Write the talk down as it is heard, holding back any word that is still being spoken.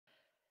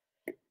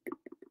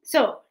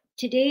So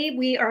today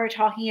we are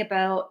talking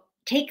about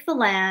Take the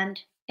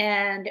Land,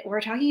 and we're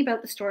talking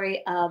about the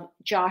story of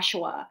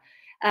Joshua.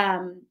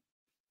 If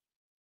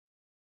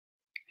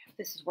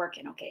this is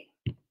working okay.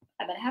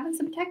 I've been having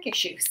some tech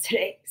issues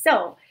today.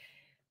 So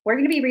we're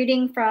going to be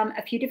reading from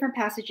a few different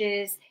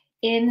passages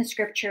in the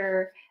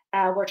scripture.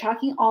 We're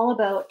talking all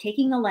about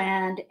taking the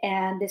land,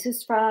 and this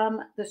is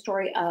from the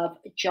story of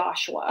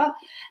Joshua.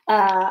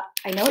 I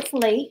know it's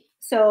late,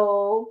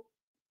 so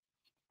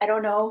I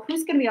don't know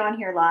who's going to be on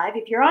here live.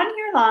 If you're on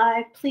here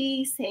live,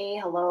 please say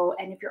hello.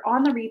 And if you're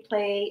on the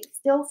replay,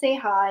 still say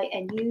hi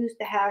and use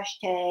the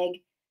hashtag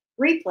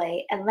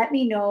replay and let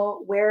me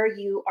know where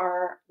you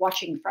are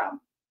watching from.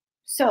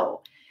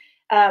 So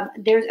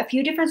there's a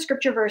few different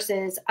scripture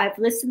verses. I've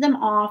listed them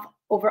off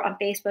over on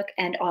Facebook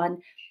and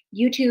on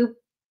YouTube.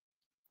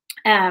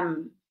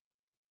 Number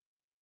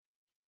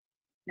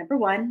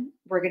one,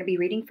 we're going to be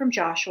reading from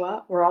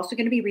Joshua. We're also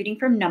going to be reading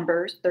from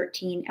Numbers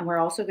 13, and we're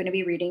also going to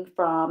be reading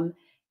from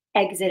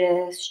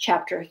Exodus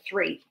chapter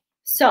 3.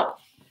 So,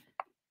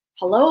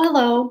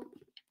 hello.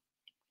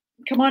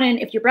 Come on in.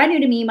 If you're brand new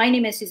to me, my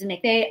name is Susan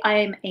McVeigh. I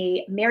am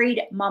a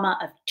married mama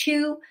of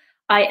two.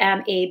 I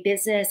am a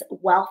business,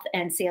 wealth,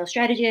 and sales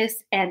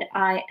strategist, and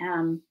I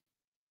am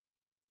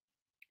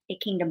a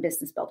kingdom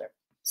business builder.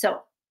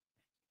 So,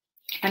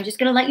 I'm just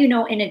going to let you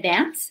know in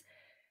advance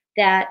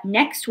that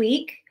next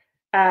week,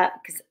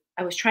 because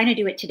I was trying to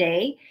do it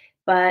today,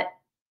 but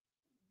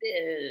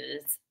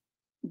it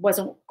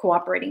wasn't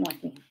cooperating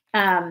with me.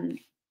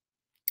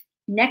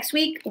 Next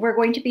week, we're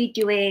going to be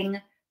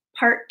doing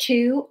part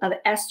 2 of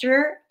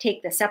Esther,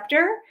 Take the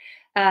Scepter.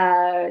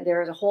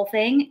 There's a whole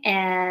thing.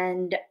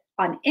 And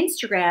on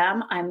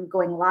Instagram, I'm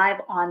going live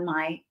on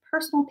my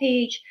personal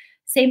page.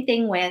 Same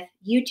thing with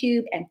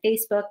YouTube and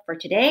Facebook for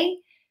today.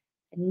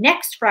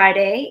 Next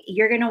Friday,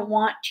 you're going to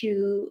want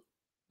to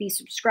be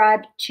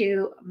subscribed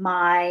to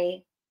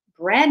my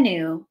brand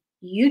new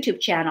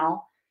YouTube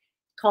channel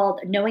called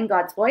Knowing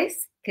God's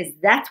Voice, because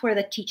that's where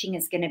the teaching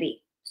is going to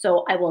be.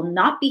 So I will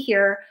not be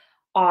here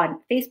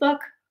on Facebook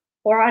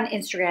or on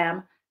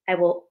Instagram. I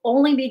will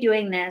only be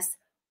doing this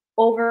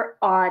over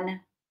on,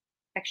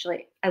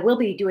 actually, I will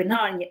be doing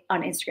it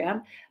on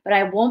Instagram, but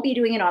I won't be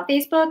doing it on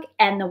Facebook.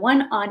 And the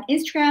one on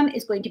Instagram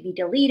is going to be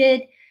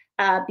deleted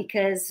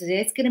because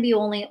it's going to be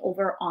only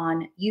over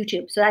on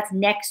YouTube. So that's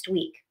next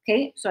week.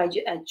 Okay. So I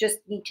just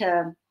need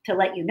to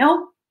let you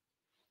know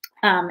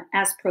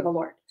as per the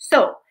Lord.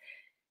 So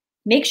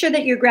make sure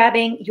that you're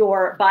grabbing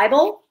your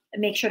Bible.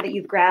 Make sure that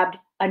you've grabbed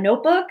a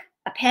notebook,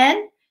 a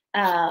pen.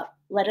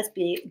 Let us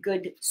be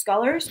good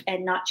scholars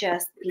and not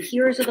just the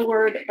hearers of the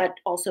word, but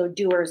also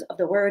doers of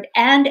the word.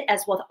 And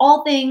as with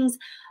all things,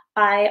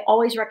 I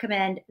always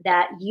recommend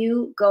that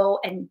you go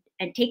and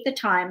take the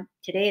time.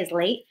 Today is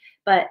late,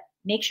 but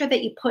make sure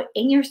that you put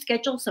in your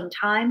schedule some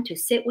time to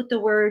sit with the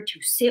word,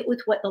 to sit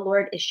with what the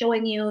Lord is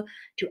showing you,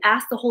 to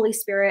ask the Holy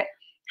Spirit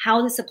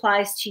how this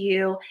applies to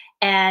you,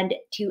 and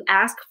to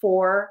ask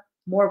for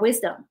more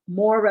wisdom,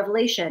 more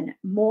revelation,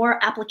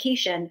 more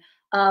application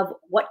of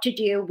what to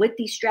do with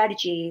these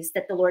strategies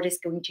that the Lord is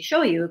going to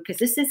show you. Because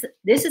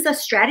this is a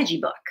strategy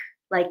book.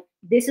 Like,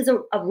 this is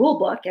a rule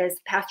book,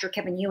 as Pastor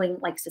Kevin Ewing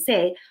likes to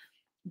say,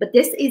 but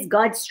this is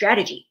God's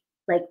strategy.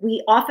 Like,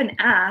 we often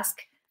ask,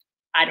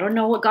 I don't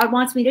know what God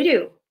wants me to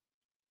do.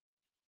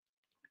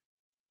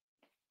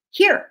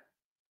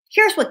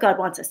 Here's what God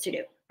wants us to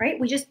do, right?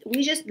 We just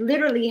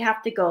literally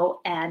have to go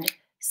and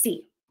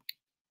see.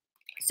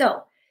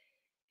 So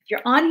if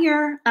you're on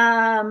here,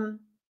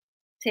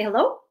 say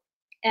hello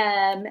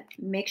and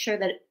make sure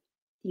that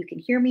you can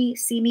hear me,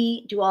 see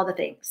me, do all the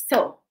things.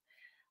 So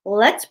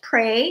let's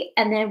pray,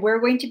 and then we're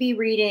going to be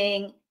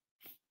reading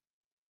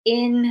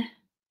in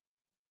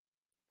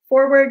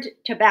forward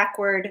to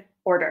backward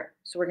order.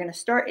 So we're going to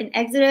start in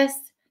Exodus,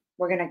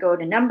 we're going to go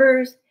to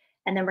Numbers,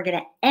 and then we're going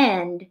to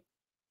end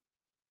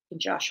in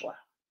Joshua.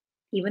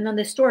 Even though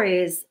this story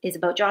is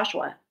about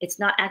Joshua, it's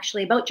not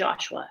actually about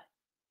Joshua.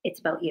 It's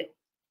about you.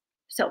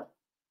 So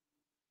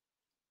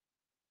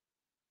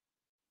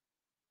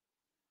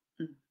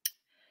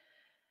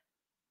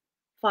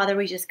Father,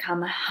 we just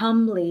come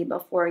humbly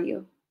before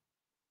you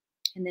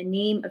in the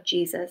name of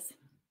Jesus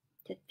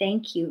to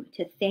thank you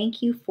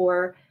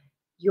for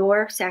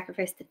your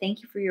sacrifice, to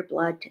thank you for your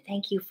blood, to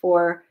thank you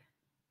for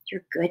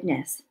your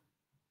goodness.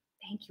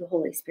 Thank you,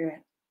 Holy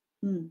Spirit.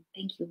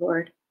 Thank you,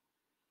 Lord.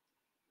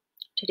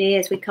 Today,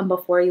 as we come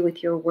before you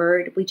with your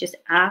word, we just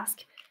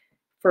ask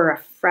for a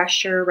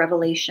fresher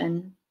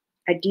revelation,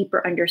 a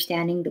deeper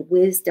understanding, the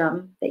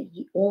wisdom that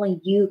only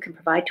you can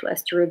provide to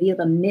us to reveal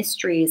the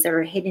mysteries that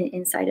are hidden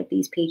inside of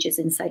these pages,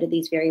 inside of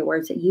these very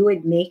words, that you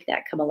would make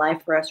that come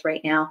alive for us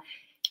right now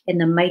in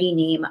the mighty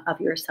name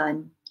of your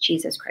Son,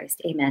 Jesus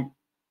Christ. Amen.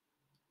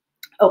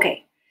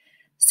 Okay,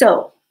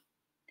 so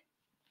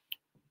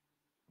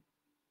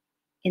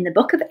in the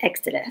book of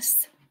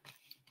Exodus,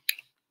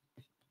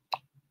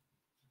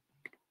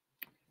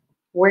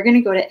 we're going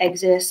to go to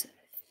Exodus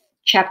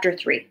chapter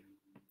 3.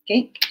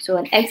 Okay, so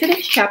in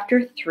Exodus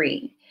chapter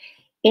 3,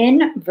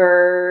 in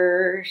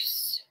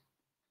verse,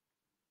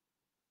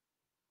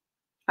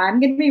 I'm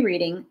going to be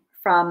reading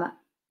from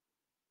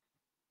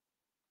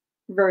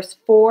verse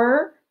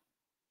 4,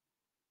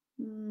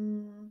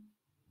 and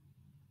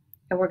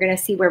we're going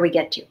to see where we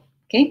get to.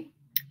 Okay.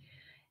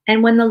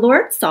 And when the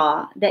Lord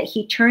saw that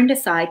he turned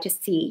aside to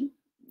see,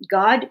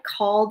 God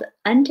called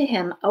unto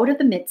him out of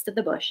the midst of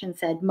the bush and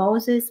said,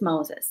 Moses,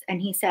 Moses.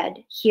 And he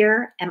said,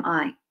 Here am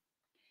I.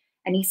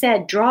 And he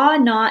said, Draw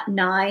not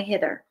nigh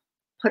hither.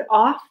 Put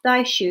off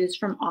thy shoes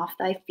from off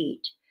thy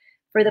feet,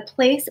 for the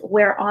place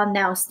whereon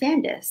thou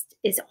standest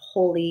is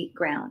holy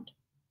ground.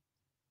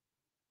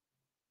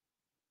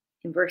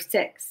 In verse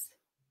 6.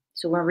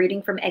 So we're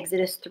reading from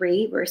Exodus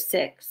 3, verse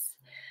 6.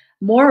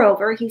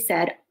 Moreover, he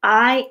said,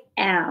 I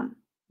am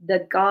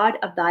the God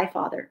of thy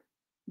father,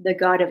 the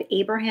God of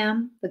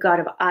Abraham, the God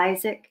of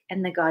Isaac,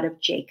 and the God of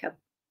Jacob.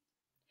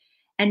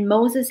 And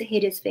Moses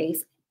hid his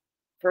face,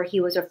 for he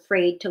was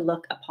afraid to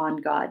look upon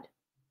God.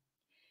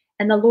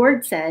 And the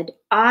Lord said,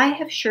 I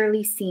have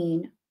surely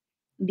seen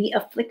the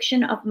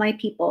affliction of my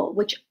people,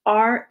 which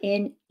are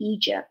in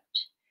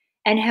Egypt,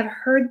 and have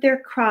heard their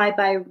cry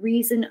by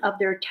reason of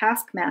their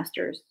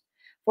taskmasters.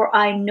 For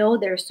I know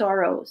their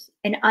sorrows,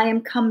 and I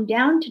am come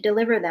down to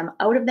deliver them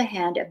out of the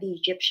hand of the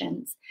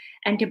Egyptians,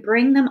 and to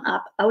bring them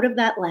up out of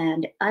that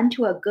land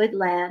unto a good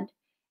land,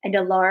 and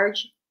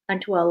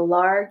unto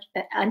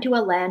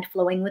a land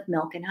flowing with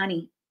milk and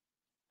honey,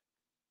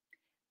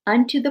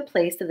 unto the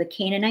place of the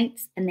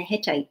Canaanites and the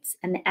Hittites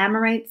and the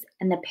Amorites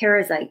and the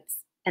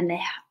Perizzites and the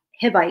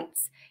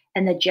Hivites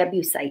and the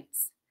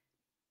Jebusites.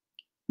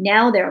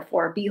 Now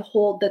therefore,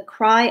 behold, the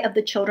cry of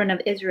the children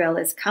of Israel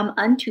is come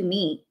unto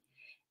me,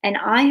 and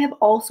I have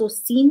also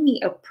seen the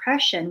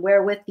oppression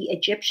wherewith the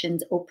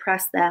Egyptians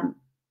oppress them.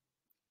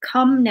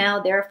 Come now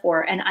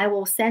therefore, and I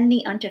will send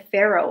thee unto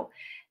Pharaoh,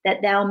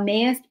 that thou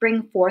mayest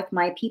bring forth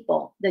my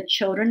people, the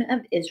children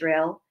of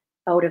Israel,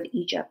 out of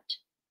Egypt.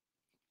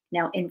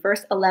 Now in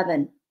verse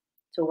 11,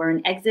 so we're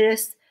in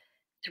Exodus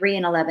 3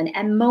 and 11.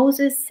 And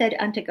Moses said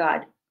unto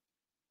God,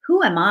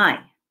 Who am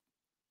I,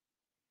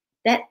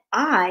 that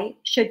I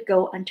should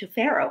go unto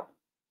Pharaoh,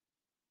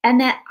 and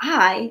that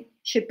I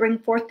should bring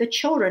forth the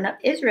children of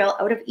Israel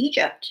out of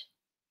Egypt?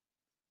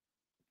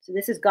 So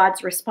this is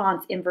God's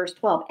response in verse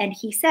 12. And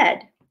he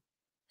said,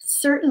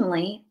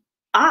 Certainly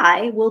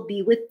I will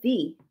be with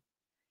thee,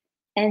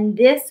 and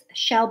this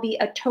shall be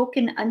a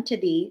token unto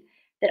thee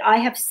that I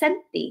have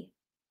sent thee.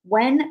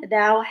 When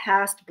thou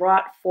hast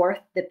brought forth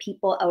the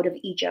people out of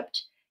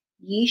Egypt,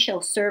 ye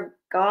shall serve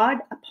God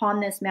upon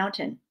this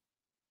mountain.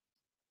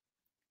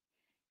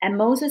 And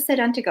Moses said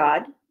unto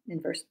God,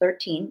 in verse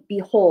 13,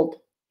 Behold,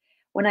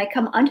 when I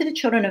come unto the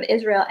children of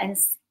Israel, and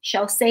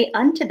shall say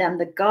unto them,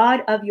 The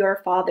God of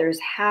your fathers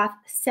hath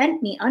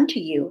sent me unto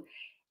you,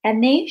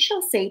 and they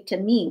shall say to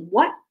me,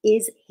 What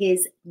is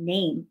his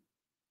name?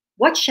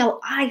 What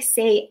shall I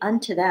say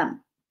unto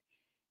them?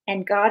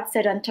 And God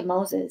said unto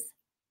Moses,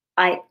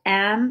 I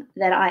am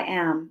that I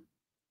am.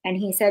 And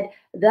he said,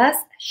 Thus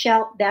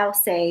shalt thou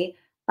say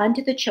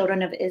unto the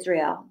children of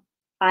Israel,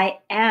 I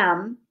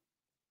am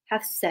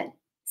hath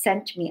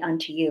sent me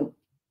unto you.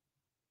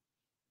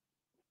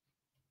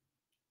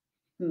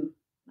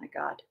 My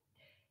God.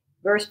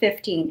 Verse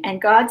 15,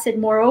 and God said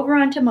moreover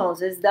unto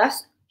Moses,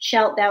 Thus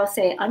shalt thou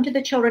say unto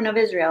the children of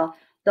Israel,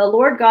 The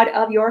Lord God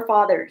of your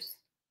fathers,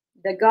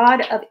 the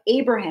God of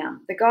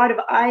Abraham, the God of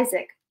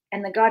Isaac,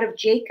 and the God of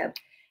Jacob,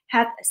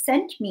 hath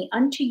sent me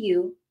unto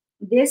you.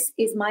 This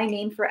is my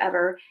name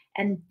forever,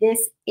 and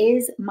this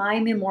is my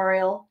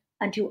memorial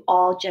unto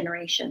all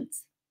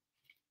generations.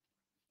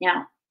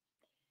 Now,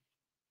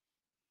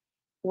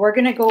 we're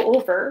going to go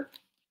over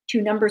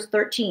to Numbers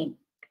 13.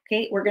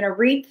 Okay, we're going to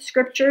read the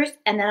scriptures,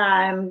 and then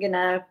I'm going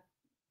to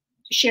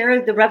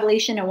share the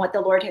revelation and what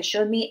the Lord has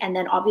shown me. And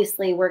then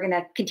obviously we're going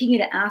to continue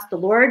to ask the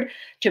Lord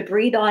to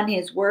breathe on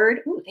his word.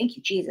 Oh, thank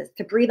you, Jesus.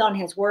 To breathe on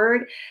his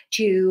word,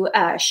 to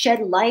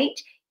shed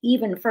light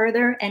even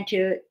further, and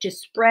to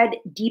spread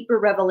deeper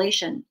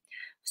revelation.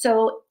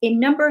 So in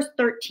Numbers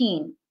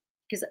 13,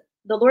 because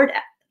the Lord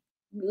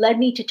led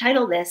me to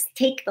title this,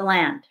 Take the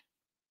Land,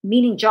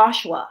 meaning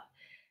Joshua.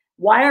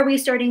 Why are we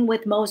starting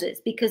with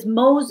Moses? Because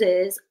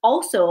Moses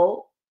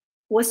also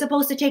was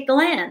supposed to take the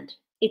land.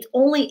 It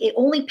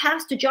only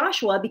passed to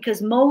Joshua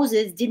because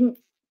Moses didn't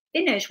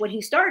finish what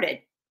he started.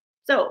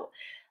 So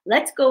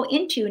let's go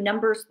into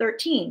Numbers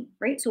 13,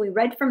 right? So we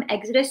read from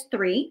Exodus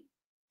 3,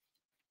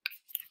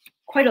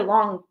 quite a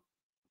long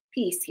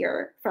piece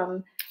here,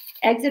 from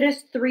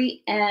Exodus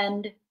 3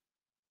 and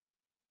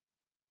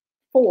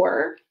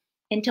 4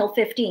 until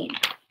 15.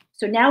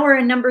 So now we're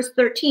in Numbers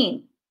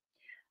 13.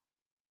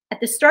 At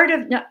the start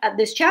of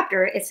this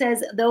chapter, it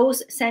says,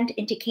 those sent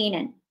into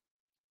Canaan.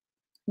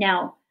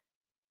 Now,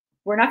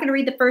 we're not going to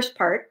read the first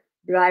part,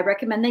 but I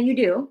recommend that you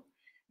do,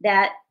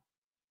 that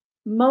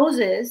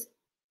Moses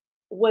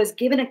was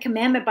given a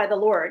commandment by the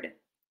Lord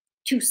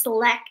to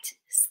select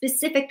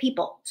specific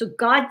people. So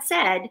God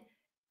said,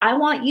 I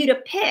want you to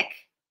pick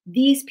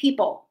these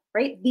people,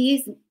 right?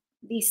 These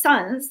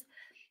sons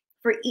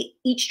for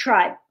each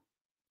tribe.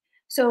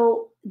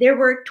 So there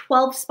were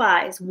 12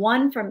 spies,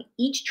 one from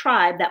each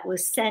tribe that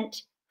was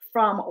sent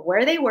from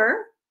where they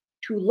were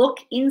to look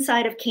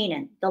inside of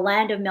Canaan, the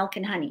land of milk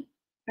and honey,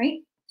 right?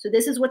 So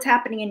this is what's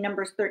happening in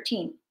Numbers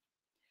 13.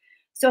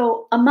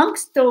 So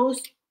amongst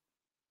those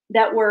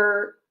that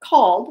were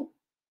called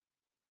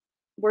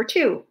were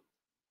two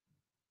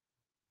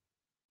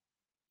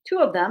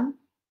of them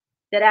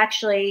that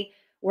actually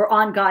were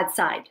on God's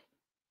side.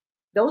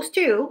 Those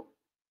two,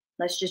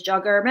 let's just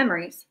jog our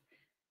memories,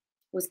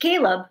 was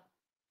Caleb,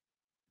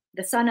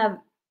 the son of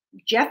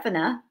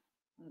Jephunneh.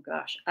 Oh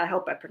gosh, I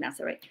hope I pronounced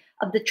that right.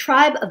 Of the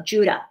tribe of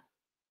Judah.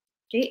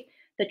 Okay,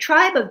 the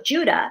tribe of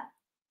Judah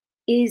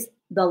is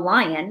the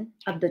lion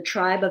of the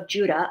tribe of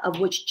Judah, of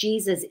which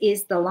Jesus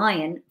is the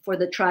lion for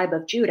the tribe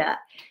of Judah.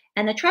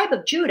 And the tribe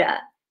of Judah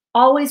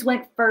always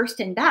went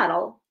first in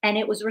battle, and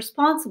it was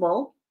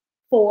responsible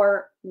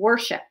for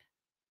worship.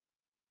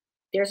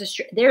 There's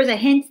a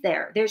hint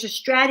there. There's a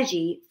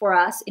strategy for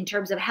us in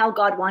terms of how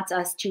God wants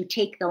us to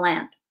take the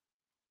land.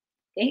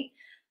 Okay,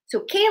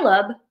 so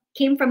Caleb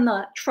came from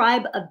the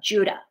tribe of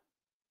Judah.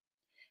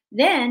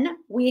 Then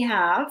we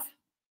have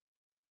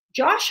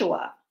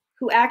Joshua,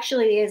 who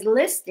actually is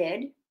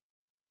listed.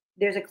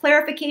 There's a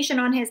clarification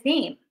on his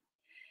name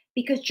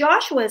because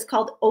Joshua is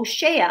called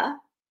Oshea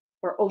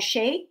or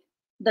Oshay,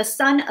 the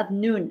son of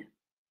Nun.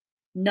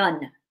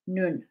 Nun.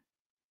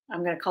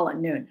 I'm going to call it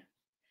Nun.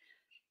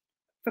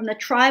 From the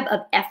tribe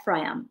of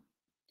Ephraim.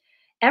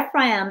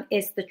 Ephraim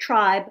is the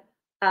tribe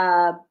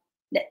of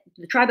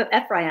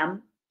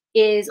Ephraim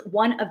is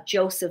one of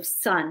Joseph's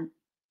son.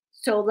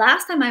 So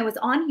last time I was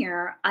on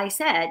here, I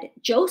said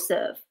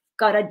Joseph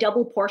got a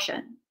double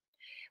portion.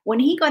 When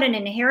he got an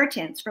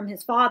inheritance from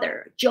his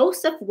father,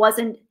 Joseph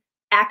wasn't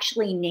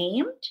actually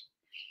named.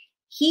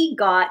 He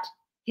got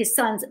his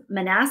sons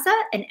Manasseh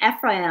and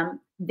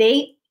Ephraim.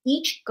 They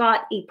each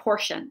got a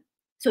portion.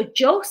 So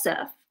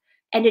Joseph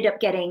ended up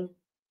getting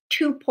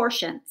 2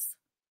 portions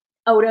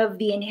out of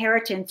the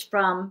inheritance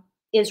from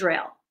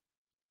Israel.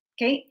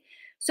 Okay,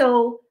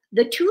 so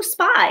the 2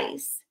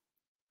 spies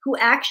who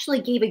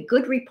actually gave a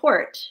good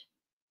report,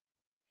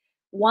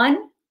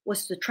 one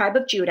was the tribe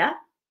of Judah,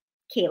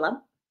 Caleb.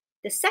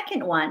 The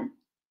second one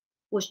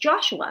was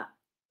Joshua,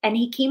 and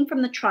he came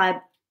from the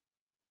tribe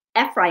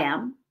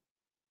Ephraim,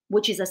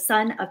 which is a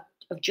son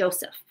of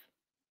Joseph.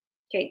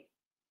 Okay,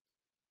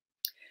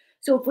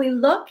 so if we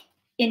look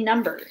in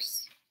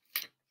Numbers,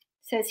 it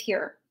says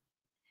here,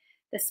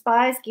 the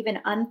spies give an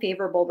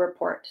unfavorable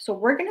report. So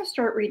we're going to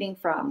start reading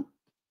from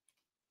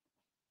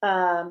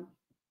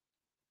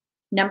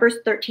Numbers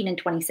 13 and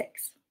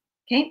 26.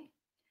 Okay.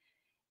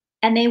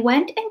 And they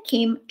went and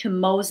came to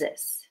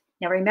Moses.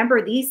 Now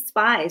remember, these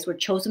spies were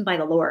chosen by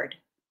the Lord.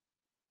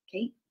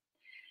 Okay.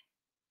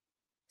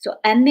 So,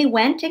 and they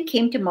went and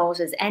came to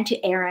Moses and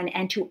to Aaron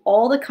and to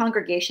all the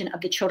congregation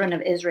of the children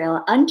of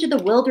Israel unto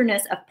the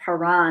wilderness of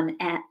Paran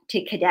and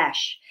to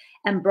Kadesh,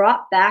 and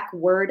brought back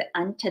word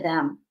unto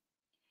them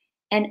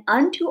and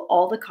unto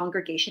all the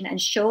congregation,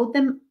 and showed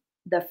them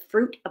the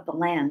fruit of the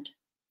land.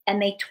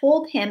 And they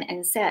told him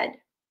and said,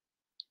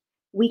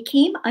 we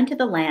came unto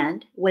the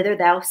land whither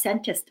thou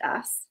sentest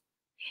us,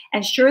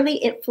 and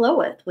surely it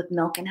floweth with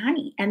milk and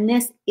honey, and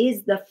this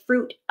is the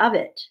fruit of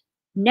it.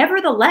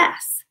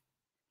 Nevertheless,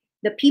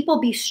 the people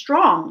be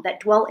strong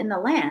that dwell in the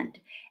land,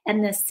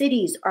 and the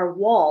cities are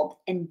walled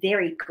and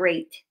very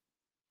great.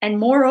 And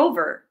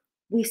moreover,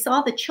 we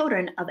saw the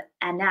children of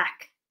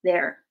Anak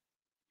there.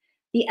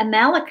 The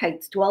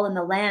Amalekites dwell in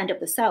the land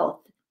of the south,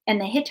 and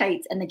the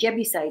Hittites and the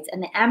Jebusites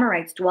and the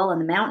Amorites dwell in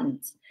the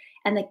mountains,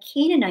 and the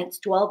Canaanites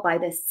dwell by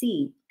the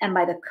sea and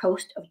by the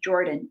coast of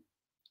Jordan.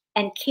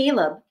 And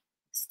Caleb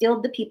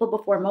stilled the people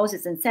before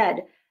Moses and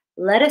said,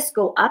 let us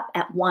go up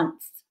at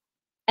once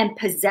and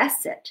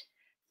possess it,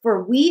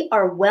 for we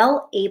are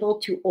well able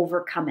to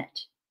overcome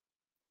it.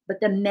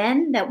 But the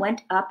men that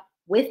went up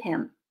with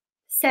him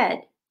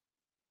said,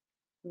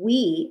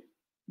 we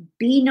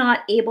be not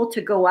able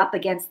to go up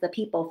against the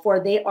people,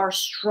 for they are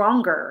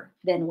stronger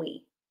than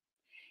we.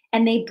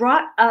 And they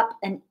brought up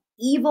an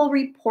evil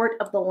report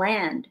of the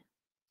land,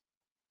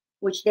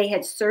 which they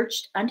had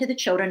searched unto the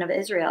children of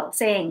Israel,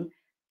 saying,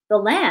 the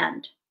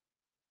land,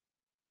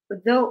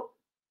 though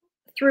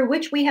through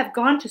which we have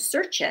gone to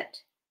search it,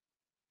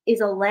 is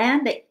a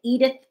land that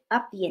eateth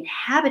up the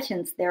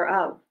inhabitants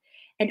thereof.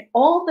 And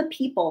all the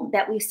people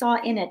that we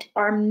saw in it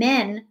are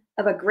men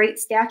of a great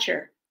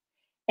stature.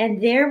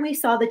 And there we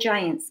saw the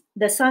giants,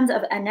 the sons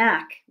of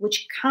Anak,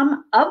 which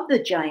come of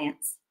the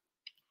giants.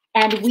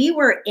 And we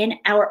were in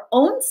our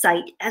own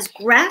sight as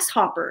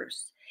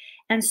grasshoppers,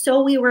 and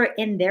so we were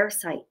in their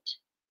sight.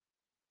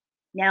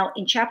 Now,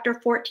 in chapter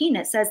 14,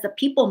 it says the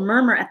people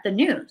murmur at the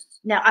news.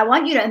 Now, I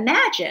want you to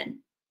imagine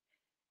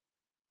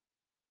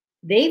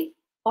they've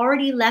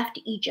already left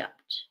Egypt,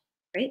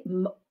 right?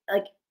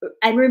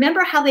 And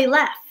remember how they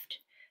left.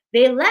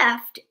 They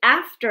left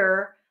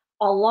after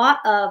a lot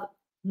of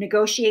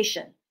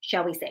negotiation,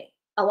 shall we say,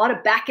 a lot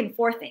of back and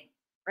forthing,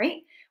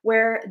 right?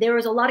 Where there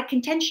was a lot of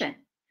contention.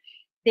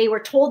 They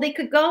were told they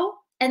could go,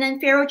 and then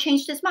Pharaoh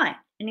changed his mind.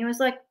 And he was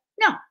like,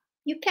 no,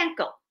 you can't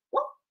go.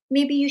 Well,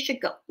 maybe you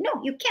should go. No,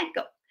 you can't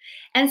go.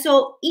 And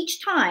so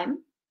each time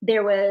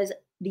there was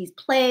these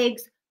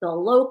plagues, the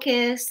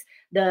locusts,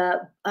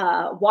 the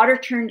water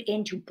turned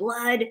into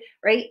blood,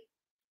 right?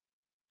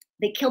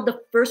 They killed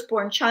the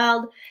firstborn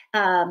child,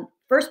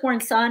 firstborn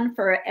son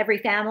for every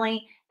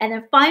family. And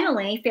then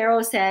finally,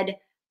 Pharaoh said,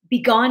 "Be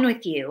gone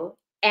with you."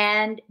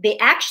 And they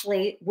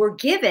actually were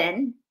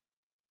given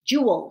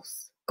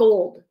jewels,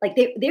 gold. Like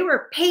they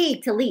were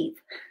paid to leave.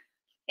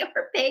 They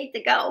were paid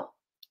to go.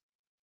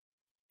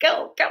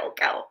 Go, go,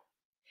 go.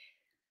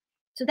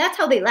 So that's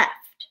how they left.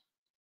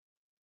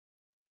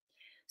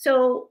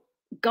 So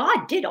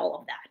God did all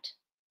of that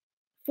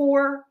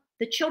for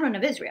the children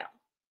of Israel.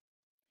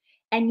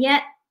 And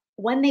yet,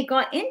 when they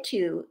got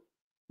into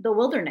the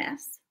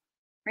wilderness,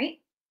 right?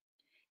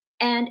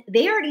 And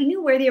they already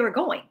knew where they were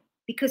going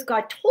because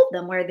God told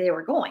them where they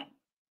were going.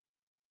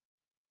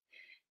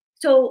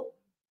 So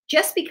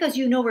just because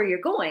you know where you're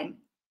going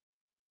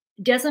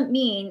doesn't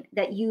mean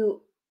that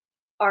you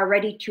are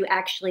ready to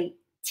actually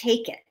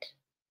take it.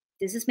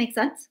 Does this make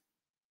sense?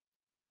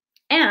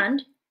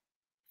 And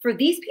for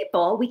these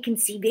people, we can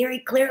see very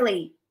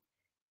clearly,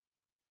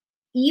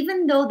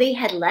 even though they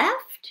had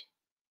left,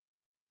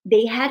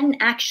 they hadn't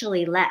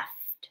actually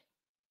left.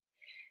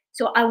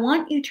 So I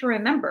want you to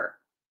remember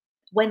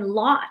when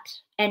Lot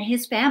and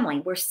his family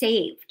were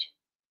saved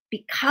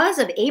because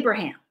of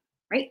Abraham,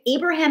 right?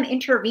 Abraham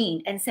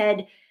intervened and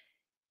said,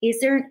 is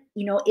there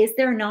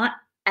not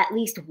at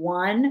least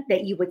one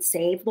that you would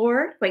save,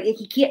 Lord? Right?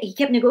 He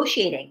kept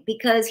negotiating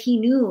because he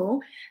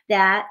knew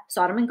that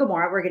Sodom and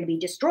Gomorrah were going to be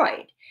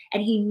destroyed.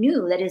 And he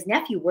knew that his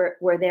nephew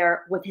were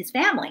there with his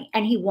family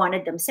and he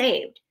wanted them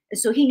saved. And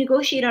so he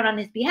negotiated on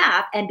his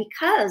behalf. And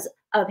because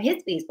of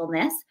his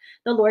faithfulness,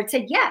 the Lord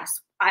said,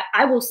 yes,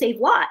 I will save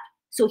Lot.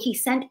 So he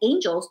sent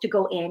angels to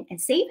go in and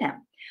save him.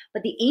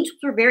 But the angels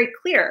were very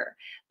clear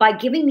by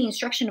giving the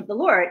instruction of the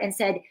Lord and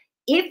said,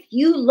 if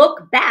you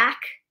look back,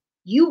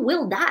 you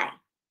will die.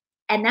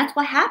 And that's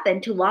what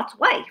happened to Lot's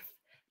wife.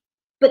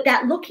 But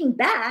that looking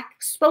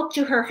back spoke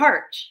to her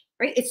heart,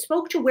 right? It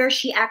spoke to where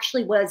she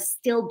actually was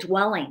still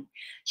dwelling.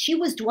 She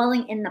was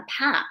dwelling in the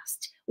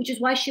past, which is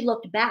why she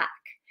looked back.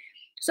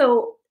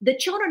 So the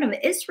children of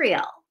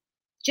Israel,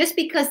 just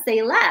because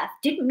they left,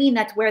 didn't mean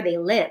that's where they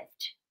lived.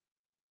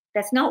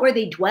 That's not where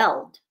they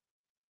dwelled.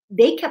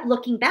 They kept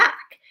looking back.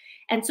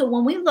 And so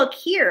when we look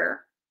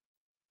here,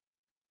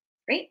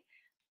 right,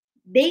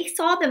 they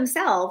saw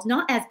themselves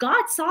not as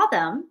God saw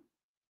them.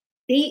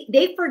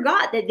 They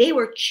forgot that they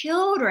were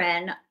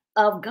children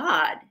of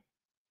God,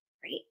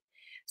 right?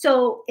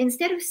 So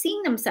instead of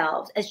seeing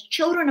themselves as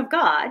children of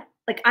God,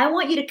 like I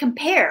want you to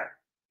compare,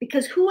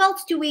 because who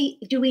else do we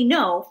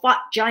know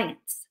fought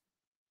giants?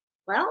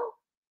 Well,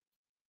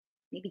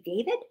 maybe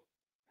David,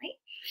 right?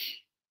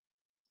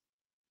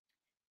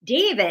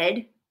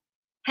 David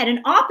had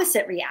an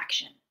opposite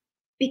reaction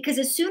because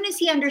as soon as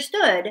he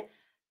understood,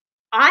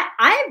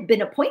 I've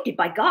been appointed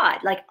by God.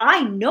 Like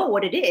I know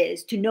what it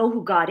is to know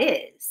who God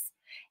is.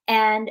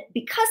 And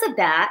because of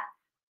that,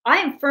 I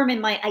am firm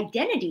in my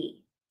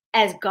identity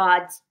as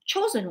God's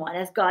chosen one,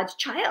 as God's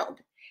child.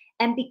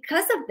 And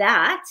because of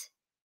that,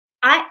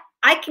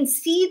 I can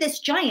see this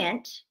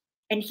giant,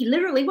 and he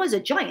literally was a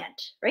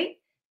giant, right?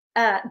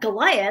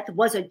 Goliath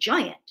was a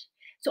giant.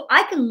 So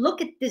I can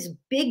look at this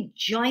big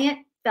giant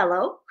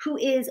fellow who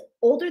is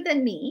older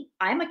than me.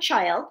 I'm a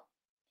child.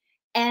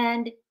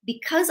 And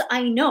because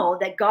I know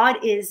that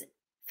God is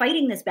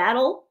fighting this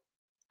battle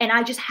and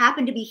I just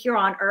happen to be here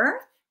on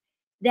earth,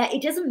 that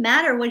it doesn't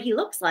matter what he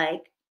looks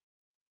like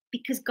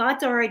because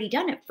God's already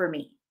done it for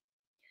me.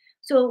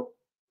 So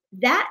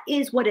that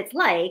is what it's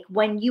like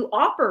when you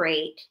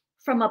operate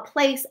from a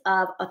place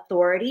of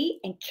authority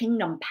and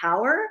kingdom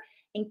power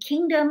and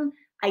kingdom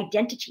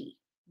identity,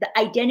 the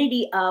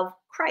identity of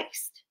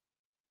Christ.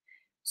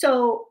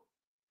 So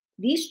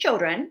these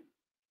children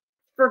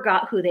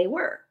forgot who they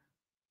were.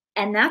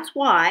 And that's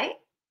why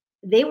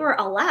they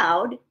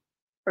allowed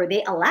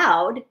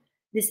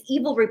this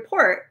evil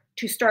report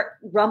to start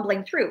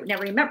rumbling through. Now,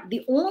 remember,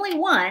 the only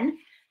one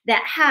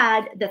that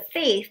had the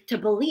faith to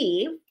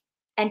believe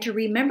and to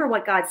remember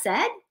what God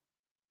said,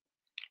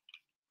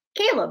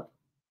 Caleb.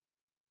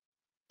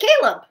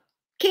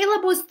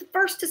 Caleb was the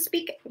first to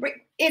speak.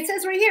 It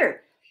says right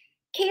here,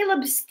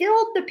 Caleb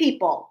stilled the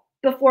people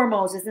before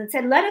Moses and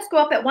said, let us go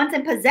up at once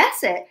and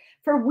possess it,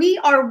 for we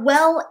are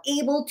well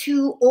able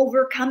to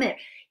overcome it.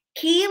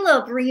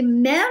 Caleb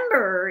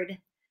remembered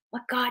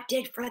what God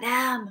did for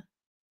them.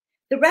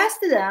 The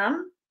rest of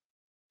them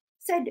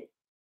said,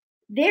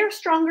 they're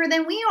stronger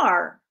than we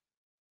are.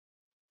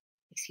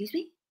 Excuse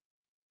me?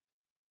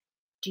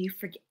 Do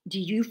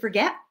you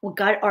forget what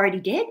God already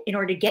did in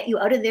order to get you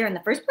out of there in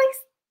the first place?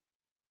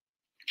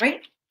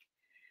 Right?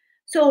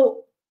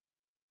 So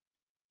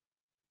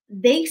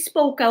they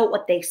spoke out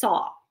what they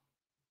saw,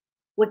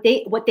 what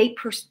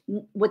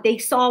they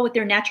saw with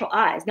their natural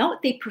eyes, not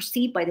what they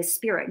perceived by the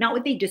Spirit, not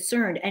what they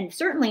discerned, and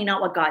certainly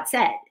not what God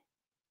said.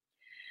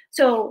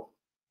 So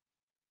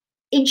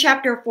in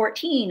chapter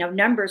 14 of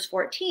Numbers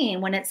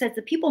 14, when it says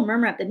the people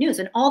murmured at the news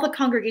and all the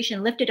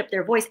congregation lifted up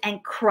their voice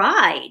and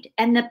cried,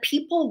 and the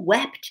people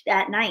wept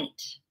that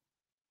night.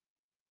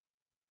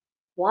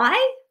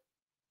 Why?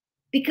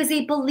 because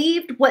they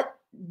believed what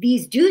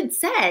these dudes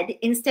said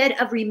instead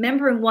of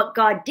remembering what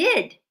God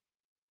did.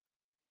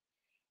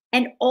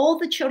 And all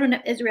the children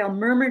of Israel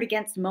murmured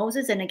against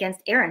Moses and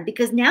against Aaron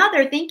because now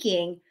they're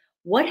thinking,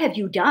 what have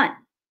you done?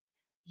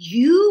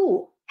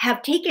 You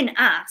have taken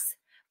us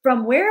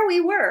from where we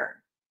were.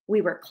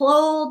 We were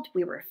clothed,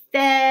 we were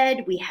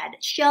fed, we had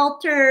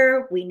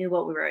shelter, we knew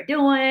what we were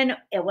doing.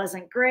 It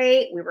wasn't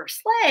great. We were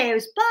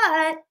slaves,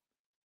 but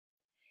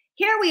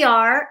here we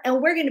are,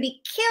 and we're going to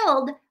be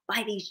killed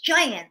by these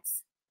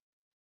giants.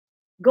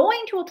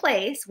 Going to a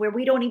place where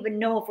we don't even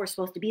know if we're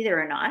supposed to be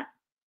there or not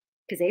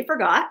because they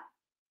forgot.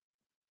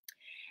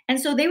 And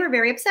so they were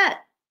very upset.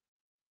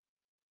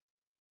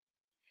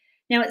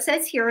 Now it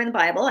says here in the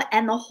Bible,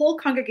 and the whole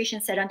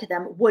congregation said unto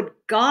them, would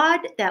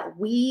God that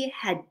we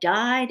had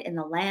died in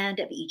the land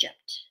of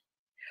Egypt,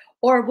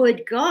 or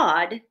would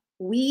God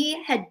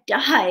we had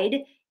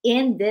died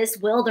in this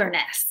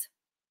wilderness?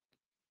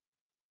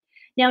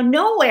 Now,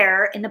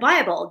 nowhere in the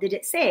Bible did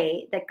it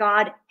say that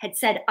God had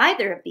said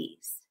either of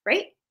these,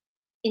 right?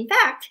 In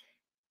fact,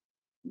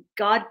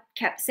 God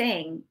kept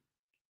saying,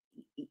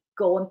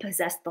 go and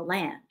possess the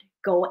land.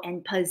 Go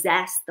and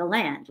possess the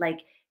land. Like,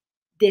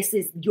 this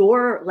is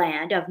your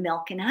land of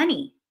milk and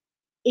honey.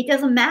 It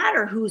doesn't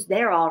matter who's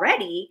there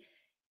already.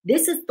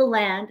 This is the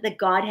land that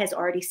God has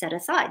already set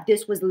aside.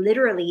 This was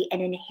literally an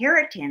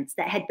inheritance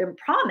that had been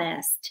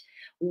promised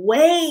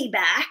way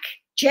back,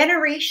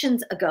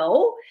 generations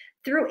ago,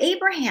 through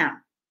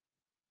Abraham.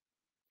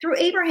 Through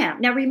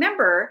Abraham. Now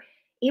remember,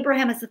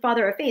 Abraham is the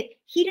father of faith.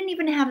 He didn't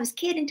even have his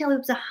kid until he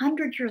was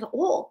 100 years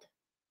old.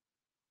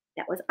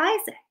 That was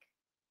Isaac.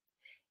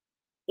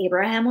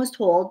 Abraham was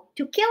told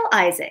to kill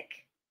Isaac,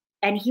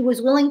 and he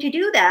was willing to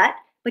do that,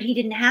 but he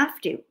didn't have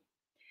to.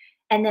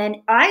 And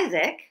then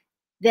Isaac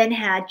then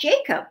had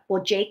Jacob.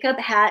 Well, Jacob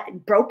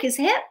broke his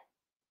hip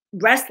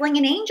wrestling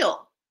an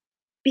angel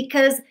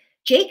because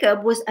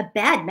Jacob was a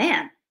bad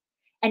man.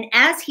 And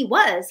as he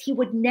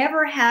would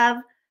never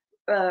have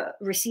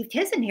received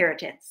his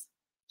inheritance.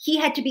 He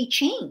had to be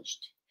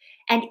changed.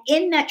 And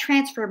in that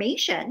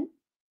transformation,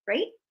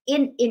 right,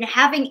 in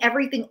having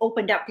everything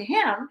opened up to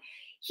him,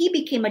 he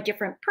became a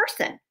different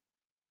person.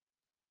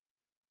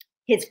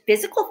 His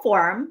physical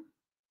form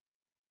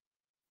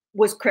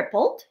was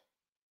crippled.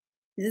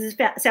 Does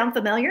this sound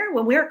familiar?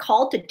 When we are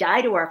called to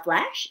die to our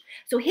flesh,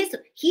 so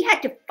he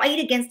had to fight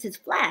against his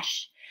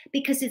flesh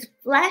because his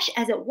flesh,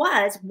 as it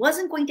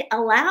wasn't going to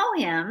allow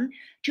him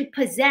to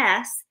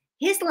possess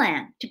his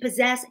land, to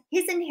possess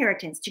his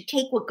inheritance, to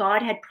take what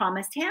God had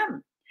promised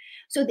him.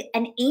 So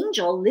an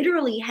angel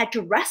literally had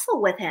to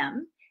wrestle with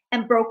him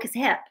and broke his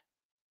hip.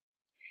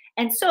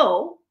 And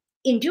so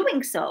in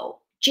doing so,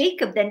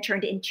 Jacob then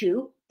turned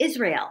into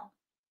Israel.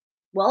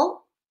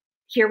 Well,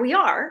 here we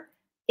are.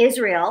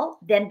 Israel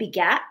then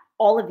begat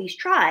all of these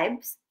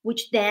tribes,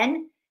 which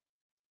then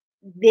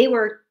they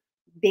were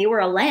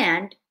a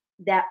land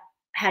that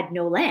had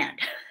no land,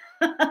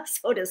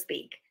 so to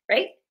speak,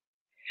 right?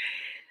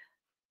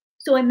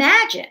 So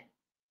imagine,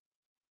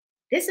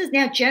 this is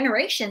now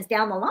generations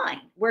down the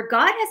line where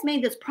God has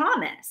made this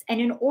promise.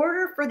 And in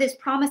order for this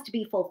promise to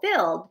be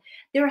fulfilled,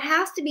 there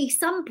has to be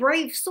some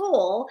brave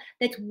soul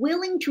that's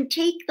willing to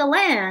take the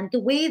land the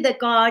way that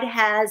God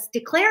has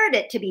declared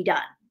it to be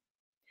done.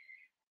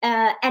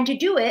 And to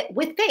do it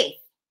with faith,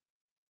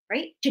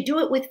 right? To do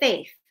it with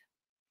faith.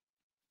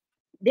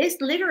 This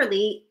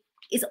literally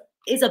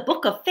is a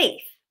book of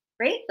faith,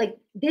 right? Like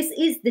this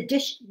is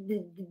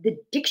the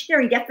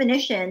dictionary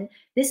definition.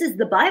 This is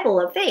the Bible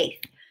of faith.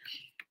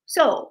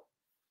 So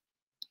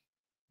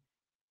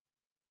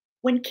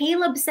when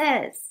Caleb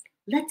says,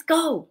 let's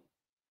go.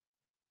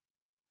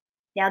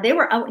 Now they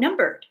were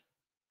outnumbered,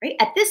 right?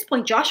 At this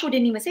point, Joshua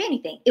didn't even say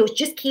anything. It was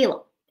just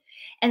Caleb.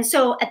 And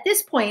so at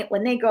this point,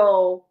 when they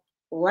go,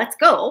 let's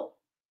go,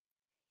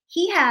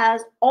 he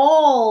has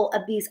all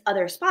of these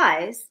other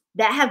spies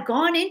that have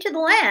gone into the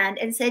land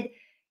and said,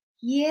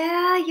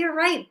 yeah, you're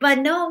right, but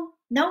no,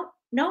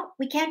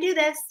 we can't do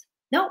this.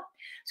 No.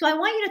 So I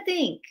want you to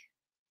think,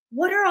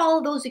 what are all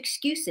of those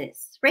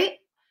excuses, right?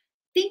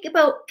 Think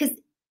about, because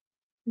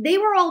they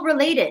were all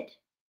related.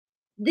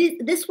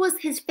 This was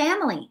his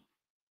family.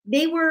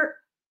 They were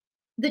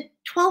the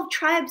 12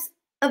 tribes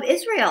of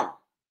Israel.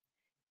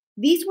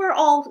 These were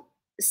all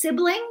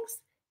siblings,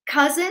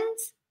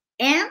 cousins,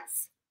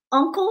 aunts,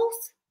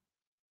 uncles.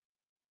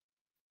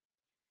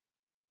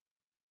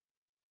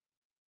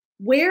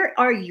 Where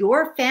are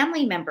your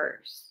family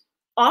members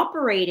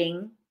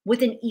operating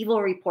with an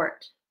evil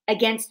report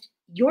against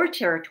your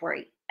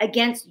territory,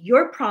 against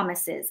your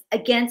promises,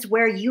 against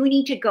where you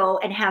need to go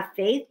and have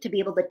faith to be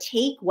able to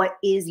take what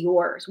is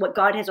yours, what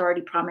God has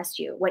already promised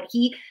you, what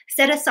he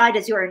set aside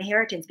as your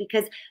inheritance?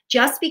 Because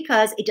just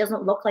because it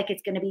doesn't look like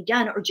it's going to be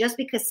done, or just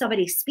because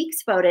somebody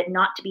speaks about it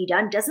not to be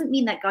done, doesn't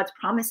mean that God's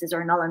promises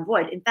are null and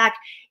void. In fact,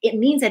 it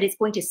means that it's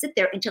going to sit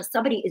there until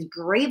somebody is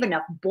brave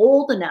enough,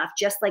 bold enough,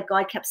 just like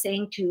God kept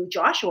saying to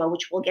Joshua,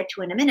 which we'll get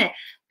to in a minute.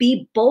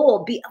 Be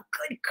bold, be of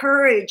good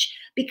courage,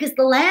 because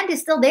the land is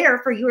still there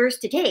for yours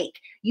to take.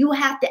 You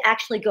have to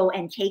actually go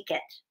and take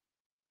it.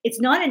 It's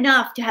not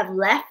enough to have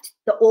left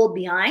the old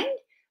behind,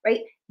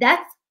 right?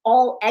 That's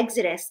all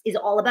Exodus is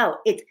all about.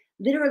 It's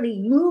literally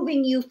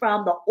moving you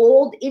from the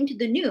old into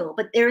the new,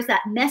 but there's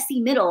that messy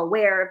middle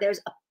where there's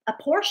a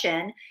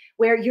portion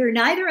where you're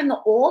neither in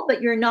the old,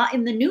 but you're not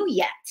in the new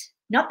yet.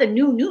 Not the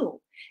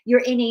new.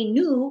 You're in a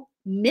new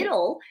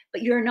middle,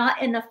 but you're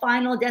not in the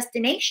final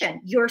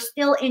destination. You're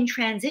still in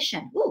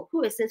transition. Ooh,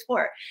 who is this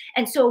for?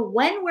 And so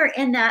when we're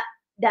in that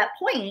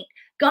point,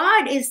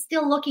 God is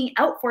still looking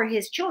out for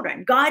his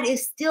children. God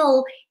is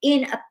still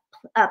in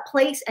a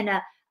place and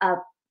a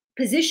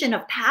position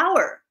of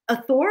power,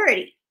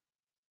 authority.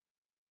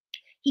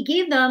 He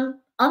gave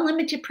them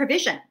unlimited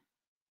provision.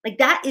 Like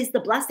that is the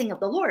blessing of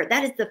the Lord.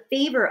 That is the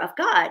favor of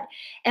God.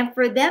 And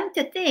for them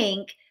to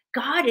think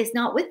God is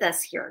not with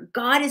us here,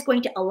 God is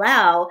going to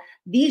allow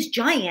these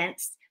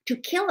giants to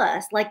kill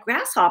us like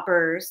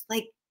grasshoppers,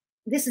 like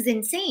this is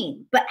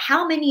insane. But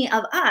how many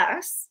of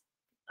us,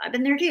 I've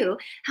been there too,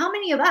 how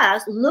many of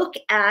us look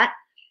at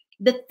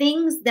the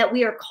things that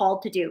we are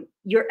called to do,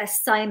 your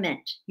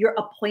assignment, your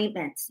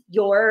appointments,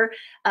 your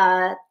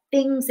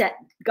things that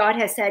God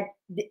has said,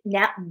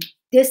 now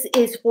this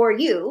is for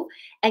you.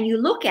 And you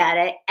look at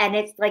it and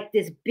it's like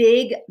this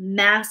big,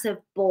 massive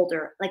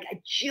boulder, like a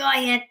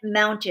giant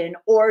mountain,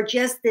 or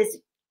just this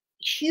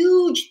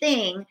huge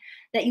thing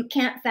that you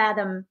can't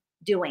fathom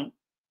doing,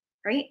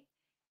 right?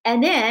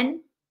 And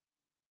then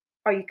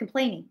are you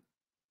complaining?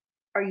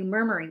 Are you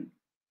murmuring?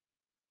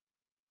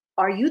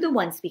 Are you the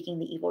one speaking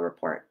the evil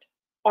report?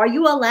 Are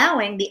you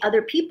allowing the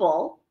other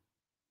people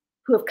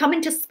who have come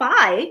in to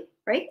spy,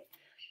 right,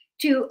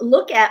 to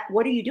look at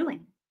what are you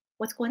doing?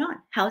 What's going on?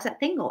 How's that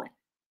thing going?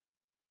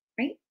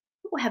 Right?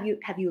 Oh, have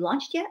you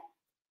launched yet?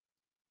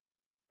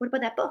 What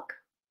about that book?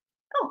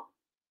 Oh,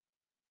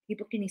 you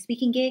booked any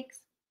speaking gigs?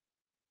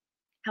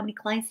 How many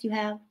clients do you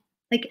have?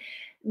 Like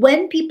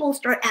when people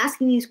start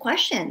asking these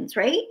questions,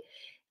 right?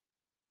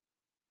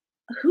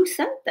 Who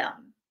sent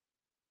them?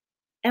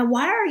 And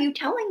why are you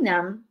telling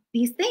them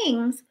these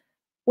things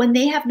when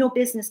they have no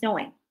business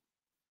knowing?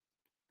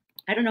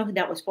 I don't know who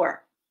that was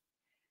for.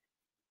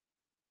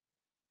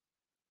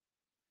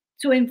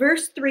 So in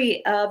verse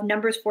 3 of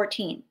Numbers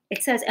 14,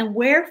 it says, "And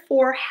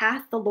wherefore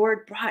hath the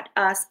Lord brought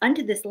us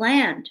unto this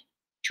land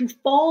to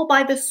fall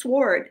by the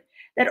sword,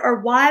 that our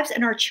wives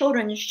and our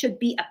children should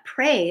be a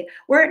prey?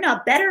 Were it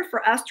not better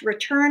for us to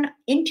return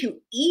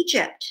into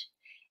Egypt?"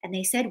 And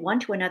they said one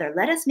to another,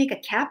 "Let us make a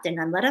captain,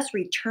 and let us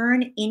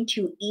return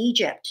into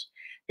Egypt."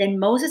 Then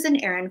Moses and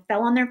Aaron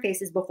fell on their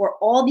faces before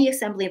all the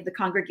assembly of the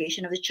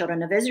congregation of the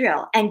children of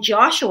Israel. And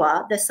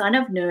Joshua, the son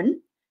of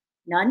Nun,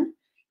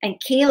 and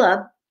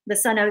Caleb, the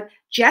son of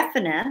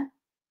Jephunneh,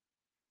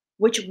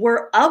 which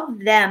were of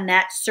them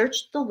that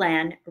searched the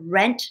land,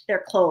 rent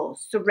their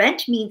clothes. So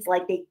rent means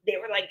like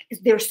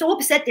they were so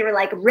upset they were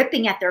like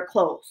ripping at their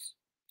clothes.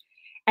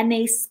 And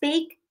they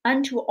spake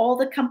unto all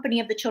the company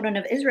of the children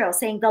of Israel,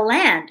 saying, "The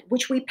land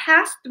which we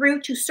passed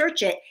through to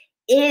search it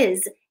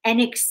is an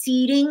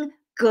exceeding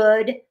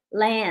good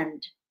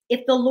land.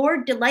 If the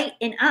Lord delight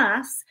in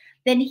us,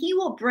 then he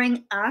will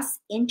bring us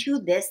into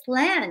this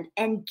land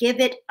and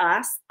give it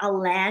us a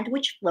land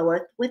which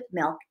floweth with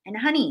milk and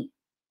honey.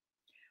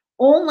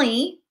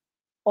 Only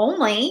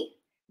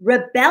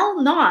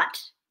rebel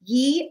not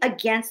ye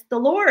against the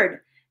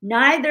Lord,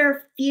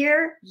 neither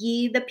fear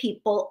ye the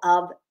people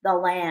of the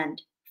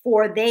land,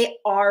 for they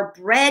are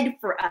bread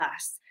for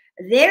us.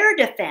 Their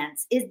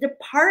defense is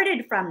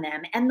departed from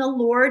them, and the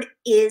Lord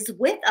is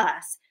with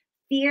us.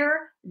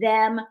 Fear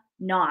them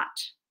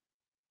not."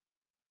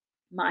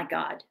 My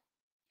God.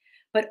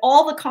 But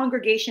all the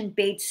congregation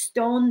bade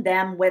stone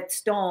them with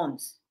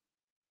stones.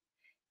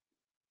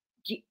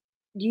 Do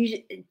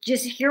you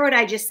just hear what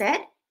I just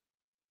said?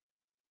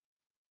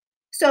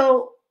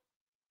 So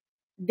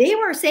they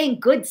were saying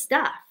good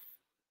stuff.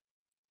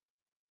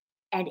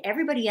 And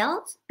everybody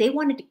else, they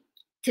wanted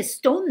to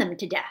stone them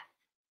to death.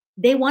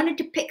 They wanted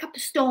to pick up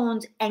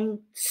stones and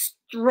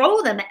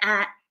throw them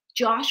at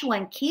Joshua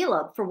and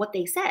Caleb for what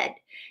they said.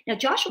 Now,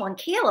 Joshua and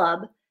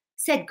Caleb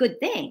said good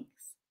things.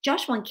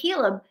 Joshua and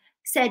Caleb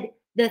said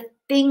the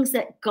things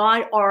that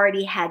God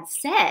already had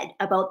said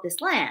about this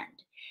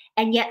land.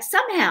 And yet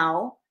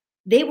somehow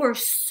they were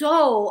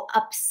so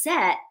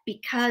upset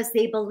because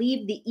they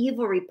believed the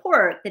evil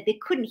report that they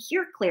couldn't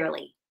hear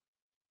clearly.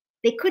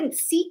 They couldn't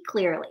see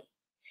clearly.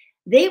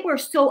 They were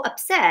so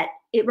upset.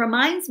 It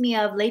reminds me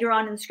of later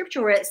on in the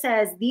scripture where it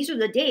says, these are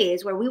the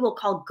days where we will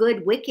call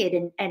good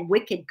wicked and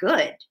wicked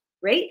good,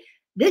 right?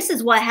 This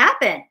is what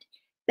happened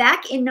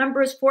back in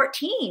Numbers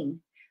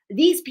 14.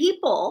 These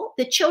people,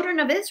 the children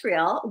of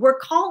Israel, were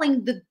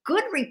calling the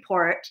good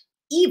report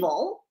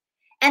evil,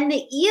 and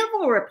the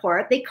evil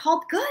report they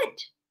called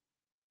good.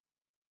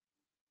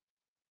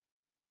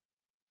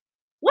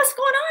 What's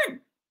going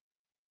on?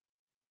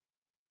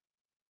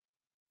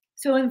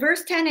 So in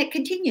verse 10, it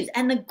continues,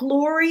 "And the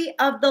glory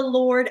of the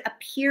Lord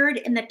appeared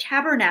in the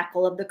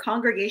tabernacle of the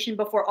congregation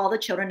before all the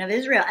children of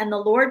Israel. And the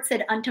Lord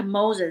said unto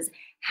Moses,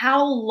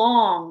 How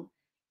long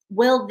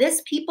will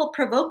this people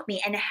provoke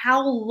me? And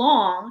how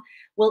long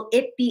will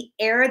it be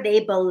ere they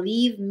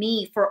believe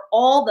me for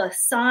all the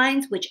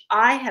signs which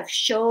I have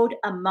showed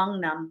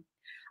among them.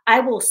 I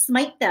will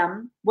smite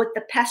them with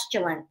the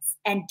pestilence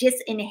and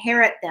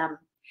disinherit them,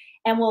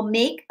 and will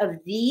make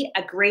of thee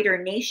a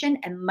greater nation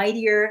and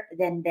mightier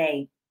than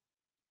they.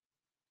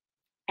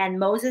 And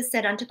Moses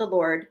said unto the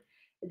Lord,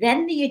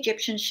 then the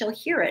Egyptians shall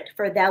hear it,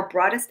 for thou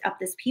broughtest up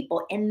this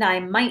people in thy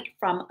might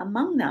from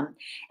among them.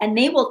 And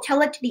they will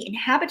tell it to the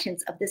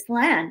inhabitants of this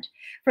land.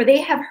 For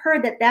they have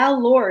heard that thou,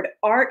 Lord,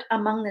 art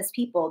among this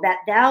people,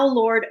 that thou,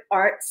 Lord,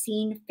 art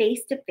seen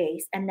face to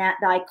face, and that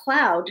thy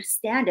cloud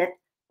standeth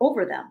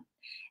over them.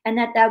 And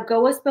that thou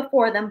goest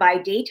before them by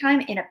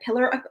daytime in a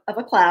pillar of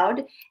a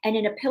cloud, and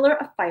in a pillar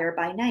of fire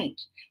by night.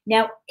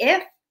 Now,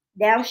 if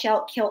thou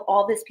shalt kill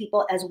all this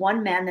people as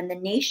one man, then the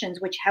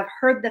nations which have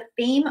heard the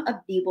fame of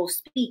thee will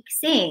speak,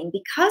 saying,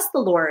 because the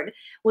Lord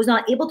was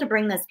not able to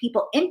bring this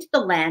people into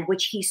the land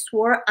which he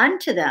swore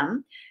unto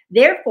them,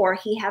 therefore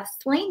he hath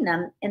slain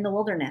them in the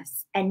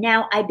wilderness. And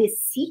now I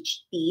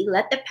beseech thee,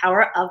 let the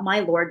power of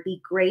my Lord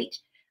be great,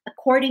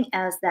 according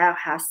as thou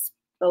hast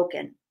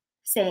spoken,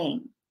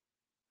 saying,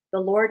 the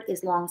Lord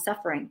is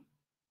long-suffering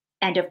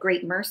and of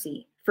great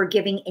mercy,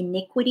 forgiving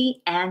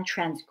iniquity and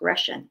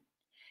transgression,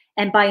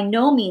 and by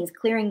no means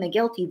clearing the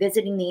guilty,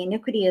 visiting the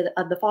iniquity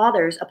of the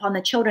fathers upon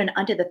the children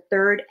unto the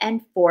third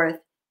and fourth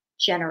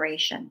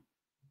generation.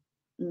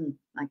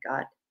 My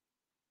God.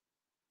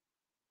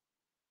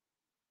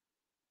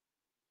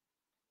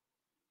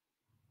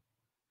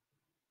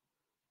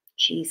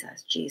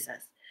 Jesus, Jesus.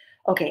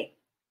 Okay.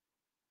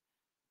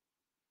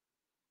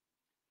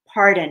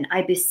 Pardon,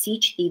 I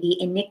beseech thee,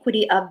 the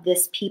iniquity of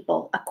this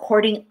people,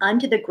 according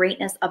unto the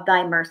greatness of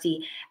thy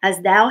mercy, as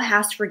thou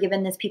hast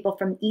forgiven this people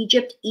from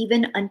Egypt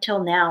even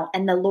until now.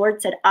 And the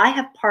Lord said, I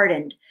have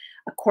pardoned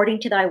according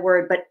to thy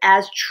word, but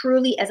as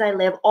truly as I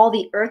live, all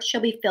the earth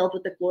shall be filled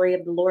with the glory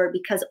of the Lord,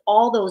 because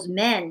all those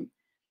men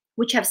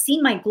which have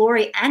seen my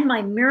glory and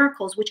my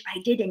miracles, which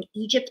I did in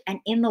Egypt and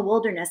in the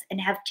wilderness,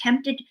 and have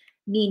tempted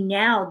me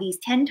now these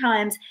 10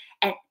 times,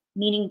 and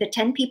meaning the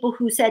 10 people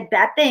who said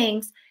bad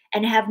things,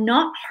 and have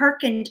not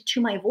hearkened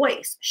to my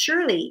voice,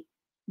 surely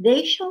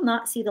they shall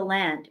not see the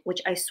land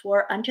which I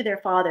swore unto their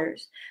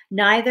fathers,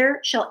 neither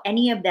shall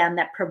any of them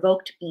that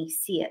provoked me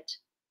see it.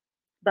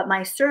 But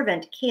my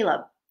servant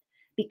Caleb,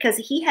 because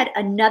he had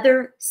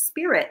another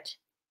spirit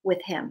with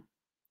him,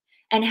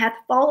 and hath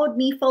followed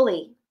me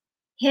fully,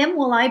 him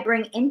will I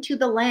bring into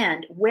the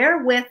land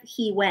wherewith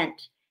he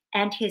went,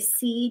 and his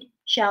seed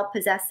shall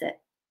possess it.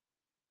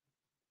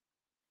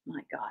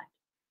 My God.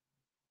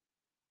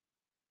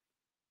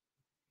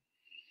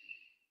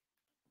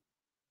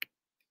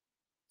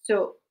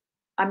 So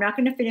I'm not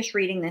going to finish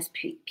reading this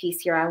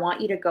piece here. I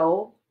want you to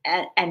go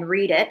and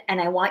read it,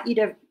 and I want you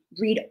to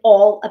read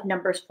all of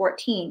Numbers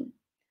 14.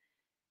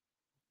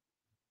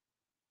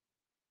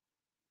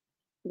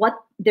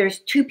 There's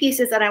 2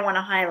 pieces that I want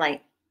to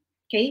highlight,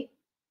 okay?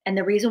 And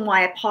the reason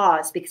why I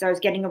paused, because I was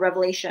getting a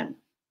revelation.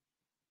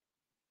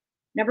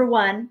 Number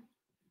 1,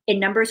 in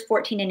Numbers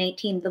 14 and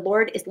 18, the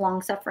Lord is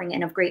long-suffering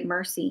and of great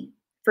mercy,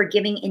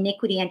 forgiving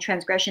iniquity and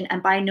transgression,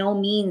 and by no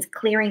means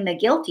clearing the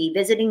guilty,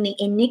 visiting the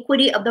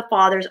iniquity of the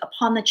fathers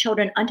upon the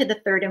children unto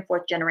the third and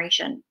fourth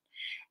generation.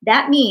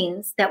 That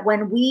means that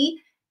when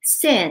we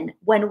sin,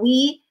 when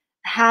we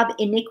have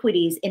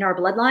iniquities in our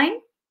bloodline,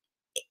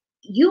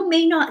 you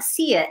may not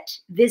see it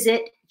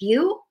visit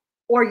you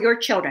or your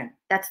children.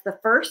 That's the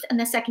first and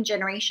the second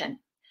generation.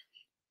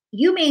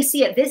 You may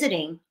see it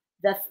visiting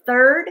the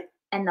third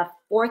and the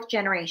fourth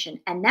generation.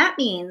 And that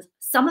means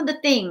some of the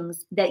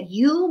things that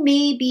you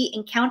may be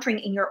encountering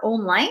in your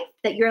own life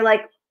that you're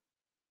like,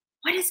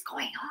 what is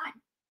going on?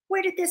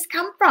 Where did this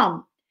come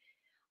from?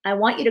 I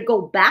want you to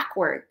go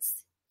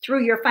backwards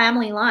through your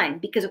family line,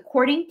 because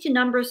according to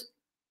Numbers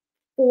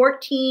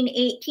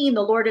 14:18,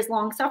 the Lord is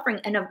long suffering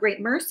and of great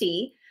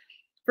mercy,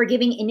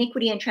 forgiving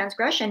iniquity and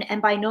transgression,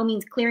 and by no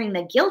means clearing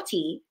the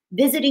guilty,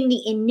 visiting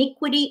the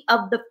iniquity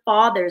of the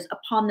fathers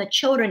upon the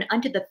children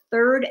unto the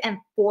third and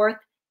fourth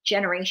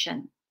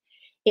generation.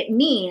 It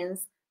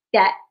means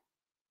that,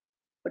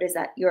 what is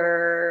that?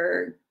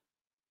 Your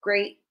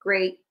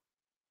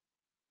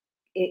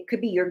it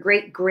could be your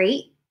great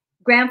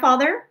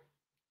grandfather,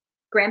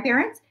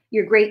 grandparents,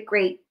 your great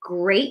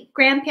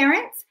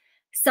grandparents.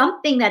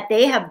 Something that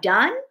they have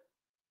done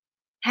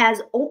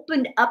has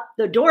opened up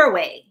the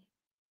doorway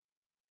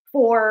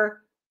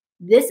for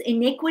this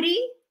iniquity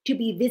to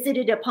be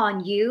visited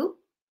upon you.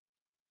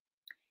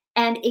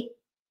 And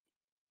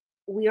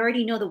we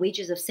already know the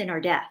wages of sin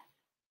are death.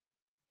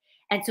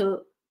 And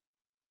so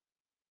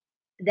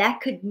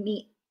that could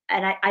mean,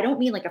 and I don't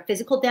mean like a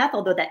physical death,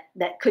 although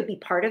that could be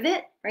part of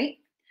it, right?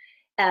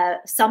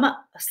 Some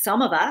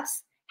of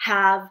us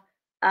have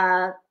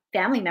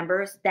family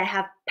members that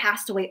have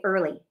passed away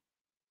early,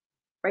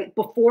 right?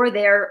 Before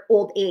their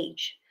old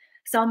age.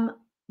 Some,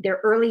 their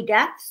early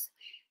deaths.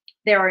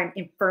 There are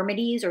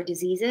infirmities or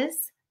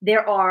diseases.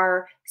 There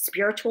are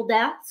spiritual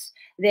deaths.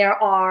 There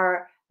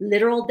are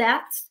literal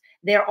deaths.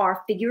 There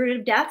are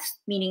figurative deaths,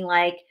 meaning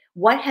like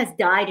what has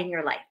died in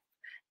your life.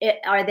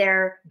 Are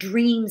there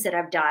dreams that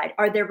have died?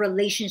 Are there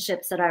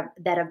relationships that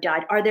have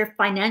died? Are there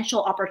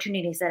financial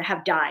opportunities that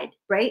have died?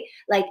 Right?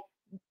 Like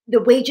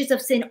the wages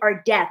of sin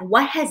are death.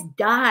 What has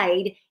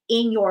died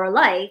in your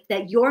life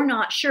that you're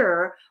not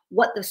sure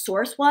what the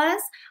source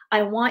was?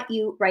 I want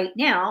you right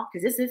now,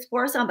 because this is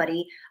for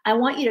somebody, I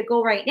want you to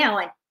go right now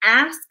and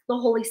ask the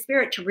Holy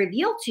Spirit to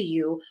reveal to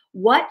you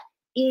what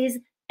is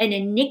an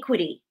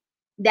iniquity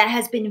that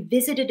has been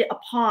visited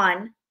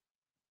upon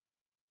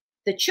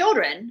the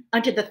children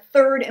unto the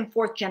third and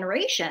fourth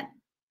generation.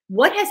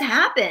 What has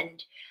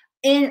happened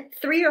in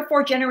 3 or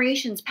 4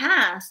 generations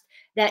past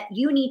that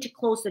you need to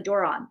close the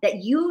door on,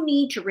 that you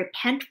need to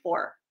repent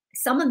for?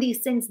 Some of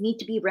these sins need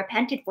to be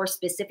repented for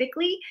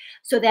specifically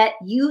so that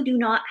you do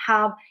not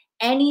have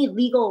any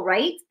legal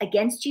rights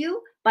against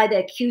you by the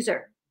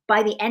accuser,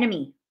 by the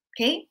enemy.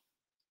 Okay.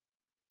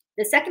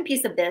 The second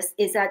piece of this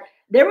is that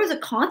there was a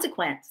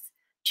consequence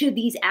to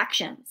these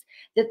actions,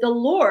 that the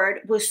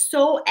Lord was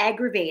so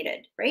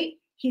aggravated, right?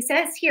 He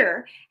says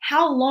here,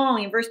 how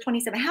long, in verse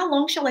 27, how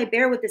long shall I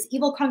bear with this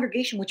evil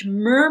congregation which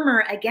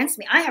murmur against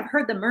me? I have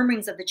heard the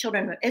murmurings of the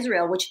children of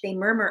Israel, which they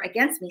murmur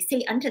against me.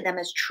 Say unto them,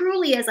 as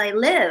truly as I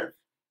live,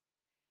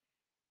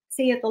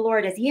 saith the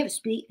Lord, as ye have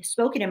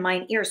spoken in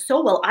mine ears,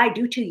 so will I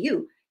do to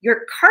you.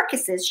 Your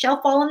carcasses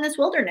shall fall in this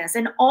wilderness,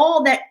 and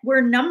all that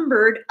were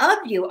numbered of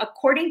you,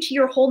 according to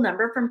your whole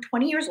number, from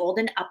 20 years old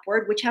and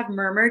upward, which have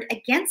murmured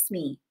against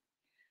me.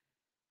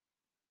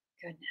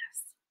 Goodness.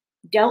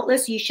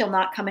 Doubtless ye shall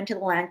not come into the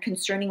land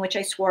concerning which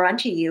I swore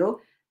unto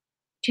you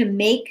to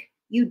make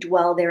you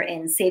dwell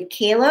therein, save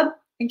Caleb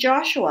and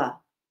Joshua.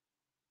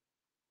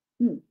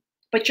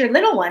 But your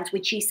little ones,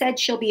 which ye said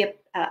shall be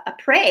a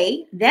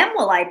prey, them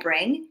will I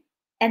bring,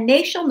 and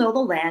they shall know the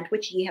land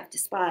which ye have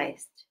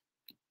despised.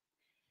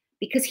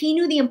 Because he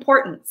knew the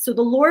importance. So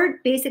the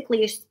Lord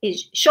basically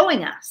is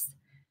showing us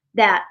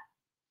that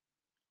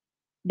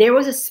there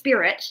was a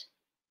spirit,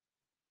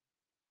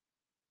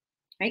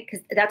 right?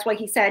 Because that's why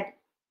he said,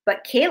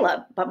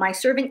 but my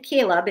servant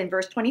Caleb, in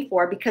verse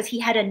 24, because he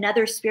had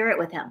another spirit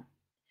with him.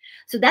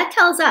 So that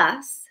tells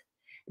us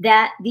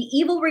that the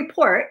evil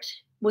report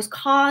was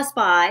caused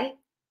by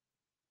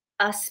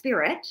a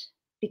spirit,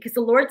 because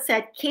the Lord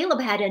said Caleb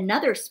had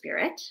another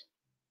spirit,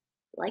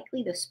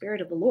 likely the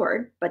spirit of the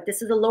Lord, but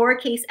this is a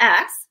lowercase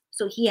s,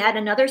 so he had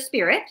another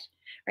spirit,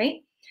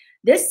 right?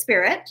 This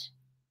spirit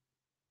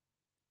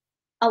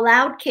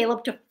allowed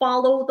Caleb to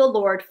follow the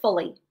Lord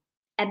fully.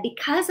 And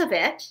because of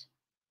it,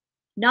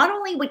 not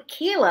only would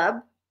Caleb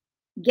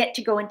get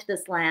to go into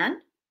this land,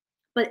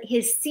 but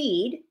his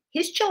seed,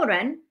 his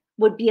children,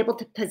 would be able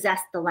to possess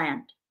the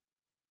land.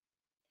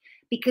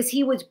 Because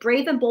he was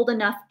brave and bold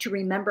enough to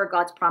remember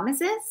God's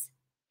promises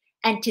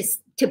and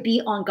to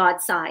be on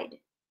God's side,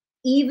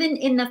 even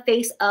in the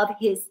face of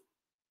these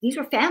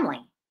were family,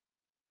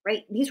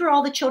 right? These were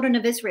all the children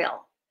of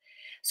Israel.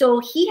 So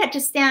he had to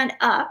stand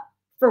up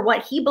for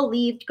what he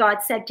believed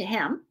God said to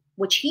him,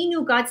 which he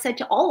knew God said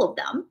to all of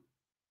them,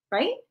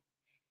 right?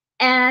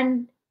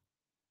 And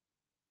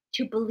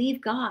to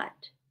believe God,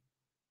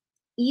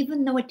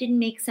 even though it didn't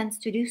make sense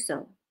to do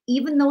so,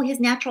 even though his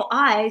natural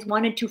eyes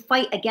wanted to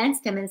fight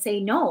against him and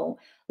say, no,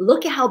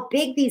 look at how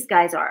big these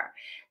guys are.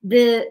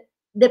 The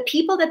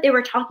people that they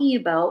were talking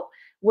about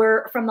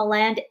were from the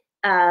land,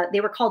 they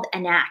were called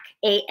Anak,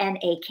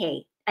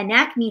 A-N-A-K.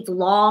 Anak means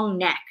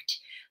long-necked.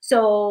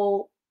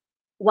 So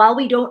while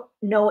we don't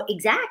know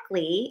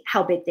exactly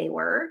how big they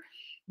were,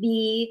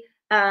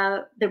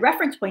 the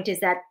reference point is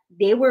that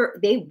they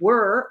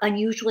were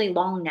unusually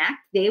long-necked,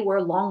 they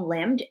were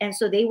long-limbed, and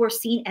so they were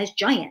seen as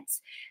giants.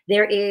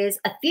 There is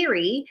a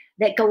theory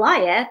that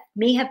Goliath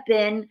may have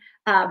been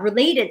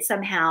related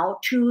somehow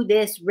to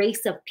this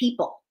race of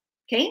people.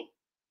 Okay,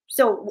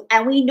 so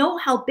and we know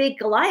how big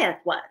Goliath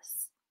was.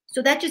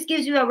 So that just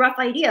gives you a rough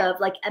idea of,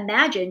 like,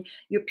 imagine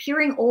you're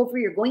peering over,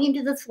 you're going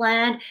into this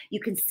land,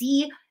 you can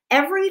see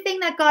everything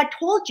that God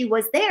told you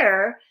was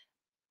there,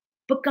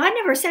 but God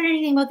never said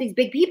anything about these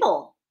big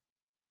people,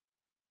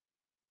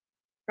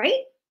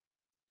 right?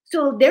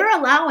 So they're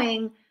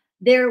allowing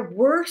their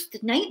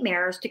worst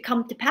nightmares to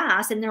come to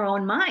pass in their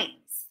own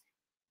minds.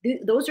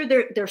 Those are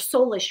their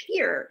soulish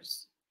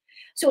fears.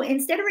 So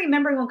instead of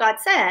remembering what God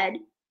said,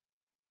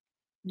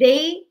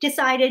 they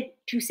decided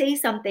to say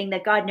something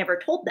that God never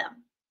told them.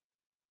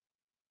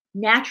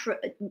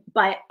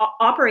 By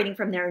operating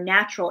from their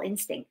natural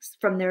instincts,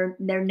 from their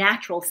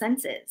natural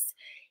senses.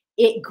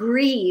 It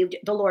grieved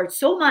the Lord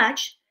so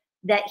much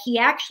that he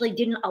actually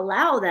didn't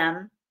allow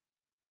them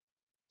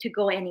to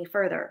go any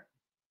further,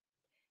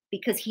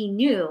 because he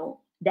knew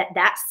that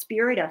that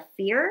spirit of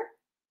fear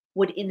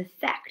would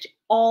infect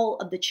all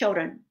of the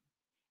children,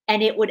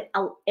 and it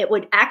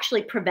would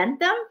actually prevent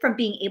them from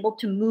being able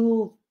to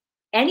move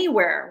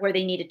anywhere where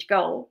they needed to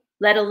go,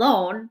 let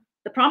alone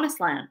the promised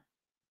land.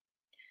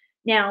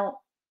 Now,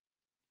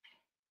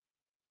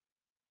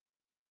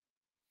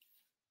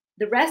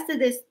 the rest of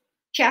this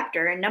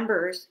chapter in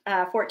Numbers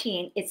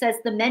 14, it says,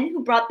 the men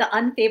who brought the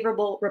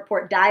unfavorable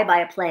report die by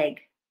a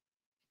plague.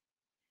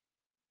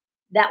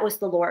 That was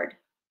the Lord.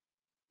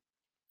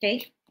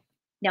 Okay.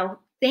 Now,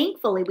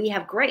 Thankfully, we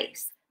have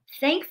grace.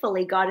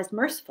 Thankfully, God is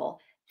merciful.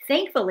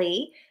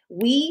 Thankfully,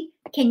 we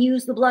can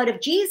use the blood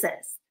of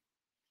Jesus.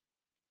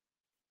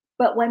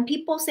 But when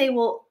people say,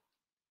 well,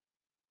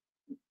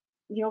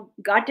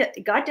 God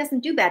doesn't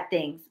do bad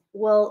things.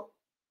 Well,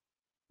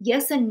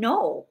 yes and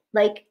no.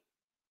 Like,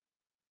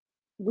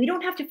 we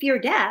don't have to fear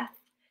death,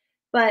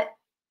 but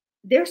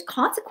there's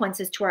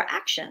consequences to our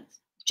actions,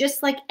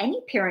 just like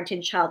any parent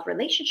and child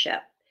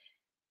relationship.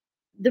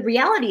 The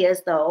reality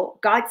is, though,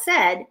 God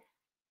said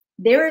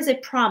there is a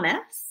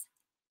promise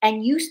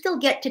and you still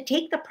get to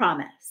take the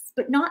promise,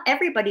 but not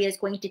everybody is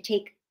going to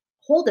take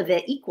hold of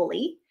it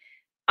equally.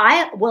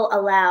 I will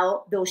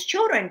allow those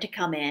children to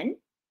come in,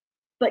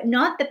 but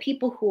not the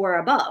people who are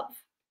above,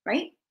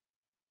 right?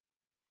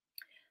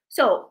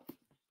 So,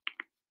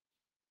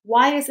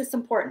 why is this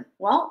important?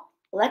 Well,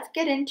 let's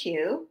get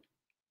into,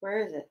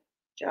 where is it?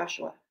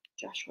 Joshua.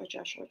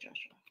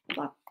 Hold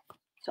on.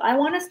 So I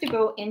want us to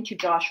go into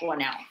Joshua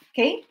now,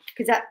 okay?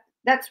 Because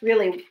that's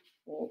really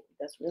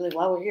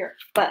why we're here.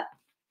 But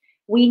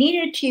we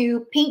needed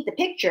to paint the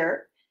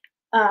picture.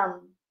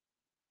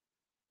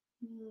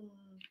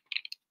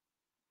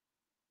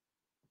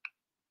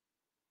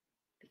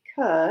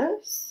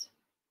 Because,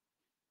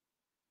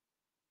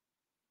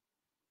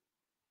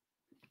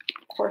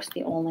 of course,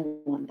 the only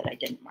one that I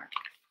didn't mark.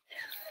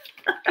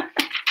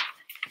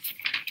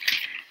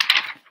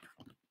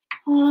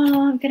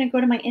 I'm going to go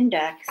to my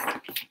index.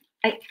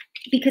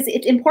 Because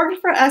it's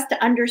important for us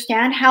to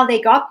understand how they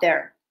got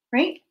there,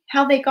 right?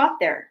 How they got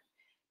there.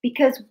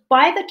 Because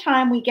by the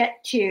time we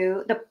get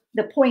to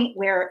the point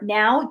where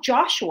now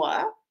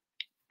Joshua,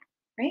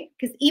 right?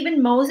 Because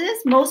even Moses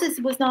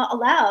was not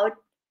allowed.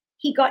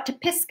 He got to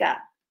Pisgah,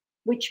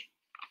 which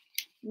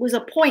was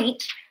a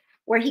point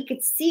where he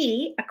could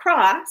see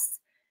across.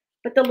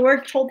 But the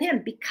Lord told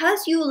him,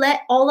 because you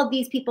let all of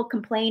these people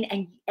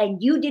complain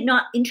and you did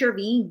not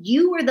intervene,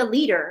 you were the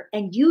leader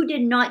and you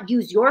did not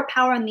use your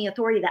power and the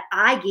authority that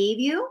I gave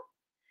you.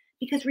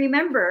 Because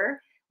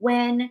remember,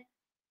 when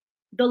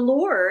the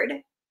Lord,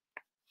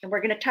 and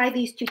we're going to tie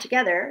these two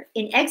together,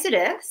 in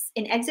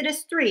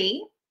Exodus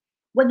 3,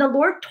 when the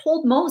Lord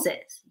told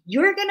Moses,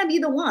 you're going to be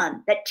the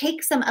one that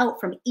takes them out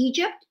from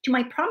Egypt to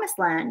my promised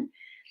land,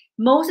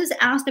 Moses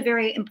asked a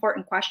very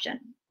important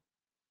question,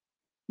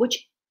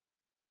 which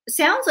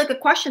sounds like a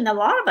question that a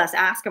lot of us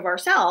ask of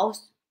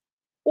ourselves,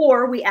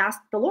 or we ask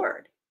the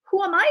Lord,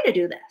 who am I to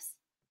do this?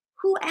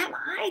 Who am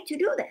I to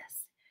do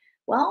this?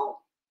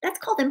 Well, that's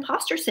called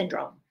imposter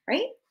syndrome,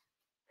 right?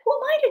 Who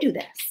am I to do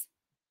this?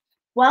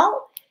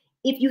 Well,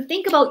 if you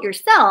think about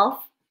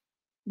yourself,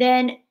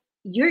 then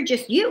you're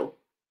just you,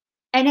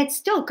 and it's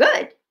still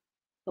good.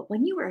 But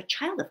when you are a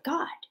child of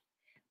God,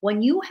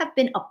 when you have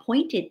been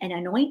appointed and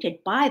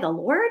anointed by the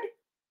Lord,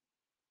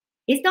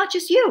 it's not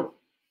just you.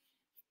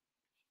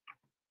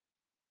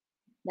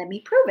 Let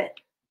me prove it.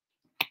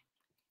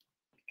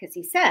 Because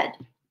he said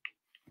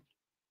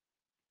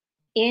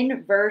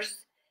in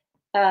verse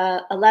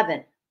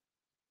 11,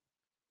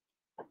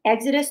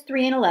 Exodus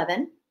 3 and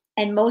 11,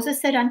 and Moses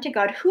said unto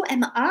God, who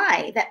am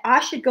I that I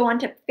should go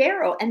unto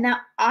Pharaoh and that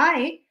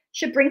I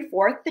should bring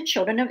forth the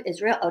children of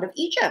Israel out of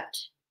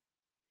Egypt?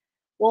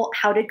 Well,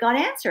 how did God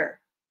answer?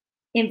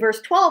 In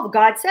verse 12,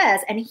 God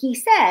says, and he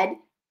said,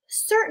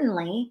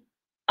 certainly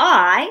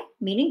I,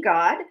 meaning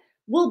God,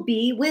 will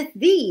be with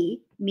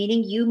thee,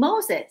 meaning you,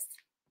 Moses.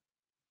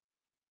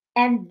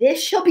 And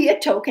this shall be a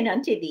token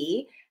unto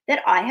thee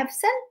that I have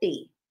sent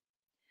thee.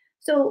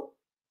 So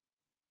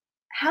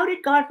how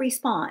did God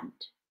respond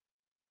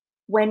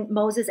when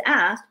Moses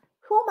asked,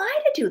 who am I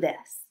to do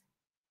this?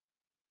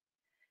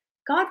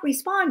 God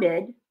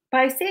responded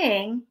by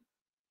saying,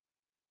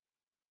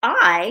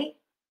 I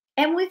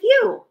am with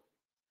you.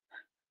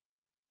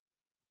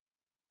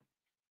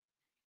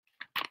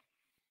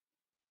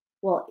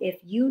 Well, if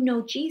you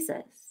know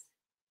Jesus,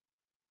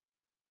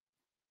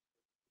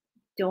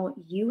 don't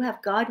you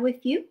have God with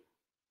you?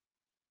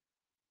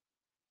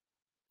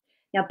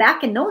 Now,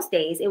 back in those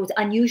days, it was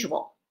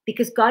unusual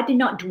because God did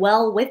not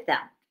dwell with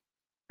them,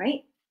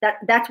 right?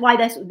 That's why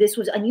this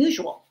was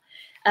unusual,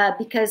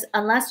 because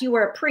unless you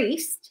were a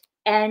priest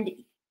and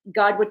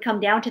God would come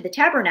down to the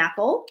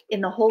tabernacle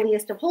in the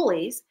holiest of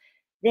holies,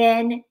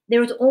 then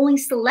there was only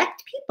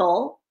select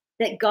people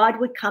that God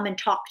would come and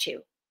talk to,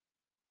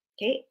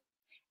 okay?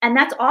 And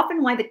that's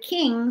often why the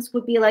kings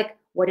would be like,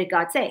 what did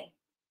God say?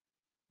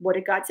 What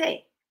did God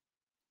say?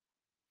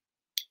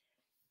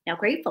 Now,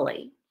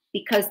 gratefully,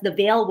 because the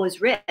veil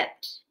was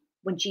ripped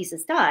when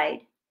Jesus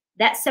died,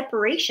 that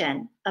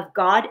separation of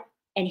God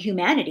and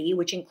humanity,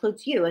 which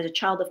includes you as a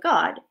child of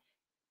God,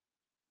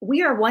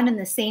 we are one in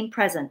the same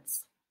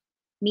presence,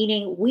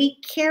 meaning we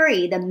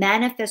carry the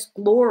manifest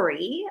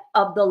glory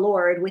of the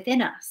Lord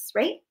within us,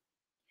 right?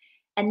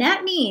 And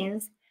that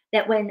means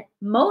that when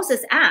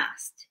Moses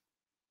asked,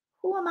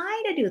 who am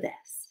I to do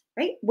this,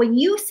 right? When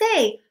you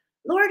say,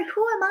 Lord,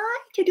 who am I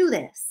to do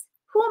this?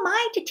 Who am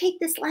I to take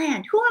this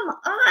land? Who am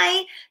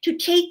I to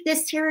take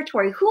this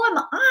territory? Who am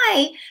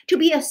I to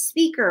be a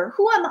speaker?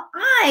 Who am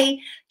I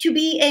to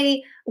be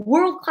a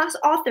world-class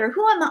author?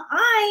 Who am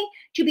I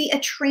to be a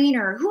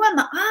trainer? Who am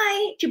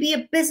I to be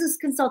a business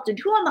consultant?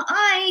 Who am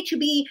I to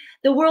be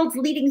the world's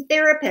leading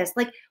therapist?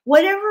 Like,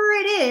 whatever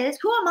it is,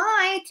 who am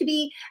I to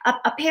be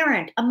a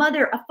parent, a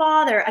mother, a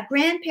father, a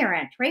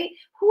grandparent, right?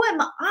 Who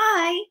am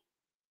I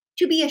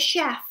to be a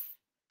chef,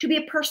 to be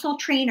a personal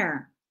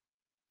trainer,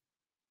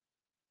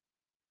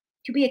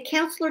 to be a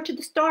counselor to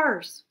the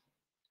stars?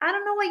 I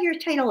don't know what your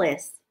title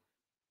is.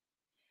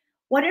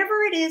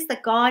 Whatever it is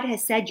that God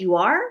has said you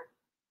are,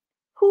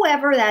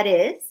 whoever that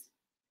is,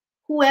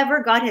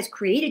 whoever God has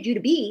created you to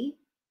be,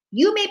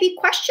 you may be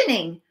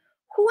questioning,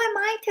 who am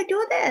I to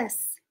do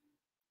this?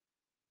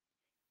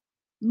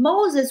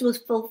 Moses was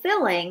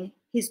fulfilling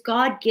his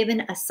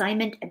God-given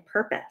assignment and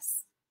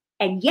purpose.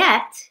 And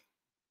yet,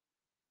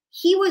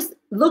 he was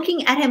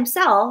looking at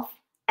himself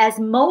as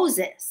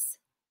Moses,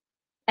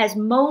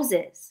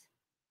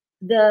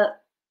 the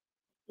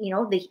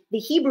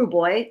Hebrew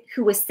boy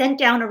who was sent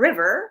down a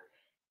river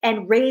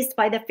and raised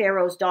by the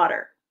Pharaoh's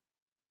daughter.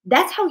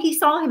 That's how he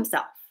saw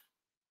himself.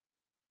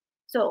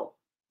 So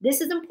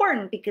this is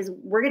important because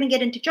we're going to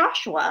get into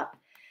Joshua,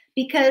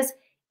 because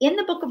in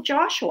the book of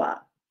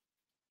Joshua,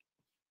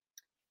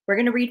 we're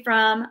going to read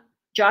from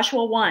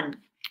Joshua 1.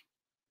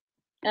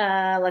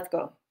 Let's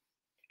go.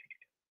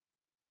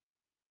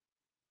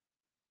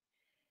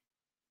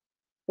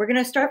 We're going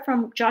to start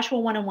from Joshua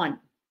 1:1.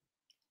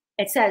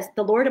 It says,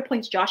 the Lord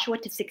appoints Joshua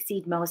to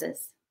succeed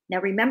Moses. Now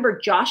remember,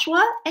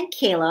 Joshua and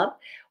Caleb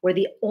were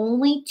the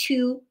only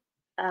two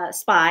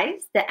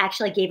spies that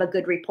actually gave a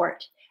good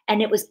report.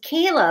 And it was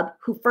Caleb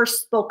who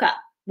first spoke up,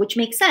 which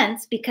makes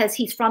sense because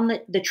he's from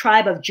the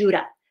tribe of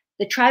Judah.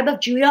 The tribe of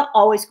Judah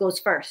always goes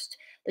first.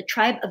 The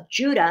tribe of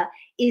Judah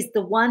is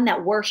the one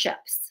that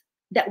worships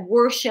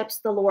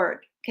the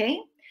Lord, okay?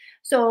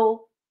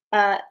 So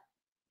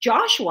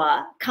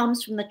Joshua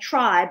comes from the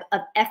tribe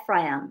of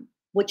Ephraim,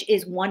 which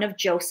is one of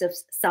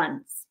Joseph's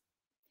sons.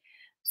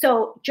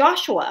 So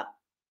Joshua,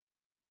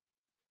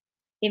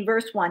 in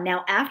verse 1,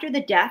 now after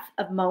the death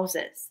of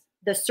Moses,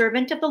 the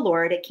servant of the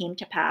Lord, it came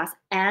to pass,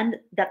 and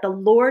that the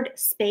Lord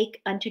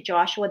spake unto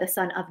Joshua the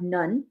son of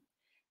Nun,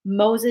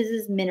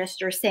 Moses'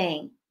 minister,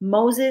 saying,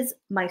 Moses,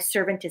 my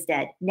servant, is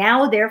dead.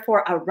 Now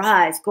therefore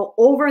arise, go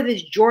over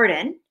this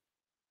Jordan,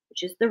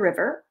 which is the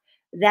river,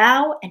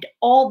 thou and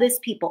all this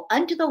people,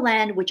 unto the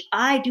land which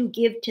I do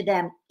give to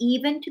them,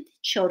 even to the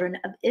children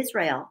of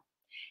Israel.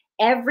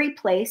 Every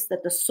place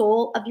that the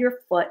sole of your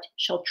foot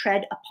shall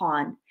tread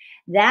upon,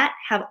 that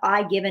have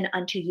I given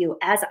unto you,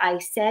 as I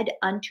said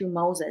unto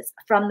Moses,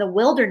 from the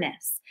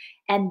wilderness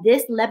and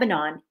this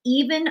Lebanon,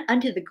 even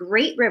unto the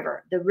great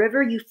river, the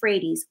river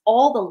Euphrates,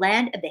 all the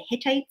land of the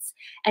Hittites,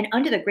 and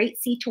unto the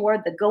great sea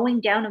toward the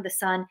going down of the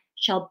sun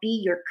shall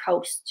be your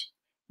coast.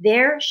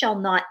 There shall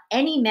not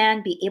any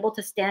man be able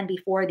to stand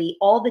before thee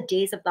all the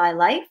days of thy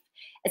life.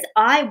 As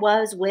I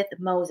was with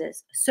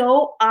Moses,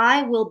 so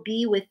I will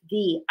be with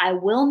thee. I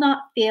will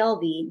not fail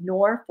thee,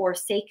 nor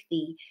forsake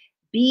thee.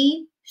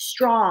 Be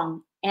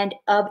strong and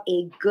of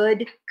a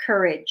good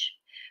courage.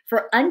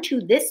 For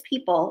unto this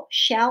people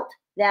shalt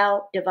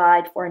thou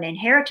divide for an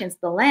inheritance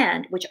the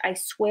land which I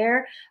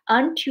swear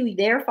unto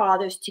their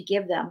fathers to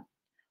give them.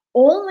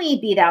 Only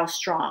be thou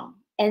strong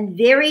and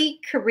very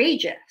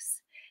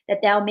courageous,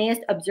 that thou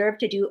mayest observe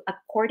to do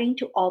according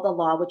to all the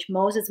law which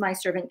Moses my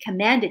servant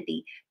commanded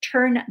thee.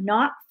 Turn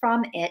not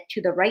from it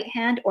to the right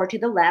hand or to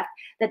the left,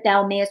 that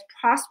thou mayest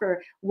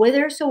prosper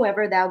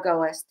whithersoever thou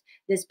goest.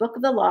 This book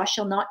of the law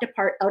shall not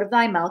depart out of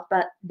thy mouth,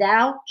 but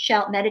thou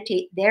shalt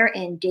meditate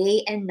therein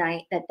day and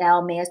night, that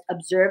thou mayest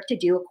observe to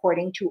do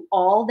according to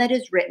all that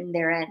is written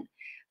therein.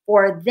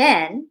 For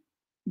then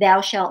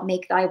thou shalt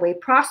make thy way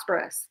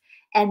prosperous,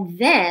 and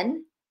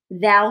then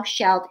thou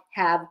shalt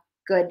have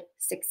good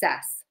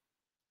success.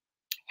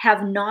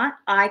 Have not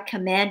I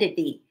commanded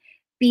thee?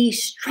 Be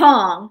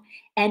strong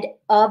and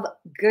of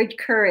good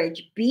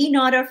courage. Be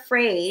not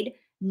afraid,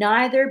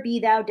 neither be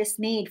thou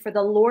dismayed, for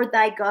the Lord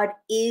thy God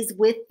is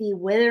with thee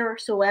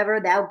whithersoever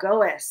thou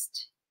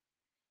goest.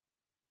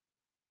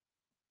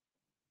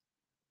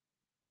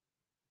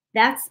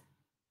 That's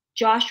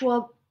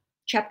Joshua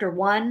chapter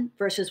 1,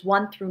 verses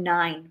 1 through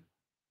 9.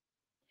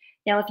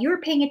 Now, if you were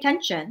paying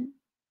attention,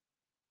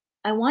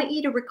 I want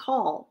you to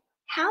recall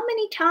how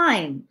many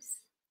times,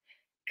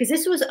 because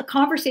this was a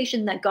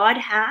conversation that God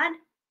had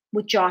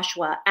with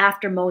Joshua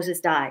after Moses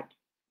died.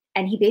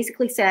 And he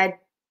basically said,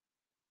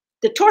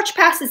 the torch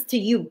passes to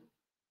you.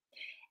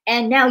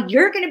 And now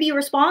you're going to be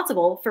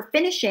responsible for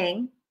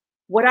finishing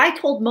what I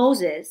told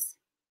Moses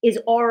is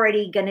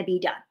already going to be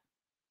done,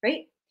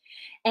 right?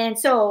 And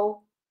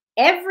so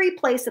every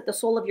place that the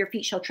sole of your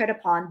feet shall tread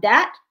upon,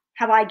 that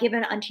have I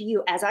given unto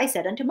you, as I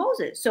said unto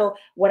Moses. So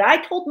what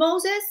I told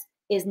Moses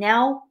is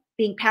now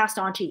being passed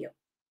on to you.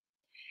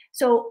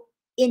 So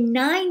in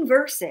 9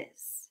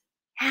 verses,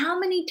 how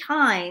many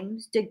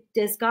times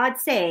does God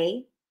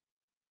say,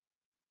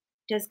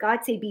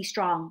 be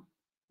strong,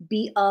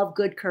 be of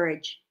good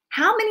courage?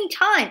 How many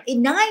times?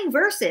 In 9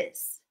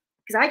 verses,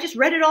 because I just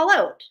read it all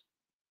out,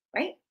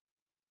 right?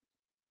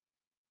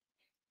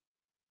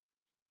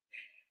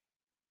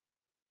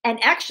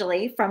 And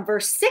actually, from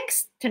verse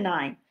 6 to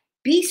 9,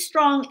 be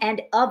strong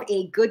and of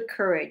a good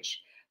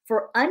courage.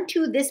 For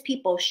unto this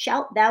people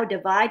shalt thou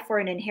divide for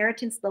an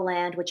inheritance the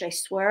land which I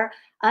swear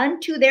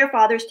unto their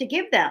fathers to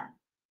give them.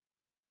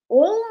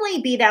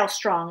 Only be thou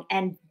strong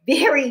and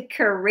very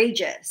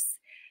courageous,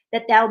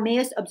 that thou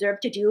mayest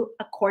observe to do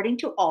according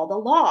to all the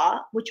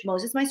law which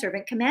Moses my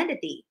servant commanded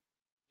thee.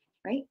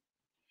 Right?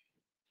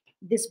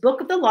 This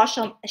book of the law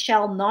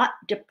shall not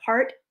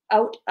depart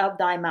out of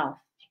thy mouth,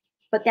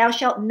 but thou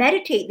shalt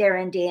meditate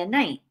therein day and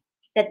night,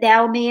 that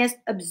thou mayest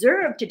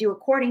observe to do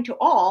according to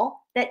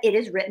all that it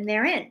is written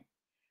therein.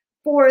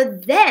 For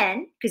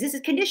then, because this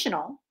is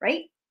conditional,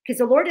 right? Because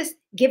the Lord is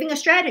giving a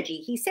strategy.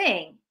 He's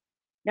saying,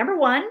 number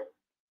one,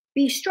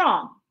 be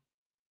strong,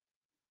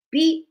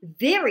 be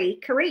very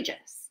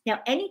courageous. Now,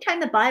 anytime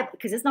the Bible,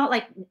 because it's not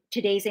like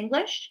today's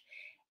English,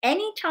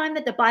 anytime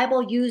that the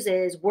Bible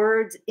uses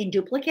words in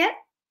duplicate,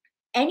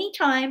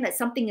 anytime that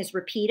something is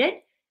repeated,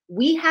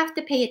 we have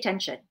to pay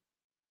attention,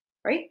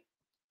 right?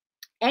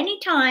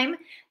 Anytime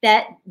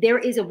that there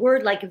is a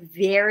word like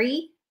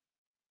very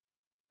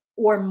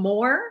or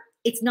more,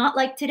 it's not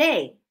like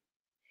today.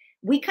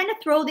 We kind of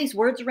throw these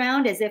words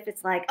around as if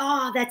it's like,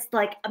 oh, that's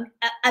like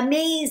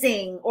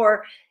amazing,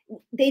 or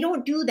they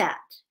don't do that.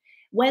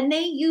 When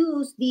they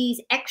use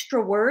these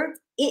extra words,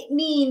 it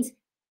means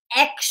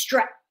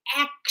extra,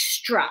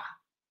 extra,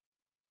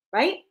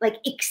 right? Like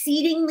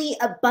exceedingly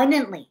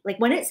abundantly. Like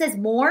when it says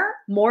more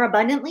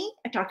abundantly,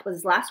 I talked about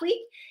this last week,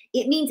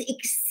 it means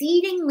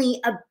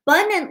exceedingly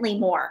abundantly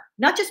more,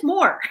 not just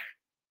more,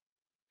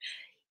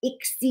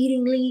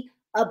 exceedingly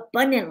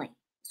abundantly.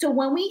 So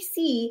when we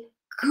see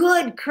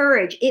good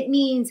courage, it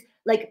means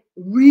like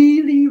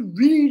really,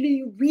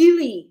 really,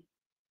 really,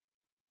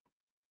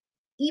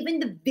 even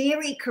the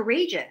very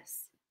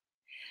courageous.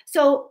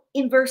 So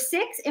in verse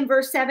 6, in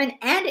verse 7,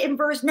 and in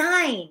verse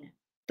 9,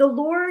 the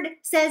Lord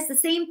says the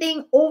same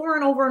thing over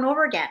and over and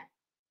over again.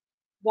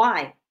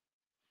 Why?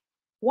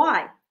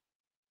 Why?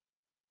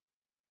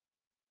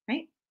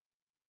 Right?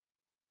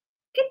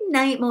 Good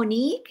night,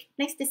 Monique.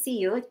 Nice to see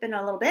you. It's been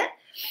a little bit.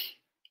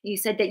 You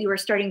said that you were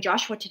starting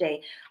Joshua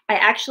today. I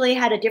actually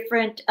had a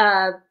different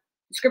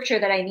scripture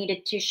that I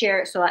needed to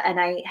share. So, and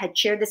I had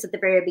shared this at the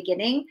very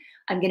beginning.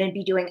 I'm going to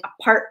be doing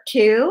a part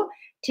 2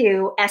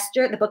 to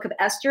Esther, the book of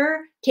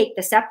Esther, Take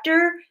the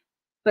Scepter.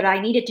 But I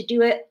needed to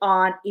do it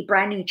on a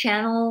brand new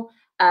channel.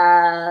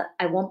 I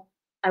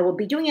will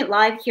be doing it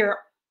live here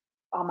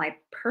on my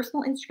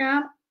personal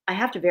Instagram. I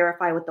have to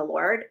verify with the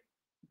Lord,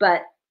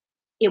 but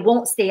it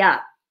won't stay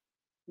up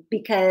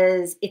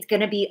because it's going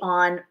to be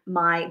on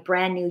my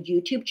brand new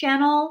YouTube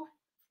channel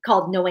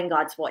called Knowing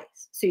God's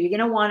Voice. So you're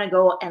going to want to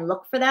go and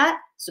look for that,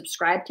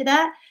 subscribe to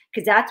that,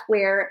 because that's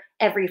where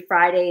every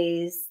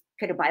Friday's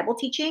kind of Bible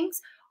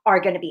teachings are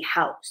going to be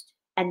housed.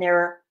 And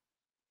they're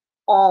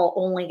all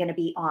only going to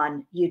be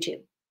on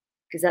YouTube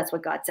because that's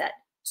what God said.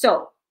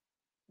 So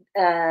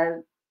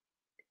that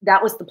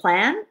was the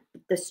plan.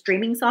 The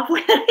streaming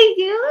software that I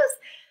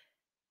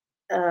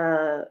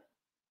use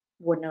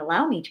wouldn't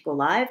allow me to go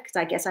live because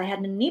I guess I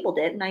hadn't enabled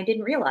it and I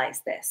didn't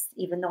realize this,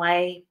 even though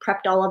I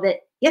prepped all of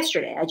it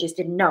yesterday. I just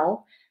didn't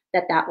know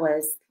that that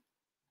was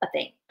a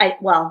thing. I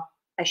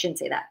shouldn't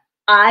say that.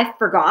 I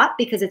forgot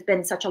because it's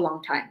been such a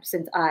long time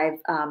since I've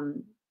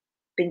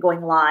been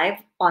going live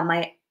on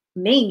my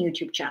main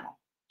YouTube channel.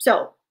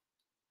 So,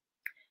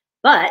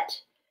 but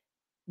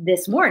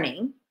this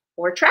morning,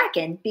 we're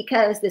tracking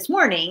because this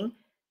morning,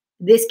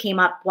 this came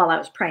up while I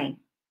was praying.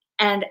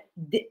 And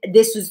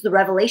this was the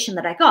revelation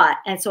that I got.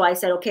 And so I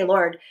said, okay,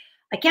 Lord,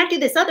 I can't do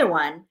this other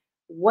one.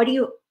 What do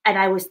you, and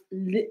I was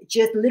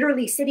just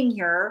literally sitting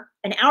here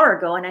an hour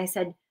ago and I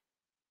said,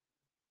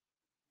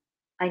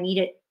 I need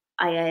it.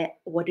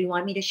 What do you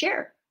want me to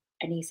share?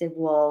 And he said,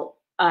 well,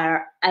 I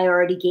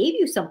already gave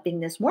you something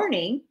this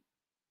morning.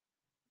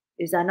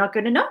 Is that not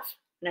good enough?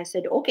 And I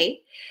said,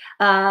 okay.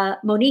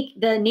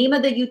 Monique, the name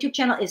of the YouTube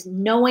channel is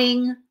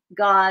Knowing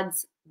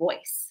God's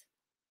Voice.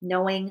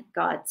 Knowing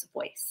God's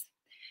Voice.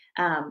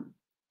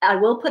 I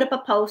will put up a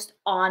post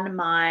on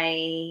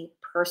my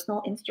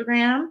personal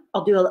Instagram.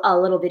 I'll do a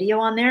little video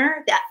on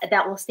there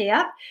that will stay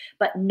up.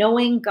 But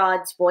Knowing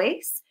God's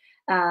Voice,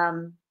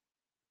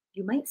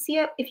 you might see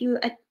it if you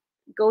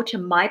go to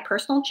my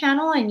personal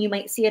channel, and you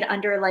might see it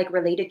under like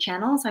related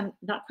channels. I'm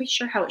not quite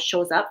sure how it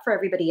shows up for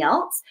everybody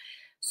else.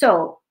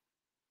 So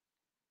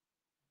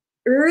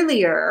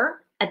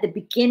earlier at the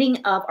beginning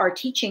of our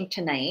teaching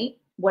tonight,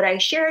 what I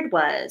shared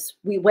was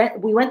we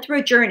went through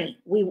a journey.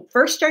 We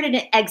first started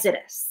in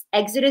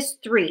Exodus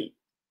 3,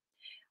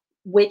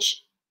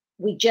 which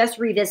we just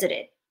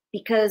revisited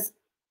because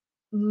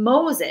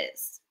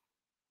Moses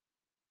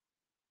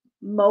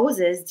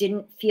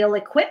didn't feel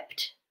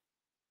equipped,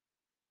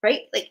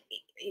 right? Like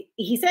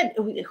he said,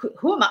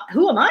 who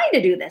am I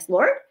to do this,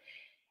 Lord?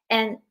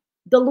 And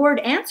the Lord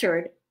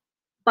answered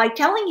by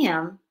telling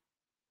him,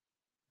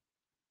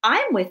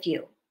 I'm with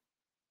you.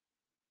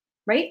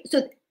 right?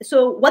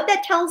 So what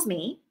that tells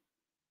me,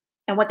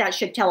 and what that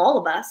should tell all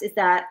of us, is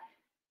that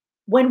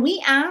when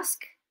we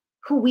ask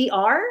who we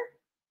are,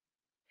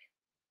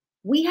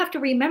 we have to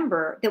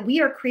remember that we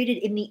are created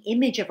in the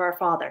image of our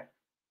Father,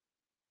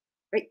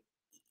 right?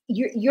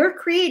 You're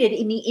created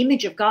in the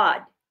image of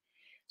God.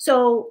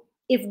 So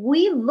if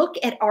we look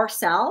at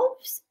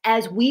ourselves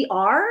as we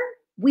are,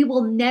 we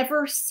will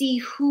never see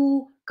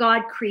who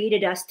God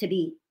created us to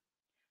be.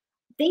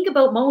 Think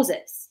about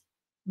Moses.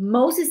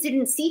 Moses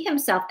didn't see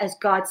himself as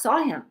God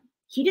saw him.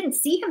 He didn't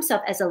see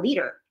himself as a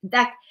leader. In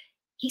fact,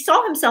 he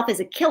saw himself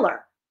as a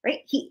killer, right?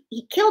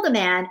 He killed a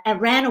man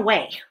and ran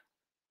away.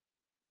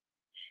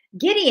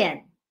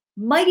 Gideon,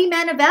 mighty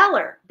man of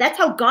valor. That's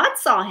how God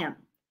saw him.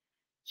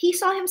 He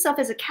saw himself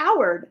as a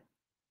coward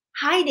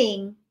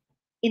hiding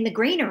in the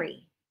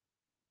granary,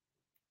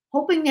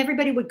 hoping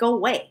everybody would go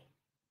away,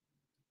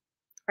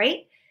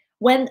 right?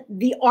 When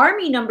the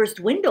army numbers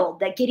dwindled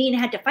that Gideon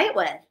had to fight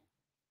with,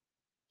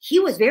 he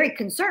was very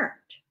concerned.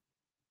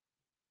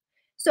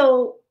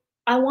 So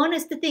I want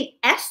us to think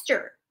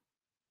Esther,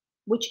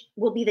 which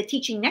will be the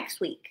teaching next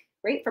week,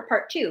 right? For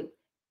part 2.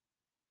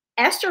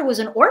 Esther was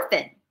an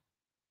orphan.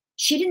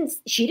 She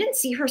didn't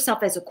see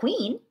herself as a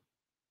queen.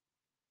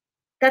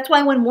 That's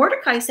why when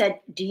Mordecai said,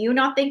 "Do you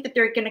not think that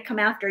they're going to come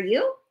after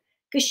you?"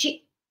 Because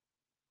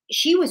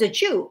she was a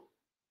Jew,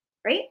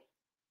 right?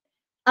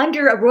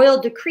 Under a royal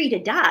decree to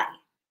die.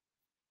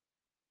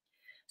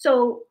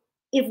 So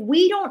if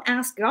we don't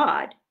ask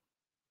God,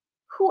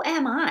 who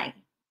am I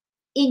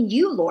in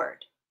you,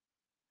 Lord?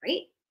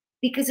 Right?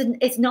 Because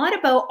it's not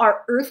about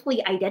our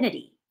earthly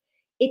identity.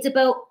 It's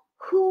about,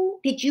 who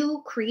did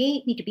you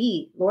create me to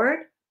be, Lord?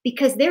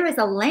 Because there is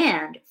a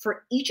land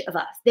for each of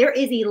us. There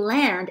is a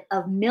land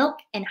of milk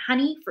and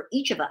honey for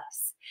each of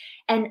us.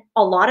 And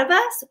a lot of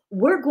us,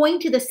 we're going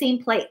to the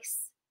same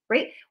place,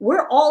 right?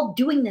 We're all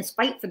doing this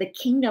fight for the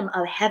kingdom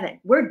of heaven.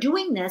 We're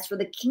doing this for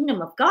the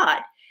kingdom of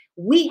God.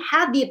 We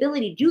have the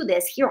ability to do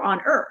this here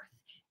on earth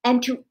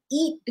and to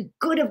eat the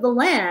good of the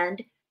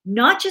land,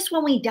 not just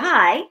when we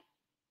die,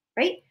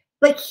 right?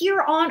 But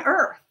here on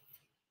earth.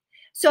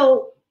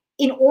 So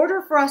in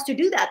order for us to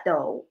do that,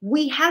 though,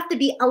 we have to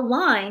be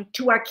aligned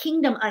to our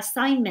kingdom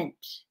assignment.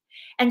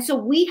 And so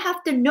we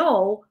have to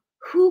know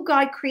who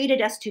God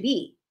created us to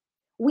be.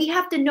 We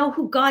have to know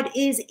who God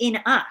is in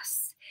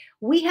us.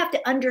 We have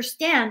to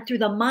understand through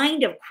the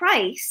mind of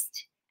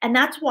Christ. And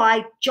that's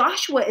why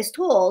Joshua is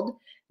told,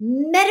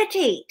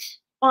 meditate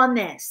on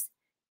this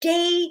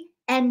day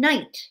and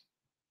night,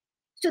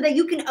 so that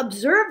you can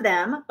observe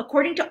them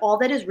according to all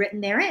that is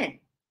written therein.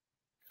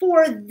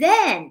 For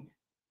then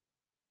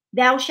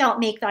thou shalt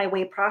make thy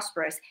way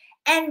prosperous,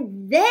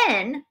 and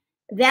then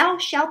thou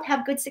shalt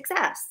have good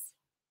success.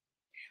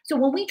 So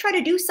when we try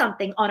to do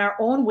something on our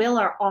own will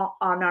or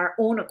on our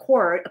own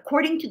accord,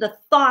 according to the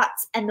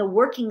thoughts and the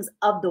workings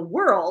of the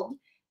world,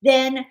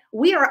 then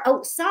we are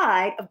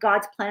outside of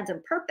God's plans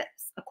and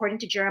purpose. According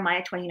to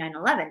Jeremiah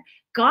 29:11,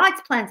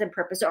 God's plans and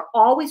purpose are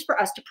always for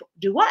us to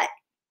do what?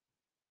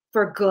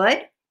 For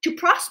good, to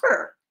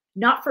prosper,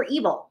 not for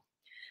evil.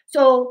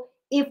 So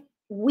if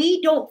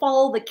we don't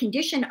follow the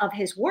condition of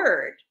his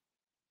word,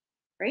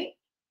 right,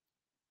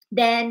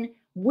 then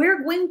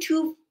we're going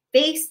to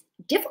face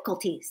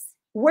difficulties.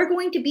 We're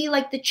going to be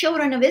like the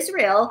children of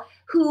Israel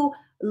who,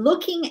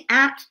 looking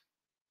at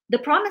the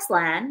promised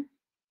land,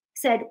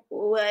 said,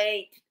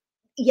 wait,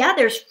 yeah,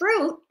 there's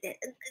fruit. It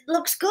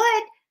looks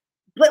good.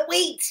 But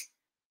wait,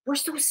 we're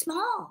so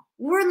small.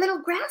 We're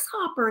little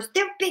grasshoppers.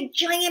 They're big,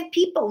 giant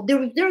people.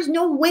 There's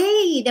no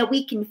way that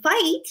we can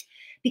fight,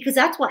 because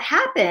that's what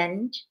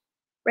happened,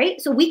 right?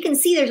 So we can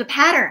see there's a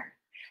pattern.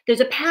 There's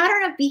a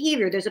pattern of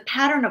behavior. There's a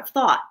pattern of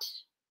thought.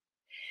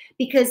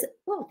 Because,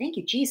 oh, thank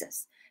you,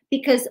 Jesus.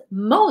 Because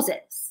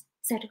Moses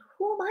said,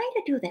 who am I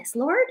to do this,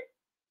 Lord?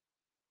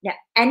 Yeah,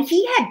 and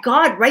he had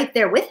God right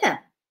there with him,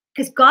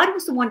 because God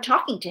was the one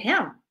talking to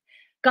him.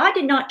 God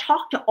did not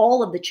talk to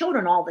all of the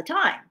children all the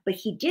time, but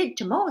he did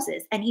to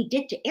Moses and he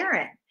did to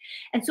Aaron.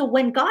 And so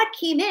when God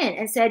came in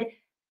and said,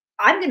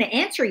 I'm going to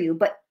answer you,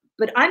 but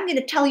I'm going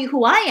to tell you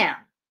who I am,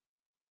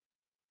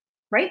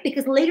 right?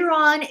 Because later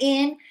on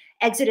in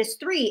Exodus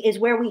 3 is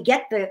where we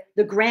get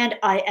the grand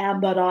I am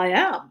that I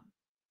am.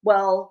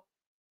 Well,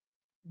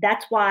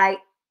 that's why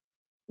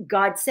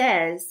God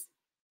says,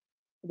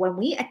 when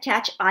we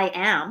attach I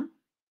am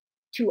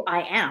to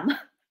I am,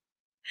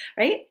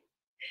 right?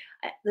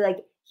 Like,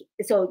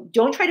 so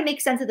don't try to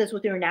make sense of this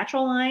with your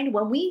natural mind.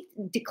 When we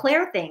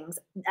declare things,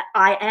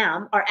 I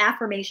am, our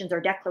affirmations, our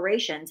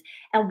declarations,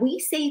 and we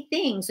say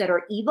things that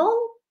are evil,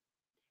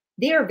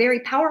 they are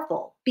very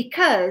powerful,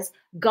 because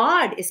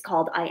God is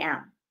called I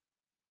am.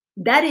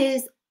 That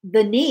is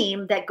the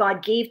name that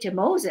God gave to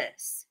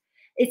Moses.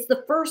 It's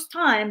the first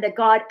time that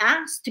God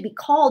asked to be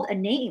called a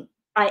name.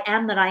 I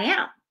am that I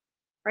am,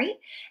 right?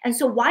 And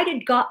so why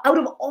did God, out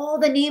of all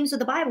the names of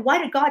the Bible, why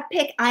did God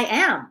pick I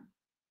am?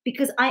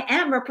 Because I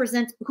am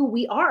represents who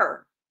we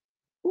are.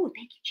 Oh,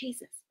 thank you,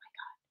 Jesus. My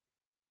God.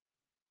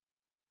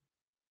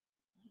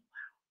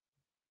 Wow.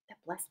 That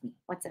blessed me.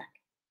 One sec.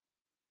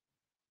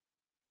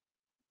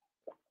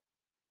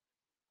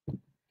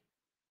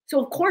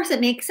 So of course it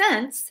makes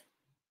sense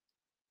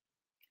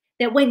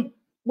that when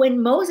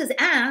Moses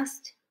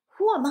asked,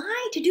 "Who am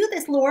I to do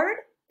this, Lord?"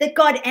 that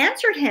God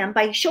answered him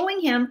by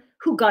showing him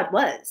who God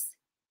was,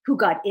 who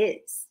God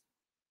is,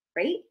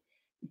 right?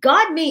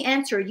 God may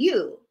answer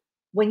you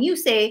when you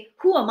say,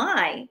 "Who am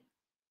I?"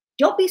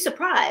 Don't be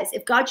surprised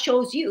if God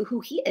shows you who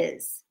he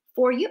is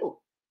for you.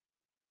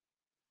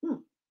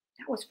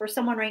 That was for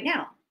someone right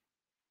now,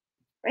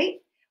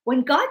 right?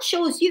 When God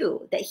shows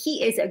you that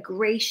he is a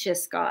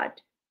gracious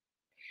God,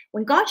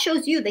 when God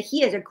shows you that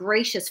he is a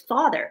gracious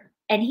father,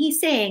 and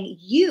he's saying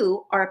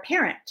you are a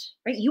parent,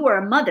 right? You are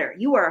a mother,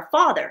 you are a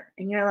father,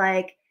 and you're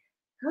like,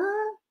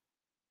 huh,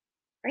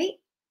 right?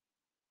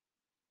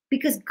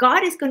 Because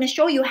God is going to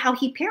show you how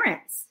he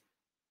parents,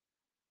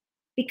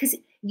 because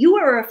you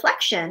are a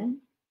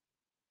reflection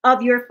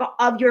of your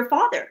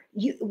father.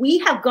 We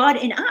have God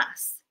in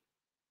us,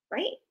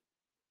 right?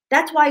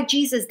 That's why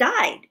Jesus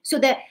died, so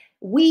that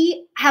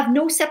we have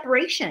no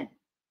separation.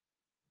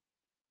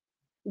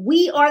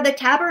 We are the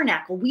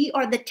tabernacle. We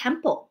are the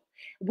temple.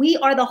 We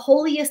are the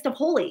holiest of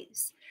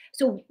holies.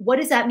 So what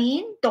does that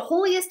mean? The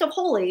holiest of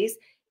holies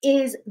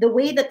is the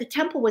way that the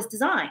temple was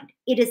designed.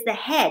 It is the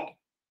head.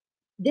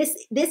 This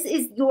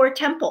is your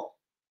temple.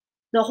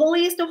 The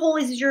holiest of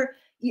holies is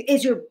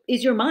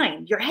your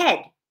mind, your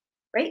head,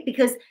 right?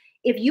 Because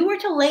if you were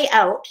to lay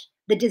out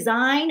the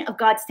design of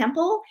God's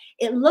temple,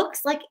 it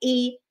looks like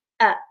a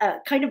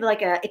kind of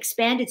like a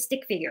expanded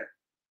stick figure.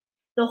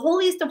 The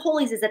holiest of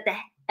holies is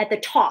at the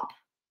top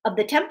of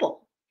the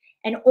temple,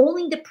 and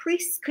only the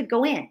priests could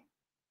go in.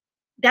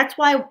 That's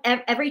why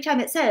every time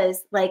it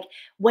says, like,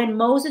 when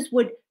Moses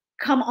would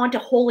come onto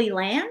holy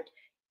land,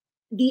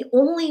 he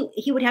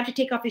would have to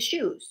take off his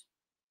shoes.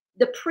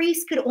 The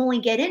priests could only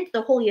get into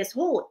the holiest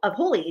of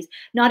holies.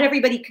 Not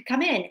everybody could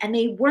come in, and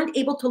they weren't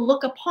able to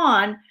look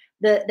upon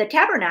the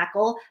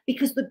tabernacle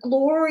because the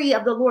glory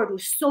of the Lord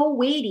was so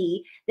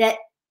weighty that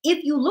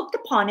if you looked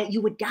upon it,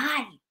 you would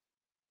die.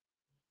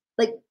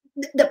 Like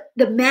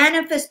the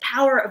manifest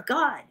power of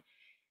God.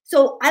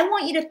 So I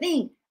want you to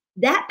think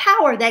that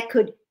power that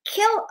could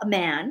kill a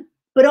man,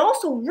 but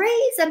also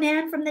raise a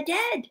man from the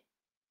dead,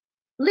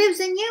 lives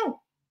in you.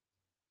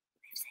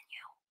 Lives in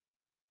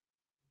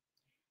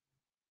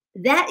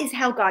you. That is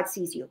how God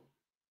sees you.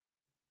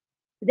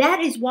 That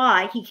is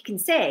why he can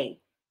say,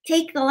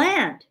 take the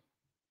land,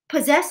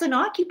 possess and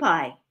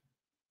occupy,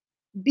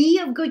 be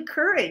of good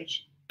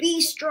courage,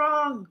 be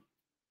strong.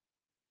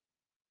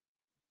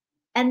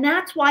 And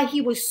that's why he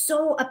was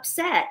so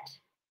upset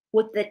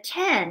with the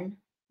 10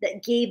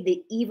 that gave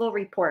the evil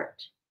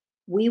report.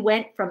 We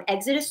went from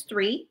Exodus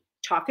 3,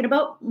 talking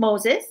about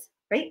Moses,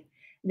 right?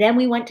 Then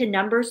we went to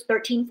Numbers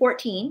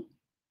 13-14,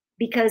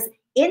 because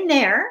in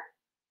there,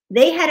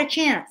 they had a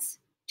chance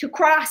to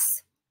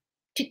cross,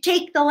 to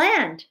take the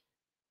land,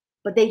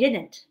 but they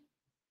didn't,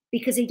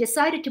 because they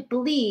decided to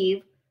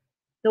believe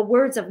the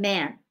words of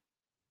man,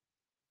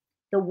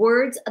 the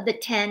words of the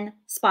 10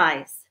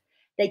 spies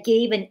that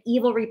gave an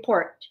evil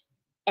report.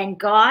 And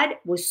God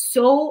was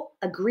so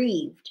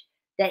aggrieved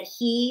that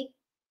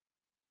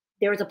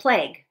there was a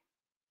plague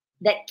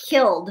that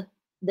killed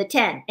the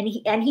 10.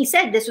 And he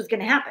said this was going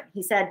to happen.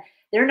 He said,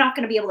 they're not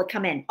going to be able to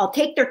come in. I'll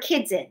take their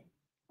kids in.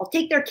 I'll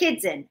take their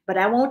kids in, but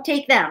I won't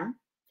take them.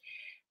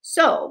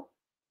 So,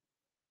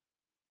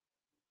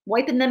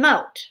 wiping them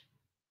out,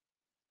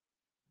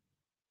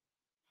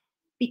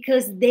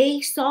 because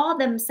they saw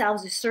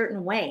themselves a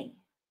certain way.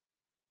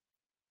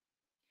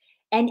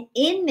 And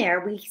in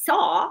there we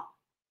saw,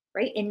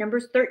 right, in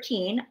Numbers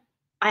 13,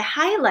 I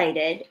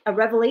highlighted a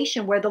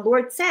revelation where the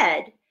Lord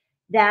said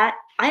that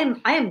I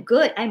am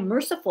good, I'm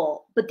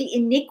merciful, but the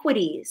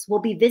iniquities will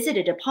be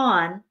visited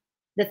upon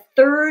the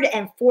third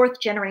and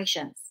fourth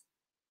generations.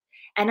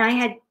 And I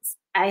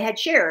had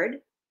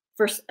shared,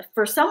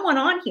 for someone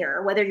on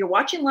here, whether you're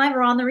watching live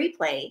or on the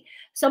replay,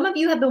 some of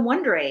you have been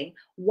wondering,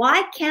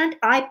 why can't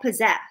I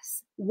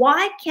possess?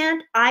 Why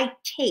can't I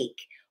take?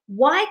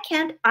 Why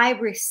can't I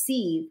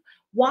receive?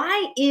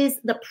 Why is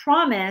the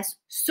promise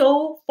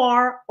so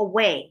far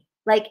away?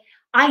 Like,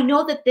 I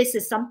know that this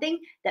is something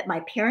that my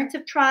parents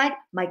have tried,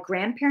 my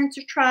grandparents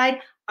have tried,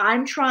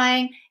 I'm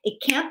trying.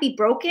 It can't be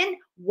broken.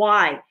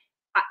 Why?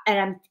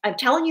 And I'm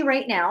telling you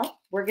right now,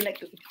 we're gonna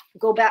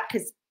go back,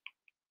 because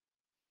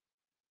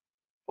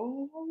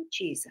oh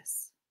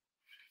Jesus,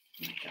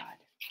 oh my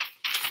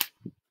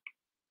God.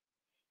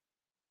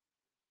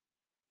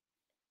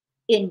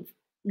 In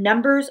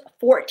Numbers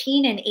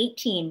 14 and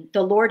 18,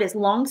 the Lord is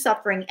long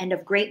suffering and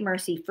of great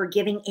mercy,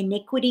 forgiving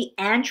iniquity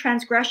and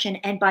transgression,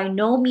 and by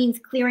no means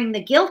clearing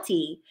the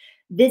guilty,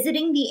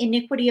 visiting the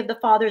iniquity of the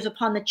fathers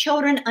upon the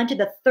children unto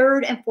the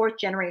third and fourth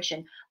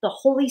generation. The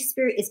Holy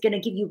Spirit is going to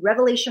give you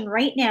revelation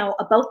right now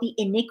about the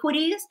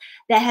iniquities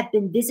that have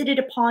been visited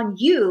upon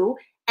you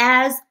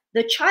as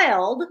the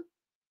child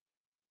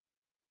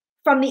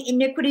from the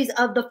iniquities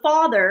of the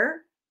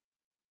father,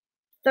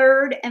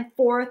 third and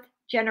fourth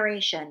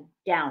generation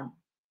down.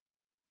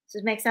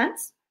 Does this make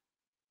sense?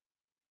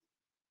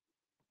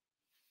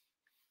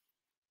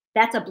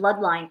 That's a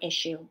bloodline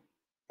issue.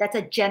 That's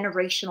a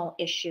generational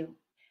issue.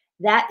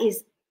 That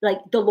is like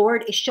the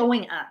Lord is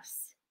showing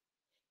us,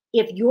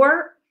 if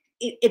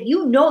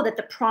you know that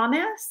the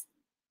promise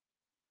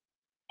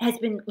has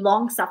been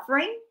long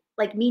suffering,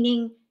 like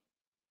meaning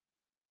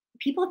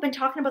people have been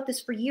talking about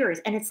this for years,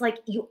 and it's like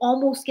you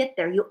almost get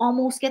there, you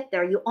almost get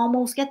there, you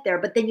almost get there,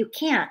 but then you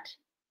can't.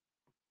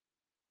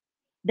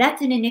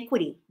 That's an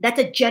iniquity. That's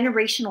a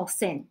generational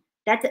sin.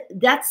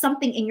 That's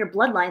something in your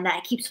bloodline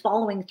that keeps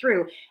following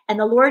through. And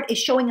the Lord is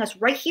showing us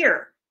right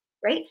here,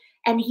 right?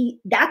 And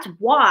that's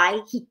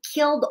why he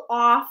killed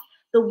off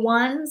the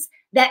ones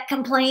that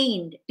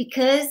complained,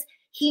 because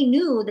he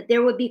knew that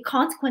there would be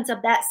consequence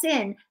of that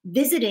sin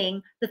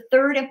visiting the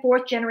third and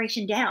fourth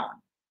generation down.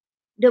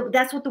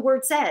 That's what the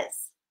word says.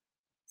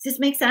 Does this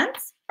make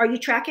sense? Are you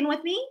tracking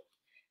with me?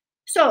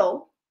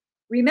 So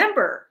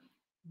remember,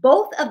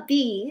 both of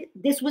these,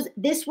 this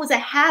was a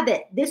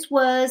habit. This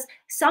was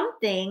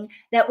something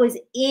that was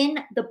in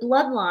the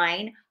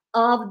bloodline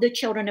of the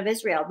children of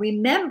Israel.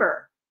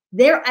 Remember,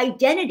 their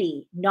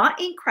identity,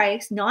 not in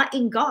Christ, not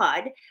in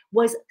God,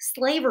 was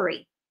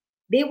slavery.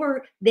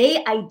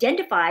 They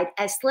identified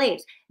as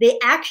slaves. They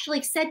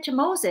actually said to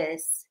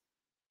Moses,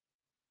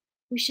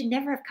 we should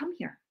never have come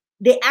here.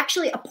 They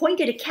actually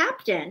appointed a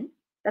captain.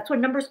 That's what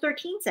Numbers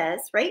 13 says,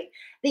 right?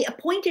 They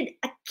appointed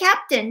a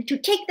captain to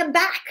take them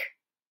back.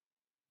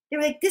 They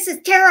were like, this is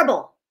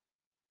terrible.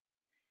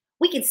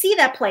 We can see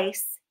that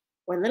place.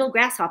 We're little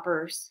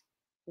grasshoppers.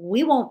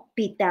 We won't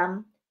beat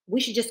them. We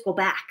should just go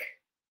back.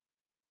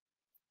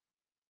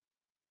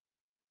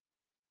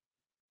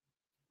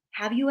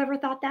 Have you ever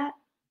thought that?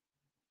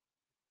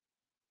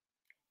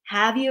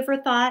 Have you ever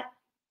thought,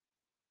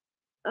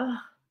 oh,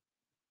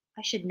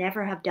 I should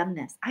never have done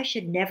this. I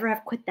should never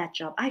have quit that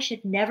job. I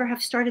should never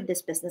have started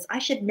this business. I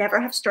should never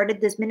have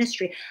started this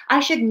ministry. I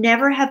should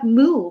never have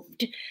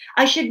moved.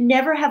 I should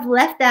never have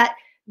left that,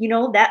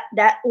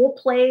 that old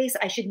place.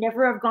 I should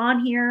never have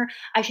gone here.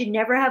 I should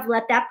never have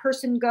let that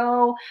person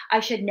go. I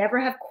should never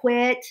have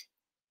quit.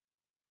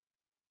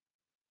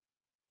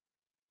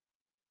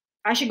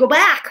 I should go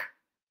back.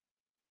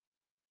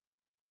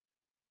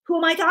 Who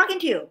am I talking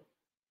to?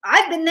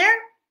 I've been there.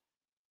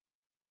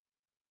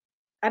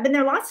 I've been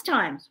there lots of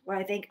times where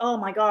I think, oh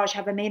my gosh,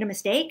 have I made a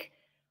mistake?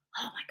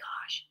 Oh my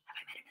gosh, have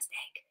I made a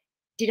mistake?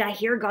 Did I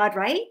hear God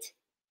right?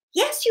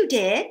 Yes, you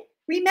did.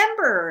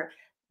 Remember,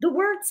 the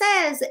word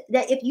says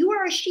that if you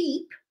are a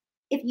sheep,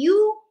 if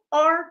you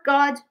are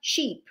God's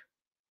sheep,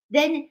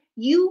 then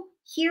you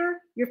hear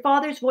your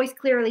father's voice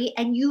clearly,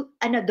 and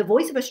the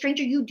voice of a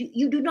stranger you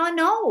do not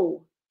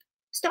know.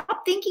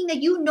 Stop thinking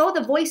that you know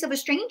the voice of a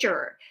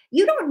stranger.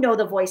 You don't know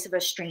the voice of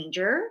a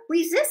stranger.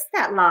 Resist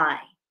that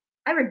lie.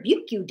 I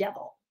rebuke you,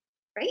 devil,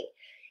 right?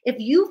 If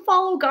you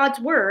follow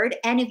God's word,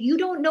 and if you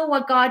don't know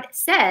what God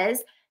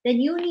says, then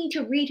you need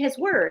to read his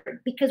word,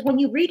 because when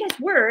you read his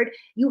word,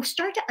 you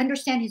start to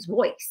understand his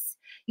voice.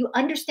 You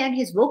understand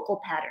his vocal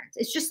patterns.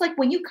 It's just like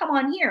when you come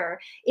on here,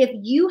 if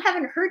you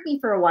haven't heard me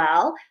for a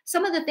while,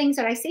 some of the things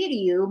that I say to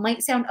you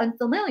might sound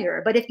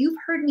unfamiliar, but if you've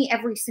heard me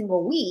every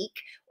single week,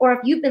 or if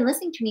you've been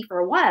listening to me for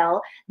a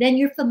while, then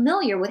you're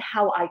familiar with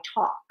how I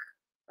talk,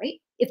 right?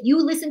 If you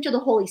listen to the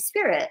Holy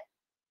Spirit,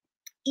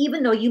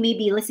 even though you may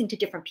be listening to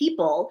different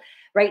people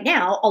right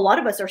now, a lot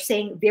of us are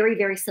saying very,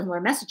 very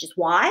similar messages.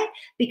 Why?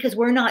 Because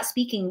we're not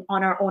speaking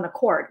on our own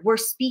accord. We're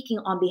speaking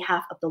on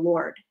behalf of the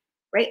Lord,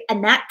 right?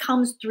 And that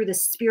comes through the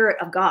Spirit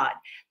of God,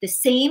 the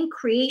same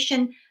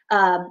creation,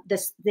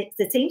 the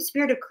same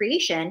Spirit of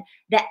creation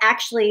that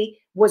actually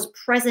was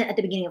present at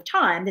the beginning of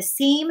time, the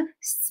same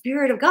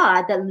Spirit of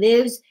God that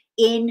lives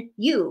in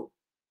you.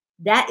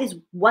 That is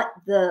what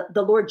the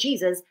Lord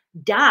Jesus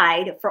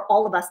died for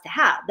all of us to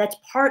have. That's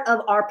part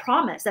of our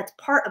promise. That's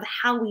part of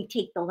how we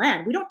take the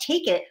land. We don't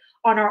take it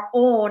on our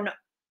own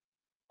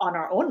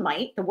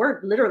might. The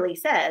word literally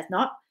says,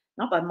 not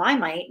by my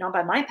might, not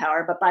by my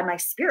power, but by my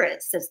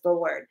spirit, says the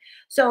Lord.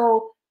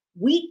 So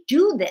we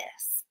do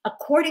this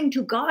according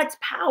to God's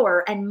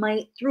power and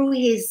might through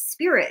his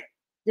Spirit,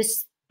 the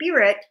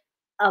Spirit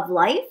of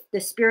life,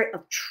 the Spirit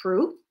of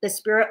truth, the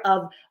Spirit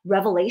of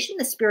revelation,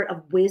 the Spirit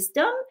of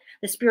wisdom,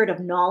 the Spirit of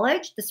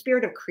knowledge, the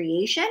Spirit of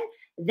creation,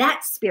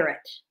 that Spirit.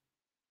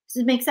 Does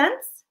this make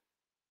sense?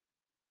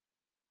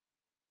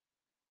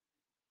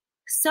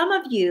 Some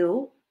of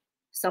you,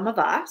 some of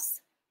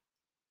us,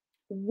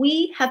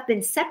 we have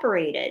been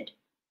separated,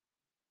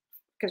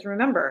 because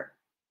remember,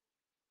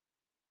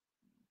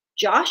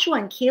 Joshua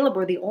and Caleb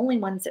were the only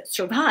ones that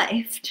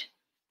survived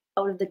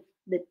out of the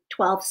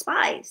 12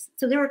 spies.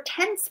 So there were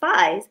 10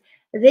 spies.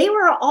 They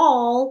were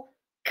all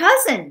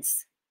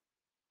cousins.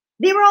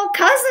 They were all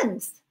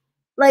cousins.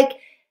 Like,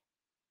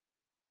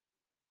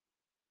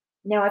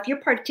 now, if you're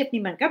part of Tiffany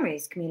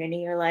Montgomery's community,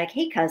 you're like,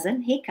 hey,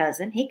 cousin, hey,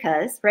 cousin, hey,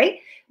 cuz, right?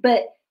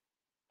 But,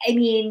 I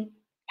mean,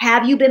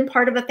 have you been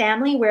part of a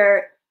family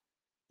where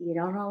you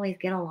don't always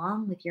get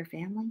along with your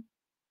family?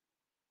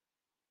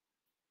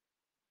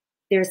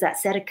 There's that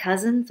set of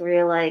cousins where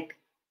you're like,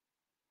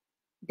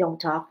 don't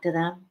talk to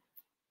them.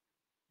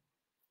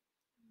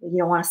 You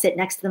don't want to sit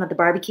next to them at the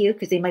barbecue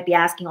because they might be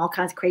asking all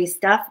kinds of crazy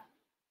stuff,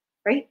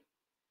 right?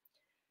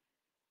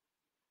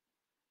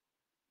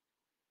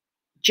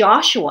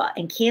 Joshua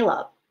and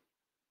Caleb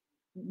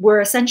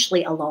were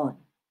essentially alone.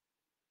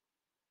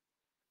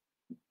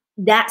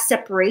 That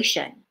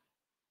separation,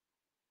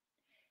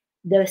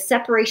 the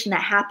separation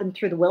that happened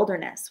through the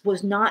wilderness,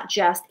 was not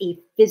just a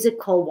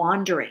physical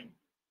wandering.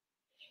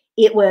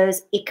 It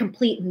was a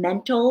complete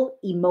mental,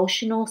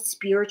 emotional,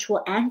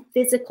 spiritual, and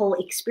physical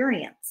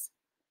experience,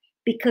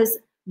 because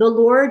the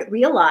Lord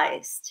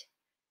realized,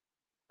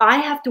 I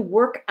have to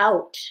work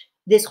out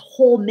this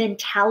whole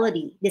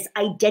mentality, this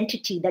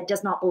identity that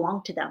does not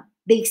belong to them.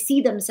 They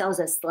see themselves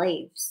as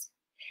slaves.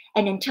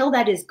 And until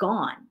that is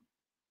gone,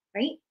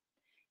 right?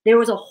 There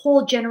was a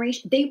whole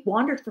generation, they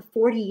wandered for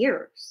 40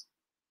 years.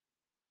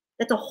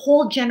 That's a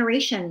whole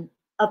generation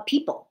of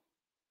people.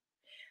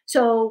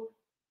 So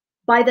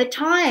by the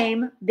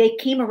time they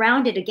came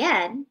around it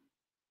again,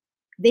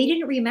 they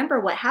didn't remember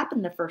what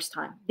happened the first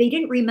time. They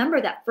didn't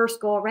remember that first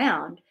go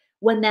around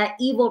when that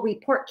evil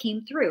report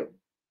came through.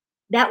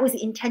 That was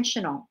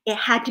intentional. It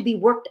had to be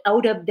worked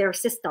out of their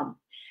system.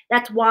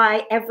 That's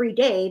why every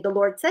day the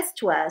Lord says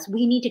to us,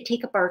 we need to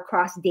take up our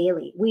cross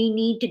daily. We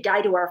need to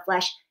die to our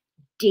flesh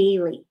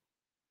daily.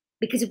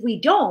 Because if we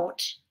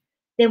don't,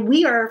 then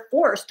we are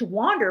forced to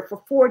wander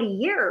for 40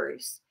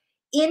 years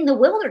in the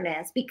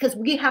wilderness, because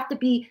we have to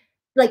be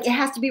like, it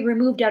has to be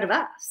removed out of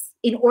us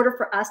in order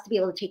for us to be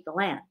able to take the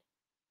land.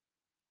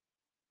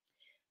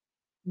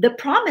 The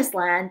promised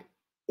land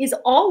is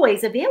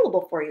always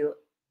available for you.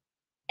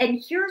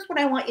 And here's what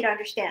I want you to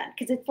understand,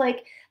 because it's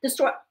like the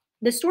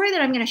story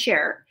that I'm going to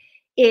share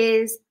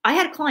is, I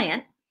had a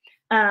client,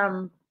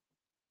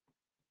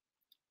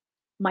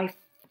 my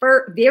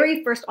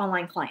very first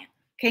online client.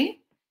 Okay.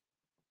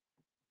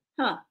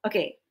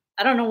 Okay.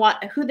 I don't know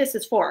who this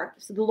is for.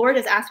 So the Lord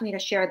has asked me to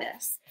share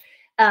this.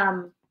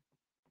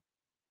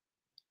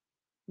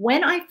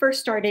 When I first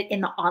started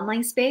in the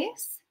online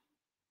space,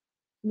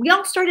 we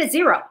all started at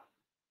zero.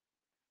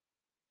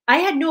 I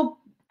had no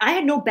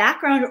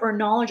background or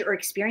knowledge or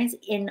experience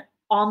in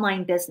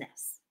online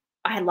business.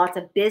 I had lots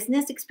of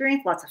business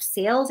experience, lots of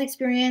sales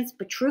experience,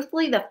 but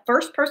truthfully, the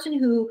first person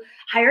who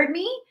hired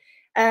me,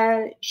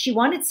 she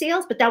wanted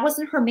sales, but that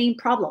wasn't her main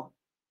problem.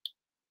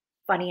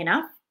 Funny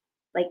enough,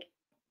 like,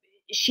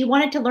 she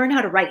wanted to learn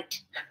how to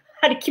write,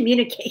 how to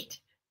communicate,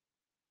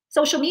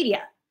 social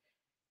media.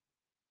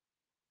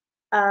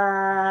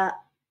 I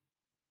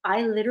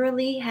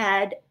literally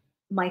had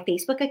my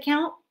Facebook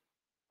account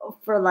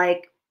for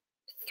like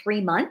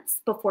 3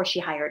 months before she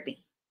hired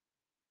me.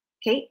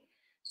 Okay.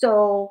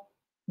 So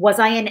was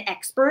I an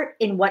expert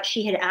in what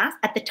she had asked?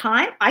 At the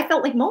time, I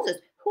felt like Moses.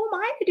 Who am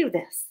I to do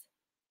this?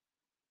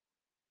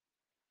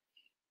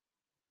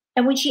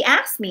 And when she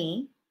asked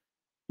me,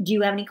 do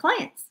you have any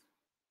clients?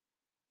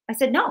 I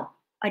said, no,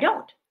 I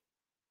don't.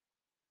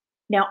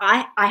 Now,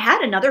 I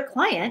had another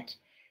client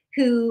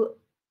who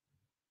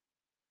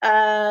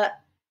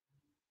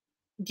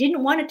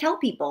didn't want to tell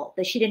people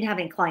that she didn't have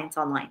any clients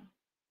online.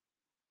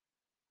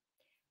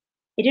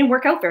 It didn't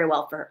work out very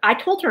well for her. I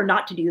told her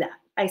not to do that.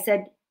 I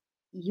said,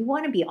 you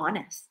want to be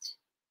honest,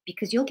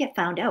 because you'll get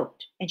found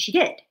out. And she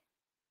did.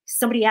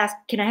 Somebody asked,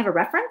 can I have a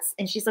reference?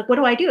 And she's like, what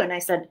do I do? And I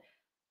said,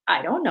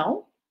 I don't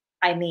know.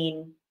 I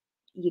mean,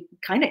 you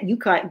kind of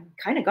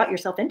got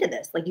yourself into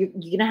this. Like, you're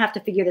going to have to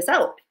figure this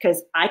out,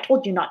 because I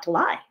told you not to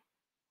lie.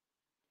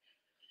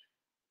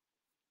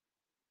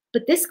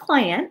 But this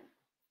client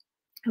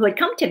who had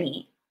come to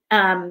me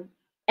and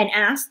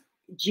asked,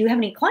 do you have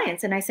any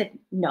clients? And I said,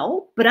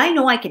 no, but I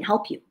know I can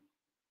help you.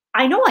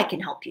 I know I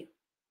can help you.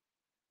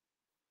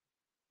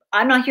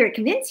 I'm not here to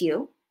convince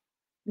you.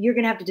 You're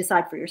going to have to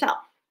decide for yourself,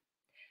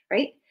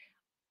 right?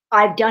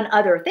 I've done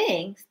other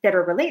things that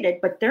are related,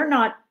 but they're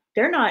not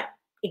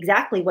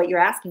exactly what you're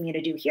asking me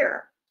to do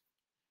here.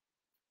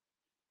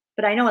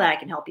 But I know that I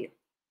can help you.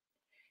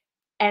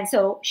 And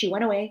so she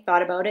went away,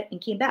 thought about it, and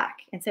came back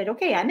and said,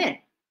 okay, I'm in.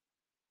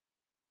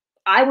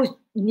 I was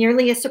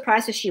nearly as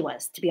surprised as she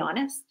was, to be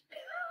honest.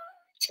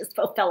 Just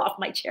fell off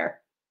my chair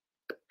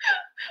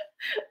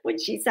when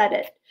she said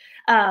it.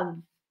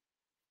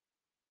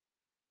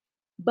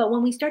 But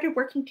when we started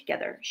working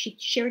together, she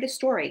shared a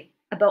story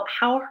about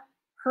how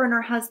her and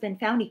her husband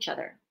found each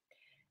other.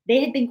 They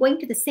had been going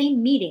to the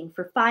same meeting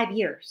for 5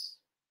 years.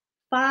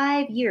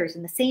 5 years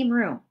in the same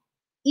room,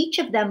 each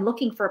of them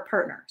looking for a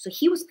partner. So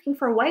he was looking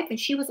for a wife and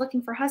she was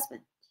looking for a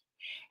husband.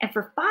 And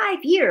for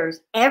 5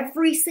 years,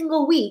 every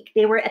single week,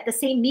 they were at the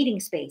same meeting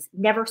space,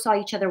 never saw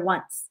each other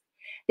once.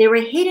 They were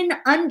hidden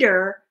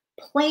under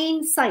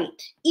plain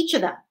sight, each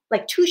of them,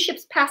 like two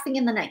ships passing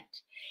in the night,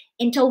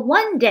 until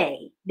one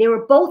day they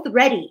were both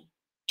ready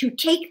to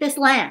take this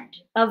land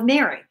of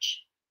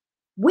marriage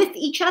with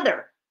each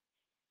other.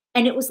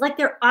 And it was like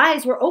their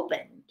eyes were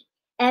opened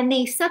and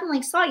they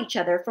suddenly saw each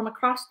other from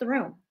across the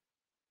room.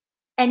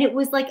 And it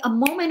was like a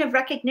moment of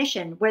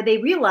recognition where they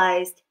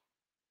realized,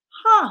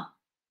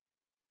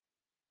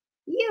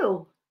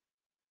 you.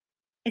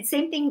 And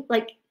same thing,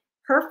 like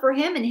her for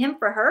him and him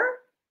for her.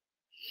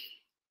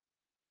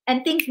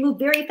 And things move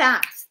very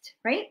fast,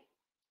 right?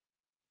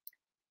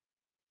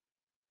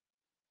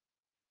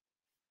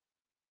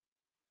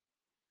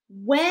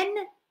 When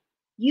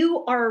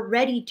you are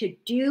ready to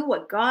do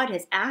what God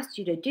has asked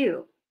you to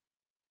do,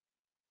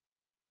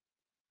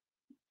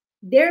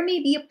 there may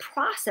be a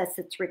process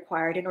that's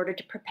required in order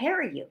to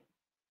prepare you.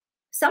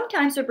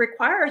 Sometimes it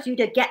requires you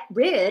to get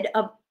rid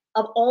of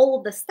all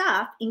of the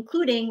stuff,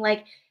 including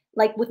like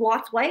with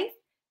Lot's wife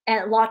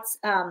and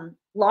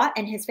Lot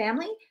and his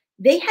family.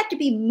 They had to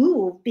be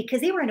moved because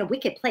they were in a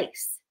wicked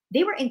place.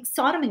 They were in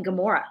Sodom and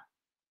Gomorrah.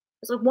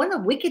 It was like one of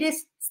the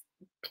wickedest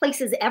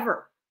places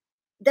ever.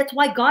 That's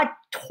why God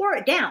tore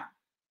it down.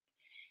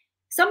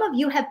 Some of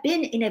you have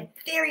been in a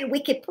very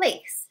wicked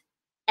place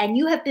and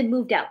you have been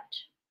moved out,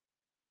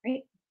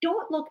 right?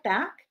 Don't look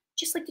back,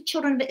 just like the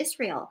children of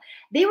Israel.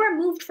 They were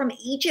moved from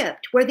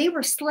Egypt where they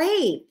were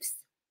slaves.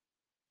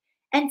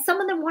 And some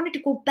of them wanted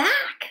to go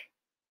back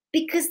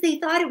because they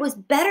thought it was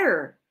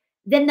better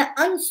than the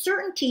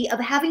uncertainty of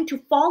having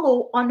to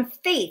follow on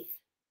faith,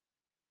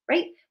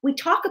 right? We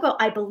talk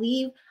about, I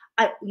believe,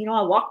 I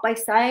walk by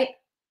sight,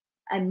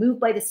 I'm moved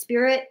by the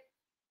Spirit.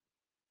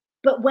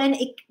 But when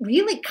it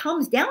really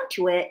comes down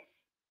to it,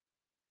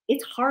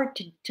 it's hard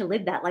to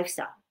live that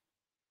lifestyle.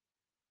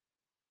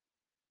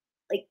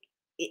 Like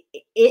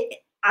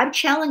I'm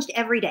challenged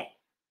every day,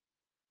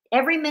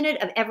 every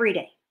minute of every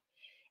day.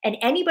 And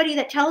anybody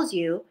that tells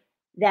you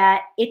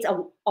that it's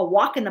a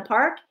walk in the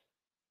park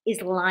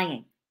is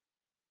lying.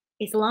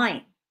 Is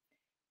lying.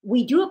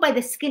 We do it by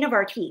the skin of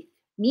our teeth,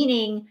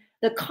 meaning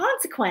the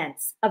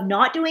consequence of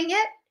not doing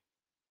it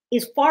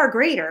is far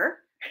greater,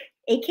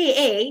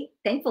 AKA,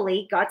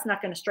 thankfully, God's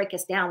not going to strike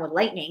us down with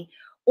lightning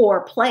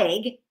or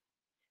plague,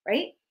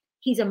 right?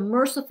 He's a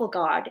merciful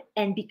God.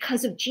 And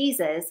because of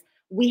Jesus,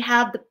 we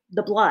have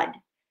the blood.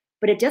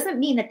 But it doesn't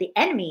mean that the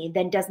enemy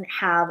then doesn't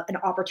have an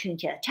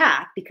opportunity to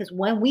attack, because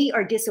when we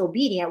are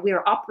disobedient, we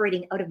are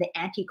operating out of the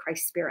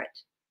Antichrist spirit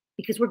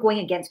because we're going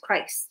against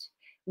Christ.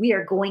 We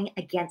are going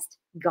against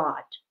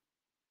God.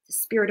 The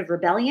spirit of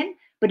rebellion,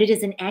 but it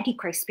is an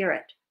Antichrist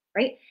spirit,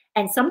 right?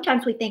 And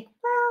sometimes we think,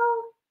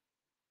 well,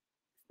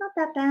 it's not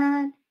that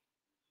bad.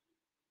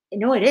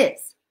 No, it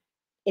is.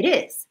 It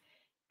is.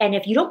 And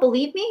if you don't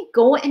believe me,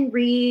 go and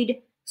read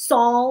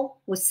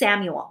Saul with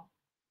Samuel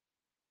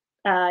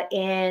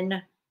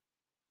in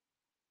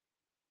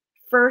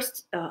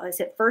First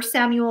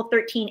Samuel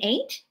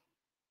 13:8? It's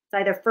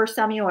either First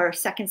Samuel or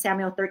Second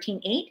Samuel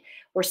 13:8,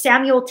 where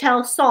Samuel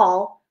tells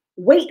Saul,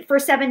 wait for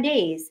 7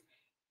 days.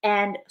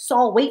 And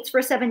Saul waits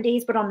for 7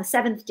 days, but on the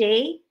seventh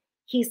day,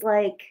 he's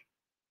like,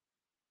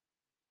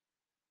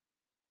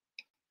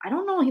 I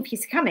don't know if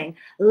he's coming.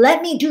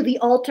 Let me do the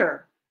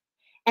altar.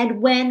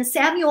 And when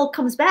Samuel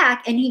comes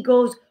back and he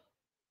goes,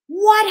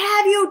 what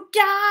have you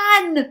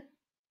done?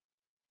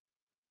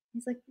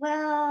 He's like,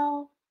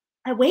 well,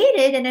 I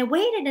waited and I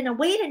waited and I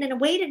waited and I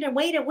waited and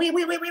waited.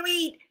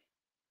 Wait.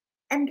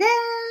 And then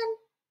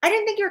I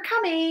didn't think you were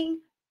coming.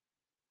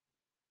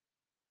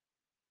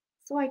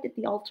 So I did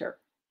the altar.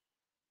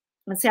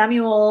 And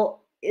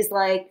Samuel is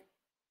like,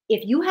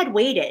 if you had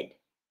waited,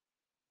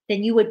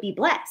 then you would be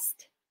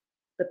blessed.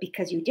 But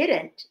because you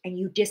didn't and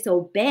you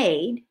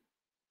disobeyed,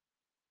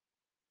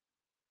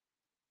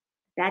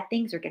 bad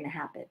things are going to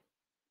happen.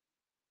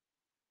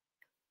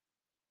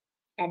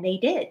 And they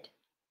did.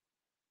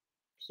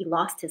 He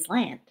lost his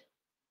land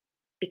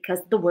because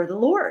of the word of the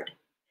Lord.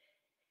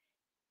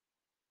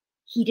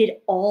 He did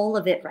all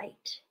of it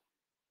right,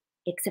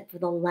 except for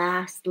the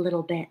last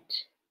little bit.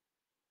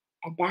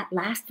 And that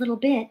last little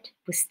bit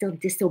was still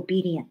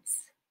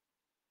disobedience.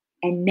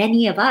 And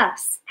many of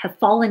us have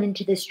fallen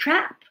into this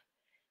trap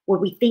where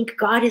we think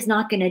God is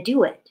not going to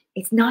do it.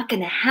 It's not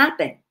going to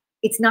happen.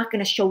 It's not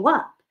going to show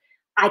up.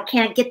 I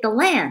can't get the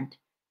land.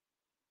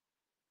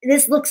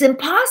 This looks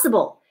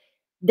impossible.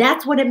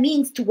 That's what it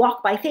means to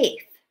walk by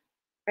faith,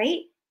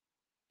 right?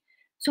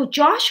 So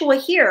Joshua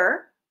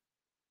here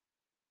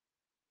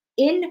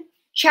in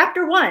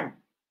chapter 1,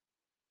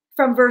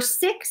 from verse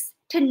 6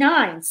 to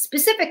 9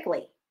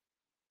 specifically,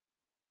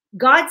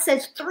 God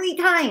says 3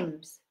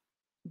 times,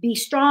 be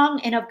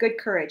strong and of good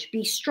courage.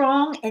 Be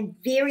strong and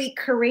very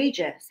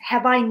courageous.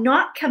 Have I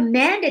not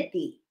commanded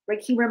thee?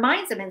 Right? He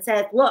reminds them and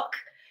says, look,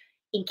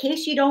 in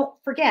case you don't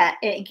forget,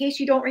 in case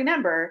you don't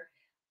remember,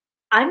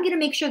 I'm going to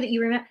make sure that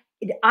you remember.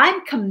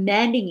 I'm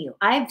commanding you.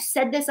 I've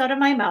said this out of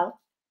my mouth.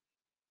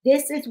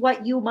 This is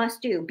what you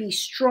must do. Be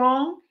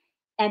strong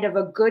and of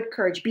a good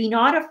courage. Be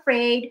not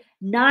afraid,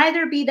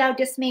 neither be thou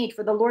dismayed,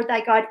 for the Lord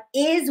thy God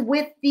is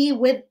with thee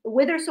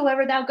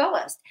whithersoever thou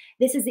goest.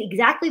 This is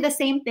exactly the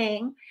same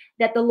thing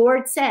that the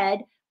Lord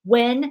said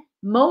when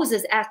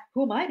Moses asked,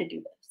 who am I to do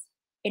this?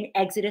 In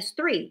Exodus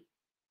 3.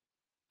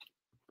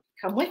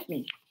 Come with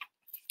me,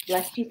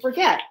 lest you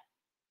forget.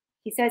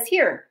 He says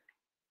here,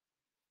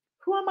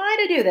 who am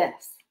I to do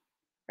this?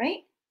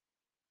 Right?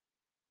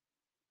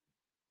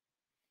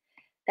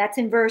 That's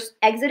in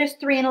Exodus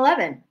 3 and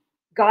 11.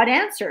 God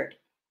answered,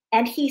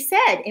 and he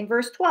said in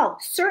verse 12,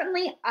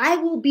 certainly I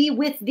will be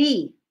with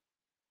thee.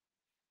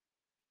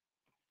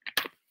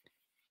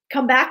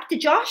 Come back to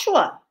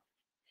Joshua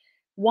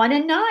 1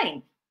 and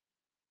 9.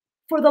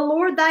 For the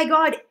Lord thy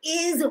God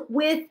is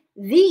with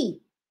thee,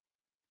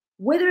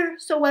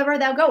 whithersoever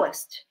thou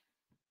goest.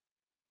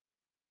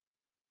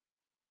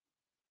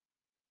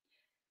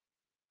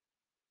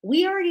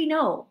 We already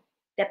know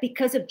that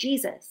because of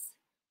Jesus,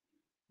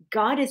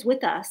 God is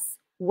with us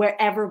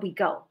wherever we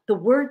go. The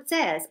word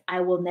says,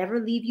 I will never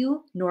leave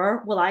you,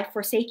 nor will I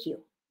forsake you.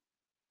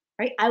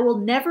 Right? I will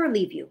never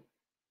leave you.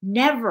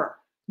 Never,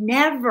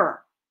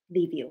 never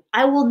leave you.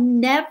 I will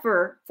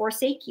never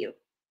forsake you.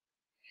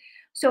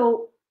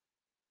 So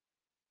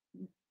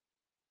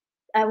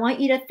I want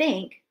you to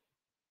think,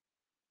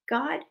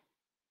 God,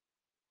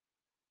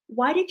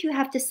 why did you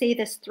have to say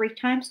this 3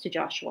 times to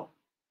Joshua?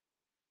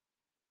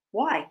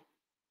 Why?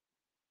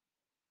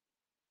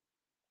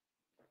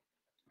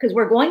 Because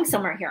we're going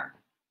somewhere here.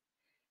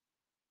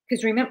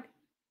 Because remember,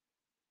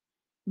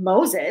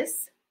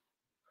 Moses,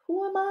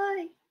 who am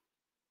I?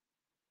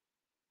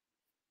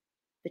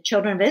 The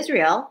children of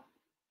Israel,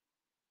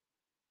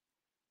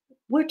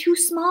 we're too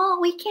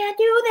small. We can't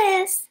do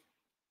this.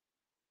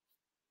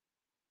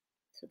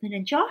 So then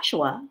in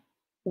Joshua,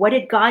 what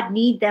did God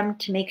need them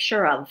to make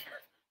sure of?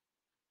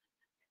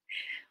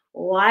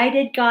 Why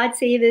did God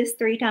say this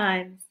 3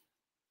 times?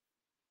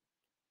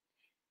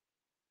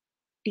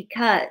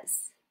 Because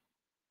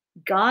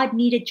God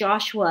needed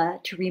Joshua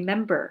to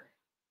remember.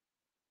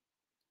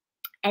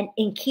 And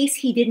in case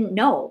he didn't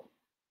know,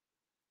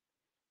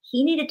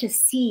 he needed to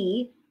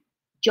see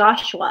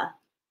Joshua.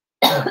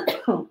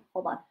 Hold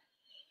on.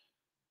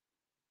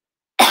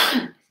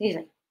 Excuse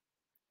me.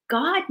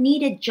 God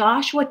needed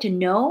Joshua to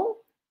know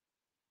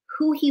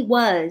who he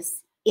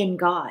was in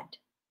God.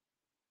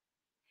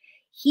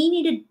 He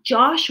needed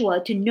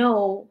Joshua to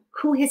know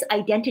who his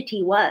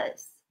identity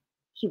was.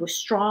 He was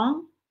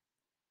strong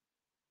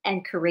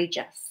and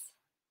courageous.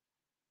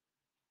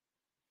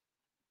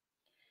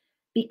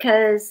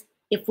 Because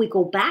if we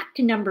go back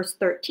to Numbers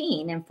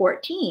 13 and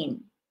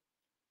 14,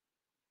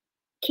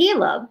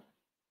 Caleb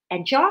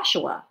and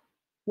Joshua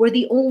were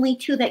the only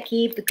 2 that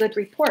gave the good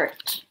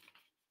report.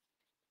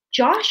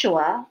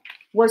 Joshua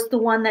was the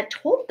one that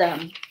told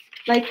them,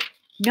 like,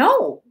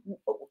 no,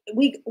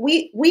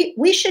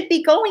 we should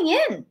be going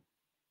in.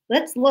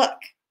 Let's look.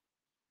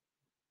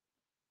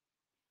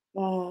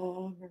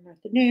 Remember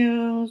the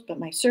news, but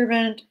my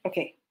servant.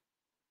 Okay.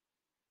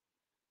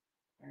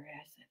 Where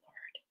is it,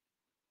 Lord?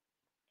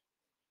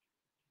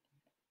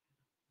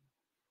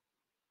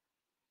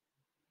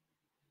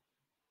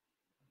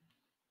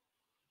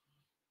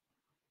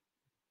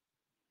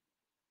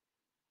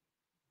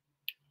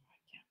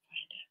 I can't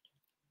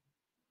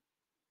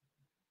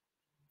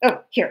find it.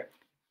 Oh, here.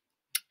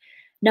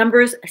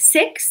 Numbers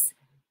 6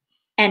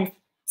 and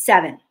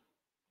 7.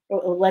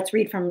 Let's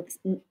read from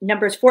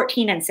Numbers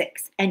 14 and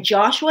 6. And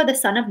Joshua the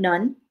son of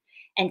Nun,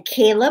 and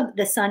Caleb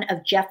the son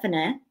of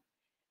Jephunneh,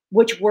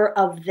 which were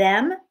of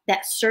them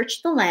that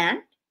searched the land.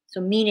 So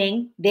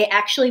meaning they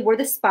actually were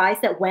the spies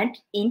that went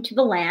into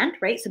the land,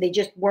 right? So they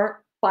just weren't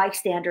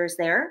bystanders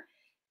there.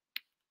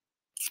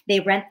 They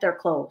rent their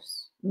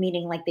clothes,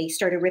 meaning like they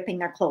started ripping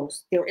their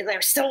clothes.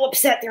 They're so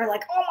upset. They're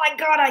like, oh my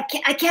God,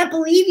 I can't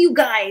believe you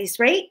guys,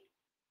 right?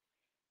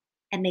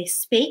 And they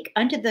spake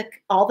unto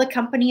all the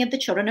company of the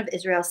children of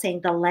Israel,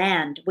 saying, the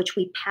land which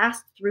we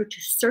passed through to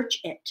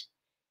search it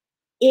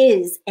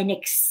is an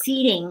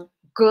exceeding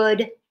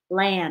good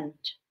land.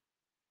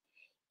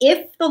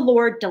 If the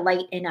Lord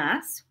delight in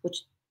us,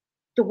 which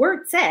the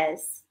word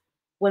says,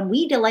 when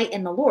we delight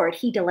in the Lord,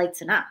 he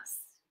delights in us,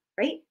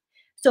 right?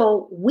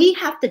 So we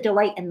have to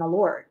delight in the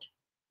Lord,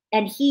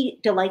 and he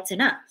delights in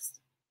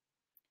us.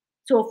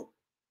 So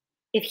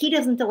if he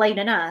doesn't delight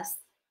in us,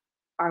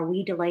 are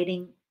we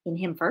delighting in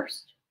him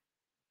first?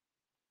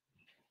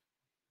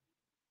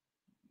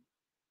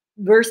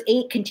 Verse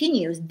 8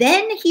 continues,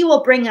 then he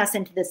will bring us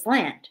into this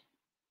land,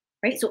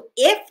 right? So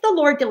if the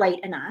Lord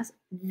delight in us,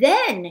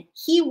 then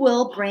he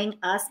will bring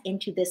us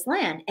into this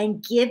land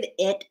and give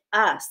it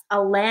us,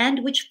 a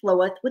land which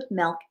floweth with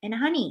milk and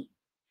honey.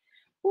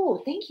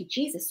 Oh, thank you,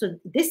 Jesus. So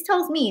this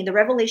tells me the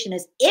revelation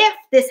is if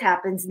this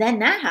happens, then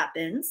that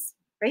happens,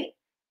 right?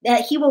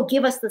 That he will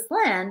give us this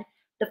land.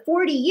 The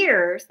 40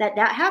 years that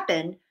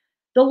happened,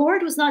 the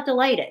Lord was not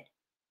delighted.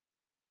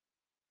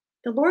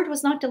 The Lord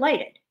was not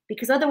delighted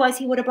because otherwise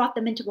he would have brought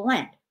them into the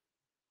land.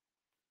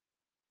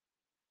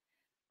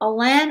 A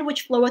land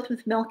which floweth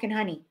with milk and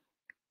honey.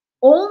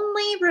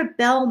 Only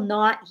rebel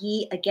not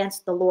ye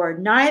against the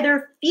Lord,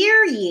 neither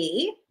fear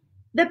ye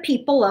the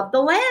people of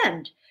the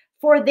land.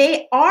 For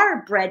they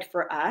are bread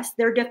for us,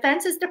 their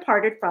defense is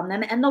departed from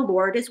them, and the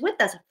Lord is with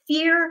us.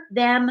 Fear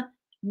them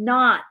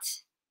not.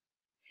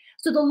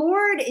 So the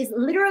Lord is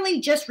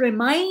literally just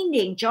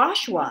reminding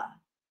Joshua,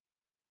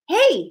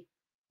 hey,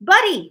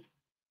 buddy,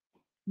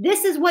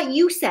 this is what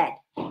you said.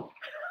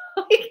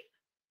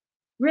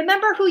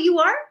 Remember who you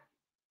are?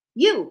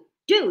 You,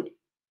 dude,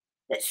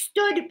 that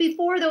stood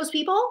before those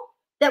people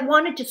that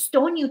wanted to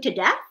stone you to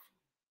death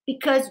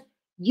because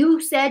you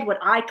said what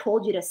I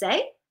told you to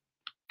say.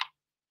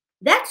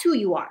 That's who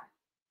you are.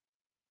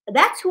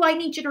 That's who I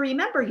need you to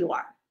remember you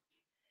are.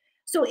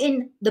 So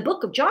in the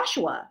book of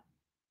Joshua,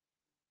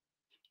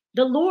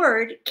 the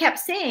Lord kept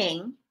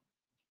saying,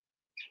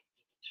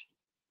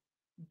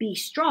 be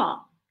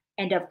strong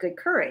and of good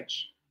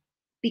courage,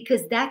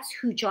 because that's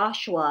who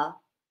Joshua,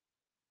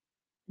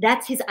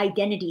 That's his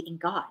identity in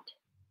God.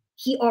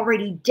 He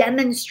already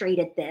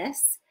demonstrated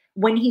this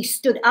when he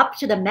stood up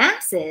to the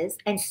masses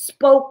and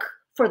spoke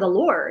for the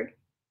Lord.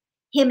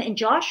 Him and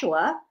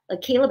Joshua,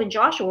 Caleb and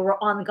Joshua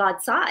were on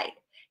God's side.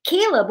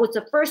 Caleb was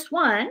the first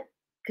one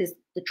because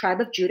the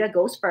tribe of Judah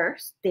goes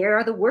first. They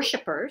are the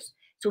worshipers.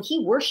 So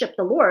he worshiped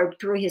the Lord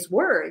through his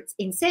words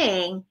in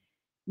saying,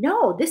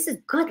 no, this is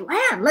good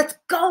land. Let's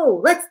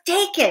go. Let's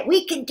take it.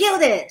 We can do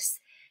this.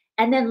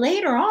 And then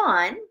later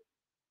on,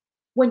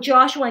 when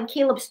Joshua and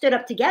Caleb stood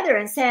up together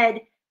and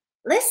said,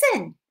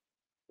 listen,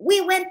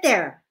 we went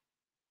there.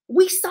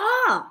 We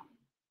saw,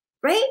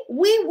 right?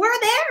 We were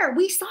there.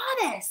 We saw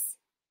this.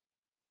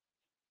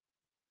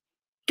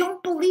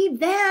 Don't believe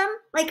them.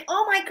 Like,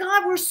 oh my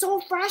God, we're so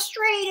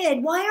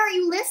frustrated. Why aren't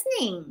you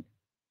listening?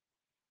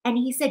 And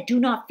he said, do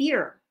not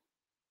fear.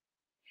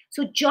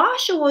 So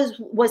Joshua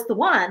was the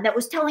one that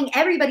was telling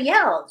everybody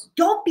else,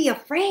 don't be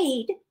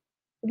afraid.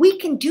 We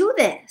can do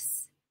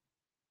this.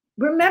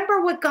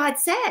 Remember what God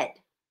said.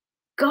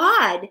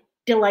 God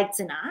delights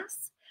in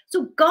us.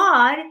 So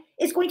God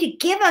is going to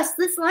give us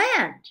this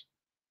land.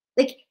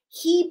 Like,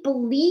 he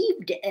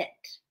believed it.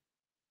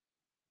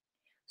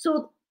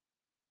 So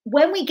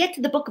when we get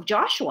to the book of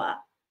Joshua,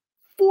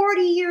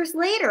 40 years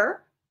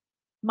later,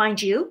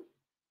 mind you,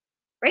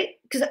 right?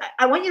 Because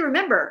I want you to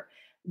remember,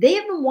 they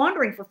have been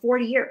wandering for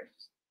 40 years.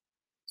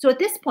 So at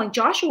this point,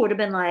 Joshua would have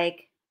been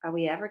like, are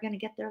we ever going to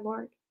get there,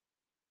 Lord?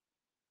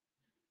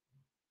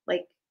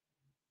 Like,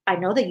 I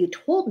know that you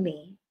told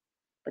me,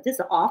 but this is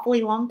an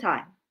awfully long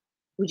time.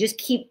 We just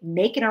keep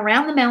making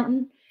around the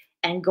mountain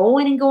and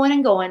going and going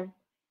and going.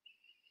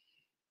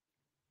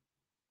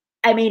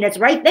 I mean, it's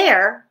right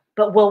there,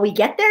 but will we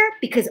get there?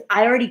 Because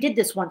I already did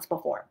this once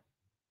before,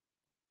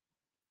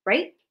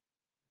 right?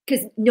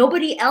 Because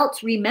nobody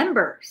else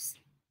remembers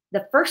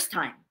the first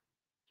time.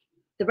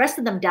 The rest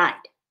of them died.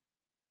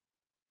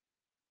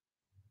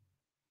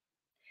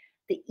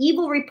 The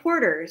evil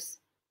reporters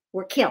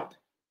were killed.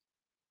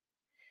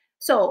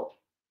 So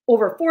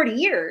over 40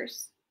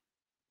 years,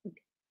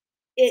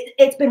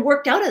 it's been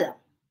worked out of them.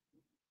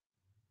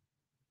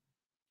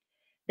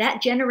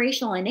 That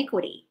generational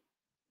iniquity,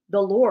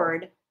 the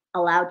Lord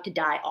allowed to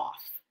die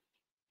off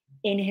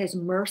in his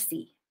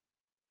mercy.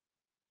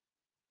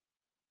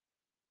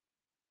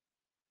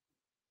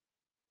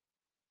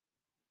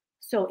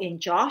 So in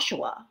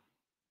Joshua,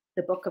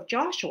 the book of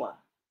Joshua,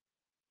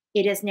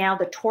 it is now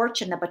the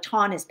torch and the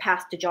baton is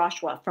passed to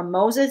Joshua, from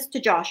Moses to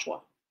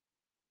Joshua.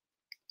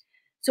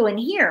 So in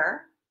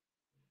here,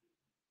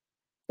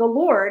 the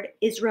Lord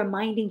is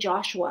reminding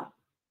Joshua,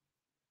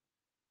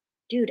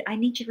 dude, I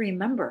need you to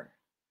remember,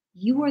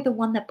 you were the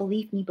one that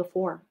believed me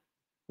before.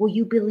 Will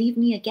you believe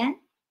me again?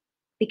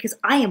 Because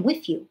I am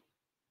with you.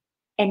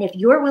 And if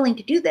you're willing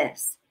to do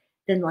this,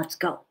 then let's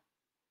go.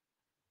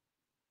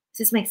 Does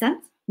this make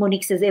sense?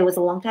 Monique says it was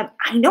a long time.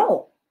 I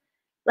know.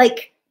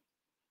 Like,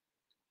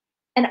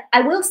 and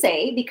I will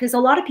say, because a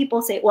lot of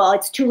people say, well,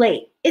 it's too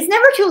late. It's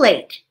never too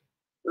late.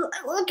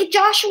 Look at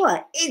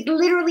Joshua. It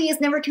literally is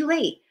never too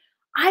late.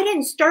 I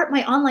didn't start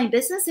my online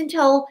business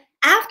until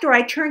after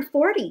I turned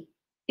 40.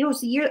 It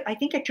was the year, I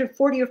think I turned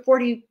 40 or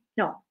 40,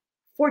 no,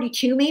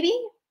 42 maybe.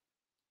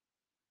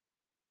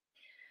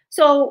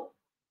 So,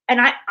 and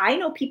I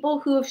know people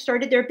who have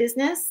started their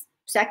business,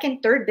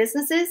 second, third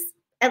businesses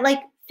at like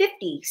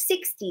 50,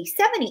 60,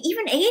 70,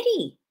 even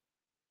 80.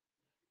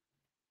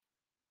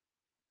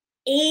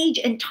 Age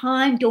and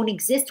time don't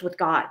exist with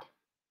God.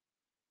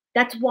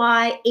 That's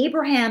why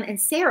Abraham and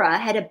Sarah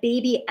had a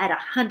baby at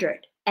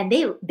 100, and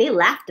they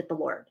laughed at the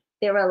Lord.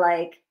 They were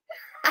like,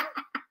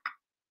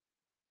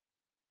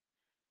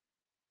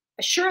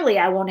 surely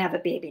I won't have a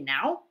baby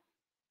now.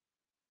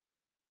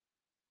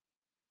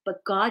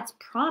 But God's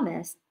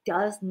promise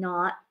does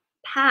not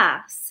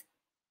pass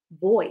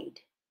void,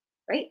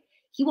 right?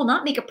 He will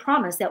not make a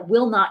promise that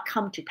will not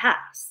come to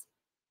pass.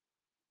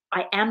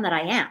 I am that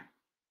I am.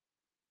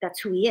 That's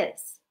who he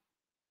is,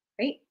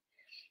 right?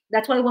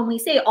 That's why when we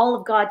say all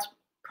of God's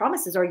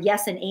promises are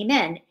yes and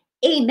amen,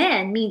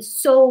 amen means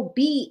so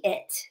be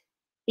it.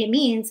 It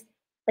means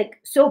like,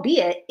 so be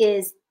it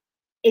is,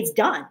 it's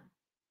done.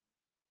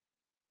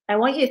 I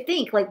want you to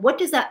think, like, what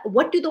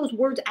do those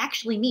words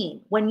actually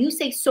mean? When you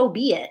say so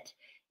be it,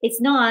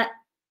 it's not,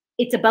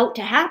 it's about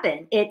to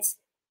happen. It's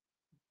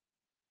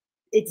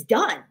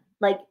done.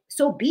 Like,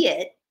 so be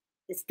it,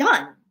 it's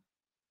done.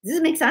 Does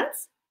this make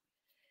sense?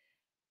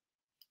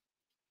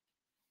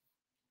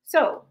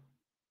 So,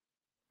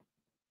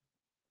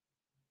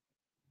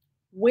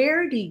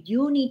 where do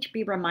you need to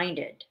be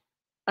reminded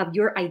of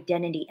your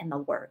identity in the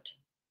Word?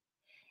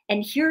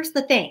 And here's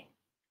the thing.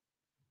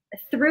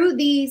 Through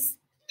these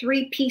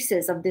 3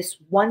 pieces of this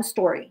one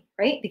story,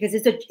 right? Because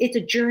it's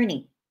a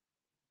journey.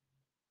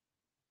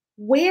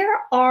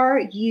 Where are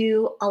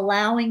you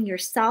allowing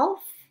yourself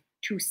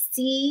to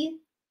see?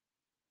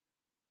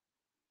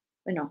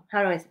 No,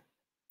 how do I say?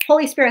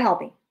 Holy Spirit,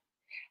 help me.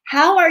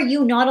 How are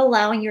you not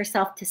allowing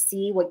yourself to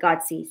see what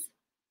God sees?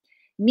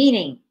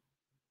 Meaning,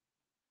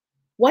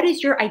 what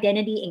is your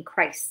identity in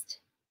Christ?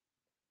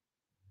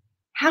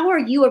 How are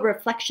you a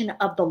reflection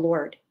of the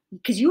Lord?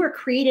 because you are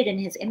created in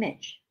his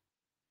image.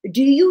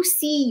 Do you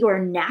see your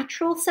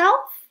natural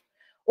self,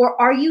 or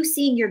are you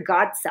seeing your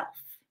God self,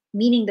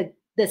 meaning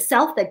the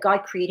self that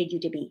God created you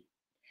to be?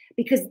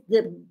 Because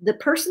the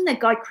person that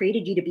God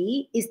created you to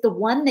be is the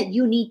one that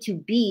you need to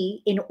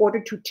be in order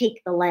to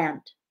take the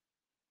land.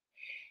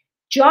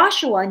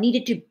 Joshua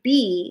needed to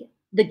be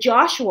the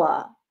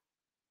Joshua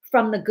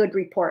from the good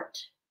report.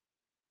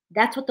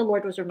 That's what the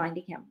Lord was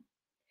reminding him.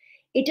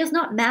 It does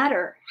not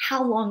matter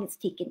how long it's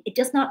taken. It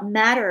does not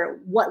matter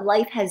what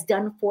life has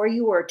done for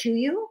you or to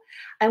you.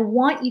 I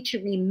want you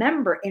to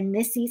remember in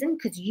this season,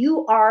 because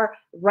you are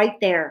right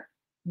there.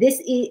 This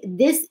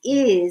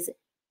is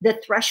the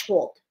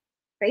threshold,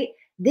 right?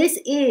 This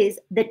is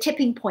the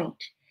tipping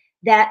point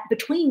that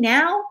between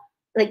now,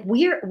 like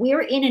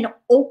we're in an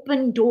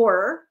open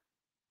door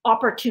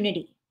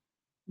opportunity.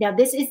 Now,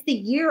 this is the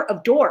year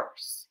of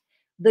doors.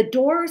 The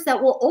doors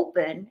that will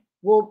open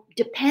will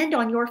depend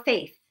on your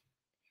faith.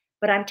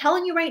 But I'm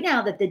telling you right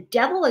now that the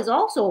devil is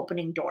also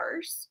opening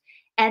doors,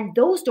 and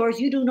those doors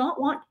you do not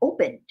want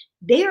opened.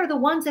 They are the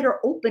ones that are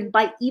opened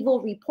by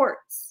evil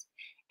reports.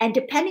 And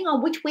depending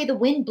on which way the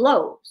wind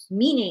blows,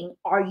 meaning,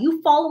 are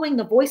you following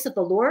the voice of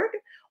the Lord,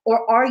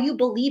 or are you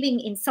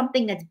believing in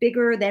something that's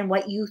bigger than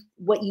what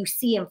you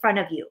see in front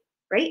of you,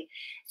 right?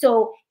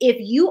 So if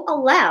you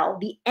allow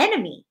the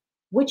enemy,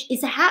 which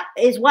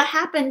is what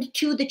happened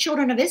to the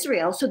children of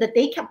Israel, so that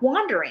they kept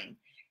wandering,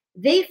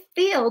 they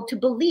failed to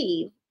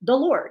believe the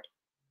Lord.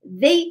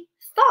 They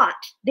thought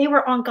they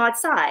were on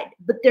God's side,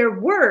 but their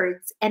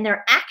words and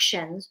their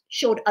actions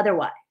showed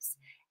otherwise.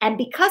 And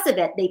because of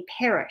it, they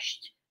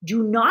perished.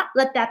 Do not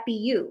let that be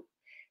you.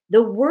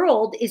 The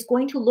world is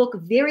going to look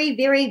very,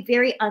 very,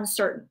 very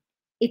uncertain.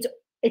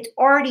 It's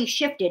already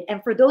shifted.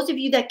 And for those of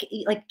you that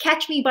like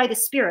catch me by the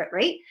Spirit,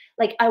 right?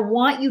 Like, I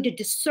want you to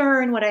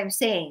discern what I'm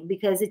saying,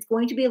 because it's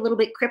going to be a little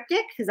bit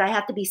cryptic, because I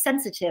have to be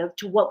sensitive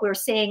to what we're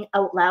saying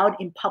out loud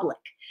in public.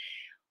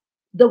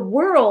 The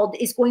world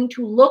is going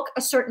to look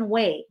a certain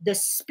way. The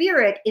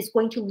Spirit is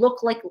going to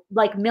look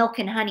like milk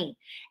and honey.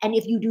 And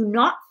if you do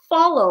not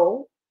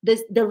follow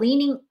the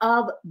leaning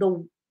of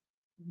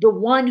the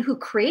one who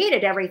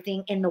created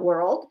everything in the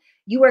world,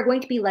 you are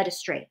going to be led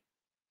astray,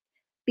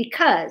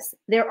 because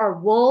there are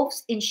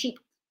wolves in sheep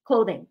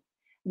clothing.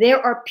 There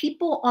are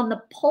people on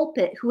the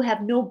pulpit who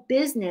have no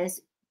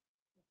business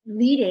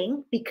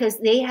leading, because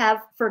they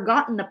have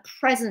forgotten the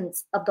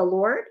presence of the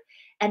Lord,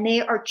 and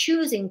they are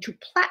choosing to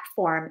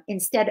platform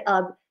instead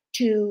of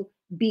to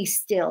be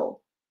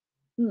still.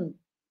 I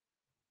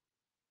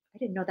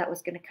didn't know that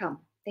was going to come.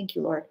 Thank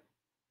you, Lord.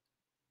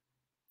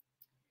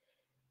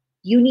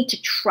 You need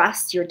to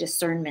trust your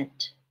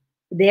discernment.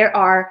 There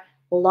are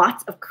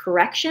lots of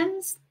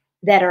corrections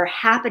that are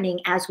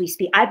happening as we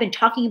speak. I've been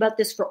talking about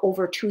this for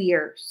over 2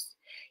 years.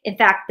 In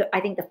fact,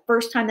 I think the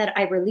first time that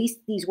I released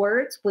these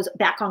words was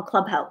back on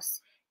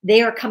Clubhouse.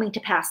 They are coming to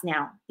pass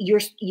now.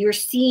 You're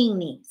seeing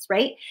these,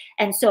 right?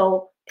 And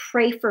so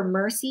pray for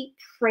mercy,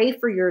 pray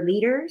for your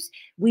leaders.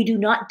 We do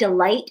not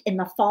delight in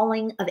the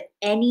falling of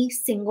any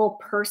single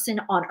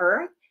person on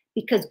earth,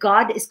 because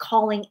God is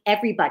calling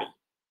everybody.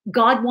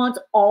 God wants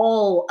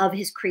all of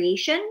his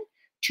creation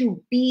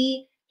to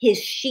be his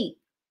sheep.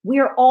 We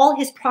are all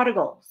his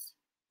prodigals,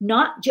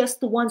 not just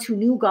the ones who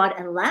knew God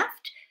and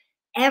left.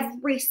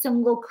 Every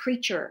single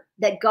creature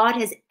that God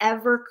has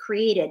ever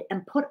created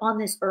and put on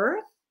this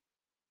earth,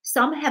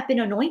 some have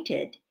been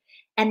anointed,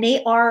 and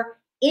they are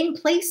in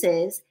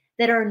places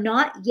that are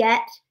not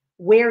yet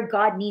where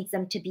God needs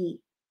them to be.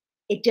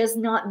 It does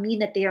not mean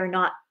that they are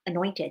not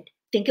anointed.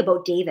 Think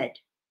about David.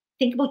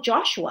 Think about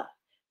Joshua.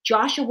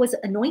 Joshua was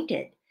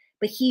anointed,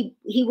 but he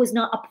was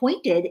not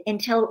appointed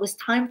until it was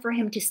time for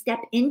him to step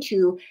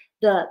into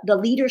the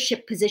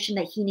leadership position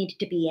that he needed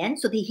to be in,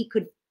 so that he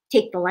could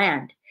take the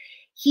land.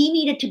 He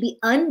needed to be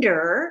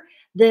under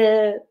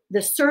the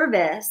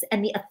service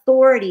and the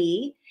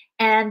authority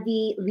and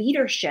the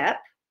leadership,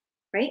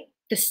 right?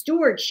 The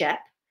stewardship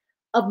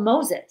of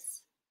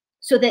Moses,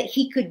 so that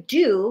he could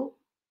do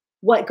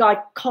what God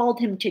called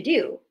him to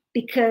do,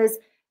 because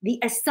the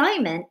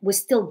assignment was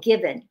still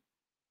given.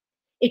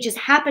 It just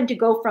happened to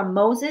go from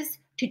Moses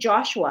to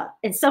Joshua.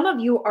 And some of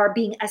you are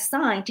being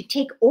assigned to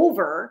take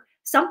over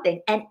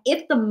something. And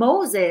if the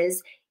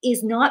Moses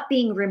is not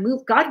being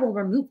removed, God will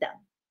remove them.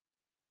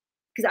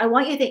 Because I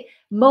want you to think,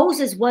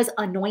 Moses was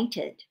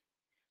anointed.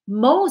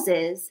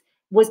 Moses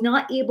was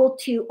not able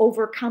to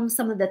overcome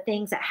some of the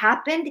things that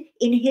happened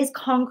in his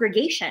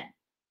congregation.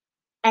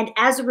 And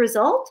as a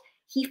result,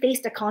 he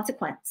faced a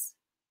consequence.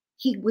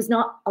 He was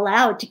not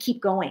allowed to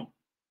keep going,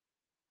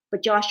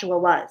 but Joshua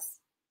was,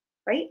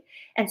 right?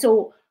 And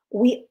so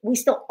we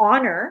still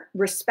honor,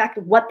 respect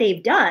what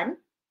they've done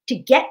to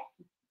get,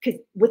 because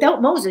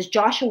without Moses,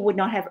 Joshua would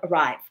not have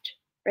arrived,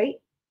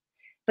 right?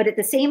 But at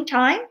the same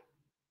time,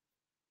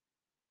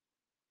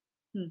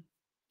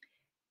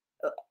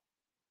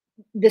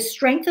 the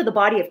strength of the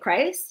body of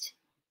Christ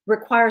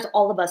requires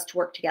all of us to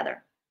work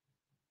together.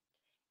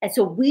 And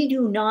so we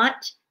do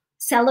not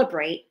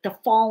celebrate the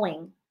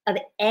falling of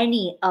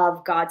any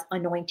of God's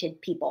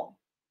anointed people,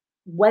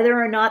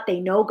 whether or not they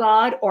know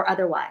God or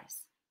otherwise.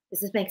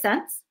 Does this make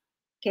sense?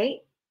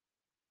 Okay.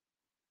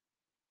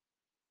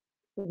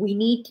 We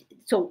need,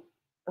 so,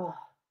 oh,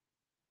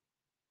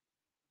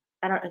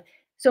 I don't know.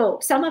 So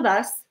some of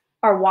us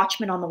are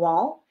watchmen on the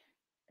wall.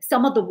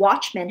 Some of the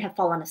watchmen have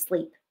fallen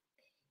asleep.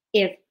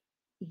 If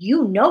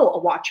you know a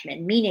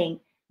watchman, meaning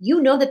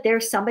you know that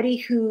there's somebody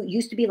who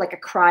used to be like a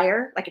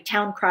crier, like a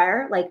town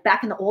crier, like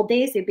back in the old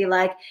days, they'd be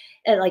like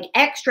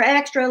extra,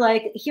 extra,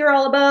 like hear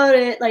all about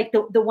it, like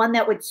the one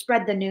that would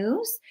spread the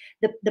news,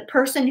 the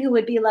person who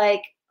would be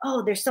like,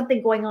 oh, there's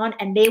something going on,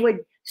 and they would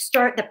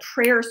start the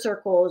prayer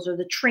circles or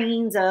the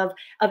trains of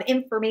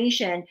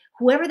information,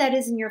 whoever that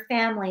is in your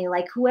family,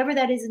 like whoever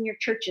that is in your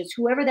churches,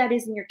 whoever that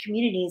is in your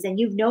communities, and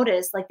you've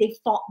noticed like they've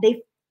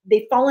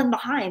fallen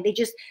behind.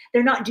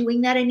 They're not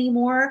doing that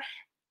anymore.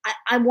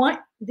 I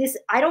want this.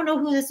 I don't know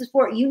who this is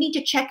for. You need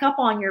to check up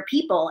on your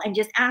people and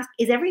just ask,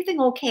 is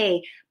everything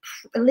okay?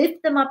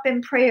 Lift them up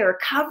in prayer,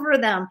 cover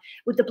them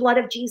with the blood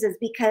of Jesus,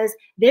 because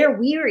they're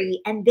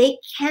weary and they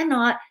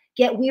cannot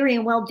get weary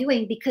in well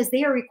doing, because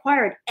they are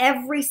required.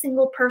 Every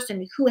single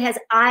person who has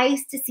eyes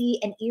to see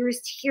and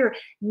ears to hear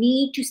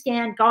need to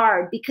stand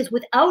guard, because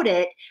without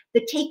it,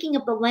 the taking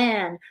of the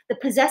land, the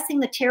possessing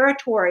the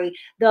territory,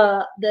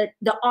 the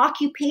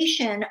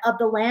occupation of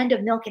the land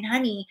of milk and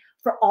honey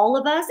for all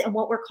of us and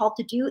what we're called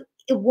to do,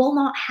 it will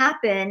not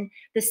happen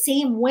the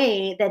same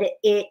way that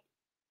it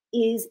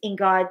is in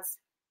God's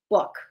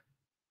book.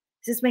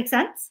 Does this make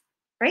sense?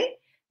 Right?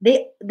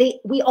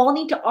 We all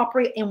need to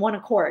operate in one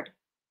accord,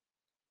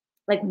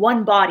 like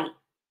one body.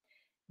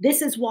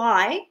 This is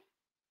why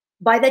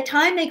by the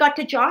time they got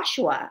to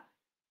Joshua,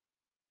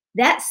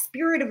 that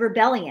spirit of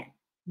rebellion,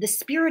 the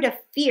spirit of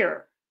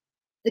fear,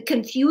 the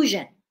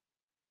confusion,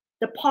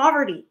 the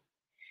poverty,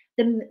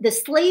 the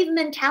slave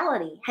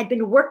mentality had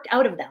been worked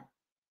out of them.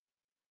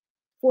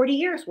 40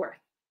 years worth,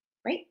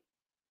 right?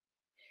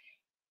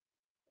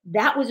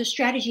 That was a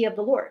strategy of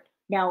the Lord.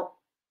 Now,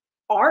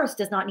 ours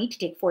does not need to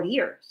take 40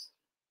 years,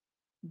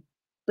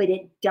 but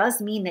it does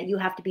mean that you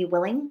have to be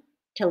willing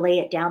to lay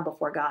it down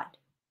before God.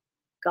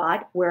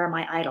 God, where are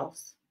my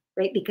idols?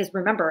 Right? Because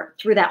remember,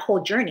 through that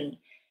whole journey,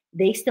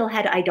 they still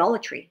had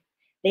idolatry.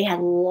 They had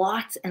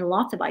lots and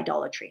lots of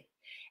idolatry.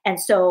 And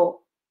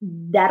so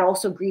that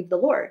also grieved the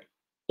Lord.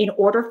 In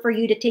order for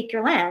you to take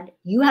your land,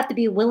 you have to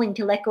be willing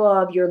to let go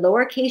of your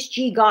lowercase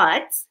g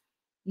gods,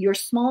 your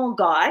small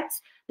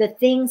gods, the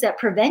things that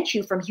prevent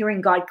you from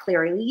hearing God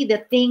clearly,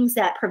 the things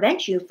that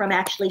prevent you from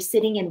actually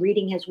sitting and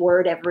reading his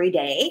word every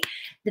day,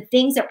 the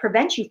things that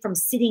prevent you from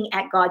sitting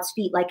at God's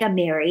feet like a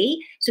Mary,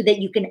 so that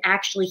you can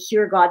actually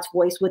hear God's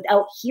voice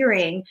without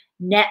hearing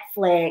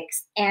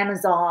Netflix,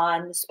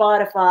 Amazon,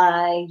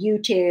 Spotify,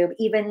 YouTube,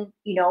 even,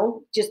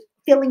 just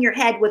filling your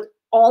head with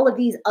all of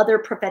these other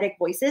prophetic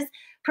voices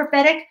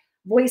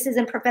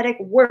and prophetic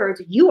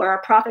words. You are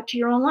a prophet to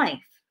your own life.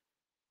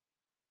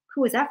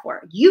 Who is that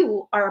for?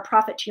 You are a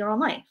prophet to your own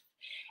life.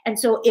 And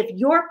so if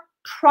you're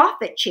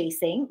prophet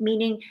chasing,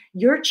 meaning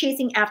you're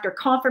chasing after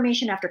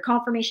confirmation after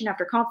confirmation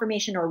after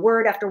confirmation, or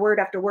word after word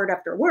after word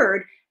after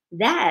word,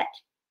 that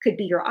could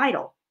be your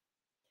idol.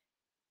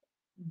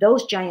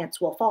 Those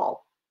giants will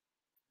fall.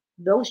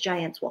 Those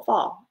giants will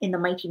fall in the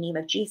mighty name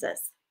of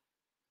Jesus.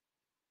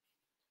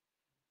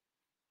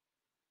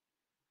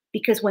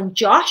 Because when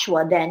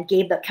Joshua then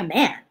gave the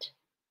command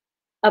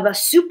of a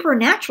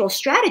supernatural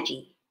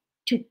strategy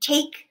to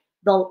take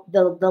the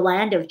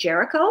land of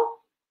Jericho,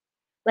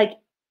 like,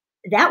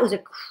 that was a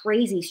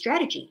crazy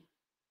strategy.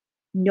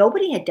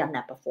 Nobody had done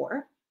that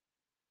before.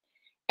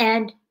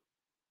 And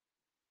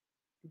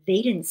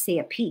they didn't say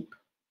a peep.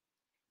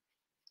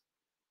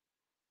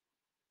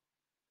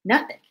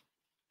 Nothing.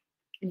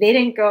 They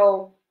didn't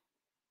go,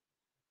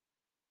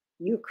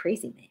 you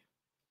crazy man.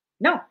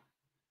 No,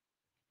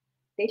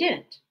 they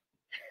didn't.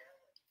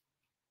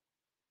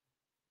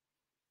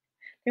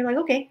 They're like,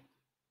 okay,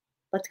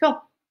 let's go.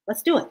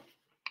 Let's do it.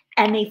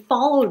 And they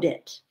followed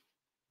it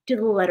to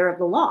the letter of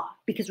the law.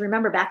 Because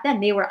remember, back then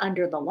they were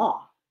under the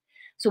law.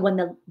 So when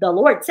the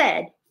Lord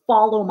said,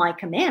 follow my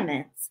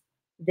commandments,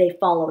 they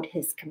followed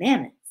his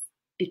commandments,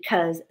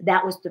 because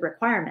that was the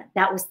requirement.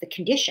 That was the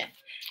condition.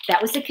 That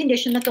was the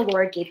condition that the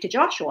Lord gave to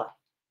Joshua,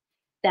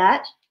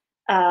 that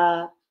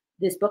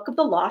this book of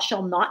the law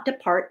shall not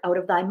depart out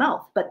of thy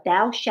mouth, but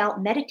thou shalt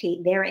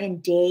meditate therein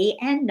day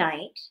and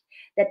night,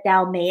 that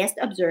thou mayest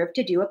observe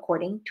to do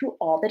according to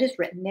all that is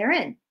written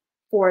therein.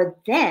 For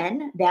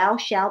then thou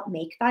shalt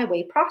make thy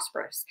way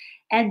prosperous,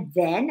 and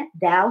then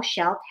thou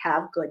shalt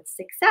have good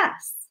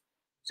success.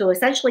 So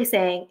essentially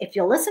saying, if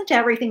you'll listen to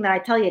everything that I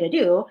tell you to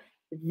do,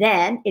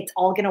 then it's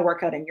all going to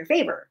work out in your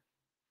favor.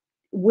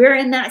 We're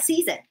in that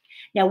season.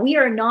 Now, we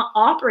are not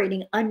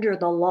operating under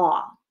the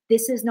law.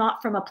 This is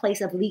not from a place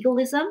of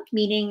legalism,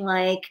 meaning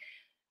like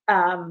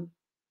a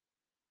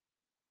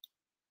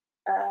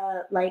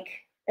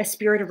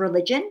spirit of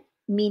religion,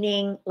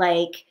 meaning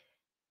like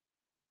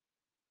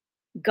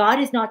God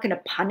is not going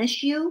to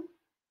punish you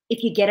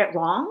if you get it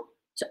wrong.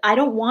 So I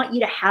don't want you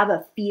to have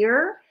a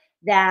fear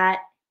that,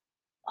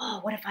 oh,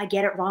 what if I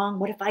get it wrong?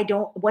 What if I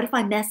don't? What if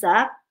I mess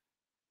up?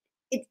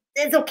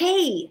 It's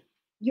okay.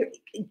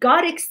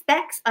 God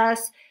expects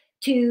us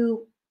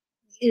to,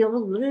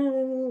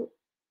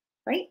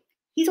 right?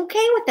 He's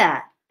okay with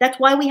that. That's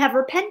why we have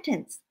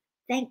repentance.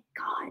 Thank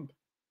God,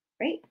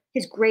 right?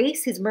 His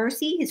grace, his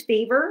mercy, his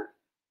favor.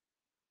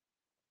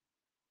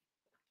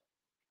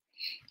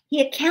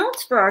 He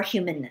accounts for our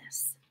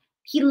humanness.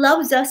 He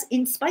loves us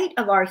in spite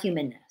of our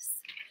humanness.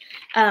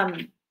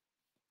 But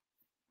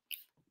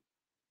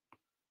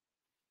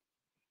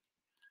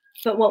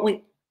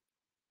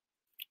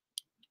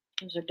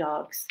those are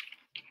dogs.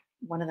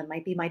 One of them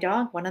might be my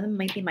dog. One of them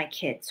might be my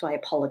kid. So I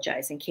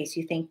apologize in case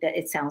you think that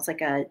it sounds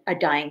like a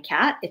dying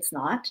cat. It's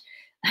not.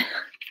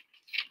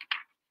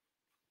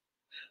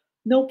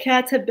 No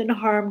cats have been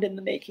harmed in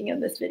the making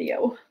of this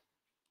video.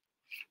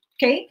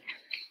 Okay.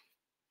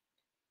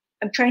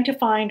 I'm trying to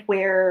find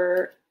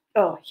where,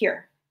 oh,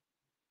 here.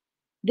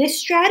 This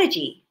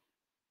strategy.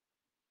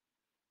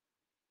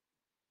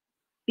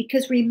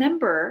 Because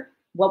remember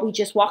what we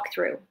just walked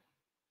through,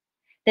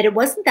 that it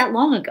wasn't that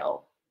long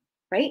ago,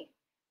 right?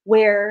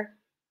 Where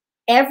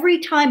every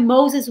time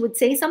Moses would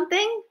say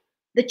something,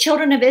 the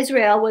children of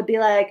Israel would be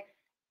like,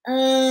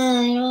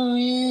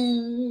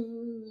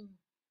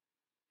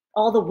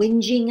 all the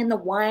whinging and the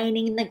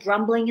whining and the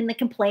grumbling and the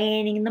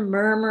complaining and the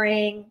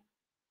murmuring.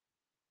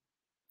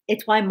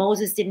 It's why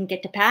Moses didn't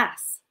get to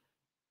pass.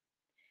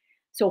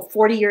 So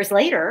 40 years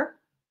later,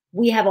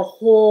 we have a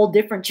whole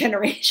different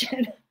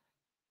generation.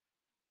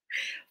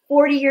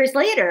 40 years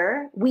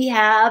later, we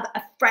have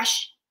a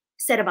fresh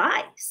set of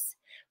eyes.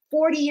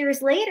 40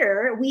 years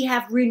later, we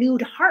have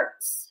renewed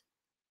hearts,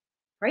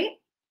 right?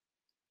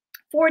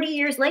 40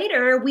 years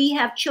later, we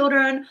have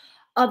children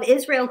of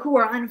Israel who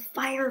are on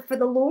fire for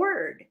the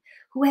Lord,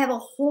 who have a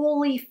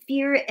holy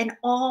fear and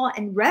awe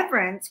and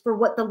reverence for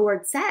what the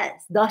Lord says,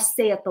 thus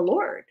saith the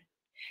Lord,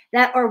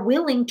 that are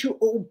willing to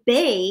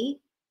obey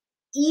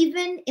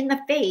even in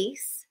the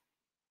face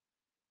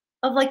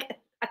of like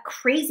a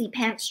crazy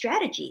pants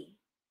strategy.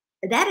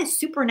 That is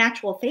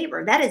supernatural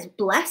favor. That is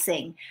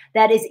blessing.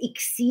 That is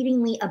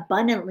exceedingly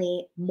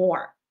abundantly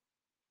more,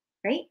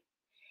 right?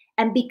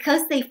 And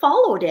because they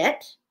followed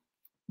it,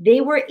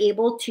 they were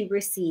able to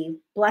receive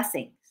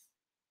blessings.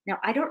 Now,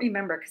 I don't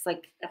remember because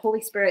like the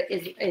Holy Spirit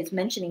is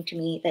mentioning to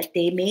me that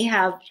they may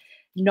not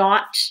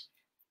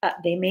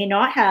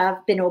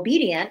have been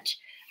obedient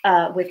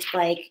with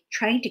like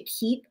trying to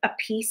keep a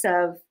piece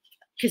of,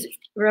 because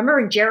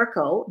remember in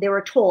Jericho, they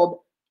were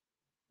told,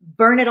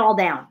 burn it all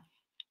down.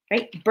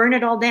 Right? Burn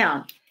it all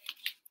down.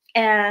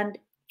 And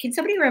can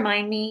somebody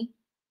remind me,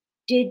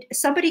 did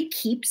somebody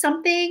keep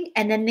something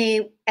and then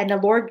the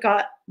Lord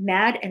got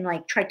mad and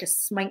like tried to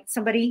smite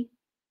somebody?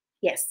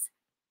 Yes.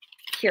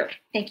 Here.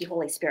 Thank you,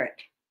 Holy Spirit.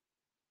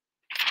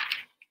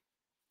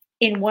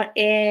 In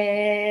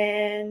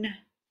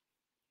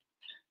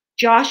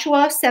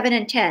Joshua 7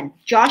 and 10,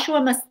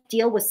 Joshua must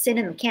deal with sin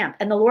in the camp.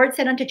 And the Lord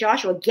said unto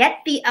Joshua,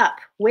 get thee up.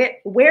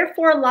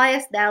 Wherefore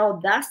liest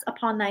thou thus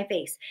upon thy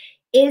face?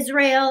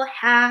 Israel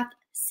hath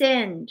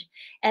sinned,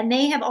 and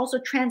they have also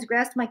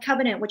transgressed my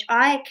covenant, which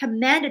I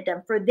commanded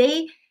them, for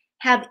they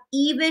have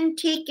even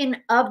taken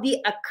of the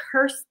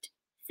accursed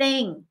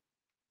thing,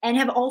 and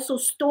have also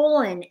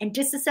stolen and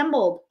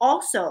disassembled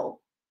also,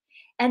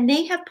 and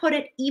they have put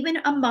it even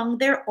among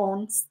their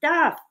own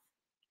stuff.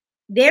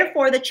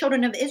 Therefore the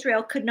children of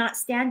Israel could not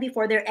stand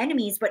before their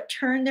enemies, but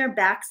turned their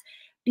backs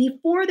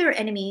before their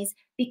enemies,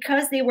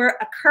 because they were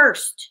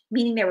accursed,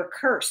 meaning they were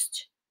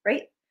cursed,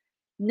 right?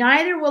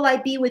 Neither will I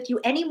be with you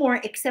anymore,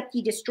 except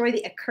ye destroy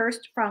the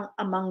accursed from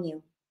among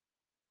you.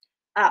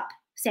 Up,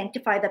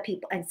 sanctify the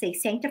people, and say,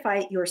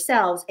 sanctify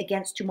yourselves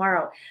against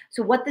tomorrow.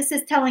 So what this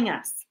is telling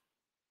us,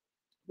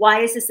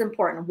 why is this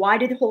important? Why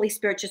did the Holy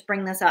Spirit just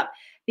bring this up?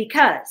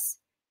 Because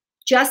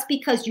just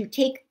because you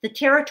take the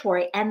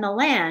territory and the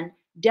land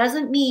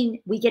doesn't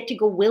mean we get to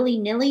go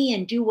willy-nilly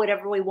and do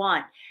whatever we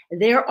want.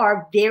 There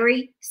are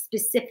very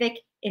specific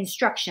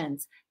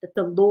instructions that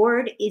the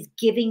Lord is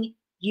giving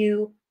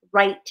you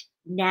right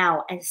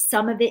now, and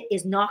some of it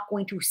is not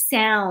going to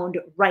sound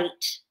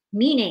right,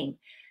 meaning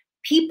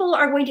people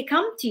are going to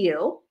come to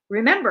you.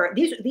 Remember,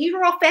 these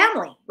are all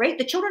family, right?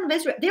 The children of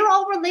Israel, they're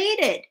all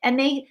related, and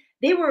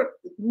they were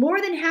more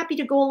than happy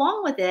to go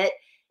along with it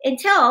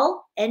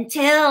until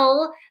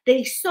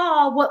they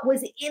saw what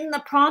was in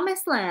the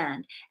promised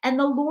land, and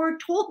the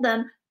Lord told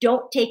them,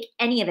 don't take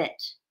any of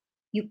it.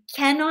 You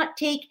cannot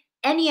take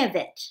any of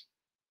it.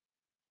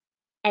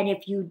 And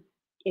if you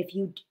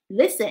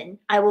listen,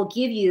 I will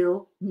give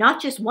you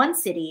not just one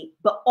city,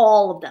 but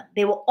all of them.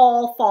 They will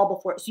all fall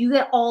before it. So you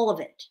get all of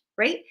it,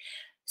 right?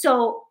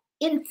 So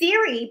in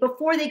theory,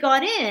 before they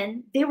got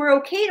in, they were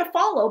okay to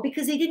follow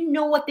because they didn't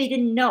know what they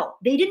didn't know.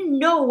 They didn't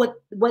know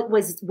what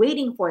was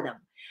waiting for them.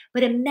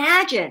 But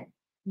imagine,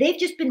 they've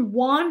just been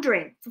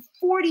wandering for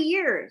 40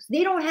 years.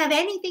 They don't have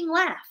anything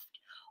left.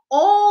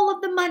 All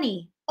of the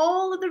money,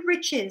 all of the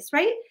riches,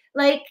 right?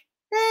 Like,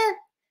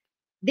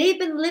 they've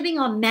been living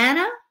on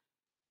manna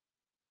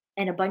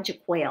and a bunch of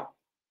quail.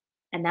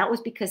 And that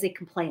was because they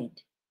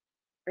complained,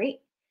 right?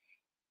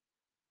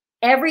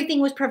 Everything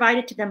was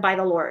provided to them by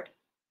the Lord.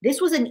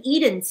 This was an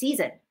Eden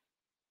season,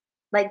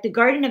 like the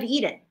Garden of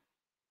Eden.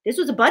 This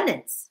was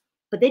abundance.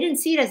 but they didn't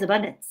see it as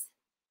abundance.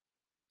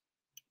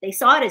 They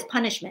saw it as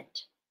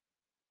punishment.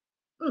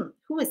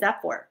 Who is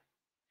that for?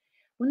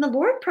 When the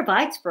Lord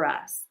provides for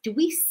us, do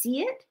we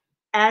see it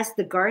as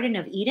the Garden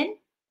of Eden?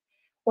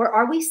 Or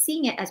are we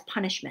seeing it as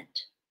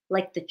punishment,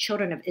 like the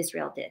children of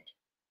Israel did?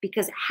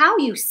 Because how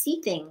you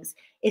see things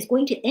is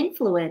going to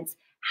influence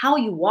how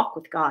you walk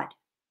with God.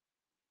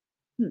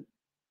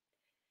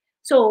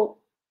 So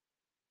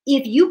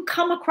if you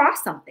come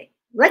across something,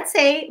 let's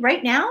say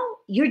right now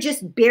you're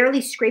just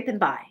barely scraping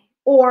by,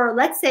 or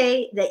let's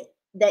say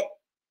that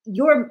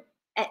you're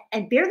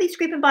and barely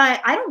scraping by,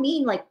 I don't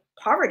mean like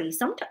poverty.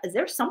 Sometimes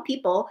there's some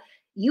people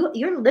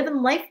you're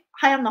living life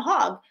high on the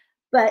hog,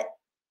 but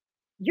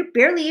you're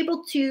barely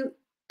able to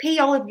pay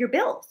all of your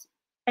bills.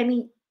 I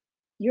mean,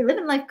 you're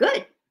living life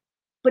good,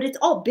 but it's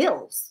all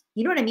bills.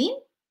 You know what I mean?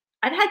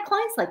 I've had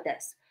clients like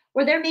this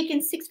where they're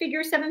making 6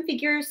 figures, 7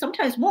 figures,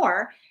 sometimes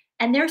more,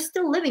 and they're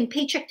still living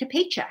paycheck to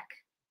paycheck.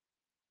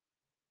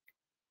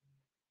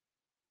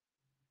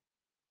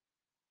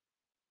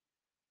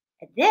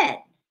 And then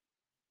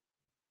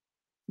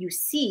you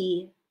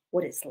see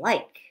what it's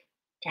like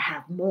to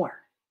have more,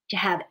 to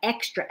have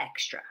extra,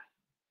 extra.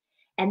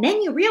 And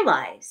then you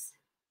realize,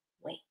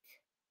 wait,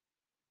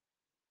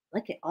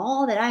 look at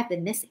all that I've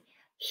been missing.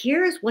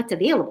 Here's what's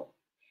available.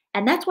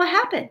 And that's what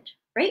happened,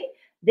 right?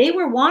 They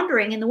were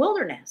wandering in the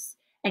wilderness.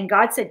 And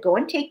God said, go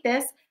and take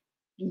this.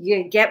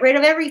 You get rid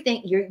of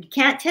everything. You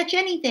can't touch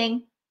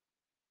anything.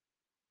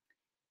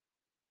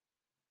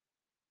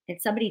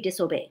 And somebody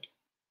disobeyed.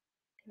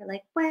 They're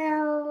like,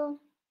 well,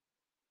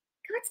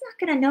 God's not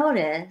going to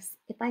notice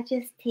if I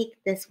just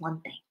take this one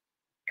thing.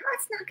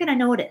 God's not going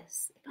to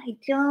notice if I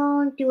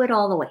don't do it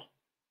all the way.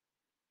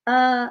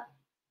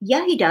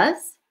 Yeah, he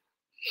does.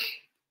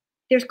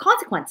 There's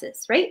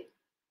consequences, right?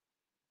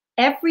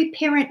 Every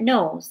parent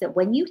knows that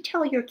when you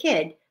tell your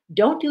kid,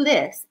 don't do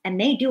this, and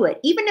they do it,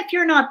 even if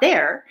you're not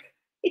there,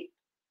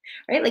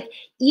 right? Like,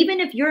 even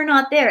if you're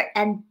not there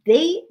and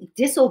they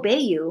disobey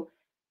you,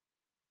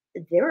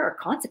 there are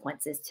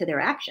consequences to their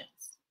actions,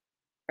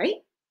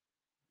 right?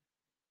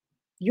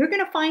 You're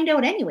going to find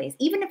out anyways,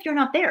 even if you're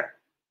not there.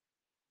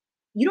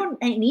 You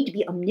don't need to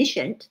be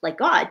omniscient like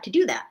God to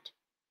do that.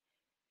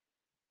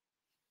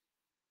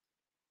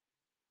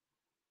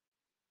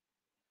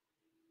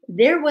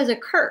 There was a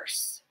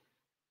curse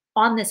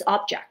on this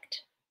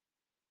object.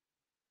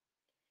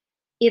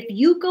 If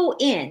you go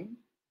in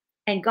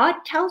and God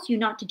tells you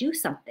not to do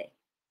something,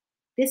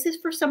 this is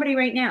for somebody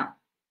right now.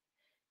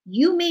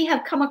 You may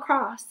have come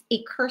across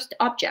a cursed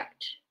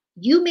object.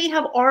 You may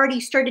have already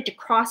started to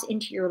cross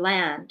into your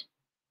land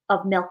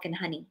of milk and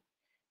honey.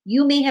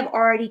 You may have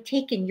already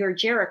taken your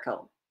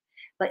Jericho,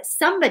 but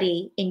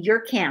somebody in your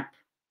camp,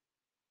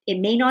 it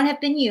may not have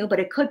been you, but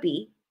it could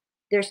be,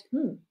 there's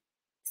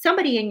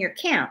somebody in your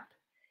camp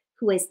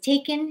who has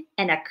taken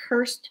an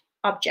accursed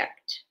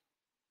object.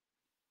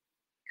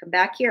 Come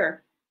back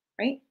here,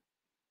 right?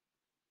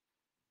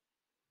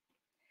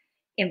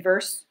 In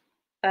verse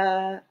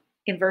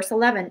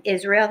 11,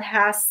 Israel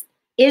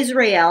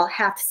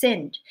hath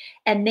sinned,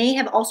 and they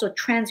have also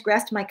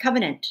transgressed my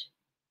covenant.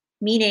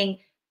 Meaning,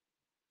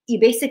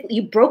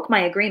 you broke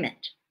my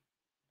agreement.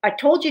 I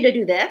told you to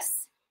do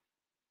this,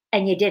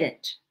 and you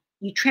didn't.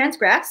 You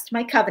transgressed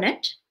my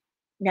covenant.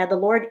 Now the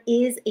Lord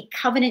is a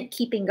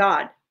covenant-keeping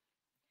God,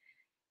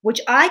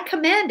 which I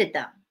commanded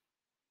them,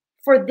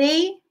 for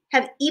they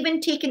have even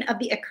taken of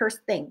the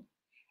accursed thing,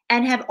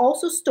 and have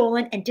also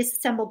stolen and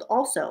disassembled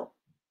also,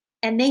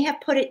 and they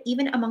have put it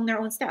even among their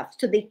own stuff.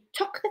 So they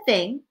took the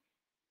thing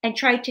and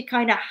tried to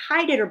kind of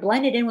hide it or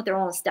blend it in with their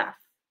own stuff.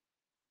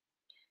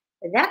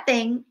 That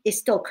thing is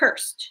still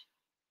cursed.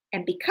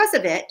 And because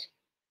of it,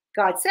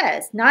 God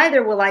says,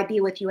 neither will I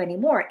be with you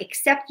anymore,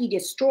 except ye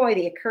destroy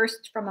the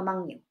accursed from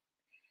among you.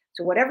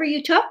 So whatever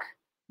you took,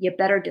 you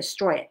better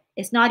destroy it.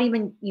 It's not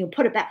even,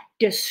 put it back.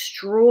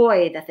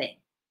 Destroy the thing.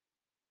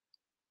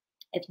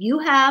 If you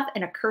have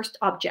an accursed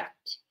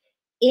object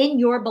in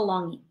your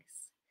belongings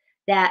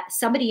that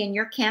somebody in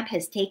your camp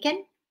has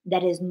taken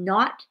that is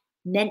not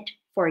meant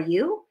for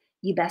you,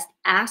 you best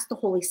ask the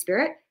Holy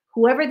Spirit.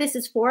 Whoever this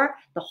is for,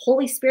 the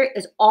Holy Spirit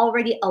is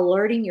already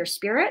alerting your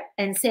spirit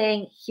and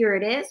saying, here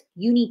it is.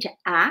 You need to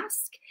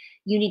ask.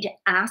 You need to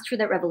ask for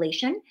that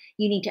revelation.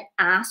 You need to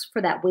ask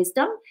for that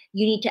wisdom.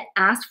 You need to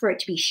ask for it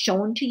to be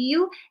shown to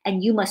you,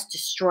 and you must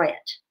destroy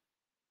it.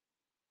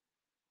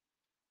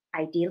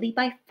 Ideally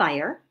by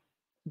fire.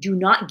 Do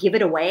not give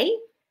it away,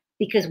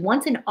 because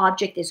once an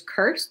object is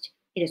cursed,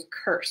 it is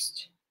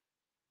cursed.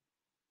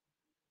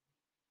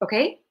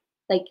 Okay?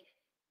 Like,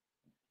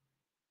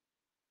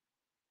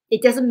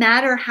 it doesn't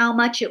matter how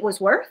much it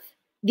was worth.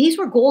 These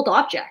were gold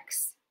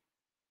objects.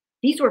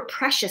 These were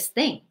precious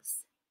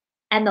things.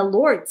 And the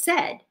Lord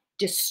said,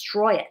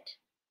 destroy it.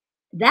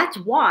 That's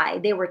why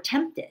they were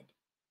tempted.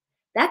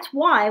 That's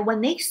why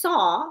when they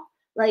saw,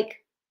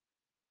 like,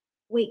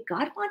 wait,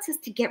 God wants us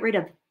to get rid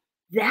of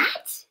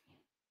that?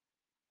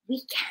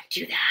 We can't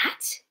do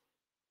that.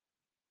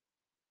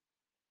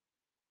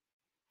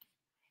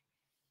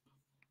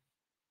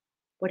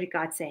 What did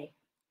God say?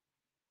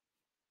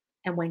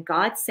 And when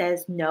God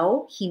says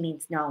no, he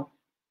means no.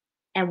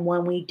 And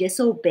when we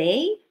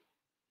disobey,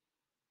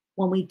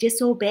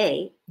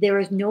 there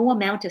is no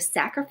amount of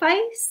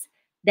sacrifice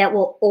that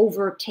will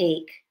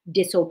overtake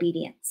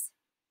disobedience.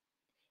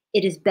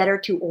 It is better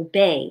to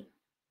obey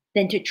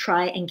than to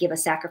try and give a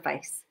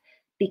sacrifice,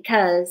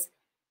 because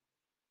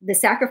the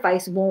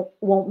sacrifice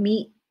won't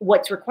meet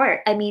what's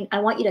required. I mean, I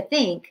want you to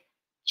think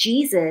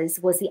Jesus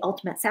was the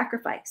ultimate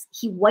sacrifice.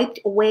 He wiped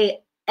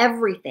away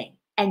everything.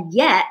 And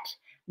yet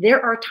there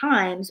are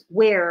times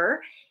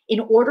where, in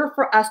order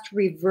for us to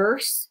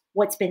reverse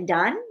what's been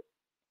done,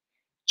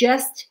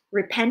 just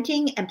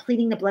repenting and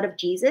pleading the blood of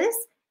Jesus,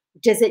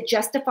 does it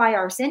justify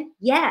our sin?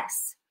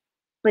 Yes,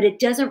 but it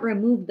doesn't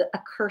remove the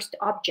accursed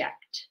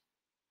object.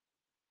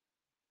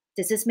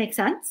 Does this make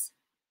sense?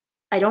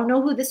 I don't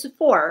know who this is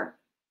for,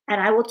 and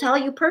I will tell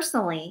you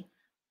personally,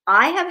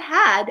 I have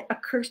had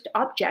accursed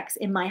objects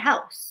in my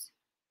house.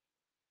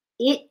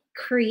 It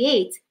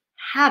creates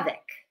havoc.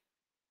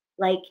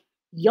 Like,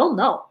 you'll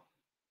know.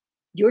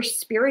 Your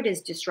spirit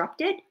is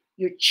disrupted.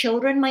 Your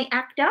children might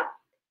act up.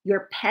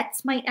 Your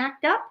pets might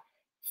act up.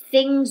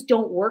 Things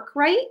don't work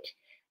right.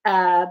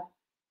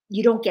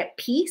 You don't get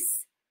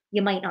peace.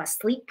 You might not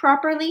sleep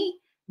properly.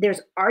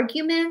 There's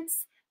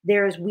arguments.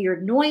 There's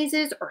weird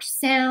noises or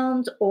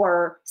sounds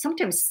or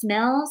sometimes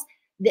smells.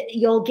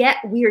 You'll get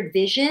weird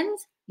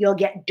visions. You'll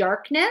get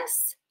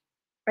darkness,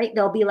 right?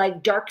 There'll be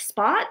like dark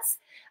spots.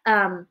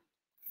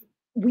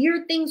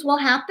 Weird things will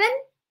happen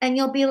and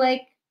you'll be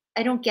like,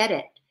 I don't get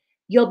it.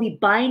 You'll be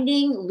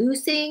binding,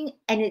 loosing,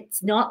 and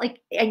it's not like,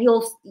 and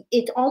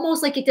it's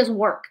almost like it doesn't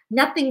work.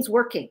 Nothing's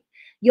working.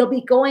 You'll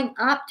be going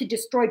up to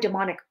destroy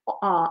demonic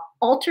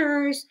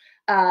altars,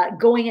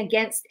 going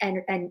against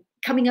and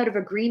coming out of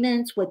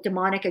agreements with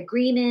demonic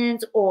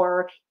agreements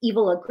or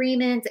evil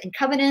agreements and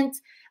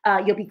covenants.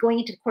 You'll be going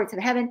into the courts of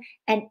heaven,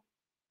 and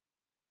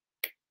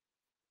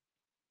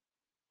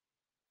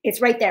it's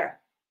right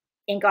there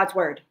in God's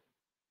word.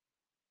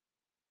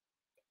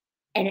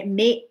 And it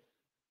may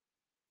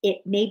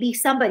be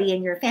somebody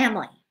in your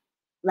family,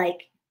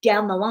 like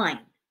down the line,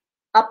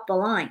 up the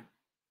line.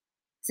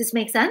 Does this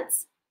make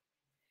sense?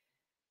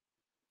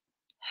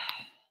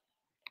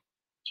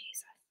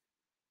 Jesus.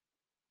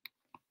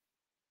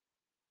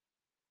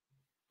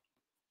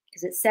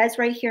 Because it says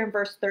right here in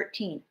verse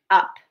 13,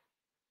 up,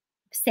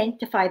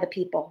 sanctify the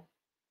people,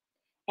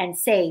 and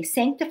say,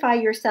 sanctify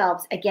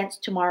yourselves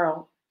against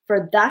tomorrow.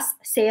 For thus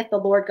saith the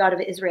Lord God of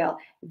Israel,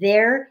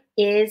 there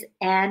is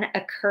an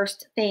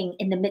accursed thing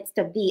in the midst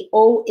of thee,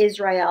 O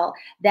Israel.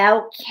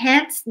 Thou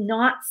canst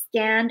not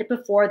stand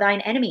before thine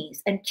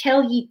enemies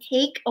until ye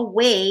take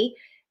away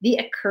the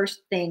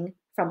accursed thing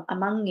from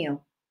among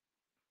you.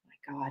 Oh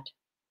my God.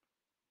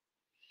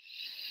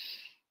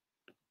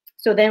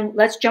 So then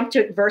let's jump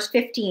to verse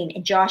 15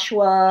 in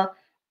Joshua.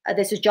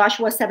 This is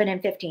Joshua 7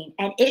 and 15.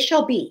 And it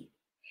shall be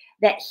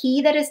that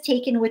he that is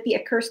taken with the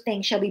accursed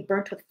thing shall be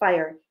burnt with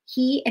fire,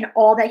 he and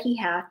all that he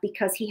hath,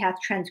 because he hath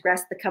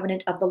transgressed the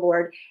covenant of the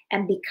Lord,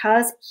 and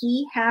because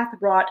he hath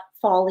wrought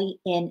folly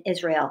in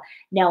Israel.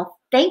 Now,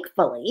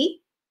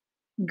 thankfully,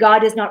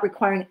 God is not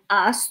requiring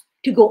us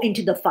to go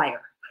into the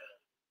fire.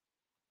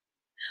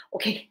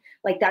 Okay,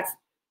 like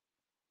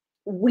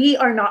we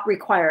are not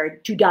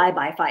required to die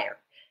by fire.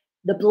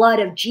 The blood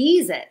of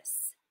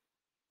Jesus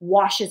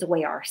washes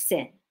away our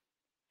sin.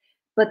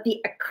 But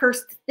the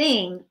accursed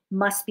thing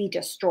must be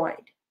destroyed.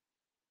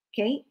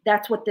 Okay,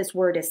 that's what this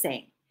word is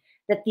saying.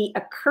 That the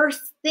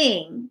accursed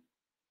thing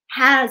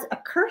has a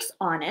curse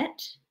on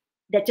it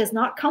that does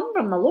not come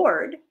from the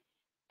Lord.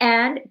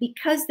 And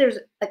because there's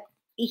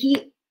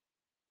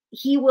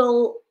he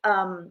will, I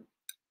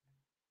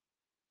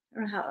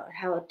don't know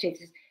how it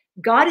takes this.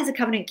 God is a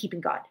covenant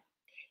keeping God.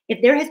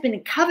 If there has been a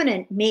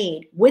covenant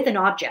made with an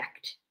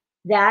object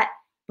that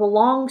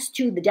belongs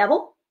to the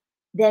devil,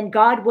 then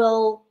God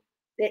will,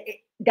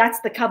 that's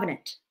the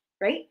covenant,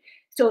 right?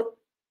 So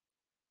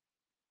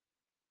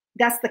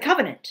that's the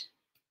covenant.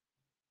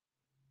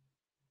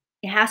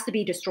 It has to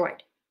be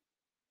destroyed.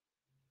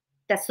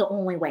 That's the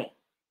only way.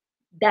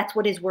 That's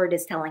what his word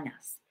is telling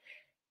us.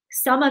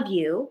 Some of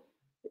you,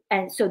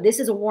 and so this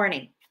is a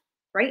warning,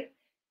 right?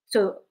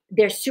 So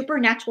there's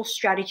supernatural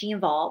strategy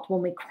involved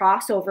when we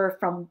cross over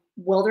from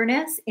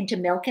wilderness into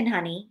milk and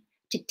honey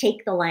to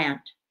take the land.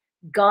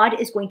 God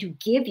is going to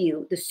give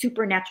you the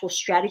supernatural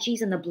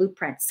strategies and the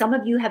blueprints. Some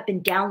of you have been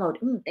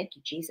downloaded. Thank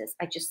you, Jesus.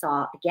 I just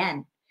saw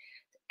again.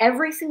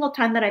 Every single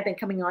time that I've been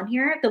coming on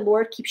here, the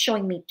Lord keeps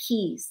showing me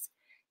keys.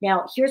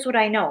 Now, here's what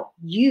I know.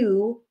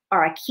 You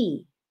are a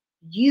key.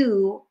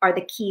 You are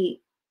the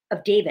key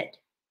of David,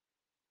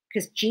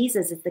 because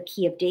Jesus is the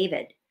key of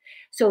David.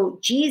 So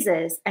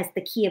Jesus, as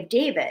the key of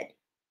David,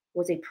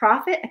 was a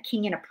prophet, a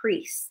king, and a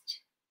priest.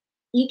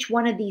 Each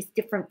one of these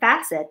different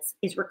facets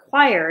is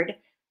required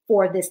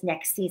for this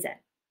next season,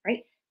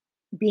 right?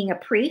 Being a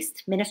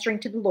priest, ministering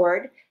to the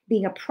Lord,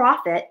 being a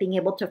prophet, being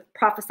able to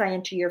prophesy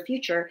into your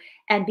future,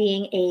 and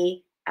being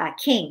a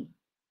king,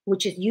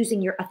 which is using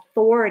your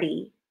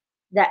authority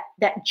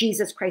that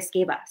Jesus Christ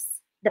gave us.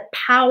 The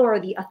power,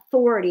 the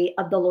authority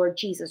of the Lord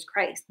Jesus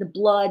Christ, the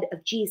blood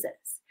of Jesus.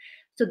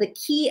 So the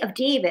key of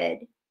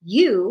David,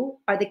 you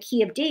are the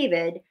key of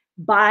David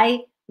by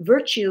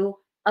virtue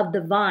of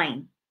the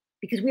vine,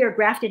 because we are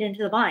grafted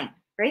into the vine,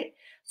 right?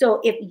 So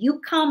if you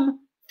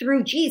come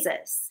through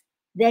Jesus,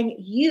 then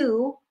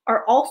you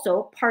are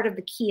also part of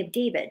the key of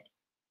David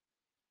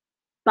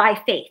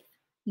by faith.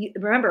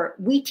 Remember,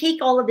 we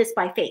take all of this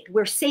by faith.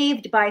 We're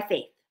saved by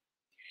faith.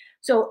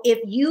 So if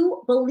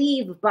you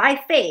believe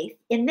by faith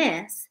in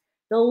this,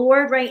 the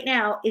Lord right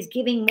now is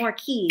giving more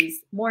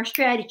keys, more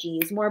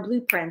strategies, more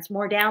blueprints,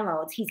 more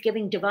downloads. He's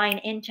giving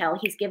divine intel.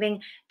 He's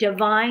giving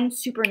divine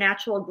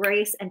supernatural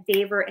grace and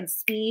favor and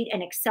speed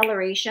and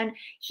acceleration.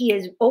 He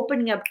is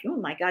opening up. Oh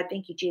my God,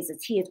 thank you,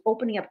 Jesus. He is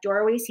opening up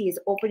doorways. He is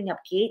opening up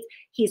gates.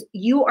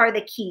 You are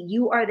the key.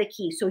 You are the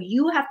key. So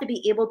you have to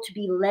be able to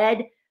be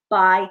led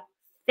by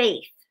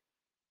faith.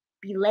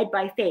 Be led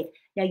by faith.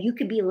 Now you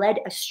can be led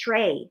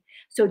astray.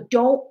 So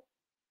don't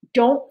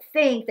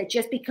think that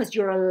just because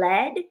you're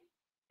led,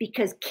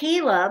 because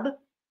Caleb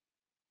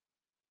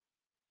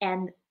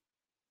and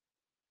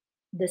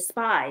the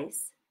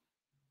spies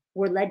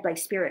were led by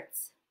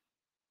spirits.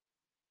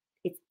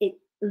 It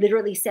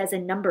literally says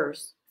in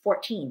Numbers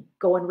 14,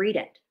 go and read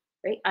it,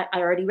 right? I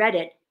already read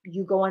it.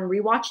 You go and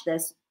rewatch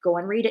this, go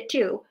and read it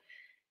too.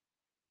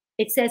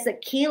 It says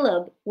that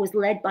Caleb was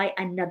led by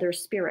another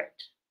spirit.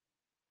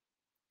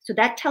 So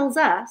that tells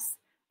us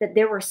that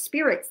there were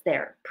spirits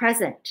there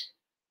present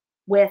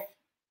with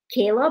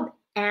Caleb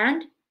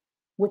and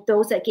with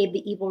those that gave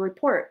the evil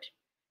report.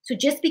 So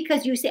just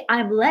because you say,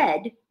 I'm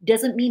led,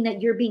 doesn't mean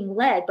that you're being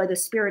led by the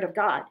Spirit of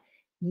God.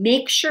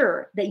 Make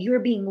sure that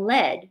you're being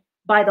led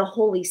by the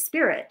Holy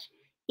Spirit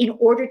in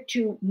order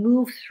to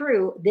move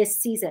through this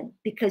season,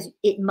 because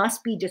it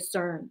must be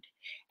discerned.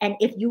 And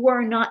if you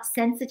are not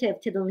sensitive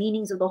to the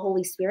leanings of the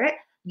Holy Spirit,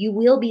 you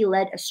will be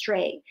led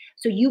astray.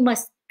 So you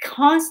must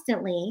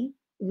constantly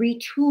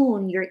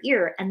retune your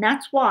ear. And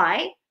that's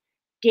why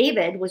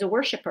David was a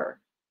worshiper.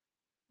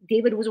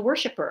 David was a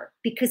worshiper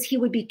because he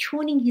would be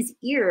tuning his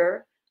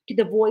ear to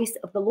the voice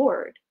of the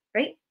Lord,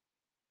 right?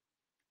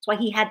 That's why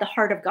he had the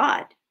heart of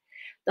God.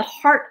 The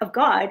heart of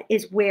God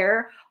is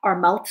where our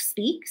mouth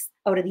speaks.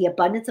 Out of the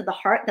abundance of the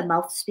heart, the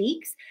mouth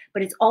speaks,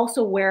 but it's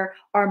also where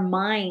our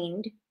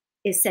mind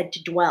is said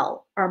to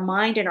dwell. Our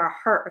mind and our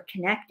heart are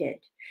connected.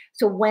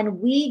 So when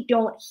we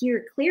don't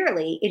hear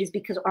clearly, it is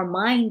because our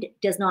mind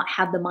does not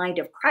have the mind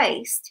of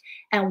Christ,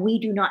 and we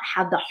do not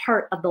have the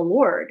heart of the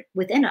Lord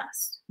within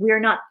us. We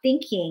are not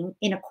thinking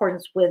in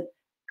accordance with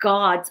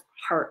God's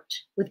heart,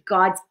 with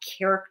God's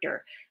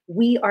character.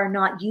 We are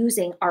not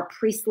using our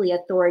priestly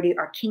authority,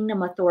 our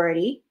kingdom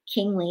authority,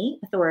 kingly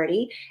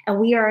authority, and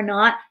we are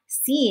not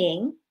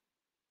seeing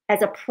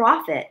as a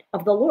prophet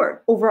of the Lord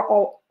over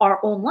our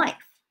own life.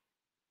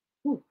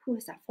 Ooh, who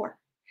is that for?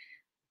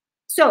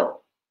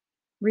 So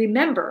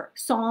remember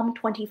Psalm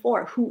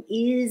 24, who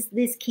is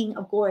this King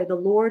of glory, the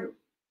Lord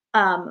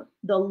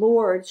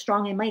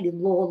strong and mighty, the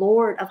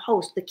Lord of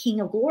hosts, the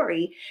King of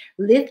glory.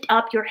 Lift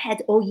up your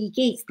heads, O ye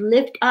gates,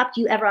 lift up,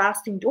 you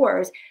everlasting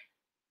doors,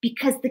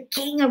 because the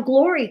King of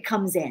glory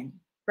comes in,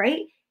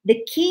 right?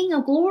 The King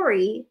of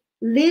glory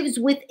lives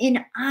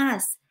within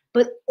us,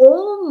 but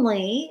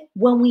only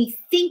when we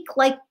think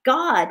like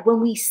God,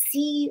 when we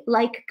see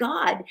like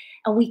God.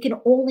 And we can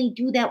only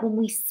do that when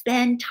we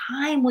spend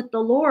time with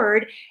the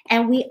Lord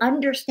and we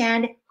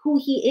understand who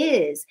he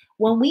is.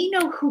 When we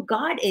know who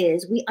God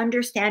is, we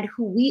understand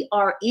who we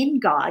are in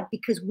God,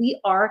 because we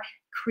are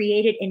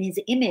created in his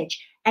image.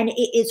 And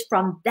it is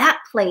from that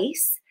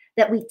place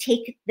that we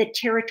take the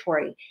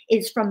territory.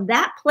 It's from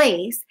that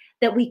place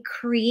that we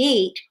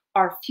create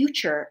our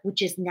future,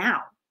 which is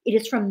now. It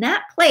is from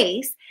that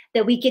place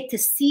that we get to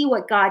see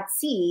what God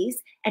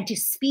sees and to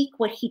speak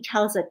what he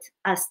tells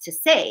us to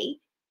say,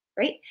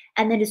 right?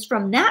 And then it's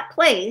from that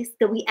place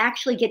that we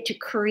actually get to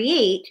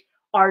create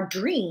our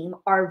dream,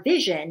 our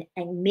vision,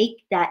 and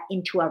make that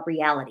into a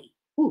reality.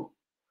 Ooh,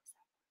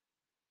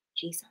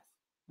 Jesus,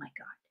 my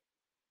God.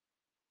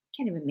 I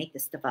can't even make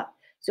this stuff up.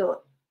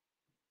 So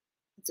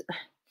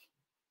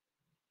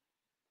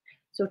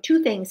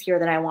two things here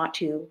that I want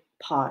to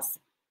pause,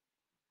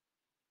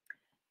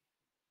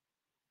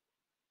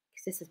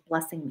 because this is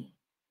blessing me.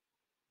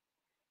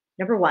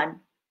 Number one,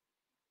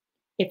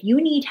 if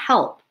you need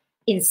help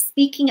in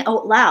speaking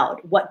out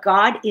loud what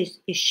God is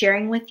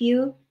sharing with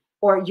you,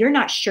 or you're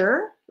not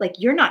sure, like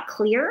you're not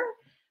clear,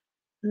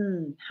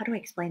 how do I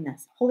explain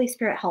this? Holy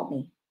Spirit, help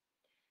me.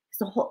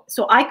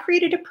 So I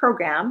created a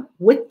program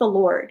with the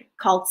Lord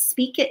called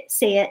Speak It,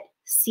 Say It,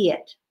 See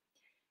It.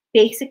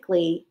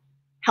 Basically,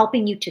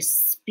 helping you to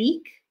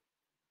speak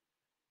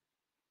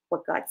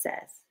what God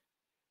says.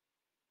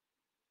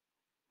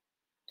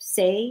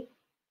 Say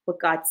what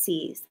God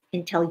sees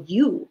until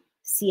you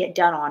see it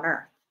done on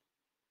earth.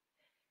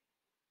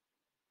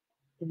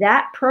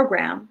 That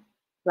program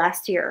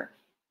last year,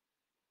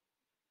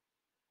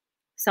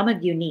 some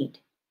of you need.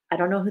 I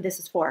don't know who this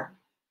is for.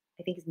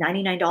 I think it's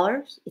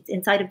 $99. It's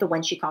inside of the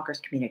When She Conquers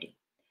community.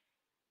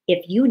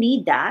 If you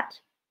need that,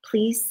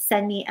 please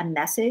send me a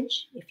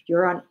message. If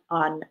you're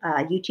on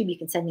YouTube, you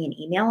can send me an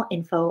email,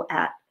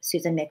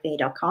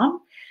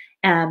 info@susanmcveigh.com.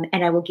 And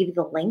I will give you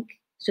the link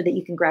so that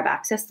you can grab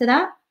access to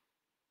that.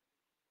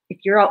 If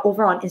you're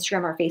over on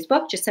Instagram or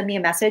Facebook, just send me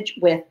a message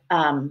with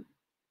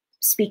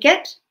Speak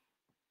It,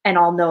 and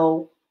I'll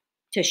know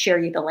to share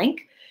you the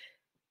link.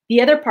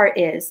 The other part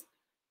is,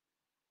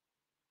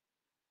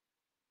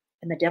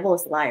 and the devil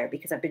is a liar,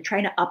 because I've been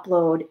trying to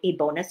upload a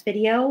bonus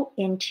video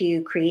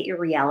into Create Your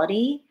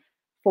Reality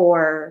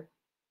for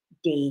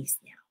days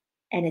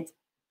now, and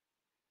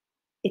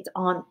it's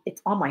on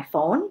my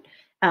phone.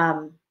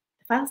 The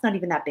file's not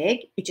even that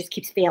big. It just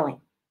keeps failing.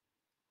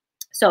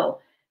 So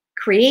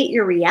Create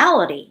Your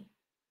Reality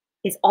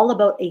is all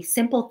about a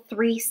simple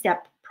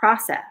 3-step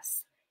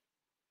process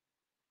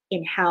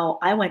in how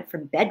I went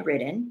from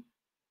bedridden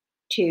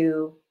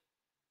to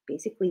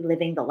basically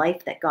living the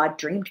life that God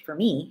dreamed for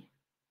me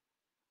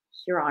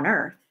here on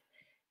earth,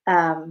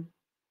 in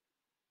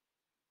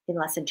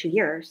less than 2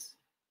 years,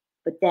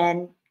 but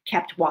then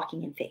kept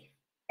walking in faith.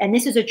 And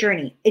this is a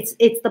journey. It's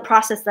the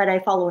process that I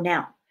follow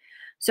now.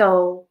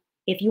 So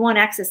if you want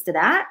access to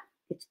that,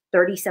 it's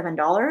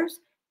 $37.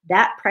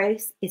 That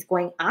price is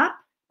going up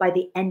by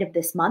the end of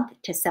this month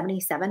to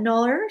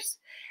 $77.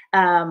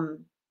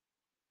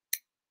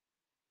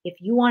 If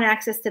you want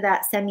access to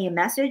that, send me a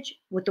message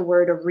with the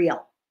word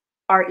real,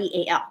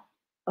 REAL.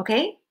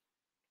 Okay?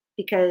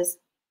 Because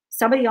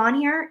somebody on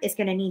here is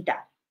going to need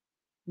that,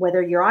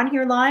 whether you're on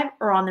here live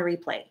or on the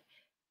replay.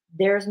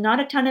 There's not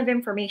a ton of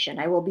information.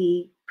 I will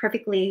be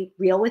perfectly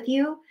real with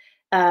you.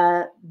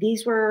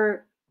 These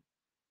were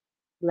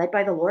led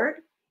by the Lord.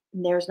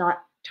 There's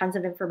not tons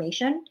of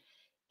information.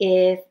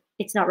 If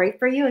it's not right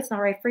for you, it's not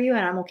right for you,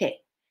 and I'm okay.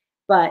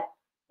 But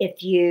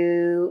if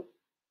you,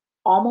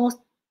 almost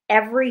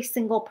every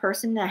single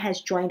person that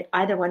has joined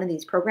either one of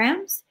these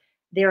programs,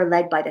 they are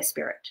led by the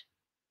Spirit.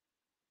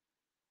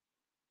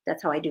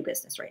 That's how I do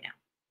business right now.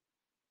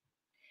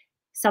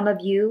 Some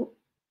of you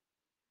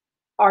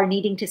are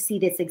needing to see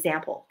this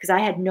example, because I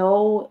had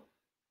no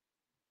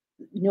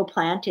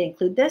plan to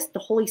include this. The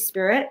Holy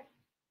Spirit,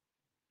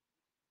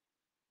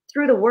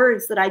 through the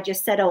words that I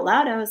just said out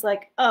loud, I was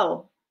like,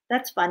 oh,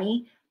 that's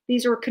funny.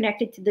 These are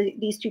connected to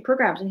these 2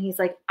 programs. And he's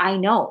like, I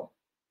know.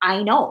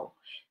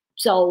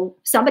 So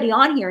somebody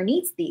on here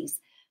needs these.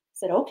 I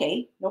said,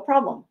 okay, no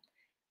problem.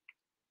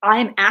 I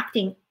am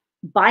acting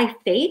by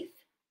faith,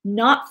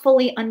 not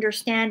fully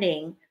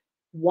understanding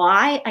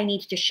why I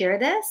need to share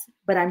this,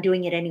 but I'm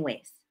doing it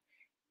anyways.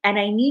 And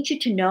I need you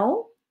to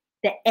know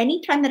that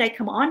anytime that I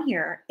come on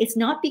here, it's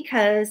not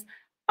because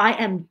I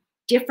am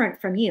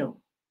different from you.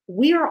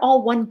 We are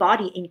all one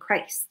body in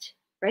Christ,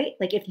 right?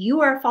 Like if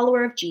you are a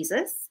follower of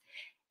Jesus,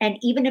 and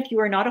even if you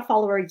are not a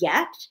follower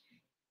yet,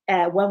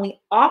 when we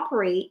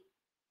operate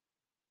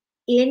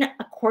in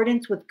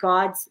accordance with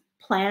God's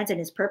plans and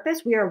his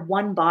purpose, we are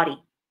one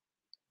body.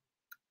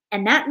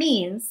 And that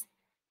means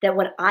that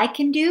what I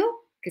can do,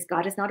 because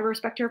God is not a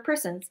respecter of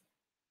persons,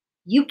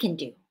 you can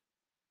do.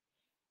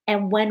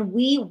 And when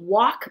we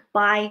walk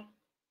by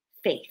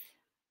faith,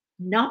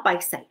 not by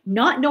sight,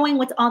 not knowing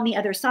what's on the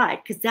other side,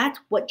 because that's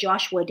what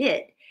Joshua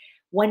did.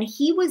 When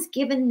he was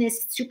given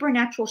this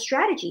supernatural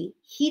strategy,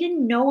 he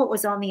didn't know what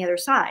was on the other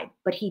side,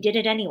 but he did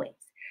it anyways.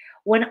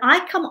 When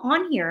I come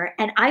on here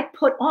and I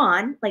put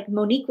on, like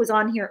Monique was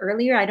on here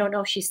earlier, I don't know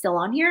if she's still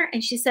on here,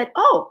 and she said,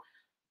 oh,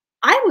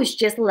 I was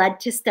just led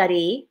to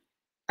study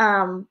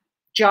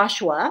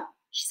Joshua.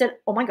 She said,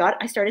 oh my God,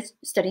 I started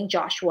studying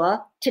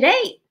Joshua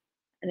today.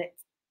 And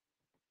it's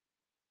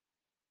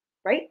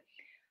right.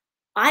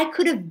 I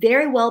could have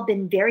very well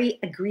been very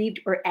aggrieved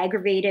or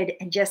aggravated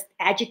and just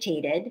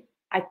agitated.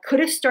 I could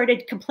have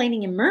started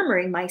complaining and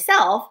murmuring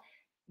myself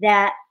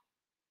that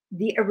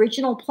the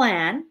original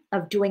plan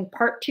of doing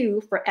part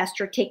 2 for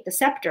Esther Take the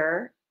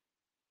Scepter,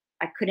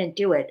 I couldn't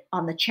do it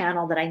on the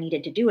channel that I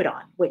needed to do it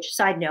on, which,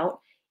 side note,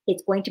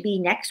 it's going to be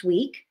next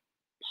week,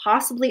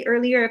 possibly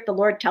earlier if the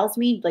Lord tells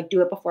me, like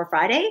do it before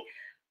Friday,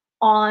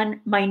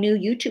 on my new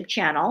YouTube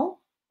channel,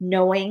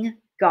 Knowing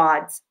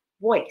God's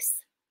Voice.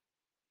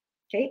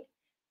 Okay.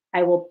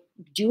 I will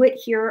do it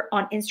here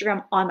on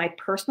Instagram, on my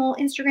personal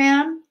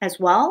Instagram as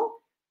well,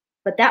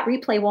 but that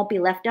replay won't be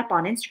left up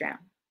on Instagram.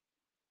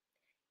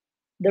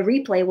 The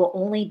replay will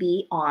only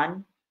be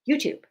on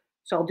YouTube.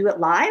 So I'll do it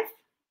live,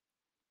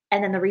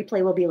 and then the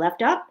replay will be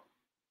left up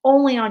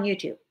only on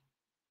YouTube,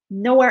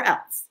 nowhere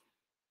else.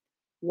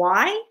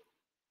 Why?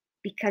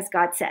 Because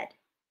God said.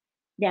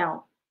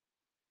 Now,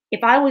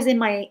 if I was in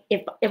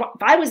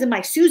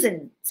my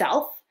Susan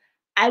self,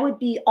 I would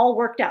be all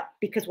worked up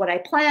because what I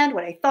planned,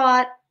 what I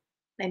thought,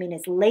 I mean,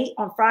 it's late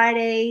on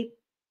Friday.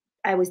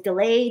 I was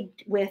delayed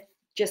with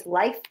just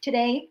life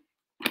today.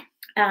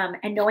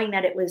 And knowing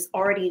that it was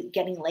already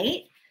getting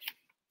late,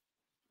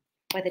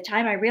 by the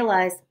time I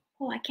realized,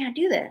 oh, I can't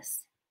do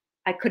this,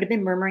 I could have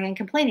been murmuring and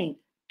complaining.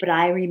 But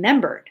I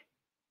remembered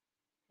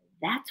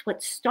that's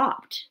what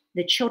stopped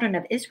the children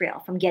of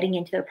Israel from getting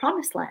into their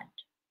promised land.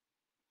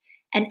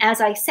 And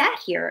as I sat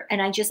here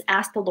and I just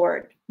asked the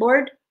Lord,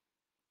 Lord,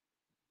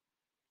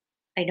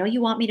 I know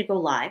you want me to go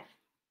live.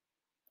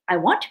 I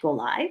want to go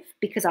live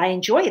because I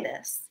enjoy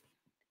this.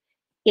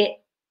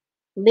 It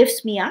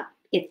lifts me up.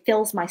 it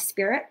fills my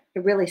spirit.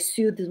 It really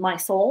soothes my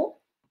soul.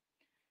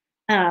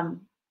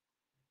 Um,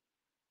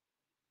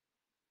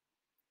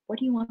 what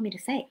do you want me to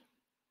say?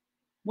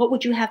 What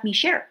would you have me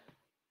share?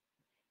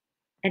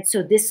 And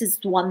so this is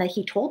the one that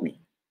he told me,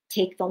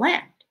 take the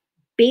land,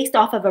 based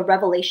off of a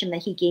revelation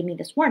that he gave me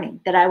this morning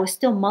that I was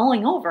still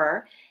mulling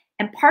over.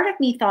 And part of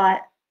me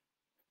thought,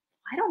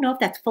 I don't know if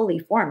that's fully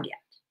formed yet.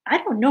 I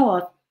don't know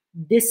if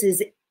this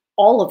is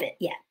all of it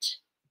yet.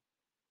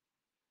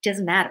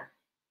 Doesn't matter,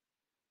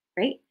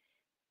 right?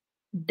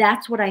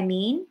 That's what I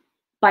mean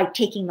by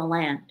taking the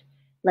land.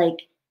 Like,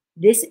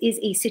 this is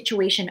a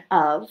situation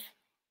of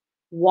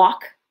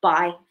walk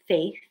by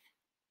faith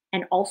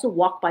and also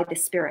walk by the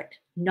spirit,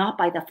 not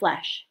by the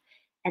flesh.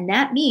 And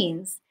that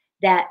means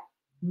that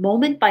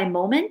moment by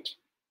moment,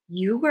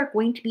 you are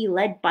going to be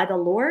led by the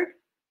Lord,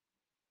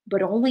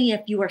 but only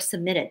if you are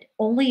submitted,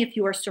 only if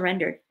you are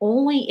surrendered,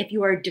 only if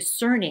you are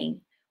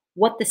discerning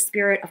what the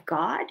Spirit of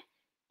God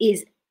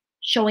is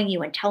showing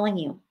you and telling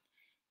you.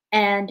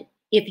 And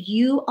if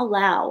you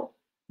allow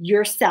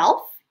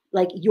yourself,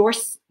 like your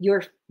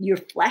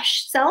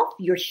flesh self,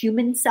 your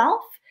human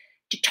self,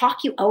 to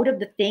talk you out of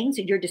the things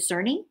that you're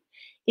discerning,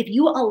 if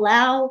you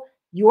allow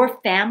your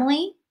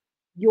family,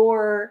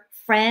 your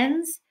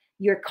friends,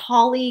 your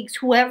colleagues,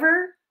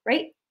 whoever,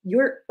 right?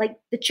 You're like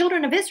the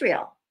children of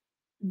Israel.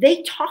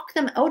 They talked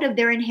them out of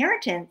their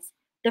inheritance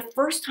the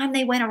first time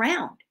they went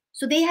around.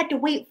 So they had to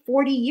wait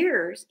 40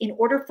 years in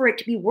order for it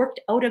to be worked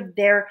out of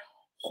their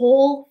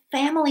whole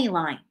family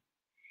line.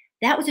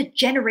 That was a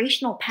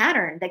generational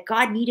pattern that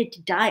God needed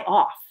to die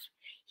off.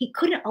 He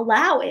couldn't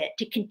allow it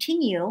to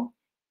continue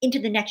into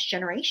the next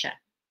generation.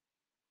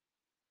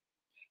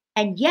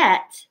 And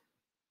yet,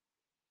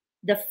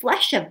 the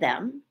flesh of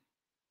them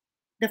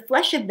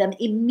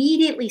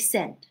immediately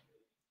sinned.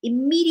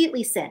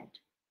 Immediately sinned.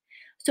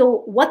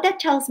 So what that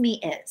tells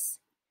me is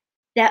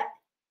that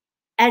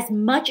as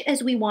much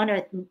as we want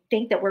to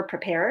think that we're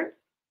prepared,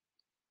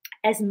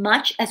 as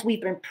much as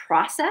we've been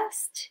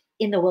processed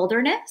in the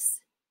wilderness,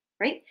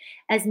 right?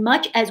 As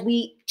much as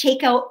we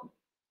take out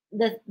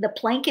the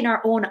plank in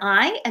our own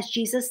eye, as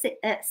Jesus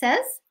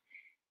says,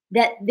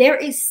 that there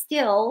is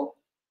still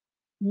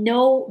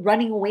no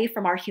running away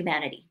from our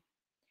humanity,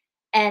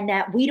 and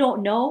that we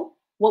don't know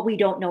what we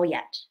don't know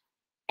yet.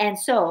 And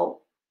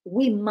so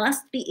we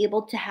must be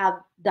able to have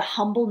the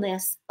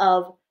humbleness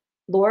of,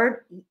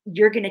 Lord,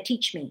 you're going to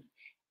teach me.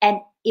 And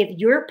if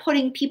you're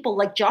putting people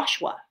like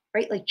Joshua,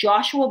 right? Like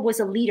Joshua was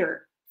a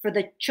leader for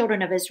the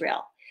children of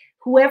Israel.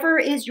 Whoever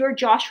is your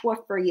Joshua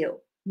for you,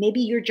 maybe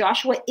your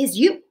Joshua is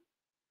you.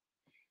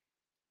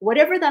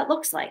 Whatever that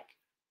looks like,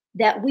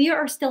 that we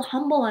are still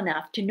humble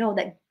enough to know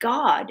that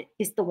God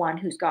is the one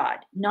who's God,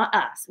 not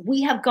us.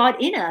 We have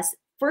God in us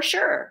for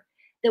sure,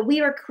 that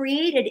we are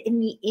created in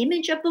the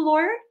image of the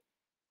Lord,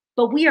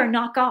 but we are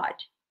not God.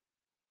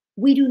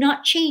 We do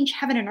not change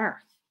heaven and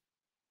earth,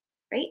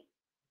 right?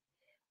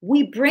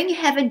 We bring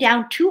heaven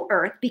down to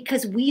earth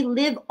because we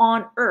live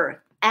on earth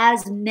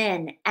as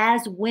men,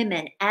 as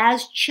women,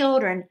 as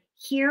children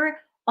here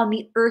on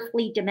the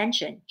earthly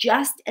dimension,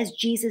 just as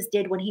Jesus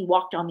did when he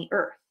walked on the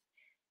earth.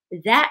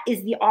 That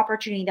is the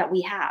opportunity that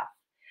we have.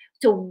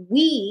 So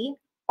we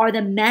are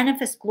the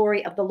manifest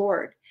glory of the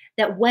Lord.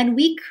 That when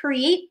we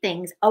create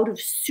things out of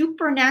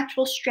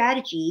supernatural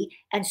strategy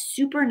and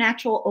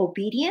supernatural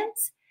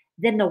obedience,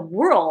 then the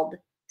world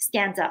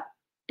stands up.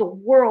 The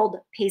world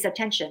pays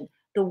attention.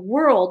 The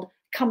world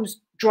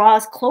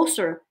draws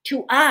closer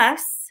to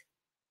us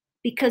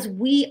because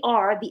we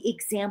are the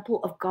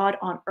example of God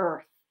on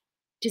earth.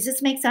 Does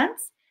this make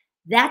sense?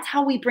 That's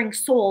how we bring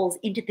souls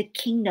into the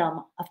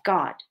kingdom of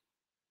God.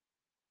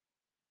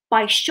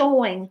 By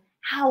showing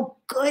how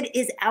good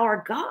is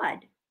our God,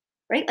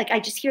 right? Like I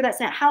just hear that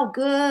saying, how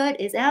good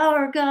is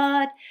our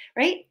God,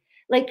 right?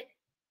 Like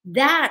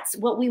that's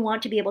what we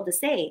want to be able to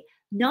say,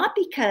 not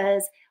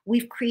because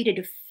we've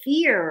created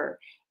fear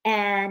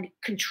and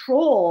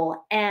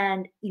control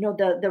and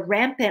the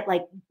rampant,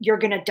 like you're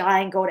gonna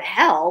die and go to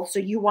hell, so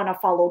you want to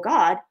follow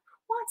God.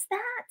 Who wants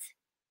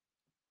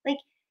that? Like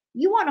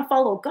you want to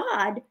follow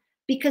God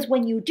because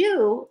when you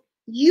do,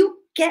 you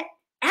get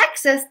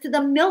access to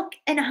the milk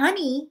and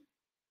honey.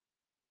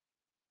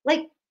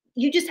 Like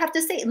you just have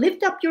to say,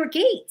 lift up your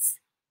gates.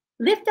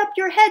 Lift up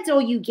your heads, O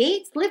you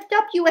gates. Lift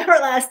up, you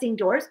everlasting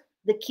doors.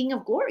 The King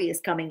of glory is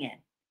coming in.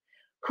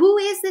 Who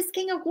is this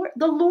King of glory?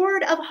 The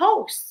Lord of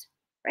hosts,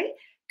 right?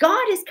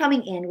 God is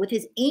coming in with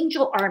his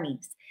angel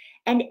armies,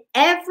 and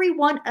every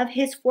one of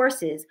his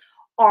forces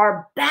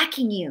are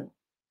backing you.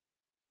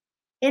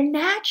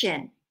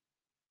 Imagine.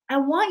 I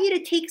want you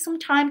to take some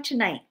time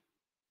tonight,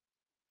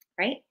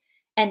 right?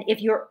 And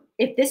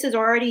if this is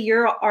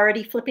you're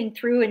already flipping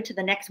through into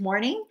the next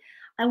morning,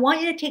 I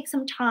want you to take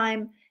some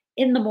time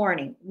in the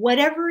morning,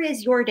 whatever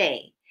is your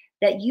day,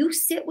 that you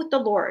sit with the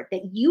Lord,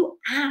 that you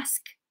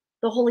ask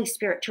the Holy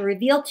Spirit to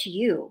reveal to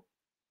you,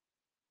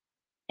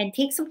 and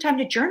take some time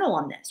to journal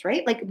on this,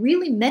 right? Like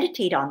really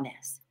meditate on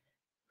this.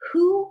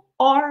 Who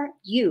are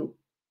you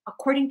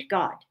according to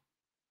God?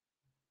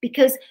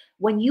 Because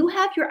when you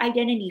have your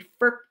identity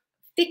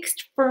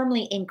fixed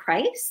firmly in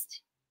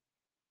Christ,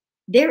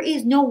 There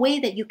is no way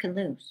that you can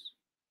lose.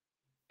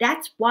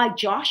 That's why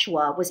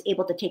Joshua was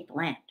able to take the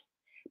land,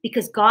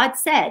 because God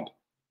said,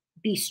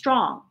 be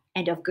strong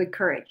and of good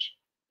courage,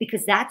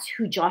 because that's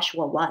who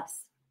Joshua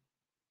was,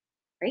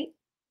 right?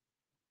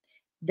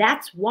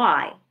 That's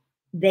why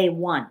they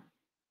won.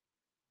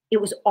 It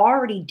was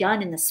already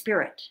done in the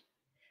spirit,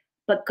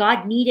 but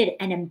God needed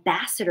an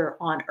ambassador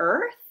on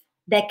earth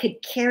that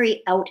could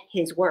carry out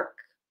his work.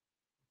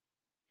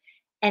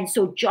 And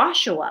so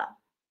Joshua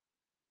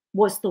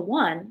was the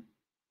one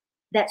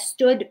that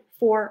stood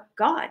for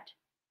God.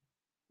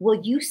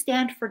 Will you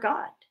stand for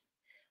God?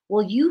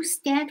 Will you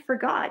stand for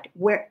God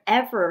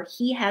wherever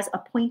he has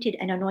appointed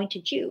and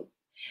anointed you?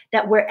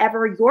 That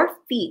wherever your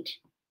feet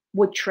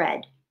would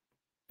tread,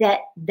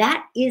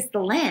 that is the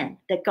land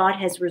that God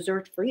has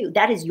reserved for you.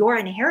 That is your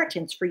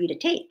inheritance for you to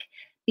take,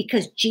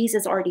 because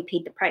Jesus already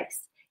paid the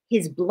price.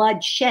 His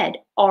blood shed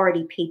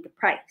already paid the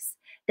price.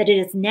 That it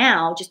is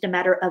now just a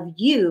matter of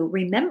you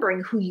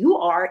remembering who you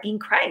are in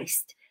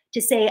Christ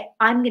to say,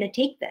 I'm going to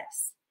take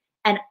this,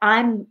 and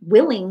I'm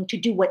willing to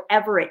do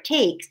whatever it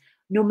takes,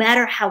 no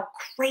matter how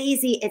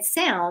crazy it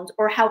sounds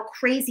or how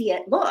crazy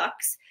it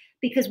looks,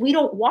 because we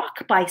don't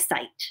walk by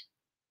sight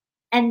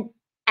and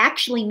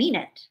actually mean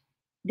it.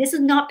 This is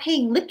not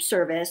paying lip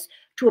service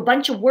to a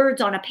bunch of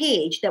words on a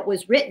page that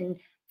was written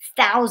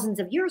thousands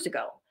of years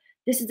ago.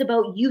 This is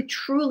about you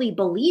truly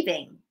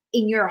believing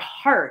in your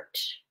heart,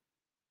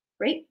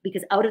 right?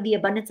 Because out of the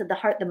abundance of the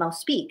heart, the mouth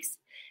speaks,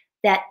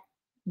 that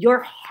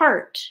your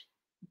heart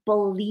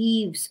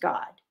believes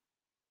God,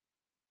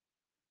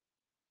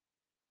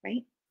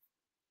 right?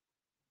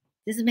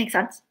 Does this make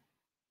sense?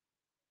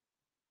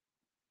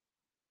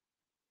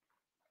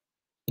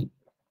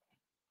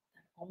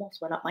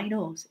 Almost went up my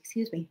nose,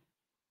 excuse me.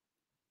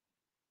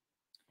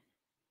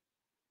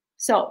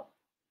 So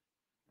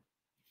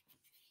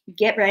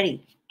get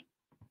ready,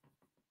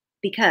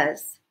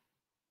 because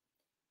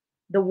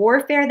the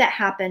warfare that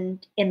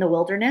happened in the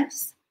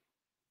wilderness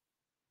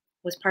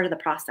was part of the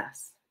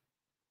process.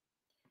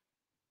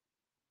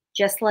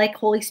 Just like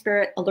Holy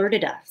Spirit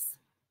alerted us,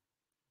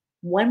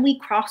 when we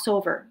cross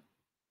over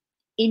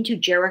into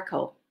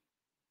Jericho,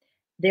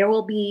 there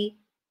will be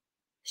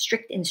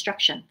strict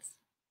instructions.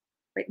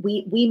 Right?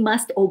 We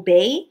must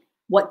obey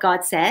what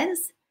God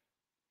says,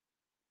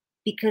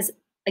 because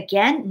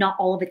again, not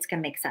all of it's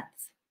going to make sense.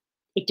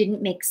 It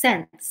didn't make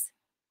sense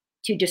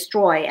to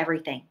destroy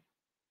everything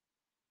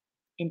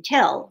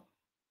until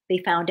they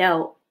found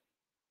out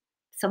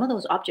some of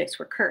those objects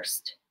were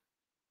cursed.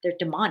 They're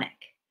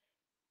demonic.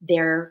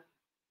 They're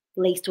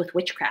laced with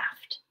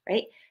witchcraft,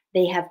 right?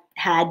 They have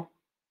had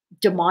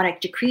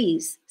demonic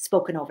decrees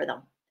spoken over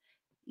them.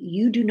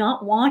 You do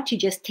not want to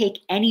just take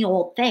any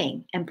old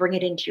thing and bring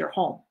it into your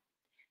home.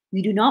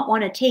 You do not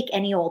want to take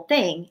any old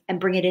thing and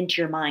bring it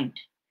into your mind.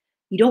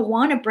 You don't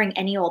want to bring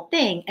any old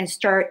thing and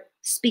start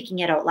speaking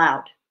it out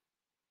loud.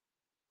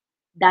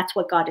 That's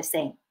what God is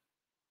saying.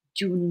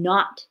 Do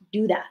not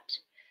do that,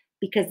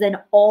 because then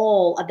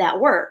all of that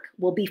work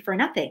will be for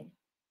nothing,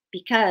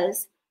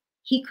 because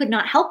he could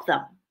not help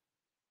them.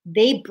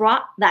 They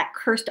brought that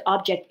cursed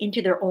object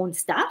into their own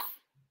stuff.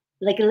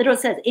 Like it literally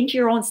says, into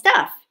your own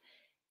stuff.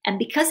 And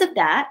because of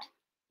that,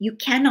 you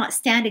cannot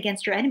stand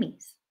against your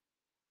enemies.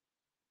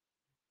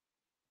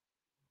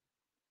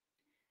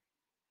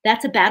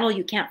 That's a battle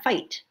you can't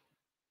fight,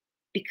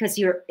 because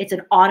it's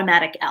an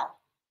automatic L,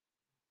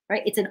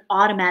 right? It's an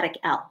automatic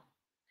L.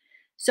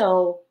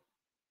 So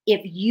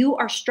if you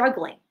are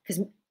struggling,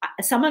 because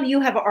some of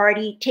you have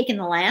already taken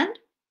the land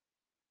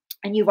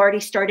and you've already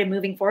started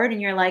moving forward,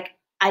 and you're like,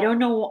 I don't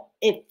know,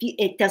 if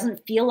it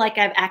doesn't feel like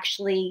I've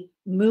actually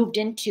moved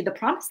into the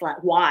promised land.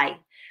 Why?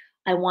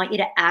 I want you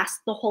to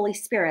ask the Holy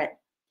Spirit,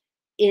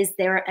 is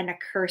there an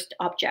accursed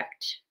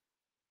object?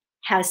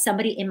 Has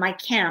somebody in my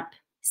camp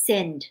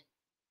sinned?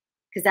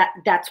 Because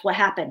that's what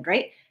happened,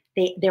 right?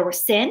 There was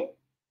sin.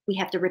 We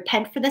have to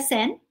repent for the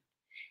sin.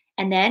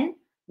 And then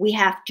we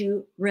have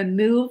to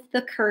remove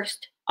the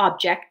cursed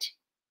object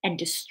and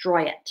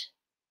destroy it.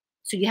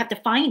 So you have to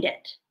find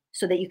it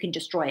so that you can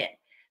destroy it.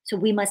 So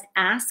we must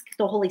ask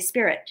the Holy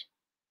Spirit,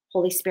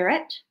 Holy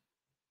Spirit,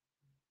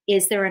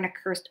 is there an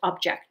accursed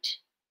object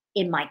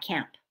in my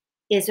camp?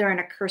 Is there an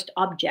accursed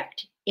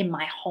object in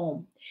my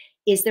home?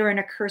 Is there an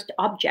accursed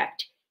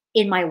object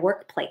in my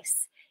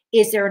workplace?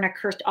 Is there an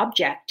accursed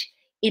object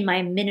in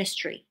my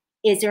ministry?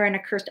 Is there an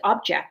accursed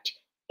object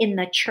in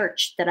the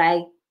church that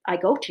I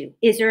go to?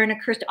 Is there an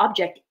accursed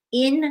object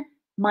in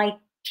my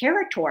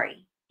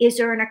territory? Is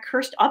there an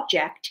accursed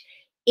object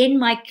in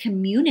my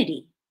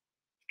community?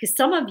 Because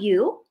some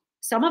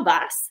of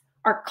us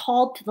are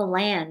called to the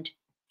land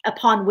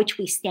upon which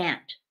we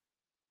stand.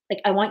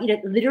 Like, I want you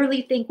to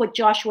literally think what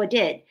Joshua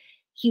did.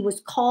 He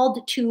was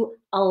called to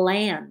a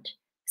land.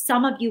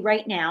 Some of you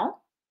right now,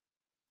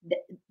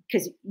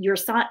 because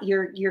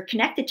you're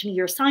connected to me,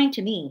 you're assigned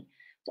to me.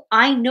 So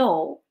I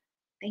know,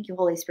 thank you,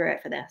 Holy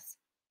Spirit, for this.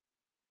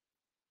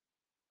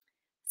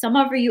 Some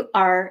of you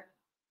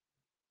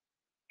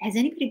has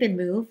anybody been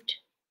moved?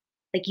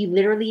 Like you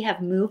literally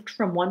have moved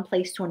from one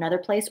place to another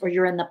place, or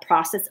you're in the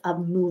process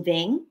of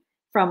moving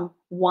from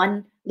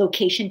one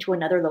location to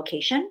another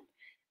location.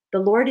 The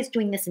Lord is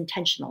doing this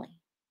intentionally.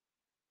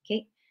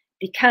 Okay?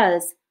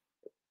 Because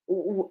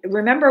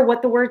remember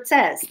what the word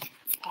says.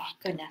 Oh,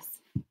 goodness.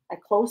 I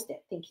closed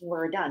it thinking we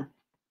were done.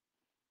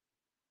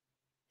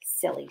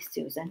 Silly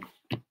Susan.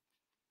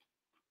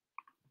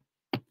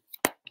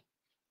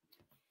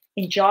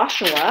 In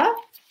Joshua,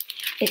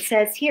 it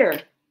says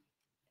here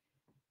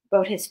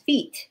about his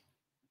feet.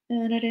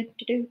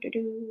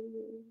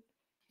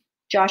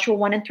 Joshua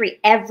 1 and 3,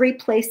 every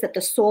place that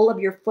the sole of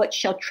your foot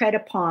shall tread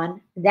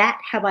upon, that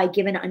have I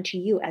given unto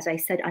you, as I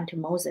said unto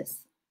Moses.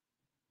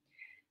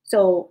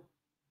 So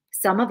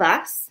some of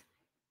us,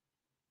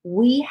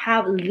 we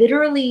have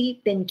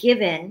literally been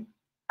given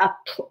a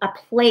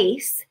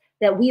place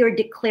that we are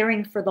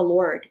declaring for the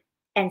Lord.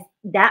 And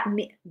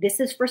this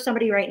is for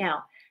somebody right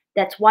now.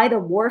 That's why the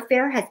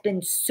warfare has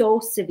been so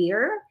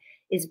severe,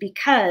 is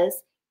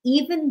because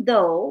even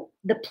though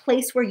the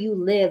place where you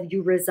live,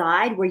 you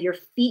reside, where your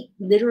feet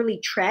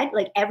literally tread,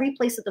 like every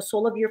place that the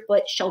sole of your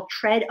foot shall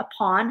tread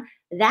upon,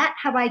 that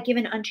have I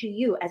given unto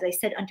you, as I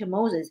said unto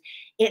Moses.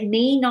 It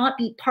may not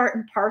be part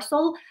and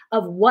parcel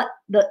of what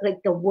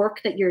the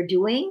work that you're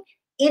doing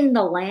in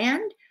the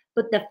land,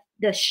 but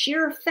the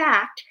sheer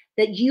fact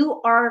that you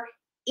are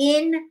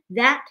in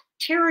that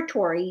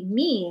territory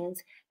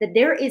means that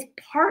there is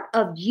part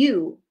of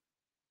you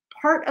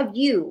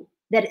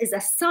that is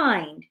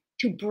assigned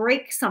to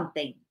break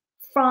something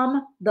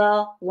from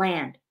the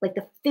land, like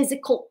the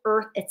physical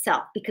earth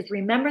itself. Because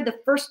remember the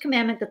first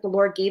commandment that the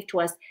Lord gave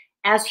to us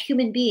as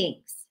human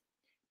beings: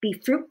 be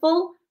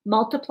fruitful,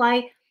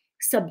 multiply,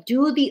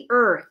 subdue the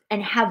earth,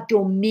 and have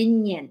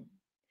dominion.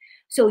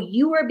 So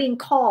you are being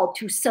called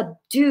to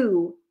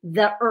subdue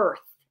the earth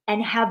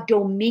and have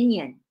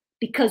dominion,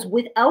 because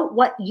without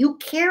what you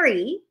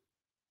carry,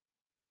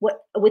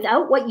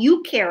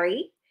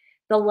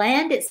 the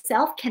land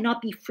itself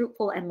cannot be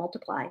fruitful and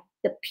multiply.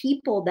 The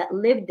people that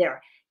live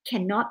there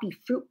cannot be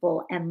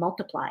fruitful and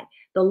multiply.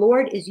 The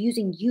Lord is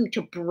using you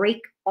to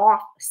break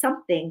off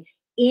something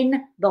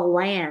in the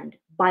land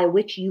by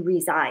which you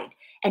reside.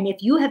 And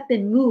if you have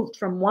been moved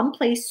from one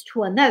place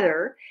to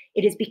another,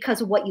 it is because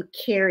of what you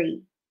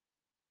carry.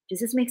 Does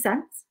this make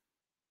sense?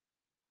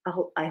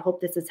 I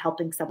hope this is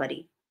helping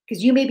somebody,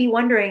 because you may be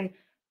wondering,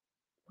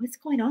 what's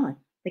going on?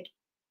 Like,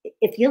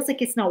 it feels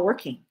like it's not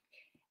working.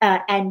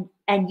 And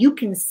you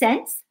can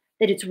sense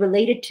that it's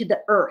related to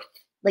the earth,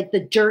 like the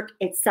dirt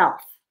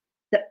itself.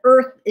 The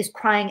earth is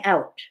crying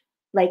out.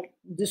 Like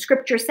the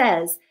scripture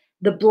says,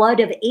 the blood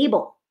of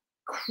Abel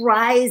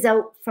cries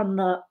out from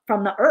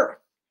the earth.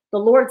 The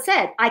Lord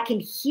said, I can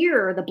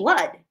hear the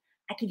blood.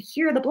 I can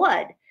hear the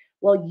blood.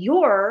 Well,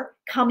 you're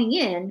coming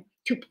in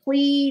to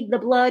plead the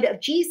blood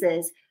of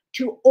Jesus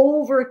to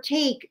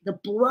overtake the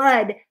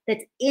blood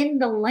that's in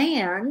the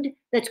land,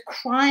 that's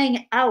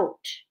crying out,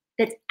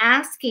 that's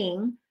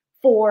asking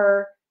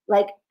for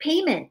like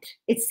payment.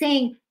 It's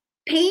saying,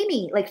 pay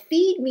me, like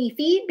feed me,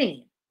 feed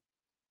me.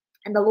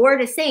 And the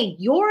Lord is saying,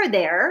 you're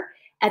there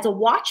as a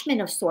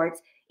watchman of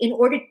sorts in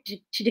order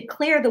to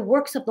declare the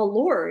works of the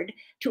Lord,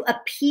 to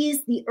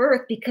appease the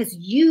earth, because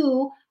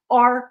you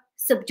are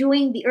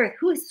subduing the earth.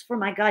 Who is, for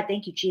my God,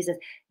 thank you, Jesus.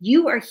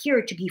 You are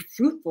here to be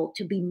fruitful,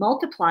 to be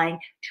multiplying,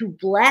 to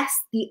bless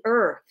the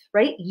earth,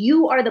 right?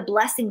 You are the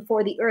blessing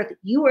for the earth.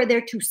 You are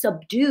there to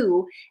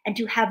subdue and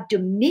to have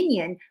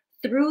dominion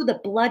through the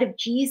blood of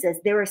Jesus.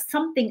 There is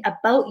something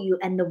about you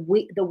and the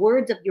weight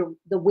of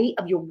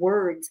your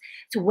words.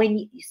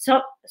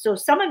 So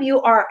some of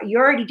you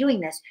you're already doing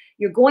this.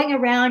 You're going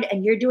around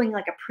and you're doing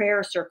like a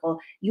prayer circle.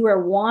 You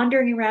are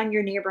wandering around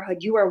your neighborhood.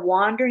 You are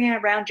wandering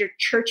around your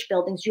church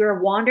buildings. You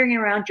are wandering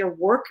around your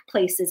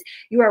workplaces.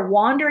 You are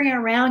wandering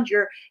around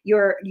your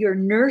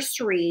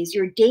nurseries,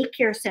 your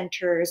daycare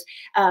centers.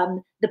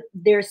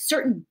 There's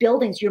certain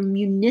buildings, your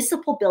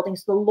municipal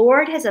buildings. The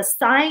Lord has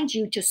assigned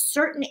you to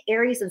certain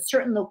areas and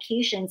certain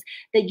locations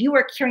that you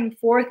are carrying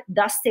forth,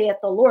 thus saith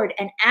the Lord.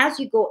 And as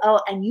you go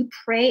out and you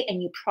pray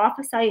and you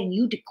prophesy and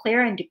you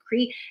declare and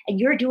decree, and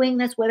you're doing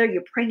this, whether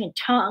you're praying in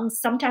tongues,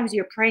 sometimes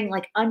you're praying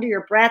like under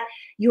your breath,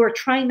 you are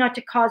trying not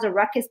to cause a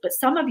ruckus, but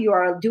some of you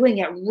are doing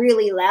it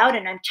really loud.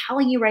 And I'm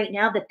telling you right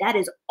now that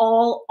is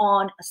all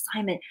on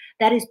assignment.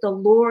 That is the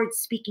Lord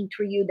speaking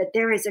through you, that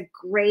there is a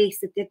grace,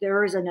 that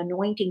there is an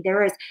anointing,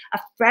 there is a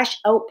fresh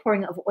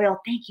outpouring of oil.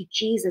 Thank you,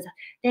 Jesus.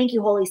 Thank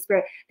you, Holy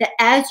Spirit, that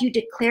as you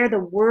declare the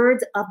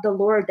words of the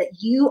Lord, that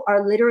you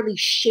are literally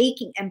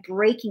shaking and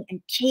breaking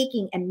and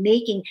taking and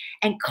making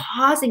and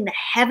causing the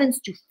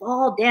heavens to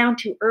fall down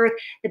to earth,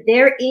 that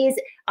there is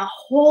a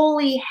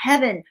holy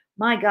heaven.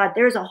 My God,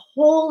 there's a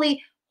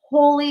holy,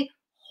 holy,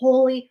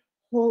 holy,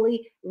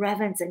 holy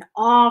reverence and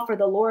awe for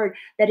the Lord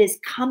that is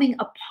coming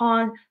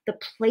upon the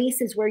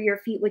places where your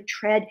feet would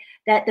tread,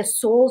 that the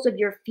soles of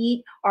your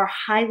feet are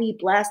highly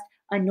blessed,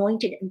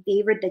 anointed, and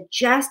favored, that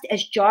just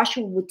as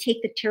Joshua would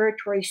take the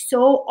territory,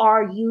 so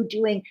are you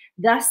doing.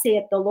 Thus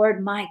saith the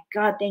Lord. My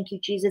God, thank you,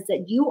 Jesus,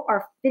 that you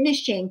are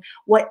finishing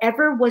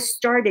whatever was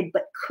started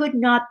but could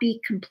not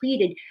be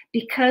completed,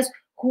 because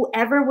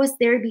whoever was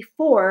there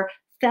before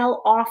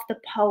fell off the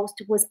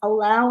post was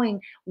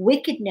allowing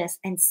wickedness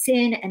and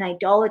sin and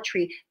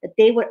idolatry, that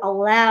they would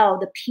allow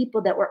the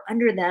people that were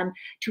under them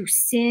to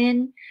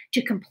sin,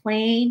 to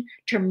complain,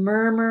 to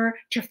murmur,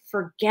 to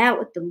forget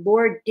what the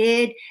Lord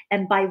did.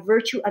 And by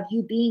virtue of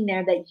you being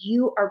there, that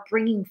you are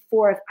bringing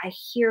forth, I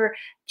hear,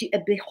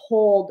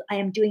 behold, I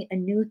am doing a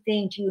new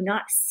thing. Do you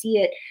not see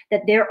it?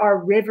 That there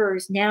are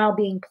rivers now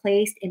being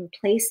placed in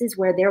places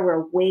where there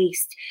were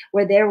waste,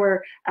 where there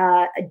were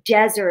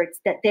deserts,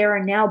 that there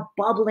are now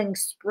bubbling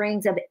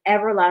springs of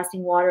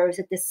everlasting waters,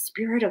 that the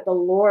Spirit of the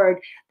Lord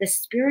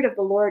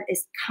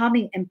is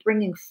coming and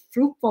bringing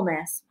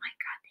fruitfulness. My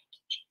God, thank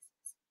you,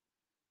 Jesus.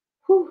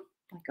 Whew,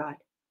 my God.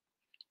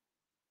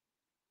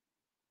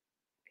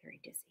 Very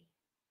dizzy.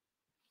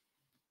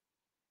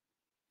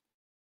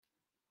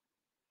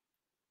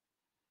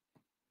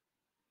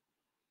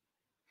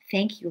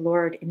 Thank you,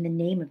 Lord, in the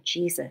name of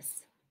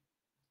Jesus.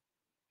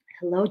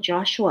 Hello,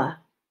 Joshua.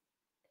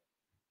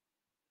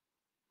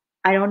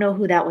 I don't know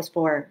who that was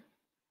for.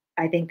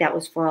 I think that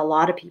was for a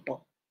lot of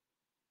people,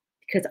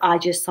 because I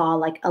just saw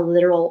like a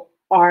literal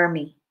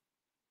army,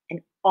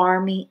 an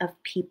army of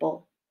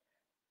people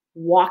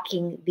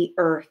walking the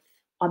earth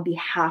on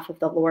behalf of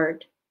the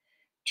Lord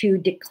to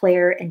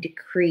declare and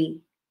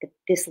decree that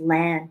this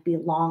land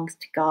belongs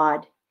to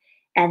God.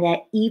 And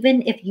that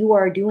even if you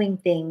are doing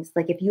things,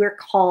 like if you are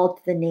called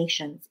to the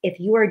nations, if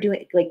you are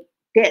doing like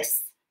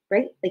this,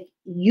 right? Like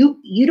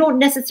you don't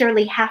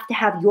necessarily have to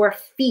have your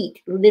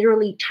feet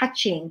literally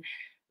touching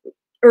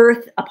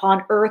earth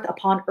upon earth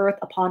upon earth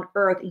upon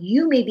earth.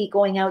 You may be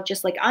going out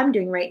just like I'm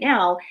doing right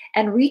now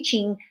and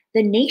reaching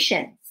the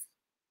nations,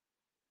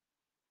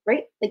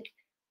 right? Like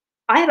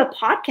I have a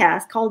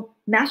podcast called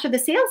Master the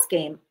Sales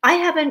Game. I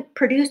haven't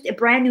produced a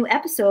brand new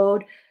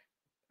episode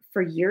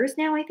for years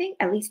now, I think,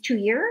 at least 2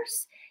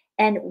 years.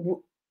 And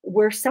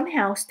we're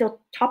somehow still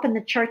topping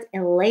the charts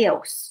in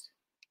Laos.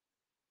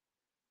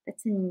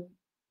 That's in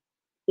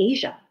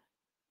Asia.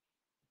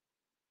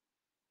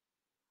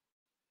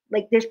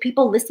 Like there's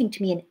people listening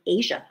to me in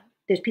Asia.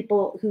 There's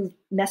people who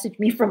message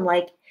me from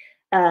like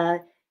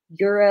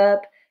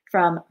Europe,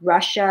 from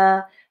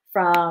Russia,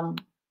 from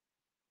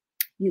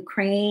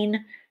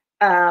Ukraine,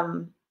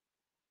 from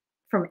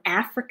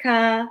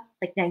Africa,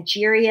 like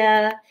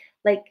Nigeria,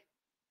 like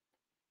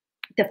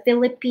the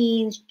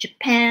Philippines,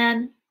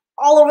 Japan,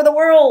 all over the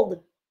world.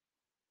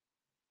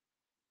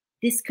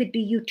 This could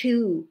be you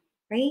too,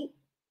 right?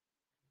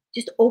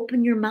 Just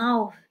open your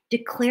mouth,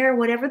 declare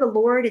whatever the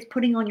Lord is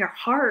putting on your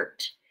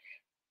heart.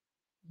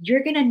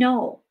 You're going to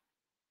know.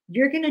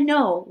 You're going to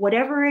know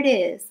whatever it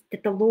is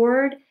that the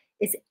Lord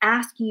is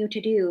asking you to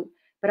do.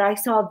 But I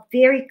saw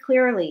very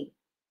clearly,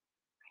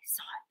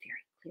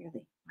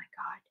 my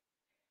God,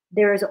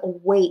 there is a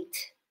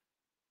weight,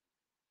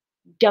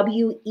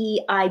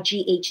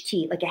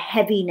 WEIGHT, like a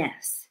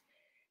heaviness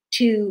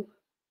to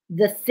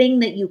the thing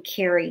that you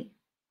carry.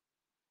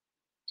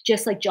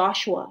 Just like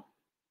Joshua,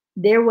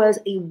 there was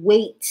a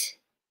weight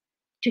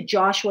to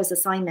Joshua's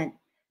assignment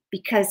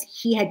because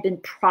he had been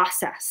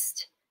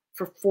processed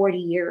for 40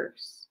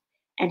 years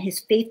and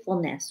his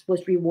faithfulness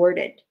was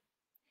rewarded.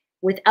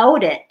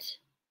 Without it,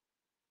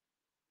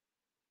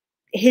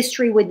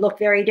 history would look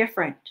very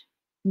different.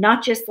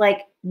 Not just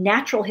like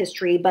natural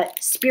history,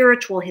 but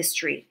spiritual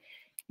history.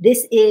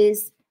 This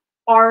is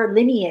our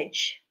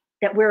lineage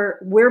that we're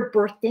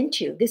birthed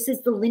into. This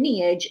is the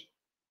lineage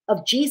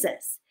of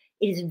Jesus.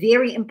 It is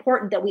very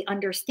important that we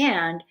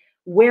understand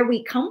where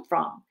we come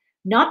from,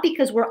 not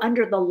because we're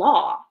under the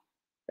law,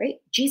 right?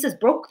 Jesus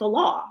broke the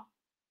law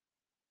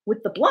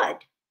with the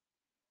blood,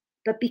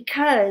 but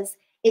because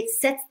it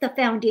sets the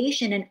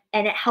foundation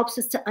and it helps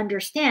us to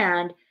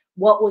understand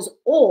what was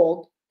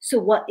old so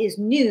what is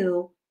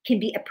new can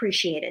be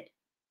appreciated.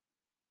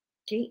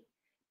 Okay?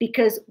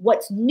 Because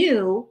what's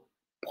new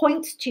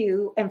points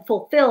to and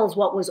fulfills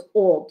what was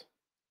old.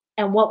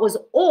 And what was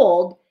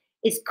old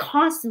is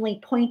constantly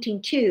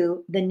pointing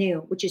to the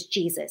new, which is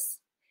Jesus.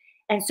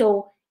 And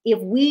so if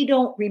we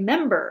don't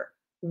remember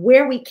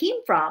where we came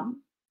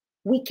from,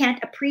 we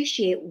can't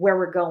appreciate where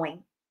we're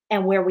going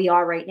and where we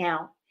are right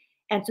now.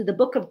 And so the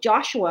book of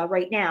Joshua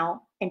right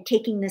now and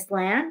taking this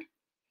land,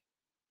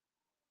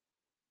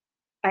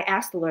 I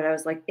asked the Lord, I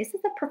was like, is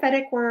this a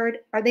prophetic word?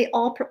 Are they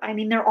all,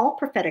 they're all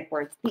prophetic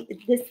words.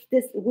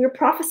 We're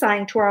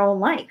prophesying to our own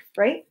life,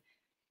 right?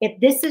 If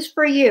this is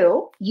for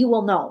you, you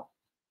will know.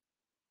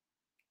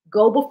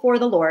 Go before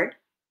the Lord.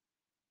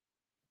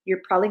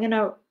 You're probably going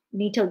to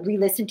need to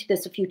re-listen to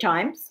this a few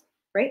times,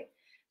 right?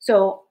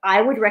 So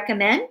I would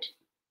recommend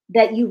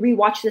that you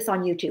rewatch this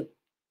on YouTube.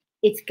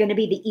 It's going to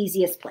be the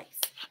easiest place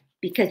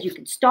because you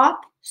can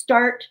stop,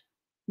 start,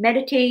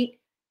 meditate,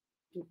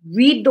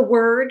 read the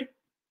word,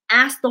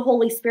 ask the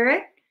Holy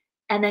Spirit,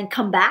 and then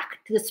come back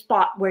to the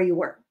spot where you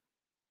were.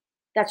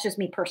 That's just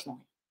me personally.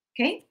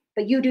 Okay?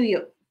 But you do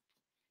you.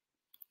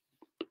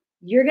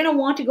 You're going to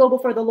want to go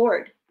before the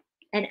Lord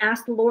and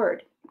ask the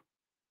Lord,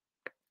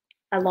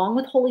 along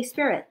with Holy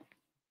Spirit,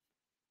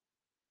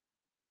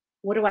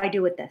 what do I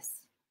do with this?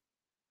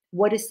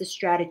 What is the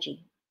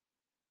strategy?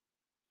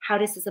 How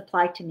does this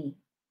apply to me?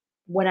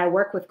 when I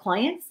work with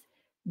clients,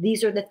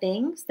 these are the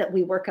things that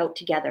we work out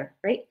together,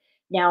 right?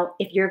 Now,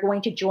 if you're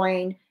going to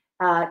join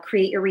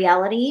Create Your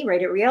Reality,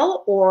 Write It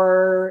Real,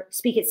 or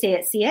Speak It, Say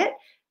It, See It,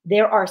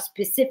 there are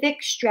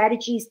specific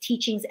strategies,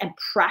 teachings, and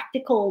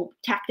practical,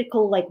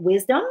 tactical like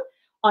wisdom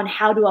on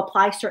how to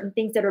apply certain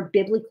things that are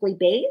biblically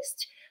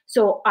based.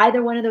 So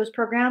either one of those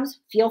programs,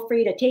 feel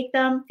free to take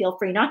them, feel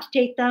free not to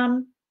take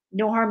them.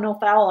 No harm, no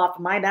foul off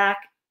of my back.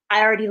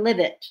 I already live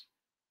it.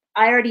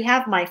 I already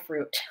have my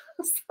fruit.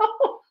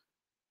 So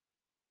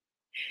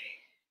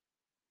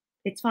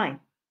it's fine.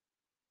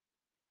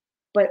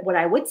 But what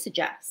I would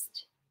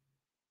suggest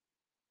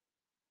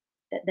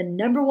that the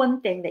number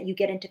one thing that you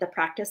get into the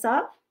practice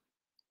of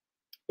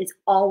is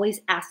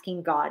always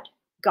asking God,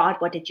 God,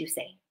 what did you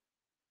say?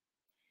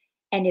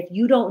 And if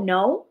you don't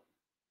know,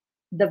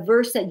 the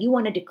verse that you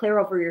want to declare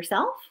over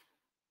yourself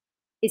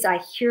is, I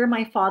hear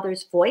my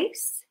Father's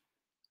voice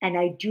and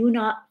I do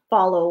not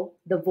follow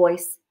the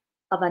voice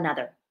of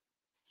another,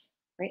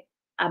 right?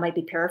 I might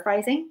be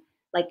paraphrasing.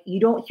 Like, you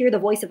don't hear the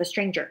voice of a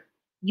stranger.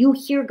 You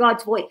hear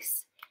God's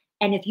voice.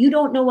 And if you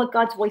don't know what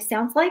God's voice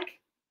sounds like,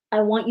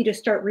 I want you to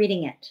start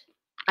reading it.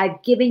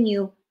 I've given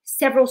you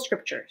several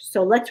scriptures.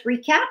 So let's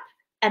recap,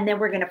 and then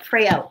we're going to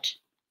pray out.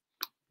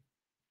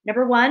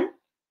 Number 1,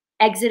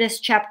 Exodus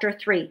chapter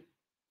 3.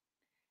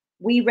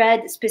 We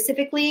read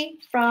specifically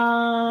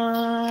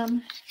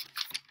from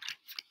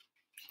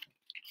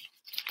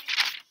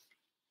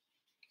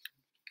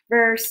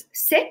verse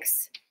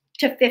 6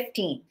 to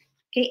 15.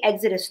 Okay,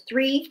 Exodus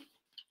 3,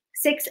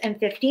 6 and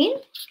 15.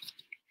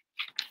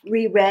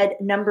 We read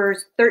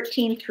Numbers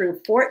 13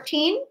 through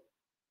 14.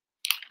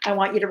 I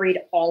want you to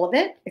read all of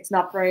it. It's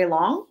not very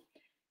long.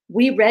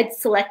 We read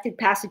selected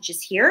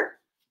passages here.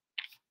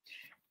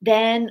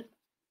 Then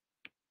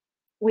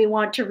we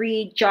want to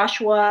read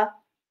Joshua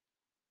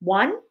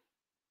 1,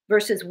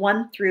 verses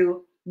 1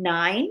 through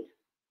 9.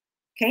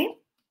 Okay?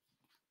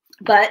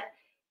 But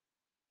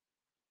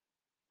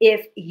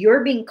if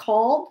you're being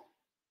called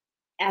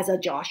as a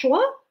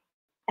Joshua,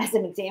 as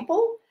an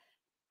example,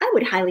 I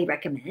would highly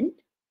recommend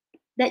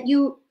that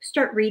you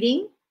start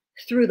reading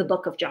through the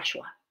book of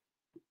Joshua,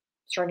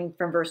 starting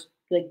from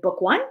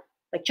book 1,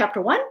 like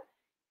chapter 1,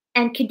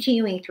 and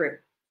continuing through.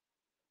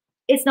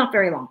 It's not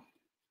very long.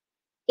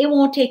 It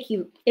won't take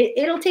you,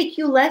 it'll take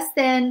you less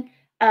than,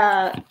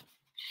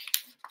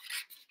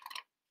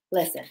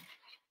 listen,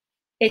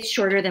 it's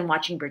shorter than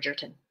watching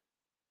Bridgerton.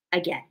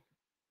 Again,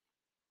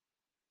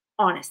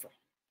 honestly,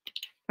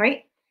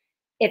 right?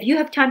 If you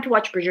have time to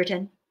watch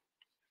Bridgerton,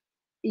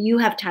 you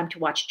have time to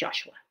watch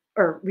Joshua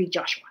or read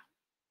Joshua.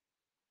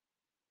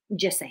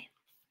 Just saying.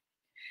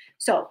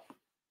 So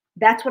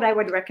that's what I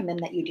would recommend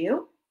that you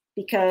do,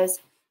 because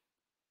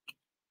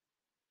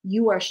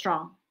you are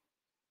strong.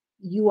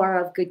 You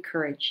are of good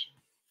courage.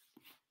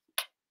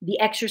 The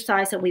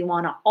exercise that we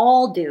want to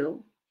all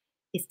do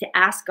is to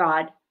ask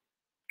God,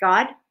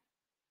 God,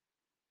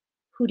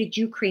 who did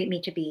you create me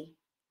to be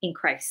in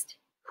Christ?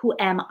 Who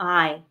am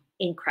I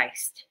in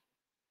Christ?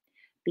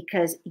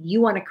 Because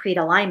you want to create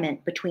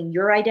alignment between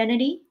your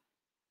identity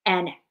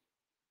and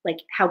like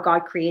how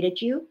God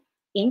created you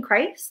in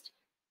Christ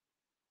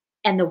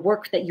and the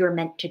work that you're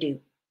meant to do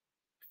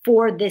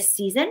for this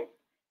season.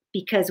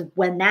 Because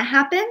when that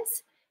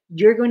happens,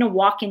 you're going to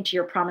walk into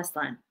your promised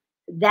land.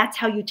 That's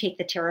how you take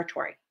the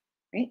territory,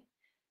 right?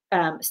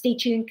 Stay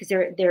tuned, because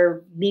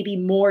there may be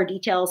more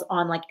details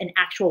on like an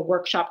actual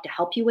workshop to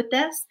help you with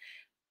this.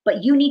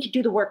 But you need to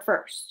do the work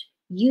first.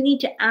 You need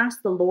to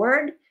ask the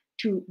Lord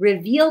to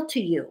reveal to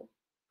you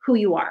who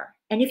you are.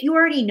 And if you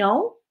already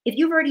know, if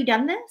you've already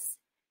done this,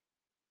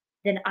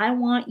 then I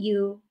want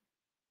you,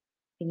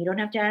 and you don't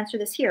have to answer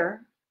this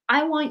here,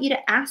 I want you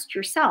to ask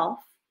yourself,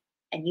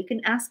 and you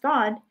can ask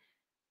God,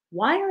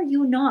 why are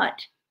you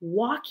not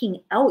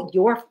walking out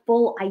your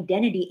full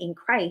identity in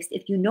Christ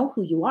if you know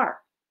who you are?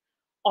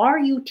 Are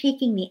you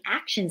taking the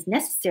actions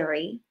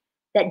necessary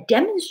that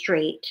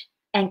demonstrate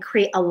and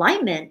create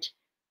alignment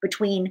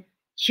between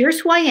here's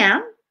who I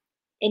am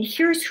and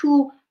here's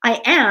who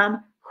I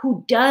am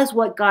who does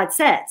what God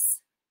says?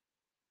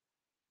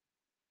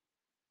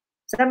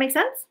 Does that make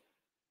sense?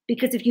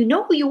 Because if you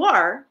know who you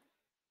are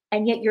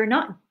and yet you're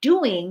not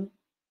doing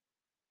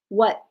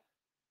what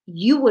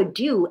you would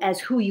do as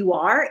who you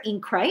are in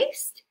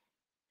Christ,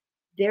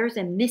 there's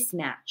a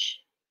mismatch.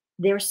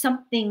 There's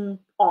something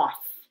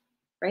off,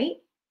 right?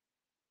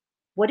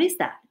 What is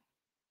that?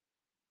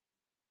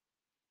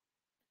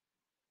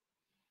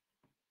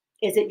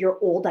 Is it your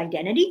old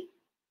identity?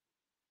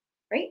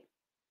 Right?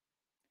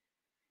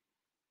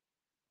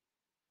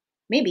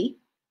 Maybe.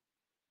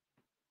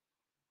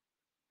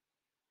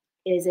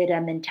 Is it a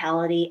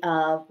mentality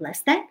of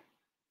less than,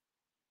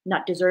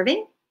 not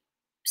deserving,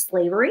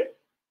 slavery,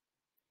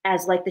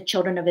 as like the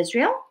children of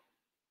Israel?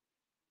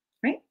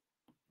 Right?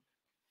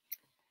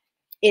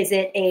 Is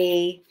it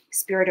a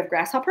spirit of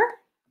grasshopper?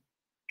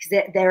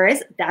 Because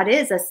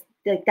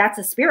that's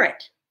a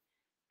spirit.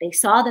 They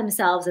saw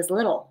themselves as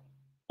little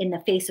in the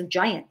face of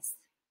giants.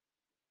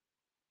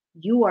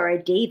 You are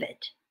a David.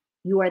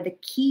 You are the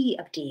key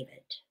of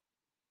David,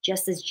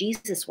 just as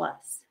Jesus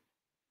was.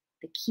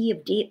 The key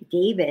of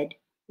David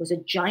was a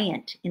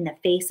giant in the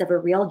face of a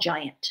real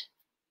giant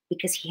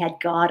because he had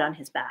God on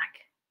his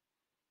back.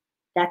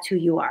 That's who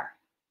you are.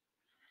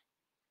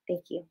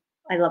 Thank you.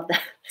 I love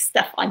that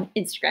stuff on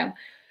Instagram,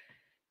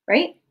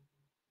 right?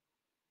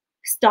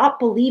 Stop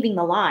believing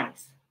the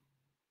lies.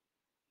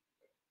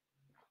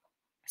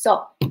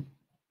 So if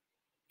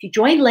you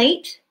join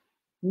late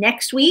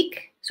next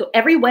week, so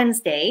every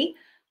Wednesday,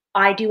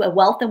 I do a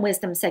wealth and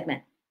wisdom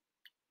segment.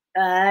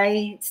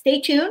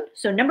 Stay tuned.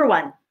 So number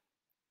one,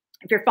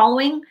 if you're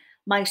following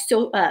my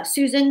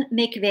Susan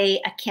McVey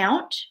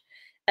account,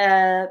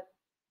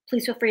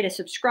 please feel free to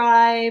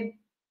subscribe,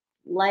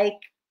 like,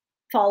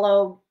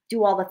 follow,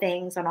 do all the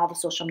things on all the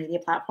social media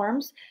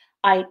platforms.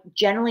 I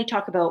generally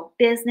talk about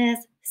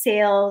business,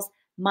 sales,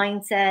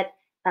 mindset,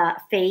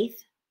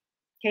 faith,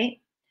 okay,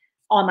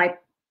 on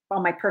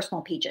my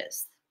personal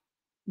pages.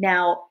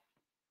 Now,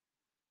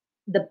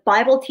 the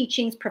Bible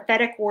teachings,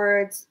 prophetic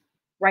words,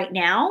 right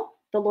now,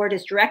 the Lord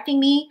is directing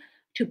me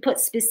to put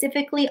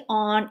specifically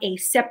on a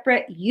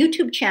separate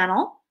YouTube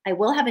channel. I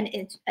will have an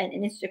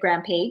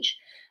Instagram page,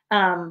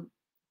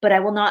 but I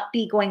will not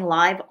be going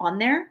live on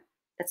there.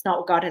 That's not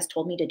what God has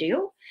told me to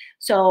do.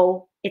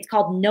 So it's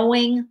called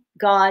Knowing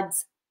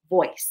God's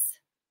Voice.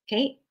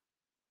 Okay.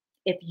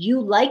 If you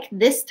like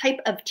this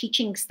type of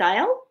teaching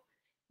style,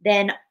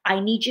 then I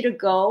need you to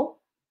go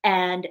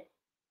and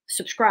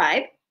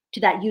subscribe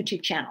to that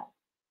YouTube channel.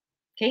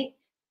 Okay.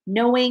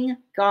 Knowing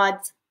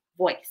God's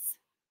Voice.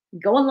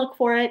 Go and look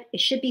for it.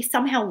 It should be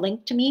somehow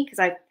linked to me because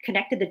I've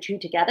connected the two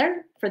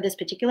together for this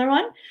particular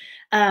one.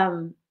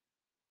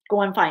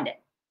 Go and find it.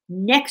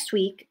 Next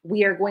week,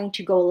 we are going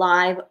to go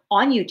live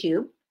on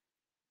YouTube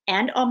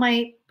and on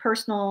my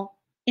personal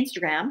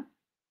Instagram,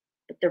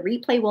 but the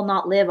replay will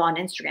not live on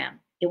Instagram.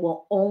 It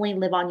will only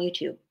live on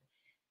YouTube.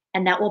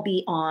 And that will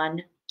be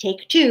on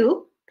Take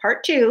Two,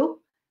 Part 2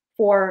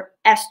 for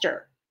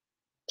Esther.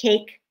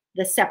 Take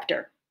the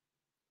Scepter.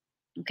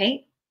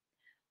 Okay.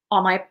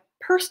 On my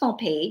personal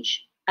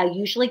page, I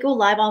usually go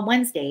live on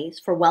Wednesdays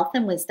for Wealth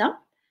and Wisdom,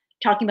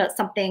 talking about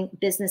something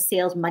business,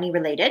 sales, money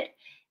related.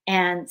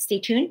 And stay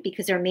tuned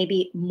because there may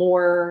be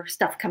more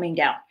stuff coming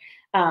down.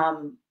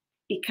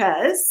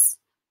 Because,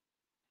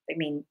 I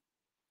mean,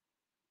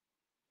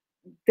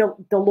 the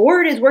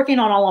Lord is working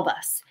on all of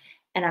us.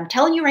 And I'm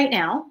telling you right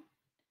now,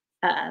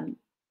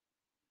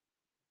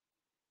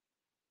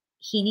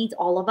 He needs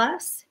all of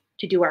us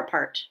to do our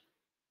part.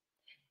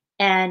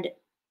 And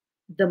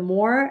the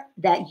more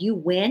that you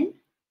win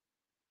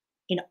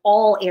in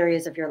all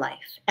areas of your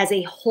life as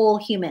a whole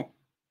human,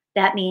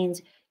 that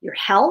means your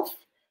health,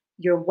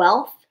 your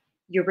wealth,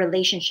 your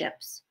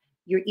relationships,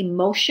 your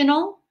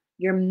emotional,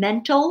 your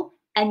mental,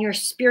 and your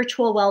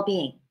spiritual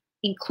well-being,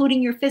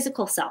 including your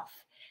physical self,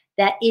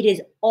 that it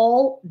is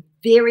all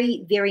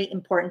very, very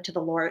important to the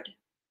Lord,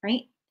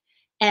 right?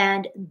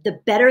 And the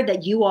better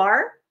that you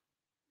are,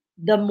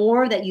 the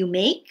more that you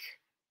make,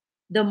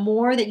 the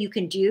more that you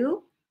can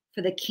do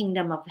for the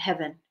kingdom of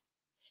heaven.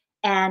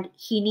 And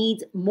He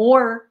needs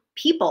more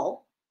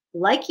people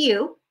like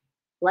you,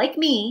 like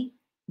me,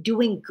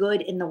 doing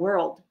good in the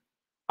world.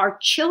 Our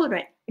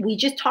children, we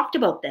just talked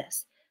about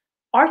this.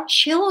 Our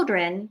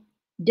children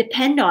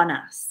depend on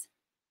us.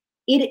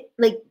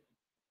 Like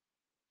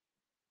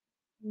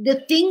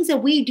the things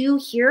that we do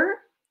here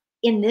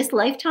in this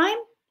lifetime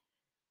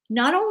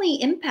not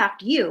only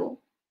impact you,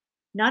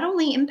 not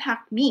only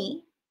impact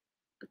me,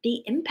 but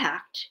they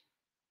impact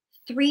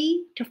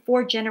 3 to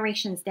 4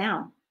 generations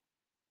down.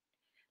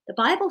 The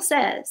Bible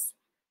says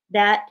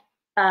that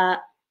a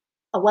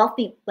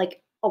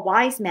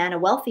wise man, a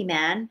wealthy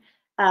man,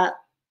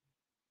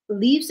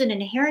 leaves an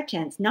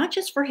inheritance, not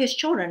just for his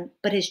children,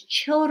 but his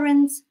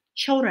children's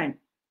children.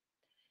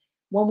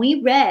 When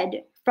we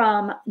read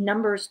from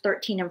Numbers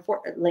 13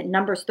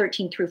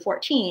 through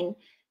 14,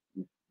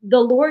 the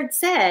Lord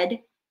said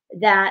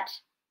that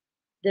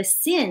the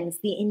sins,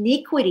 the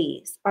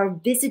iniquities are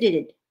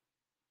visited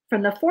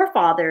from the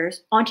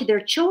forefathers onto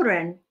their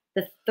children,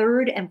 the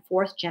 3rd and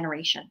 4th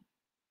generation.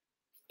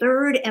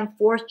 3rd and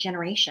 4th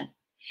generation.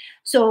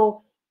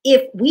 So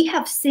if we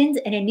have sins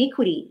and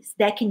iniquities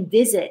that can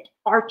visit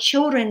our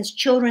children's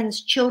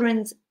children's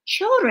children's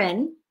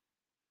children,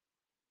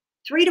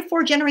 3 to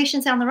 4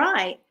 generations down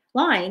the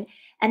line,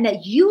 and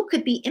that you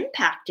could be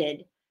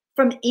impacted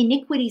from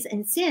iniquities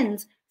and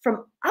sins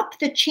from up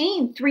the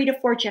chain 3 to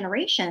 4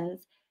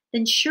 generations,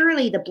 then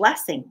surely the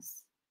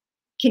blessings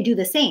can do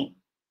the same,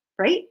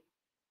 right?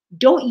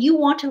 Don't you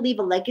want to leave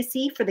a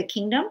legacy for the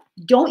kingdom?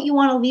 Don't you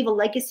want to leave a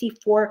legacy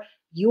for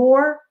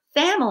your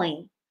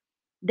family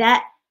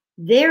that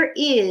there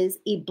is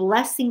a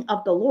blessing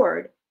of the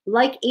Lord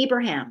like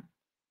Abraham,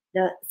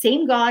 the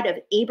same God of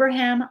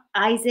Abraham,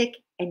 Isaac,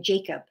 and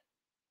Jacob?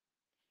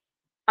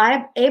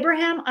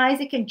 Abraham,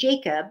 Isaac, and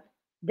Jacob,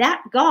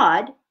 that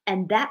God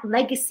and that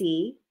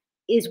legacy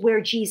is where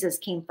Jesus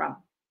came from.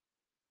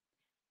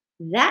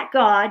 That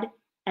God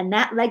and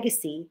that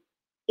legacy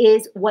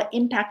is what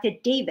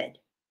impacted David,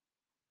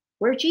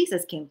 where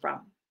Jesus came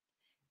from.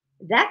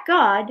 That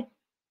God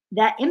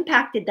that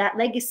impacted that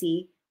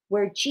legacy,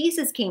 where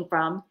Jesus came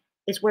from,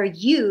 is where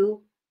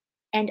you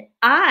and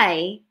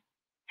I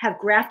have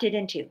grafted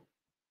into.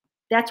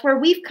 That's where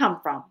we've come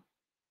from.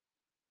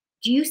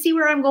 Do you see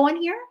where I'm going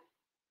here?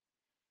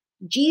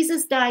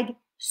 Jesus died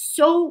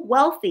so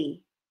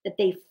wealthy that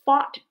they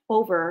fought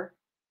over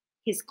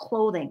his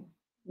clothing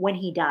when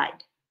he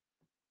died.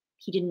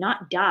 He did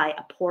not die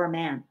a poor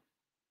man.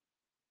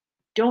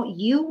 Don't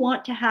you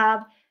want to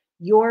have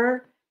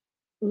your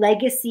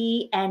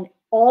legacy and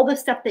all the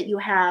stuff that you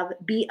have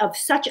be of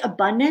such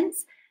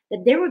abundance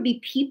that there would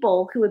be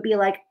people who would be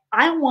like,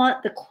 I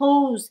want the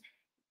clothes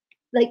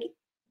like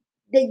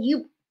that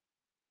you,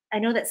 I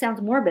know that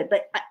sounds morbid,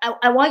 but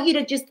I want you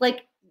to just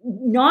like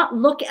not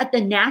look at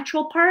the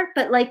natural part,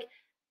 but like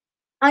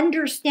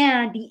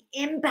understand the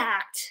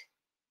impact.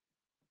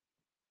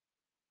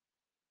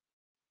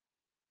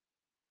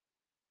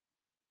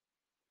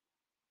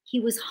 He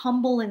was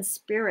humble in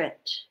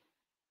spirit,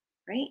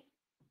 right?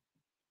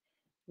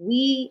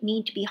 We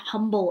need to be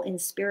humble in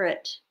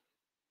spirit,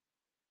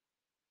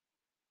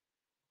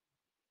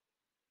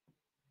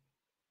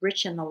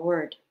 rich in the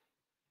Lord.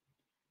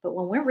 But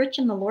when we're rich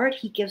in the Lord,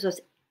 he gives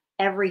us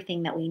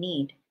everything that we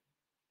need.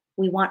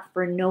 We want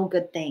for no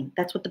good thing.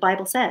 That's what the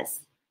Bible says,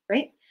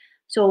 right?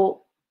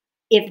 So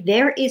if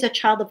there is a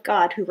child of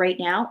God who right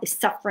now is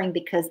suffering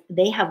because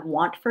they have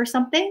want for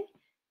something,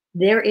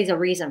 there is a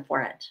reason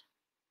for it.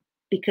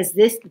 Because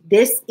this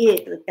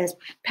is, as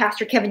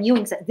Pastor Kevin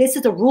Ewing said, this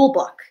is a rule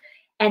book.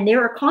 And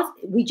there are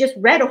we just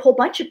read a whole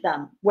bunch of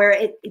them where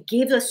it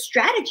gives us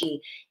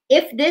strategy.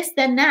 If this,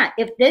 then that.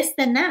 If this,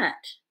 then that,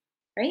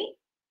 right?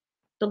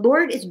 The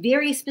Lord is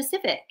very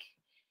specific.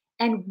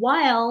 And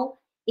while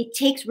it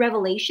takes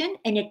revelation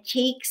and it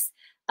takes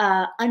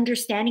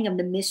understanding of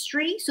the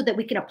mystery so that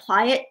we can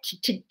apply it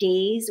to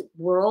today's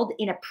world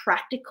in a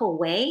practical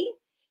way,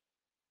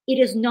 it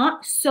is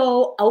not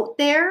so out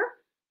there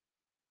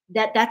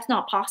that that's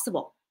not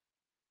possible.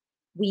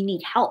 We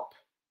need help.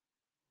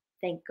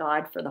 Thank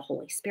God for the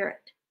Holy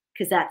Spirit,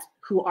 because that's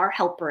who our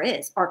helper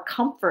is. Our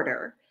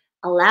comforter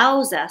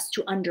allows us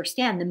to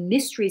understand the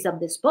mysteries of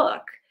this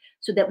book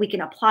so that we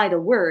can apply the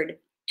word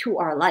to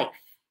our life.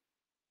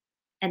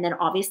 And then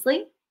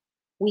obviously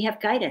we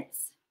have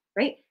guidance,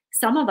 right?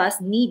 Some of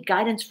us need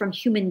guidance from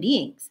human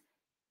beings.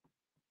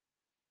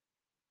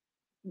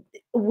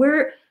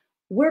 We're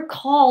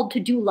called to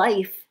do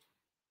life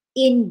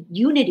in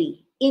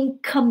unity, in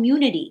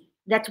community.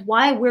 That's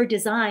why we're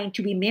designed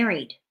to be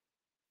married.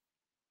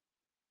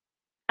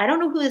 I don't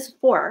know who this is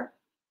for.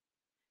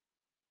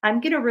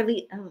 I'm going to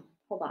release,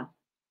 hold on.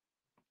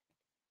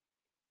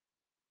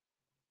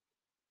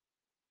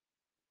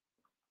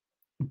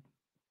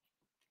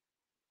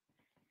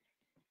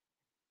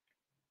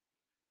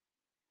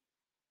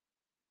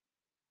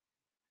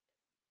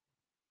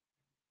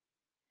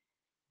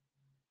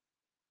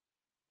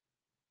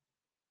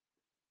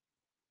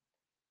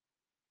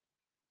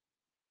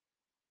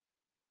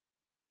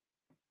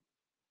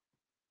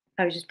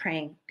 I was just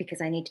praying because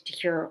I needed to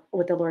hear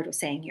what the Lord was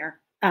saying here.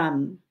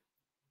 Because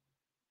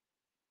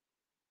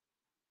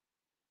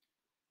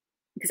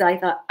I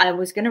thought I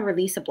was going to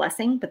release a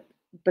blessing, but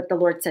the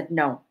Lord said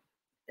no.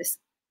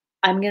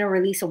 I'm going to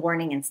release a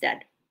warning instead,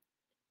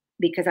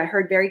 because I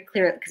heard very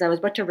clear, because I was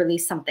about to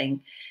release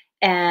something,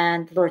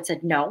 and the Lord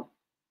said no.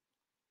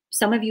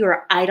 Some of you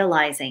are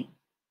idolizing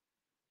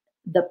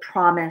the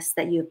promise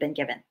that you've been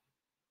given.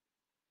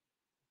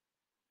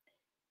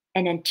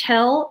 And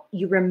until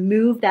you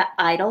remove that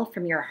idol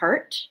from your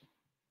heart,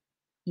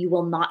 you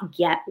will not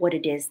get what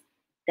it is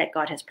that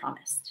God has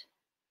promised.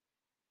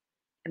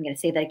 I'm going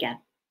to say that again.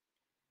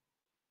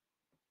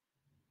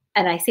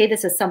 And I say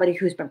this as somebody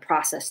who's been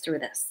processed through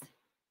this.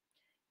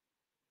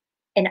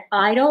 An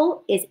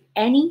idol is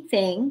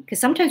anything, because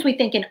sometimes we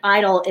think an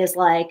idol is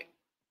like,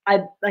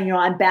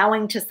 I'm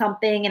bowing to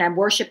something and I'm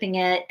worshiping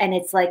it, and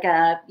it's like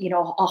a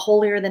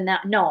holier than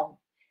that. No,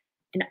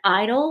 an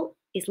idol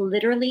is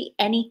literally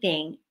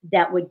anything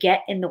that would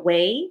get in the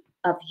way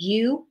of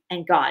you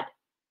and God.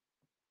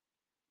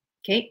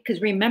 Okay,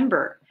 because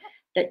remember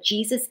that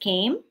Jesus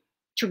came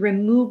to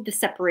remove the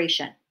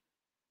separation.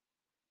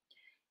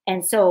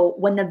 And so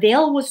when the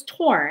veil was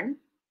torn,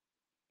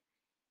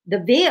 the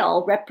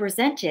veil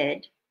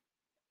represented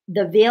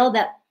the veil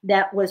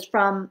that was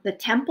from the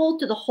temple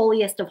to the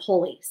holiest of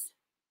holies.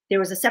 There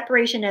was a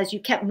separation as you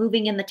kept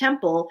moving in the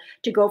temple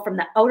to go from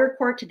the outer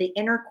court to the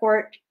inner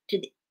court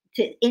to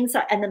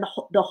inside, and then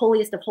the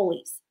holiest of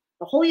holies.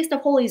 The holiest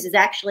of holies is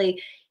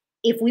actually,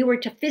 if we were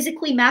to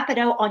physically map it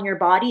out on your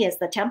body as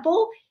the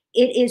temple,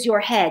 it is your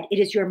head, it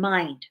is your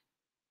mind.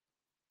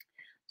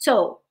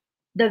 So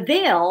the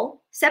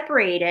veil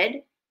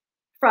separated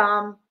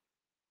from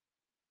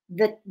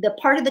the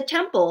part of the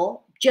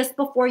temple just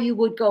before you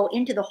would go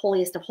into the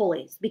holiest of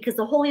holies, because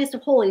the holiest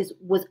of holies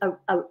was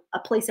a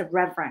place of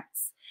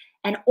reverence,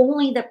 and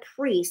only the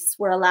priests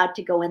were allowed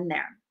to go in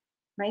there,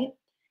 right?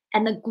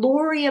 And the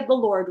glory of the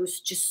Lord was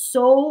just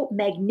so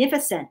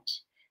magnificent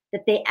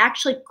that they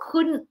actually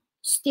couldn't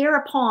stare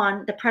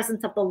upon the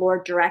presence of the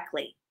Lord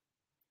directly.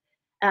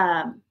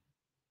 And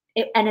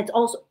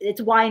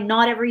it's why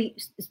not every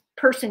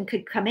person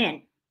could come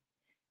in.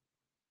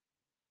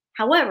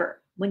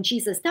 However, when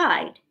Jesus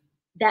died,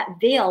 that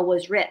veil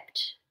was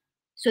ripped.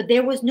 So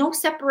there was no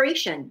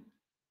separation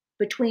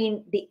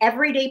between the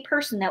everyday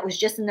person that was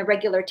just in the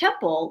regular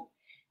temple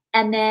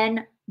and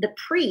then the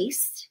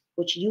priest,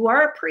 which you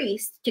are a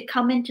priest, to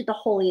come into the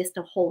holiest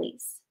of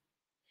holies.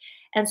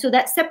 And so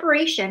that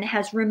separation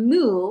has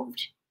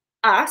removed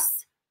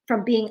us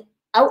from being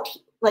out,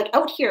 like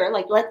out here.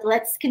 Like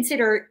let's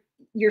consider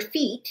your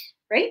feet,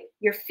 right?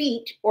 Your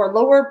feet or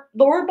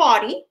lower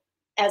body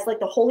as like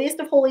the holiest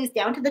of holies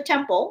down to the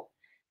temple,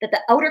 that the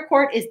outer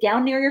court is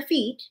down near your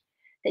feet,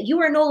 that you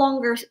are no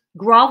longer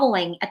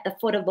groveling at the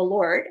foot of the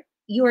Lord.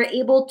 You are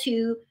able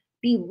to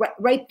be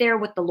right there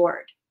with the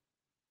Lord.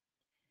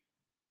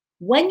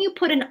 When you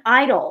put an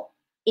idol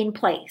in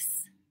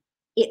place,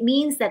 it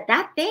means that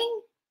that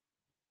thing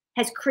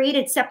has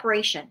created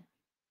separation,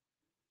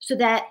 so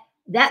that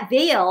that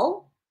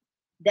veil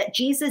that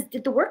Jesus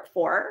did the work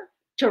for,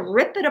 to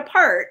rip it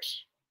apart,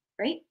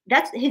 right?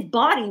 That's his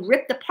body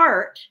ripped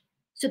apart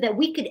so that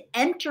we could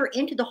enter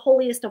into the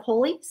holiest of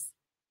holies,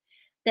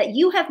 that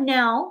you have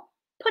now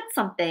put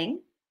something.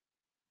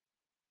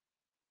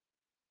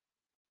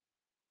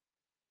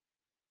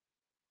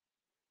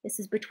 This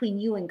is between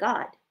you and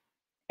God.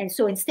 And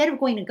so instead of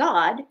going to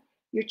God,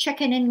 you're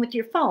checking in with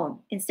your phone.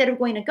 Instead of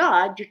going to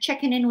God, you're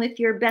checking in with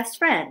your best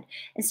friend.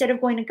 Instead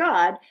of going to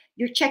God,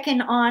 you're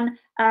checking on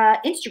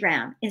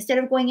Instagram. Instead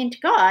of going into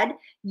God,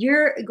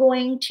 you're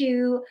going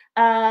to,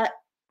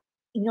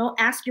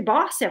 ask your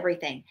boss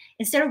everything.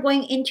 Instead of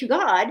going into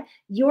God,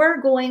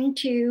 you're going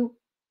to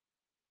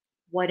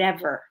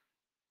whatever.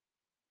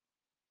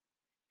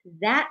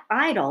 That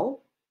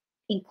idol,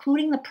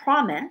 including the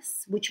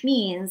promise, which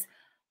means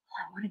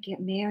I want to get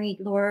married,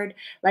 Lord.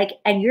 Like,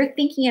 and you're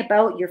thinking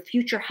about your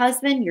future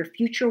husband, your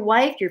future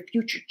wife, your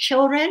future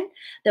children,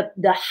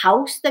 the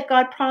house that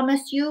God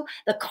promised you,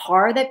 the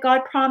car that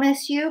God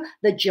promised you,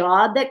 the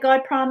job that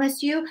God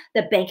promised you,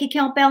 the bank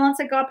account balance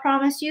that God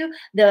promised you,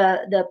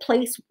 the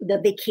place, the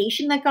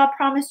vacation that God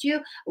promised you,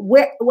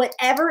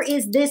 whatever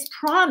is this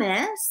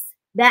promise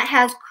that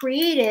has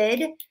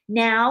created,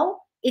 now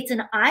it's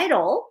an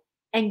idol,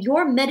 and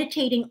you're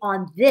meditating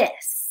on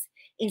this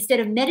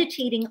instead of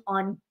meditating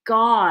on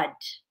God.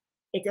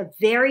 It's a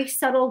very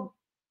subtle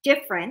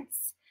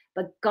difference,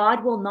 but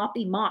God will not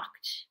be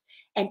mocked.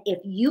 And if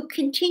you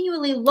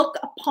continually look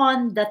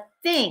upon the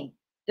thing,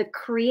 the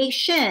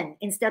creation,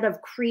 instead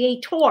of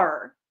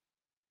creator,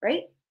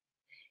 right?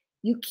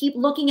 You keep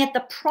looking at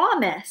the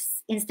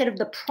promise instead of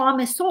the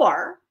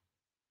promisor,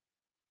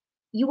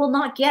 you will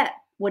not get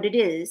what it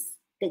is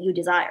that you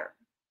desire,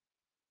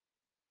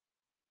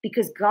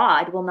 because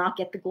God will not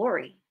get the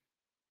glory.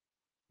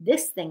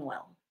 This thing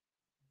will.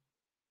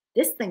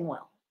 This thing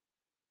will.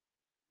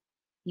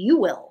 You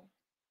will.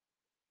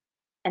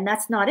 And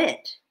that's not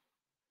it.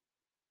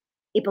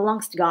 It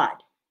belongs to God.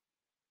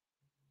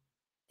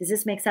 Does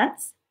this make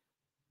sense?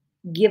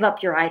 Give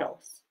up your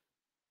idols.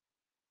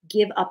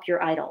 Give up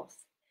your idols.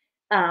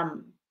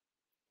 And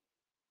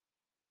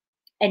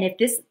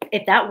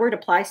if that word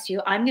applies to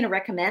you, I'm going to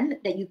recommend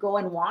that you go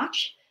and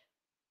watch,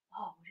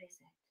 what is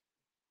it?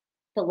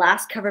 The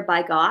Last Covered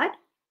by God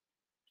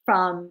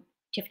from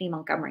Tiffany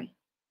Montgomery.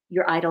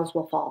 Your idols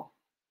will fall.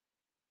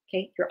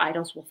 Okay? Your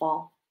idols will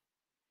fall.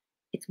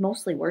 It's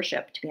mostly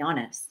worship, to be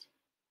honest.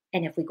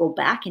 And if we go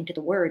back into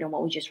the word and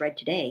what we just read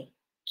today,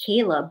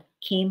 Caleb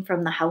came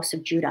from the house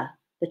of Judah,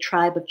 the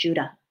tribe of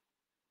Judah.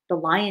 The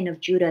Lion of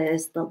Judah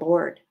is the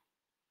Lord,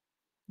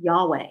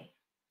 Yahweh,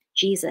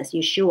 Jesus,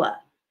 Yeshua.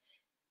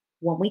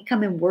 When we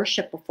come and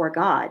worship before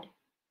God,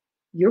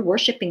 you're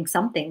worshiping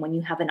something when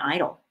you have an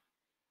idol.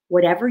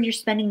 Whatever you're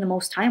spending the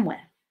most time with,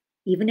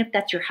 even if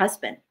that's your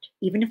husband,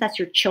 even if that's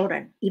your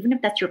children, even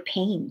if that's your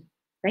pain,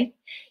 right?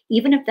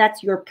 Even if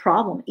that's your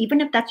problem,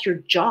 even if that's your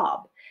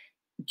job,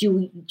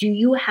 do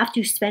you have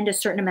to spend a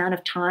certain amount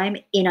of time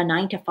in a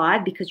 9 to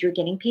 5 because you're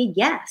getting paid?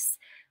 Yes.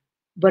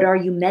 But are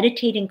you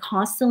meditating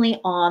constantly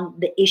on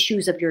the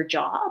issues of your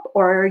job,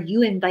 or are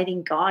you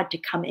inviting God to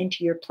come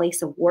into your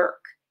place of work?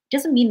 It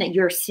doesn't mean that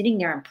you're sitting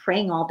there and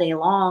praying all day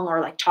long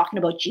or like talking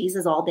about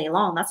Jesus all day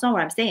long. That's not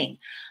what I'm saying.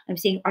 I'm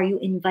saying, are you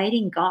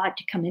inviting God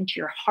to come into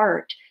your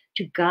heart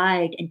to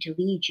guide and to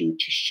lead you,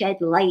 to shed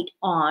light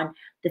on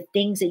the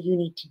things that you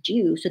need to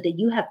do so that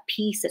you have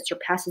peace that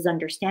surpasses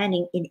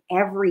understanding in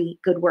every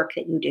good work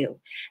that you do,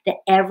 that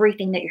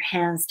everything that your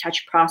hands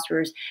touch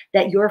prospers,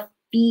 that your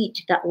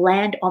feet that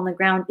land on the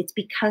ground, it's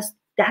because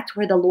that's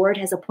where the Lord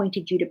has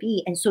appointed you to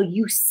be. And so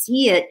you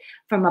see it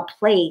from a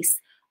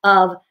place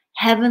of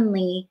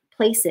heavenly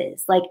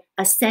places, like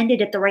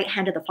ascended at the right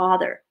hand of the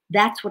Father.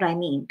 That's what I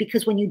mean.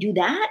 Because when you do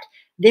that,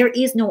 there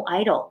is no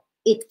idol.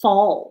 It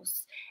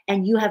falls.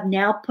 And you have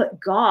now put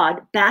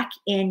God back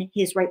in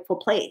his rightful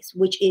place,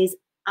 which is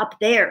up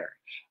there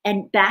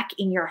and back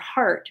in your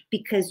heart,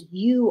 because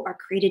you are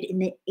created in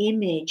the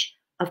image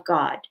of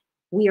God.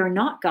 We are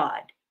not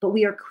God, but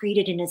we are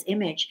created in his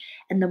image.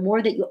 And the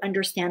more that you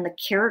understand the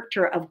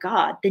character of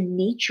God, the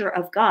nature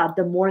of God,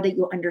 the more that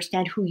you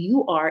understand who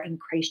you are in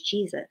Christ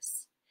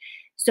Jesus.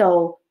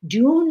 So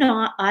do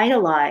not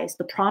idolize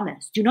the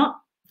promise. Do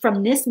not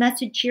from this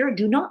message here,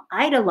 do not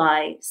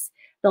idolize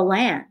the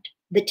land,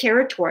 the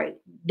territory,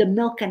 the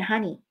milk and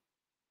honey.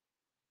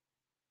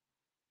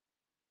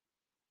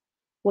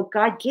 What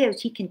God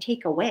gives, he can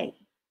take away,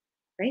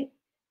 right?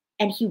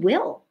 And he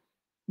will.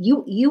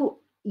 You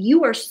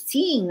are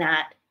seeing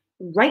that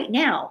right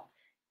now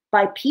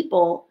by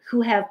people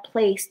who have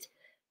placed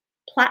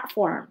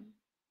platform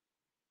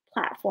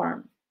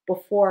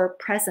before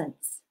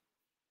presence.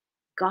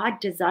 God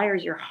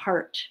desires your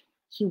heart.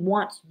 He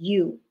wants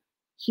you.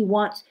 He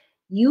wants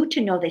you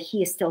to know that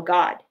he is still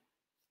God.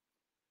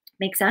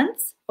 Make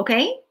sense?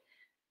 Okay?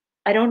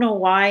 I don't know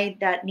why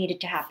that needed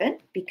to happen,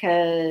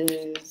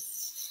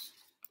 because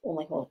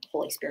only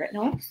Holy Spirit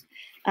knows.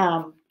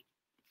 I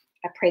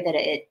pray that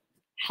it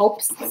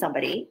helps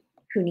somebody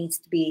who needs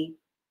to be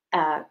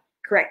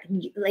correct.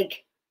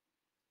 Like,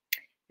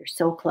 you're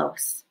so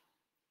close.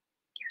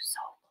 You're so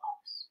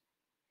close.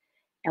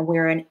 And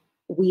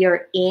we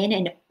are in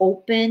an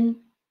open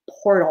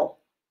portal,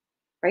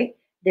 right?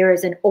 There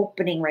is an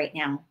opening right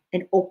now,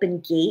 an open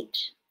gate.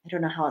 I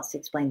don't know how else to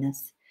explain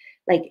this.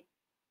 Like,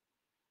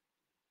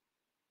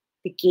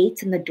 the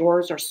gates and the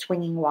doors are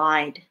swinging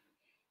wide,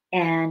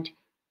 and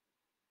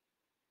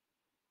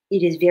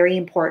it is very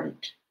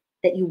important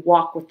that you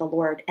walk with the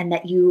Lord and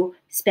that you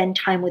spend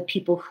time with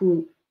people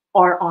who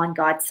are on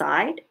God's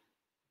side.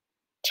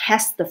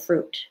 Test the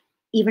fruit.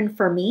 Even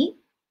for me,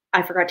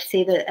 I forgot to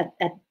say that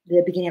at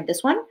the beginning of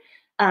this one,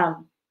 but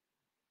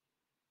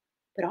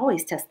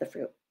always test the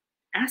fruit.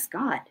 Ask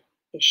God,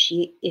 is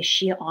she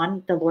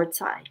on the Lord's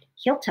side?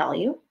 He'll tell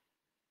you,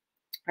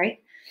 right?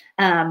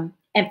 And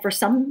for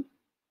some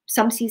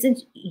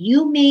seasons,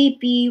 you may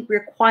be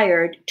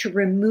required to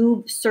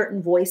remove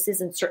certain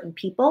voices and certain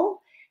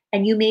people,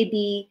 and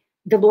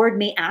the Lord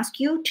may ask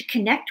you to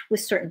connect with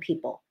certain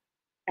people.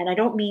 And I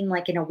don't mean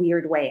like in a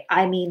weird way.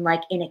 I mean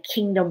like in a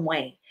kingdom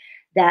way.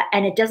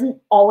 And it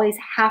doesn't always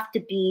have to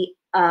be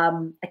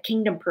a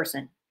kingdom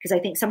person, because I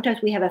think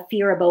sometimes we have a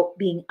fear about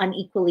being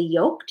unequally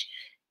yoked.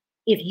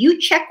 If you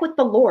check with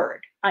the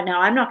Lord,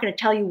 now I'm not going to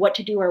tell you what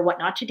to do or what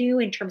not to do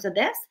in terms of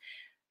this.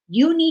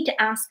 You need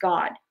to ask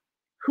God,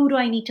 who do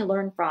I need to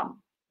learn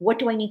from? What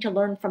do I need to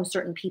learn from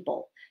certain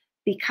people?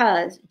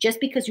 Because just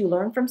because you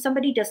learn from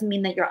somebody doesn't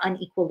mean that you're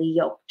unequally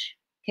yoked.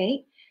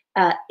 Okay.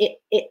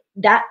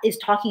 That is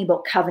talking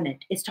about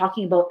covenant. It's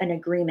talking about an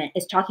agreement.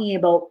 It's talking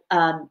about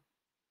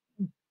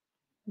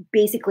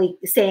basically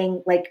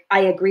saying, like, I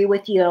agree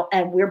with you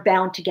and we're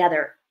bound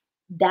together.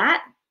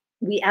 That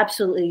we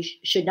absolutely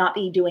should not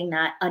be doing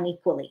that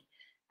unequally.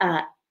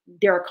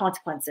 There are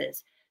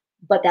consequences.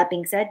 But that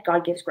being said,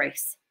 God gives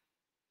grace.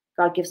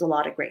 God gives a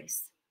lot of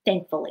grace,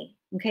 thankfully.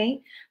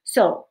 Okay.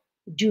 So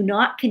do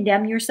not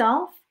condemn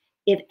yourself.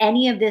 If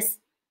any of this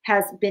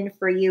has been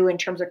for you in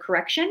terms of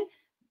correction,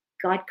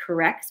 God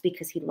corrects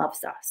because he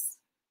loves us.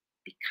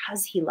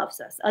 Because he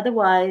loves us.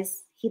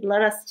 Otherwise, he'd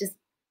let us just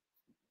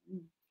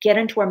get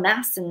into a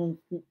mess and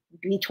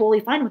be totally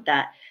fine with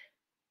that.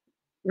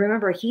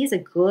 Remember, he's a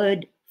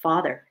good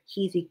father.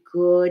 He's a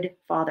good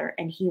father,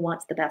 and he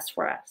wants the best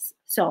for us.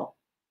 So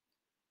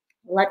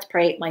let's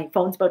pray. My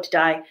phone's about to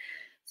die.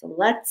 So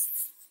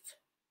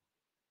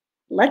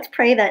let's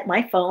pray that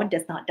my phone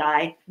does not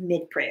die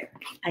mid-prayer.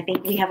 I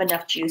think we have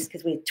enough juice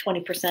because we have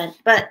 20%,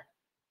 but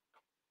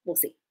we'll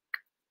see.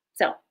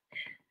 So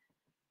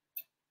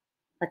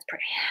let's pray.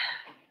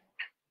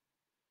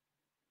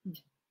 I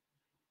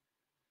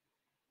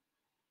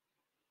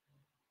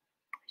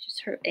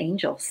just heard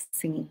angels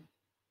singing.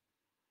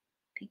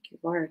 Thank you,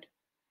 Lord.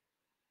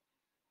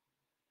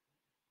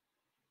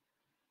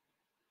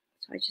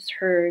 So I just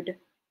heard,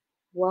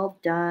 well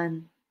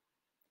done.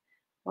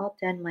 Well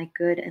done, my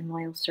good and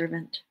loyal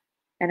servant.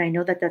 And I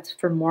know that that's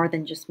for more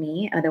than just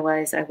me.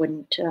 Otherwise, I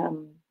wouldn't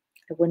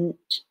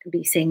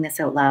be saying this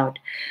out loud.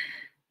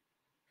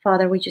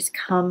 Father, we just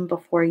come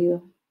before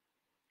you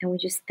and we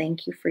just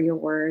thank you for your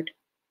word.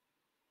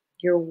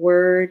 Your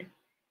word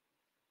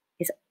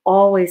is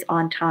always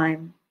on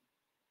time.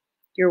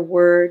 Your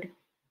word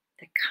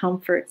that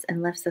comforts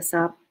and lifts us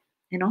up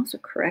and also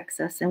corrects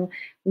us. And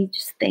we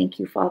just thank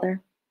you, Father,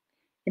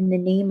 in the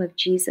name of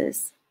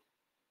Jesus,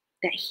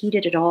 that he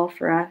did it all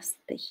for us,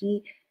 that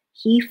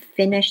he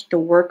finished the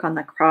work on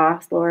the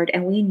cross, Lord.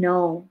 And we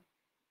know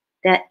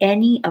that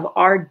any of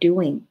our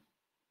doing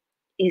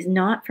is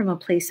not from a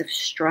place of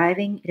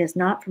striving. It is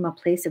not from a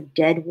place of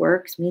dead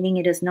works, meaning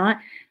it is not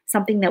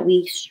something that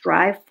we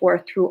strive for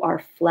through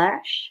our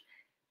flesh,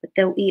 but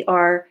that we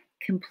are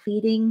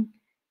completing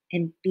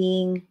and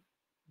being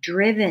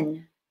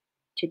driven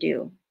to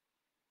do,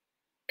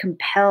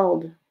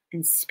 compelled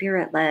and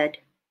spirit-led,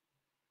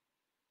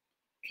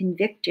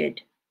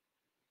 convicted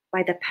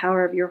by the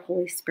power of your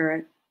Holy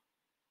Spirit,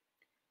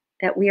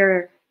 that we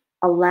are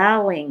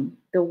allowing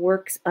the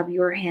works of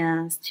your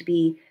hands to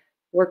be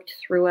worked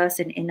through us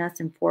and in us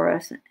and for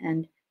us,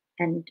 and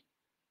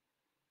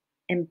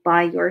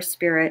by your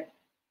Spirit.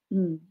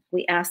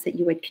 We ask that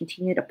you would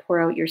continue to pour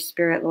out your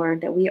Spirit,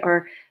 Lord, that we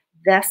are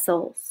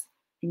vessels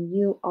and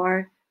you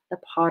are the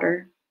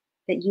potter,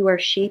 that you are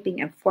shaping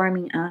and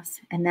forming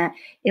us, and that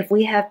if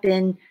we have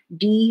been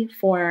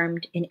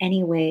deformed in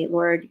any way,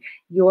 Lord,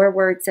 your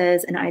word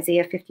says in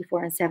Isaiah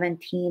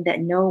 54:17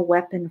 that no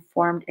weapon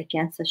formed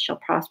against us shall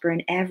prosper,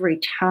 and every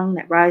tongue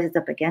that rises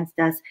up against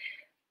us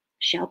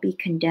shall be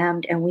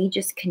condemned. And we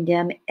just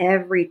condemn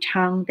every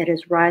tongue that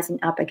is rising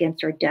up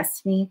against our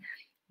destiny.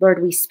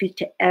 Lord, we speak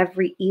to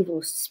every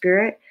evil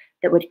spirit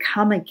that would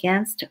come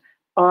against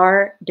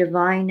our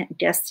divine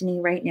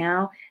destiny right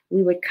now.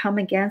 We would come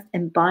against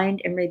and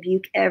bind and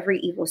rebuke every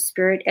evil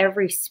spirit,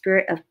 every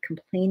spirit of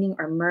complaining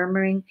or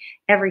murmuring,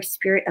 every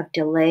spirit of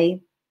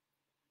delay,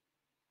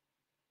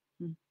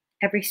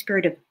 every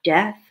spirit of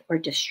death or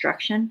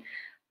destruction.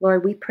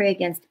 Lord, we pray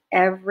against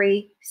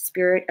every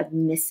spirit of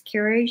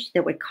miscarriage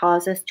that would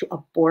cause us to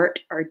abort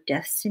our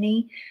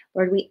destiny.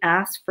 Lord, we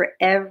ask for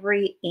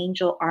every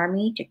angel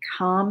army to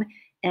come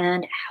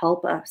and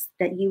help us,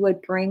 that you would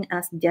bring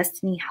us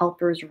destiny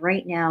helpers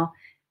right now.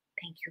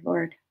 Thank you,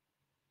 Lord.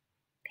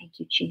 Thank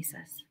you,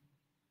 Jesus.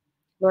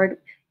 Lord,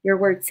 your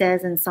word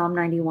says in Psalm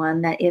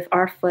 91 that if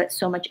our foot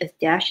so much as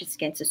dashes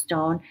against a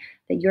stone,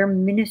 that your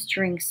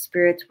ministering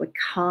spirits would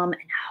come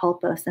and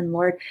help us. And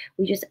Lord,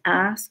 we just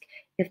ask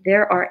if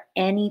there are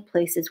any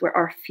places where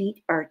our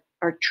feet are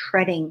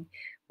treading,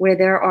 where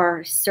there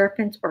are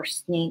serpents or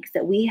snakes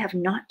that we have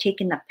not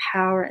taken the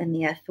power and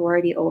the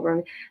authority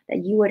over,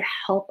 that you would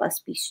help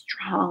us be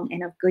strong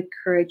and of good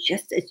courage,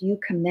 just as you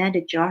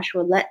commanded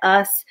Joshua. Let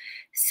us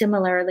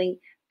similarly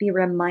be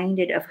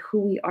reminded of who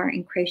we are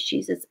in Christ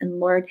Jesus.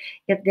 And Lord,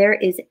 if there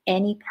is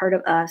any part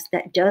of us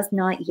that does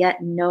not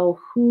yet know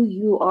who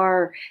you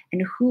are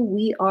and who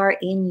we are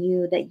in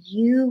you, that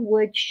you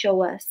would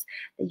show us,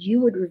 that you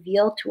would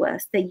reveal to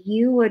us, that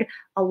you would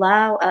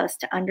allow us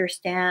to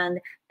understand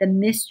the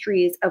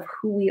mysteries of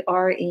who we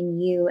are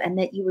in you, and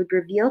that you would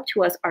reveal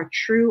to us our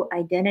true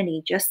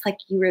identity, just like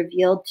you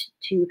revealed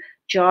to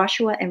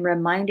Joshua and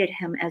reminded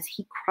him as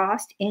he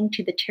crossed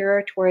into the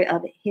territory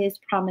of his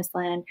promised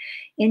land,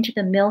 into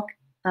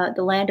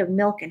the land of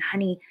milk and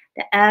honey,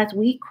 that as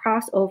we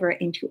cross over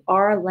into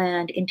our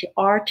land, into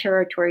our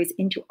territories,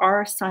 into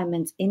our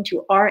assignments,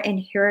 into our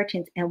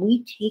inheritance, and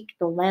we take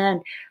the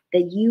land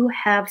that you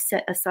have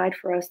set aside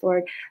for us,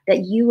 Lord,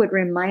 that you would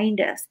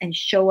remind us and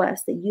show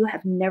us that you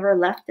have never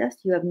left us,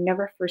 you have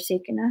never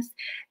forsaken us,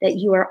 that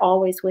you are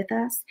always with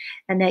us,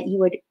 and that you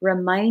would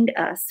remind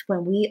us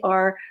when we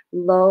are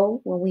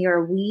low, when we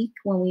are weak,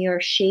 when we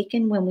are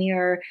shaken, when we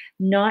are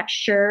not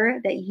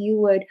sure, that you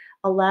would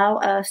allow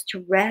us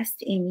to rest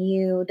in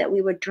you, that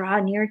we would draw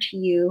near to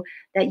you,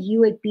 that you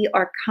would be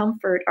our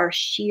comfort, our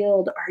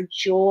shield, our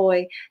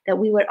joy,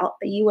 that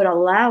you would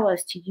allow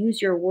us to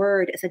use your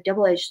word as a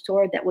double-edged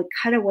sword that would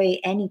cut away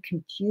any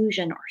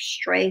confusion or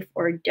strife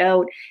or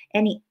doubt,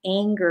 any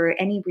anger,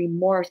 any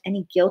remorse,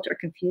 any guilt or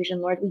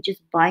confusion. Lord, we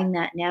just bind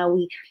that now.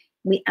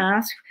 We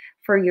ask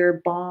for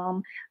your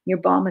balm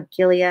of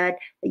Gilead, that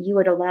you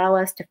would allow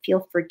us to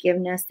feel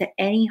forgiveness, that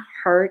any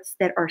hearts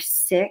that are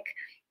sick,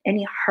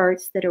 any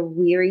hearts that are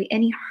weary,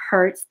 any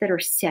hearts that are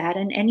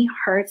saddened, any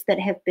hearts that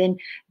have been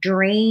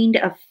drained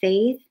of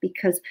faith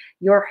because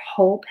your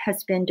hope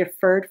has been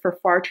deferred for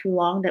far too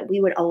long, that we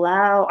would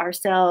allow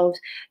ourselves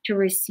to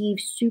receive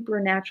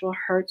supernatural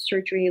heart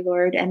surgery,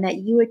 Lord, and that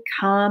you would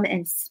come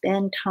and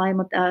spend time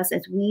with us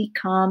as we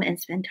come and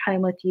spend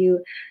time with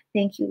you.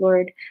 Thank you,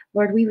 Lord.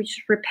 Lord, we would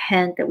just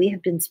repent that we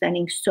have been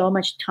spending so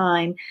much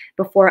time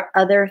before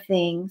other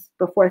things,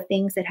 before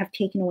things that have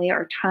taken away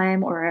our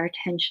time or our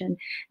attention.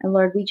 And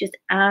Lord, we just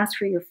ask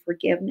for your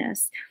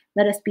forgiveness.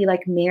 Let us be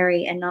like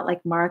Mary and not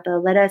like Martha.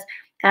 Let us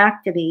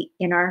activate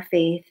in our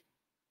faith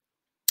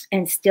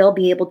and still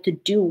be able to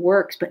do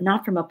works, but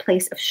not from a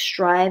place of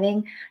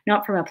striving,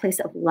 not from a place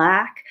of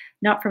lack,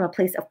 not from a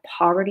place of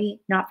poverty,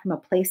 not from a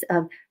place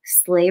of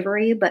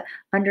slavery, but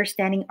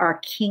understanding our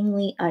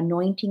kingly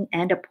anointing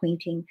and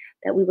appointing,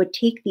 that we would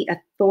take the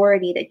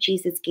authority that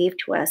Jesus gave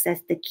to us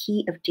as the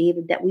key of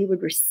David, that we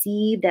would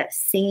receive that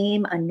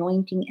same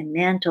anointing and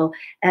mantle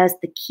as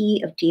the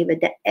key of David,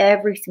 that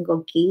every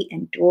single gate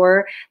and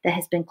door that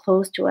has been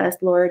closed to us,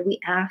 Lord, we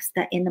ask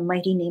that in the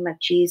mighty name of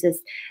Jesus,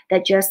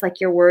 that just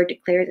like your word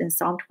declares in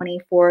Psalm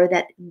 24,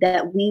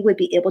 that we would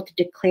be able to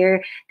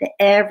declare that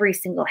every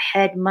single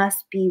head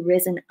must be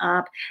risen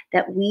up,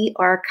 that we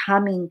are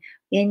coming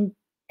in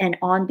and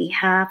on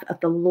behalf of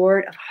the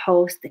Lord of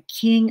hosts, the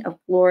King of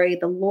glory,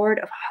 the Lord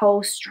of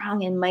hosts,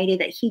 strong and mighty,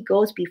 that he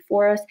goes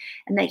before us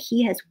and that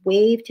he has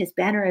waved his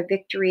banner of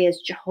victory as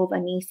Jehovah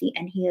Nissi,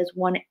 and he has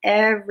won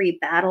every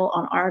battle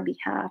on our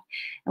behalf.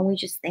 And we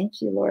just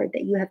thank you, Lord,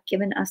 that you have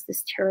given us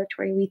this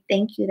territory. We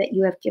thank you that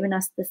you have given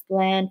us this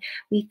land.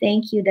 We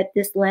thank you that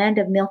this land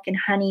of milk and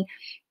honey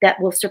that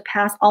will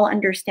surpass all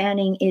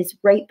understanding is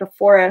right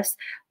before us.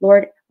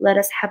 Lord, let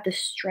us have the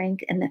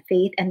strength and the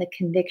faith and the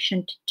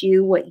conviction to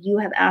do what you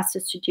have asked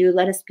us to do.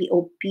 Let us be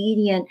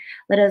obedient.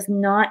 Let us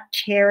not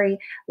tarry.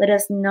 Let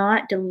us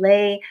not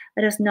delay.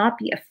 Let us not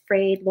be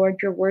afraid. Lord,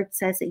 your word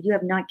says that you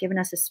have not given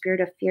us a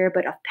spirit of fear,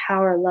 but of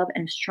power, love,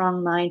 and a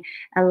strong mind.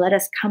 And let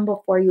us come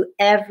before you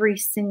every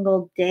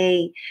single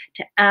day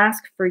to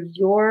ask for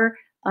your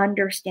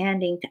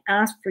understanding, to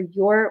ask for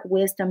your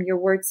wisdom. Your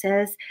word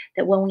says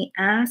that when we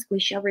ask, we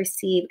shall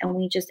receive. And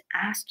we just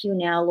ask you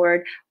now,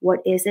 Lord, what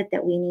is it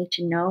that we need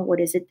to know? What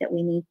is it that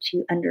we need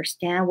to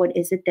understand? What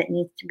is it that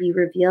needs to be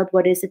revealed?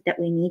 What is it that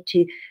we need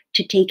to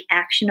take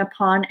action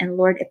upon? And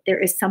Lord, if there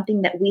is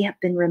something that we have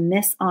been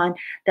remiss on,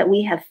 that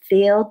we have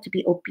failed to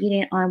be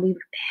obedient on, we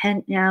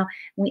repent now.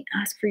 We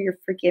ask for your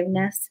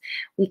forgiveness.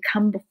 We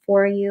come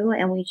before you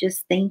and we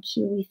just thank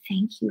you. We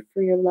thank you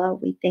for your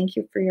love. We thank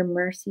you for your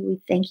mercy.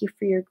 We thank you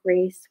for your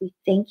grace. We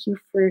thank you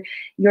for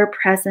your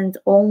presence.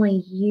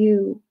 Only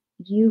you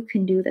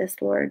can do this,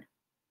 Lord.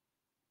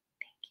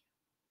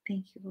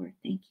 Thank you, Lord.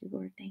 Thank you,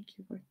 Lord. Thank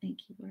you, Lord. Thank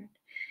you, Lord.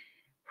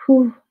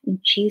 Whew, in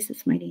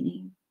Jesus' mighty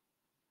name.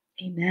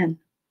 Amen.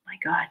 My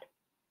God.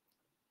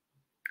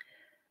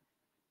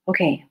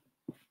 Okay.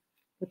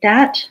 With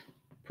that,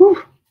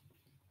 whew,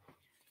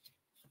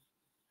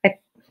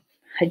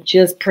 I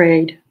just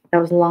prayed. That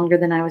was longer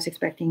than I was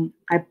expecting.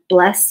 I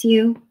bless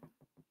you.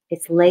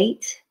 It's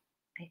late.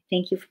 I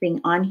thank you for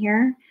being on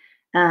here.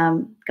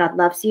 God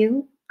loves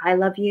you. I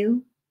love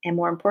you. And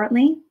more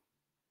importantly,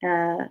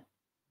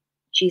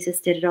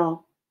 Jesus did it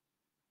all.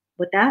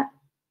 With that,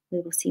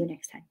 we will see you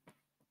next time.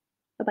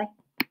 Bye-bye.